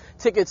food.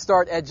 Tickets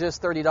start at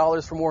just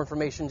 $30. For more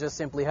information, just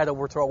simply head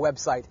over to our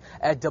website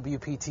at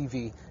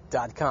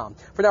WPTV.com.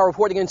 For now,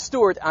 reporting in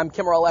Stewart, I'm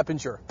Kimmerl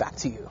Eppinger. Back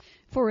to you.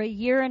 For a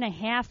year and a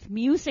half,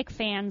 music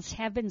fans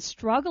have been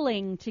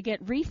struggling to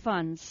get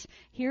refunds.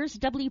 Here's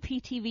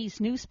WPTV's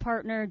news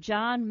partner,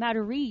 John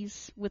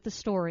Matarese, with the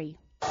story.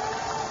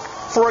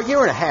 For a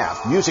year and a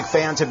half, music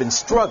fans have been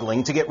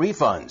struggling to get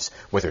refunds.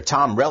 Whether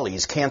Tom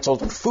Relly's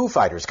canceled Foo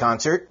Fighters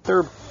concert,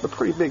 they're a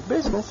pretty big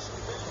business.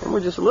 And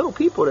we're just little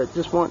people that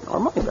just want our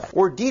money back.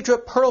 Or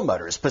Deidre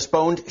Perlmutter's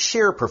postponed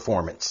Cher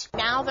performance.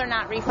 Now they're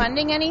not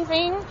refunding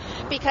anything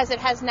because it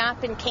has not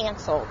been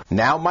canceled.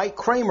 Now Mike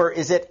Kramer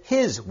is at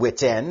his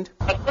wit's end.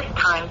 At this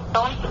time,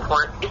 phone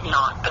support is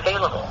not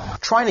available.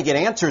 Trying to get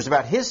answers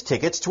about his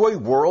tickets to a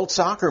World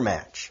Soccer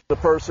match. The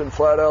person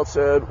flat out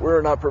said,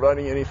 we're not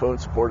providing any phone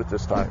support at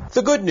this time.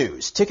 The good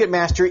news,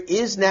 Ticketmaster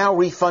is now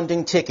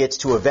refunding tickets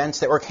to events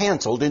that were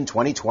canceled in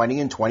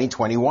 2020 and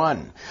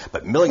 2021.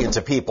 But millions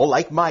of people,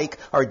 like Mike,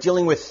 are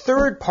dealing with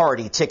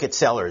third-party ticket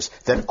sellers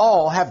that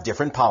all have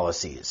different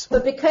policies.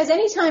 But because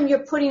anytime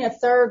you're putting a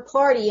third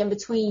party in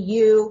between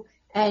you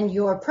and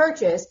your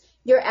purchase,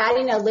 you're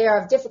adding a layer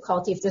of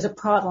difficulty if there's a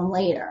problem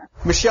later.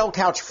 Michelle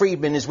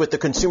Couch-Friedman is with the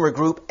consumer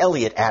group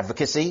Elliott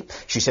Advocacy.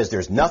 She says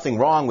there's nothing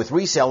wrong with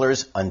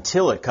resellers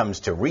until it comes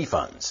to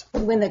refunds.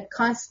 When the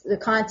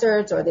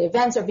concerts or the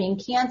events are being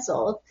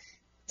canceled,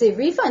 the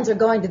refunds are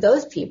going to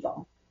those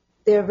people,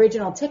 the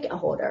original ticket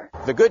holder.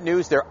 The good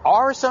news, there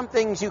are some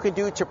things you can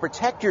do to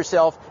protect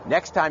yourself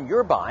next time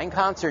you're buying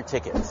concert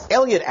tickets.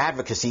 Elliott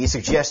Advocacy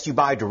suggests you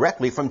buy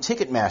directly from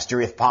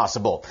Ticketmaster if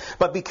possible.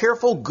 But be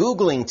careful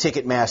Googling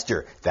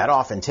Ticketmaster. That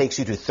often takes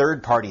you to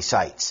third-party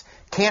sites.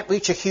 Can't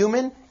reach a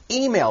human?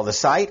 Email the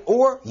site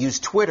or use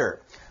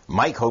Twitter.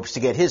 Mike hopes to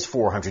get his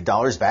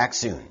 $400 back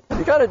soon.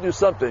 You got to do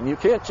something. You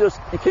can't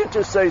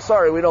just say,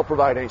 sorry, we don't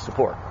provide any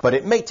support. But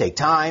it may take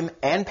time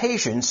and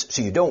patience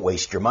so you don't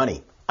waste your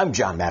money. I'm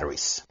John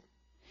Matarese.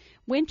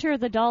 Winter,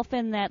 the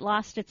dolphin that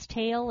lost its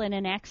tail in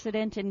an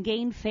accident and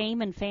gained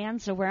fame and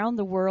fans around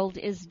the world,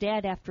 is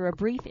dead after a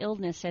brief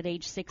illness at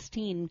age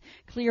 16.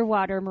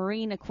 Clearwater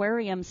Marine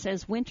Aquarium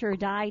says Winter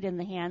died in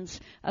the hands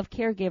of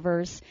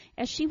caregivers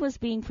as she was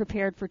being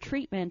prepared for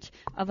treatment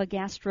of a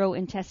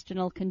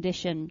gastrointestinal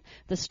condition.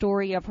 The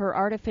story of her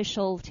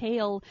artificial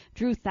tail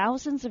drew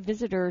thousands of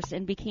visitors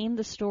and became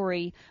the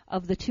story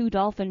of the two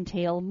Dolphin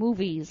Tale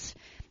movies.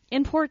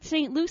 In Port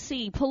St.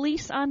 Lucie,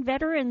 police on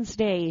Veterans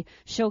Day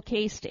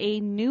showcased a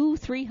new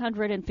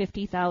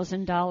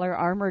 $350,000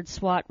 armored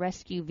SWAT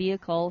rescue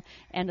vehicle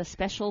and a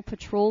special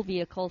patrol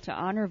vehicle to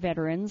honor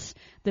veterans.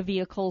 The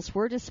vehicles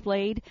were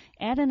displayed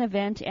at an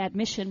event at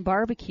Mission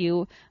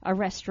Barbecue, a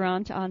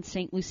restaurant on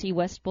St. Lucie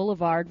West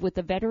Boulevard, with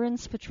the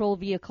Veterans Patrol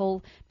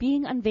vehicle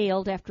being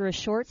unveiled after a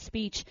short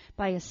speech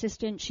by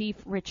Assistant Chief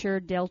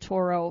Richard Del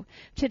Toro.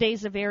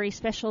 Today's a very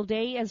special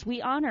day as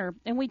we honor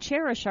and we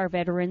cherish our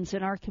veterans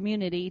in our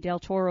community, Del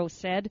Toro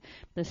said.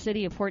 The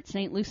city of Port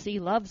St. Lucie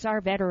loves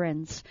our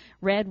veterans.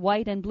 Red,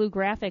 white, and blue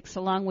graphics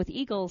along with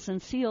eagles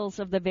and seals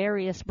of the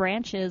various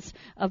branches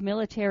of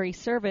military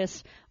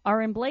service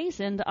are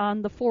emblazoned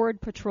on the Ford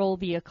patrol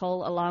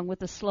vehicle along with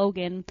the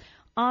slogan,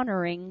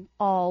 honoring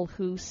all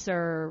who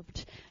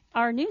served.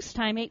 Our news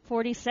time,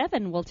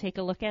 8:47. We'll take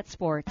a look at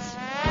sports.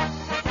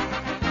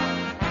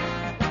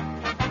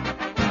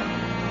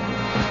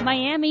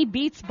 Miami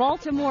beats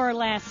Baltimore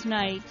last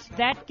night.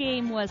 That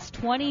game was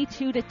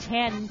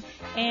 22-10.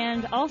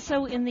 And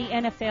also in the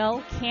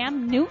NFL,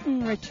 Cam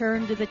Newton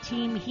returned to the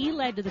team he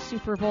led to the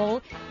Super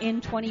Bowl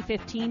in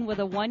 2015 with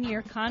a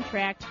one-year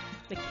contract.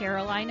 The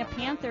Carolina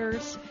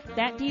Panthers.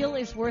 That deal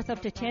is worth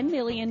up to $10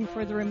 million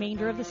for the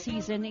remainder of the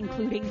season,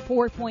 including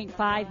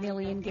 $4.5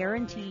 million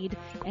guaranteed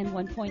and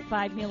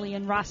 $1.5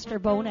 million roster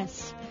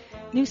bonus.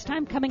 News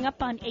time coming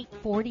up on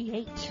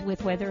 8:48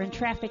 with weather and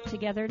traffic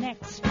together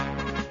next.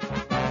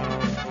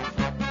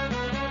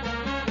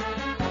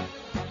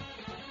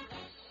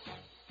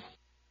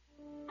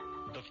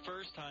 The The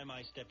first time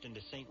I stepped into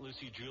St.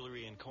 Lucie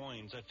Jewelry and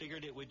Coins, I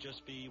figured it would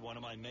just be one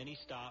of my many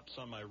stops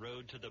on my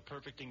road to the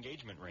perfect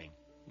engagement ring.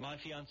 My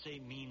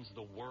fiancée means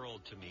the world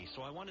to me,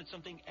 so I wanted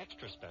something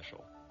extra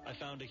special. I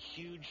found a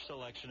huge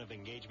selection of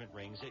engagement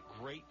rings at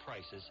great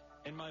prices,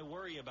 and my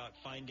worry about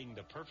finding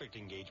the perfect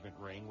engagement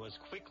ring was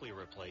quickly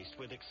replaced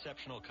with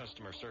exceptional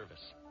customer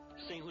service.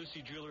 St.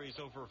 Lucie Jewelry's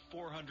over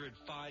 400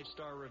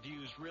 five-star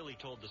reviews really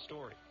told the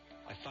story.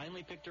 I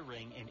finally picked a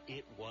ring, and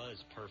it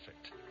was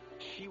perfect.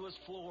 She was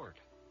floored.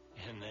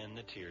 And then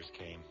the tears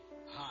came.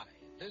 Hi,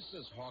 this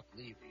is Hawk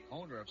Levy,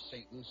 owner of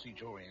St. Lucie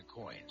Jewelry and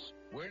Coins.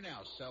 We're now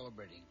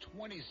celebrating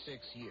 26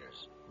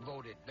 years.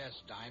 Voted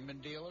best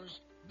diamond dealers,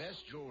 best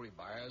jewelry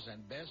buyers,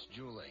 and best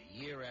jeweler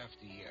year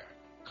after year.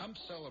 Come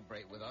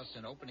celebrate with us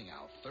in opening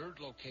our third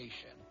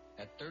location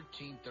at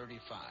 1335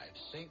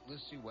 St.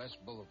 Lucie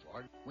West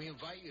Boulevard. We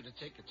invite you to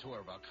take a tour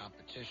of our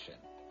competition,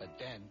 but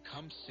then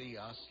come see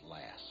us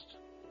last.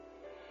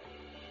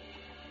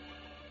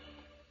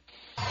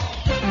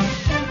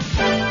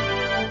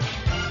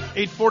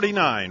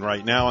 $8:49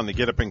 right now on the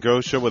Get Up and Go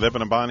show with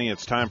Evan and Bonnie.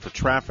 It's time for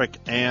traffic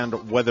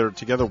and weather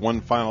together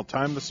one final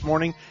time this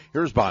morning.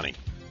 Here's Bonnie.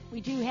 We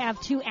do have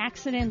two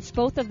accidents,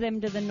 both of them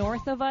to the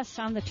north of us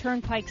on the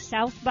Turnpike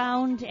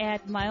southbound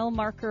at mile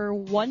marker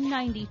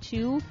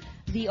 192.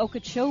 The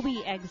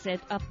Okeechobee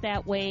exit up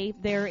that way,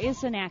 there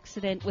is an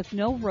accident with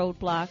no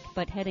roadblock,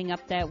 but heading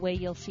up that way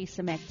you'll see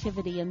some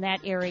activity in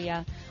that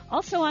area.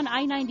 Also on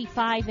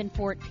I-95 in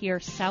Fort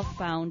Pierce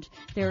southbound,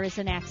 there is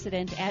an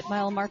accident at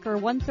mile marker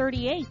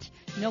 138.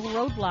 No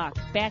roadblock.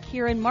 Back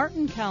here in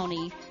Martin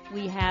County,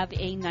 we have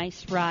a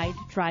nice ride.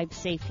 Drive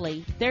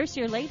safely. There's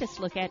your latest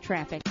look at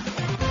traffic.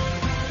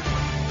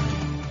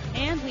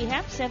 And we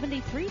have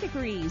 73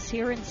 degrees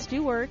here in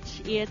Stuart.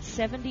 It's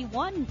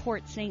 71 in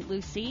Port St.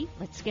 Lucie.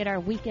 Let's get our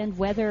weekend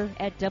weather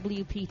at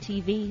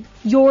WPTV.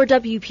 Your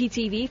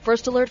WPTV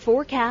First Alert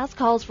forecast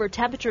calls for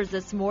temperatures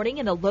this morning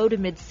in the low to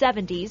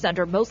mid-70s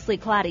under mostly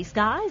cloudy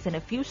skies and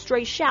a few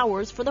stray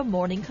showers for the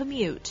morning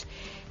commute.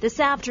 This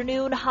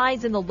afternoon,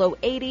 highs in the low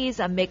 80s,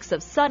 a mix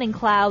of sun and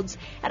clouds,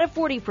 and a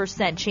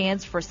 40%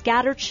 chance for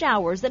scattered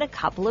showers and a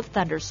couple of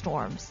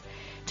thunderstorms.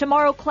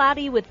 Tomorrow,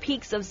 cloudy with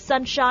peaks of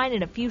sunshine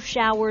and a few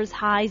showers,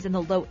 highs in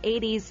the low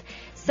 80s.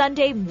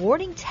 Sunday,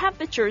 morning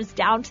temperatures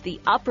down to the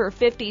upper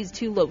 50s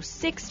to low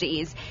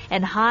 60s,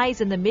 and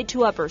highs in the mid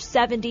to upper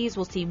 70s.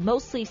 We'll see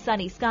mostly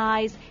sunny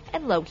skies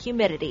and low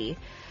humidity.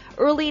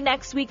 Early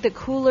next week, the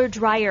cooler,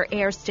 drier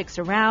air sticks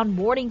around.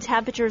 Morning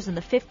temperatures in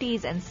the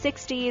 50s and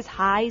 60s,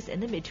 highs in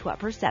the mid to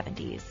upper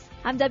 70s.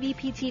 I'm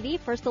WPTV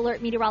First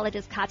Alert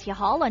meteorologist Katya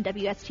Hall on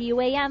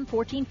WSTU AM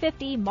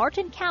 1450,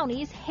 Martin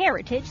County's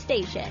Heritage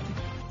Station.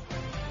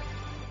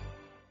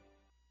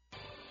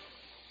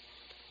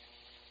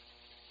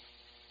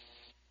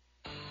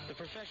 The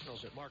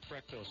professionals at Mark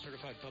Breckville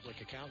Certified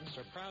Public Accountants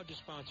are proud to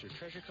sponsor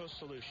Treasure Coast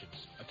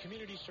Solutions, a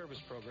community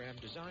service program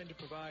designed to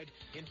provide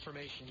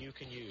information you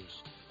can use,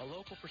 a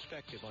local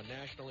perspective on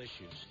national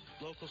issues,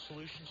 local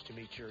solutions to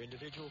meet your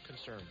individual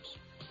concerns.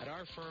 At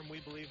our firm, we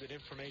believe that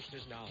information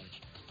is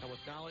knowledge, and with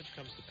knowledge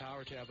comes the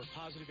power to have a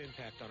positive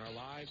impact on our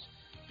lives,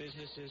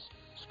 businesses,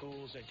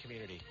 schools, and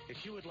community.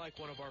 If you would like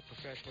one of our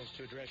professionals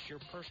to address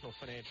your personal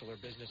financial or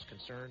business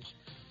concerns,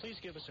 please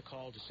give us a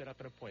call to set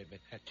up an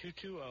appointment at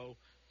 220-3380.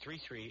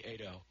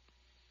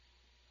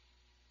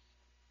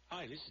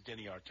 Hi, this is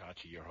Denny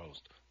Artachi, your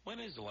host. When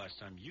is the last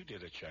time you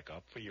did a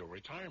checkup for your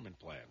retirement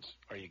plans?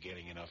 Are you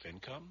getting enough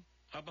income?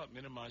 How about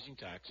minimizing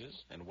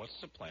taxes? And what's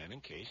the plan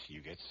in case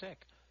you get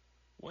sick?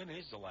 When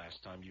is the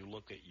last time you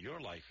looked at your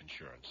life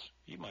insurance?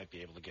 You might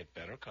be able to get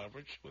better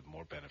coverage with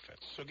more benefits.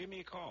 So give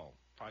me a call,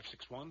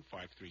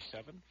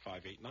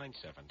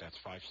 561-537-5897. That's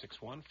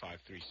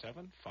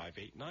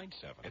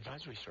 561-537-5897.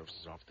 Advisory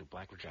services offered through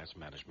Blackridge Asset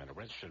Management, a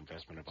registered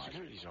investment advisor.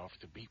 Securities offered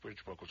through Peak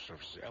Bridge Brokerage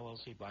Services,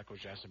 LLC.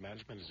 Blackridge Asset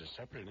Management is a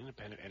separate and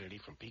independent entity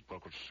from Peak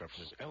Brokerage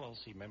Services,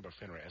 LLC, member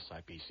FINRA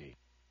SIPC.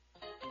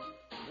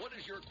 What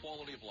is your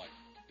quality of life?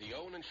 The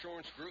Owen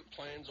Insurance Group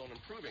plans on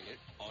improving it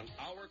on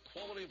our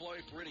Quality of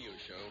Life radio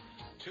show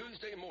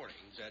Tuesday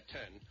mornings at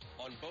 10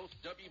 on both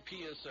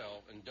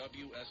WPSL and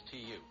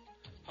WSTU.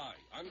 Hi,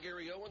 I'm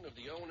Gary Owen of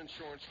the Owen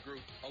Insurance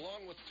Group,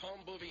 along with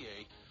Tom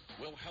Bouvier,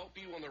 will help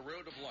you on the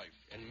road of life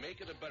and make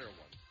it a better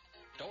one.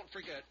 Don't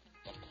forget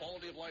the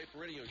Quality of Life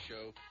radio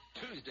show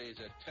Tuesdays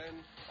at 10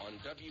 on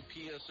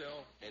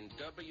WPSL and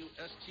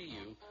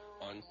WSTU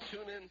on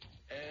TuneIn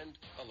and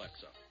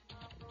Alexa.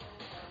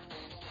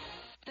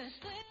 The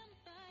Slim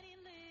Body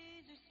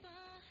Laser Spa,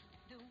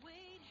 the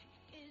wait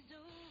is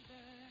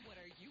over. What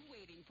are you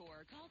waiting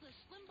for? Call the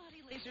Slim Body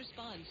Laser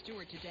Spa in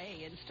Stuart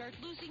today and start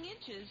losing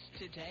inches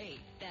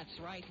today. That's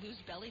right, lose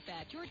belly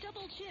fat, your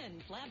double chin,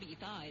 flabby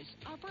thighs,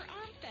 upper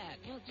arm fat.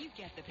 Well, you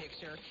get the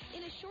picture.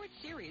 In a short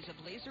series of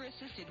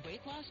laser-assisted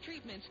weight loss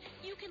treatments,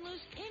 you can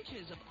lose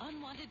inches of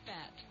unwanted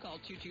fat. Call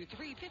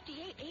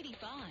 223-5885.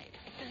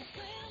 The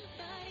Slim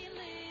Body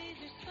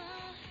Laser Spa,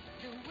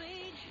 the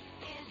wait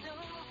is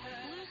over.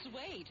 Lose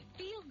weight,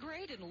 feel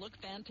great, and look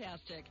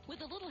fantastic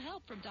with a little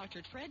help from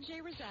Dr. Fred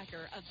J.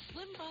 Rizacker of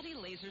Slim Body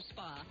Laser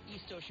Spa,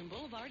 East Ocean Boulevard.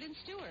 Boulevard in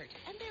Stewart.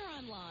 And they're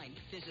online.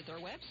 Visit their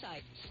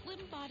website,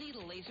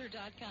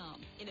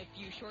 slimbodylaser.com. In a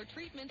few short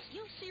treatments,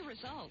 you'll see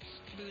results.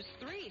 Lose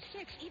 3,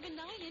 6, even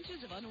 9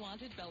 inches of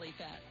unwanted belly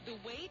fat. The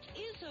wait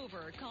is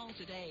over. Call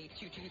today,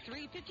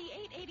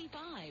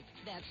 223-5885.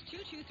 That's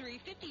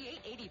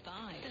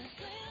 223-5885. The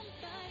Slim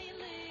Body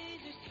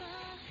Laser Spa,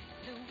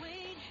 the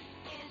wait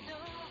is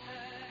over.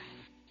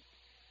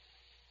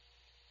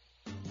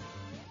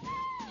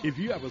 If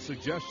you have a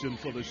suggestion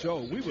for the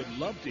show, we would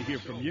love to hear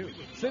from you.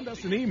 Send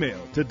us an email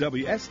to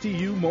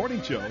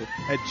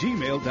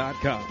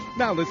WSTUmorningshow@gmail.com.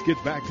 Now let's get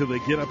back to the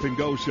Get Up and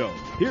Go show.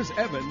 Here's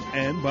Evan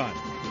and Bonnie.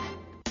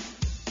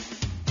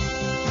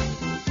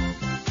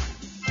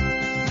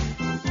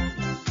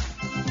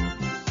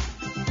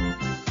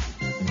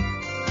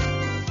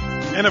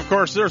 And, of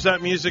course, there's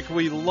that music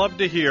we love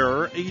to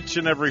hear each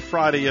and every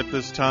Friday at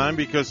this time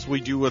because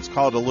we do what's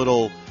called a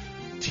little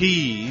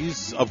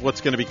tease of what's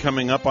going to be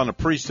coming up on A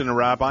Priest and a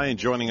Rabbi. And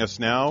joining us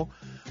now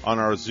on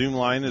our Zoom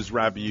line is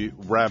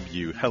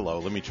Rabu. Hello,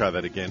 let me try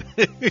that again.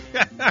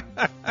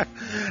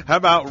 How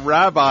about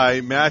Rabbi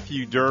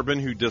Matthew Durbin,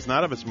 who does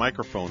not have his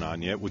microphone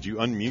on yet? Would you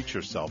unmute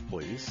yourself,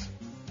 please?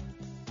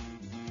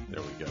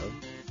 There we go.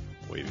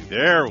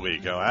 There we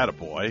go.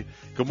 Attaboy.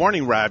 Good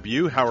morning,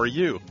 Rabu. How are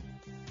you?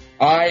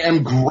 I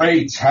am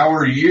great. How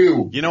are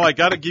you? You know, I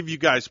got to give you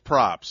guys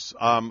props.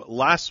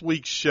 Last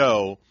week's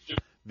show,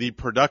 the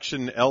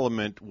production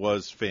element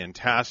was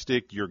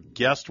fantastic. Your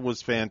guest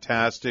was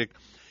fantastic.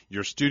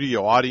 Your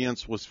studio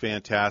audience was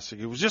fantastic.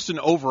 It was just an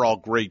overall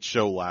great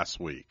show last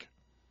week.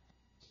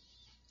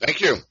 Thank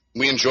you.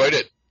 We enjoyed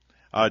it.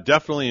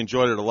 Definitely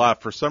enjoyed it a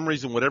lot. For some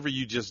reason, whatever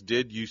you just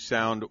did, you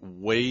sound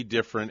way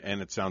different,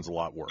 and it sounds a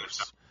lot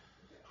worse.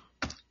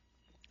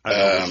 I don't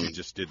know what you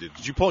just did.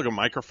 Did you plug a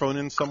microphone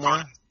in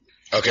somewhere?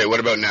 Okay,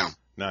 what about now?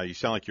 No, you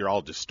sound like you're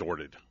all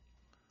distorted.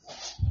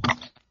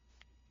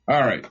 All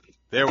right.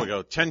 There we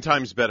go. 10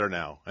 times better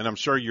now. And I'm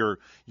sure your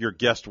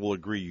guest will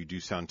agree you do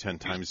sound 10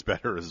 times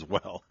better as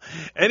well.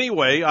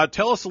 Anyway,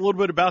 tell us a little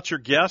bit about your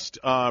guest,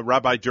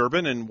 Rabbi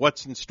Durbin, and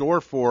what's in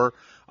store for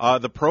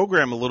the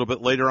program a little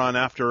bit later on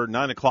after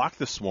 9 o'clock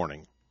this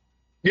morning.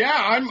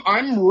 Yeah,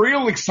 I'm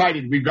real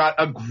excited. We've got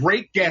a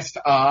great guest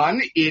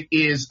on. It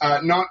is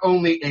not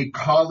only a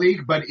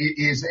colleague, but it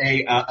is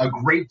a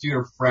great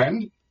dear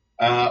friend,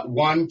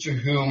 one to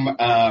whom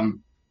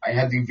I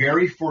had the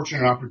very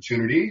fortunate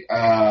opportunity,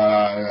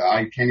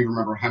 I can't even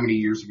remember how many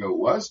years ago it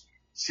was,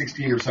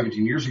 16 or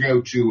 17 years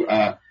ago,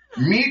 to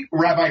meet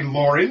Rabbi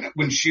Lauren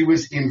when she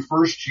was in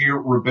first year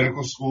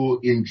rabbinical school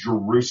in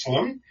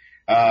Jerusalem.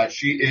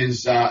 She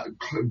is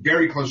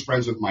very close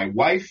friends with my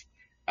wife.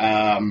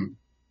 Lauren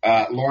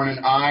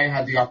and I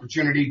had the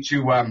opportunity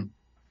to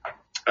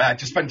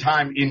spend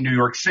time in New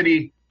York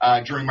City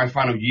during my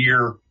final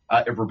year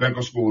at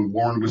rabbinical school, and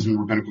Lauren was in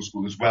rabbinical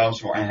school as well.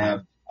 So I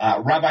have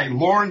Rabbi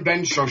Lauren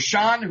Ben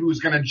Shoshan,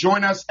 who's going to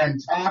join us and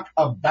talk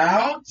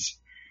about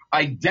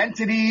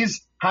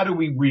identities. How do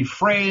we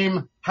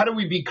reframe? How do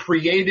we be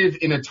creative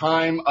in a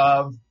time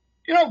of,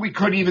 we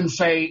could even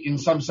say in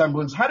some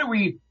semblance, how do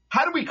we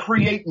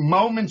create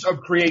moments of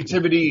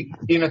creativity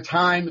in a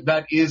time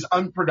that is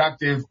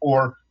unproductive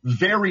or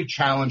very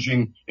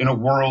challenging in a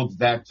world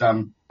that,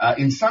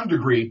 in some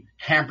degree,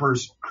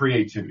 hampers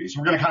creativity?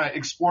 So we're going to kind of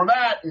explore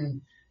that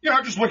and,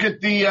 just look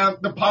at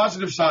the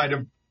positive side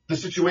of the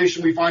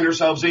situation we find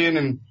ourselves in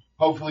and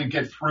hopefully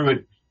get through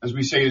it. As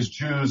we say as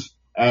Jews,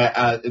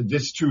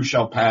 this too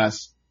shall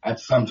pass.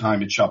 At some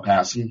time it shall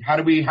pass. And how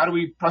do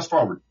we press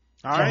forward?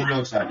 All right. I'm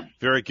real excited.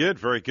 Very good,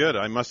 very good.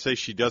 I must say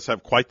she does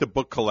have quite the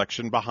book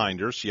collection behind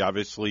her. She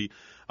obviously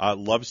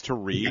loves to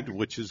read,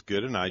 which is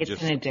good. And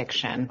it's an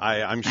addiction.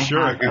 I'm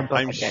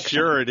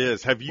sure it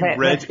is. Have you read?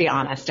 Let's be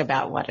honest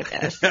about what it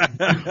is.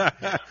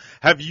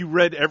 Have you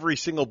read every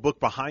single book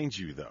behind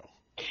you, though?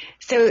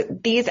 So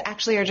these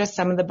actually are just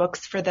some of the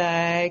books for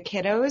the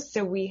kiddos.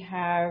 So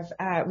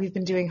we've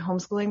been doing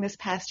homeschooling this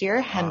past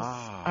year, hence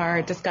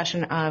our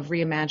discussion of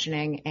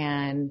reimagining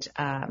and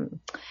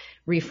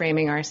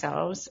reframing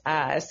ourselves.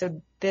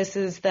 So this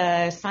is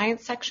the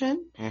science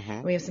section.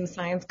 Mm-hmm. We have some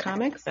science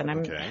comics, and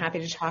I'm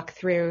happy to talk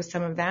through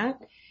some of that.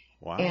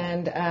 Wow.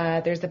 And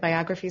there's the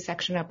biography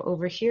section up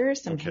over here,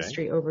 some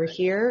history over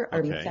here,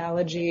 our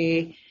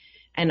mythology.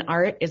 And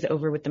art is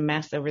over with the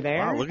mess over there.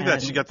 Wow, look at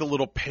that. She got the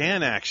little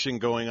pan action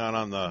going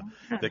on the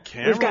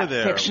camera. We've got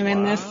there. Fiction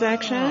in this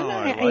section.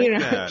 I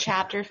like that.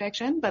 Chapter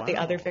fiction, but the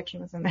other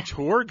fiction is in there.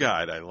 Tour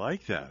guide. I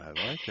like that.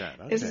 Okay.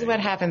 This is what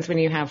happens when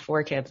you have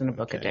 4 kids and a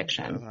book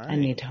addiction and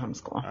need to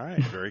homeschool. All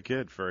right. Very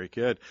good. Very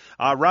good.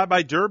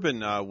 Rabbi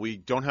Durbin, we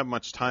don't have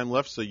much time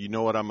left, so you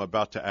know what I'm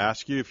about to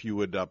ask you. If you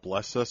would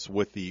bless us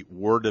with the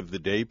word of the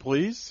day,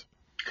 please.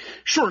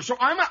 Sure. So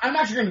I'm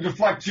actually going to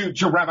deflect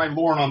to Rabbi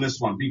Lauren on this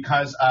one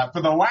because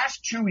for the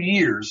last 2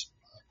 years,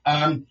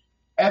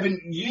 Evan,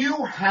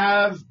 you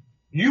have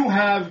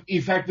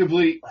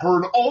effectively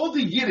heard all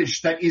the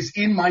Yiddish that is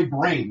in my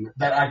brain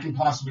that I can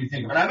possibly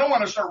think of. And I don't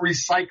want to start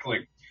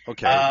recycling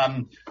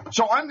Okay.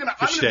 So I'm gonna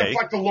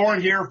deflect to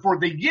Lauren here for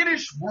the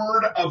Yiddish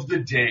word of the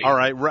day. All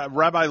right,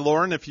 Rabbi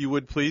Lauren, if you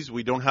would please,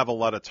 we don't have a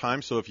lot of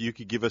time, so if you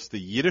could give us the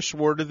Yiddish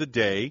word of the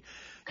day,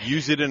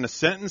 use it in a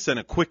sentence and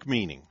a quick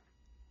meaning.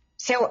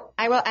 So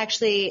I will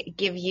actually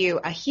give you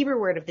a Hebrew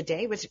word of the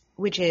day,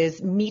 which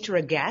is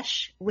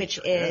mitragesh, which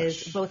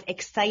is both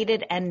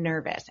excited and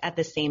nervous at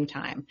the same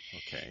time.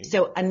 Okay.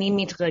 So ani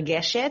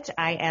mitrageshet,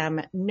 I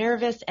am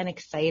nervous and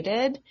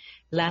excited,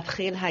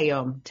 latchil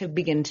hayom, to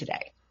begin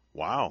today.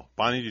 Wow.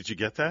 Bonnie, did you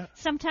get that?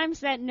 Sometimes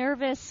that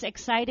nervous,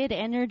 excited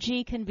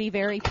energy can be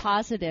very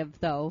positive,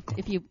 though,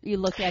 if you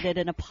look at it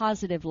in a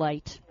positive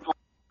light.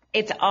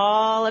 It's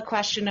all a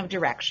question of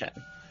direction.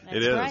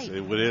 It is. Right.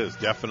 It is,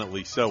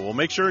 definitely so. Well,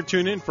 make sure to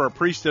tune in for a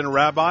priest and a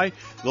rabbi.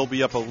 They'll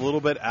be up a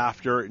little bit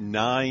after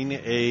 9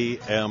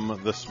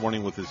 a.m. this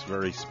morning with this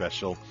very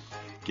special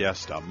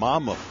guest, a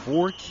mom of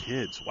 4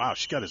 kids. Wow,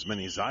 she got as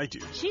many as I do.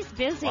 She's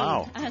busy.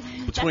 Wow.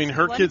 Between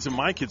her kids and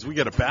my kids, we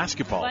got a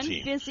basketball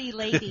team. One busy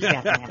lady.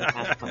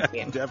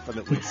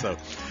 Definitely so.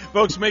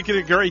 Folks, make it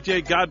a great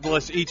day. God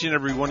bless each and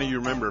every one of you.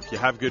 Remember, if you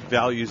have good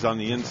values on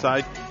the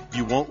inside,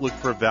 you won't look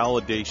for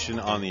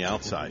validation on the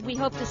outside. We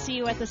hope to see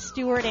you at the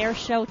Stewart Air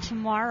Show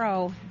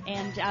tomorrow.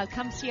 And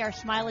come see our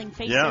smiling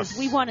faces. Yes.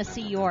 We want to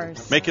see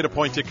yours. Make it a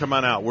point to come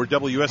on out. We're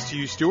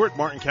WSTU Stewart,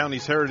 Martin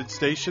County's Heritage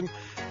Station.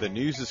 The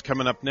news is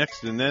coming up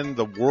next, and then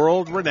the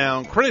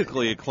world-renowned,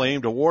 critically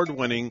acclaimed,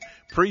 award-winning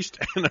Priest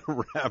and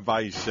a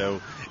Rabbi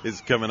show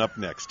is coming up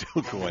next.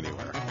 Don't go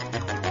anywhere.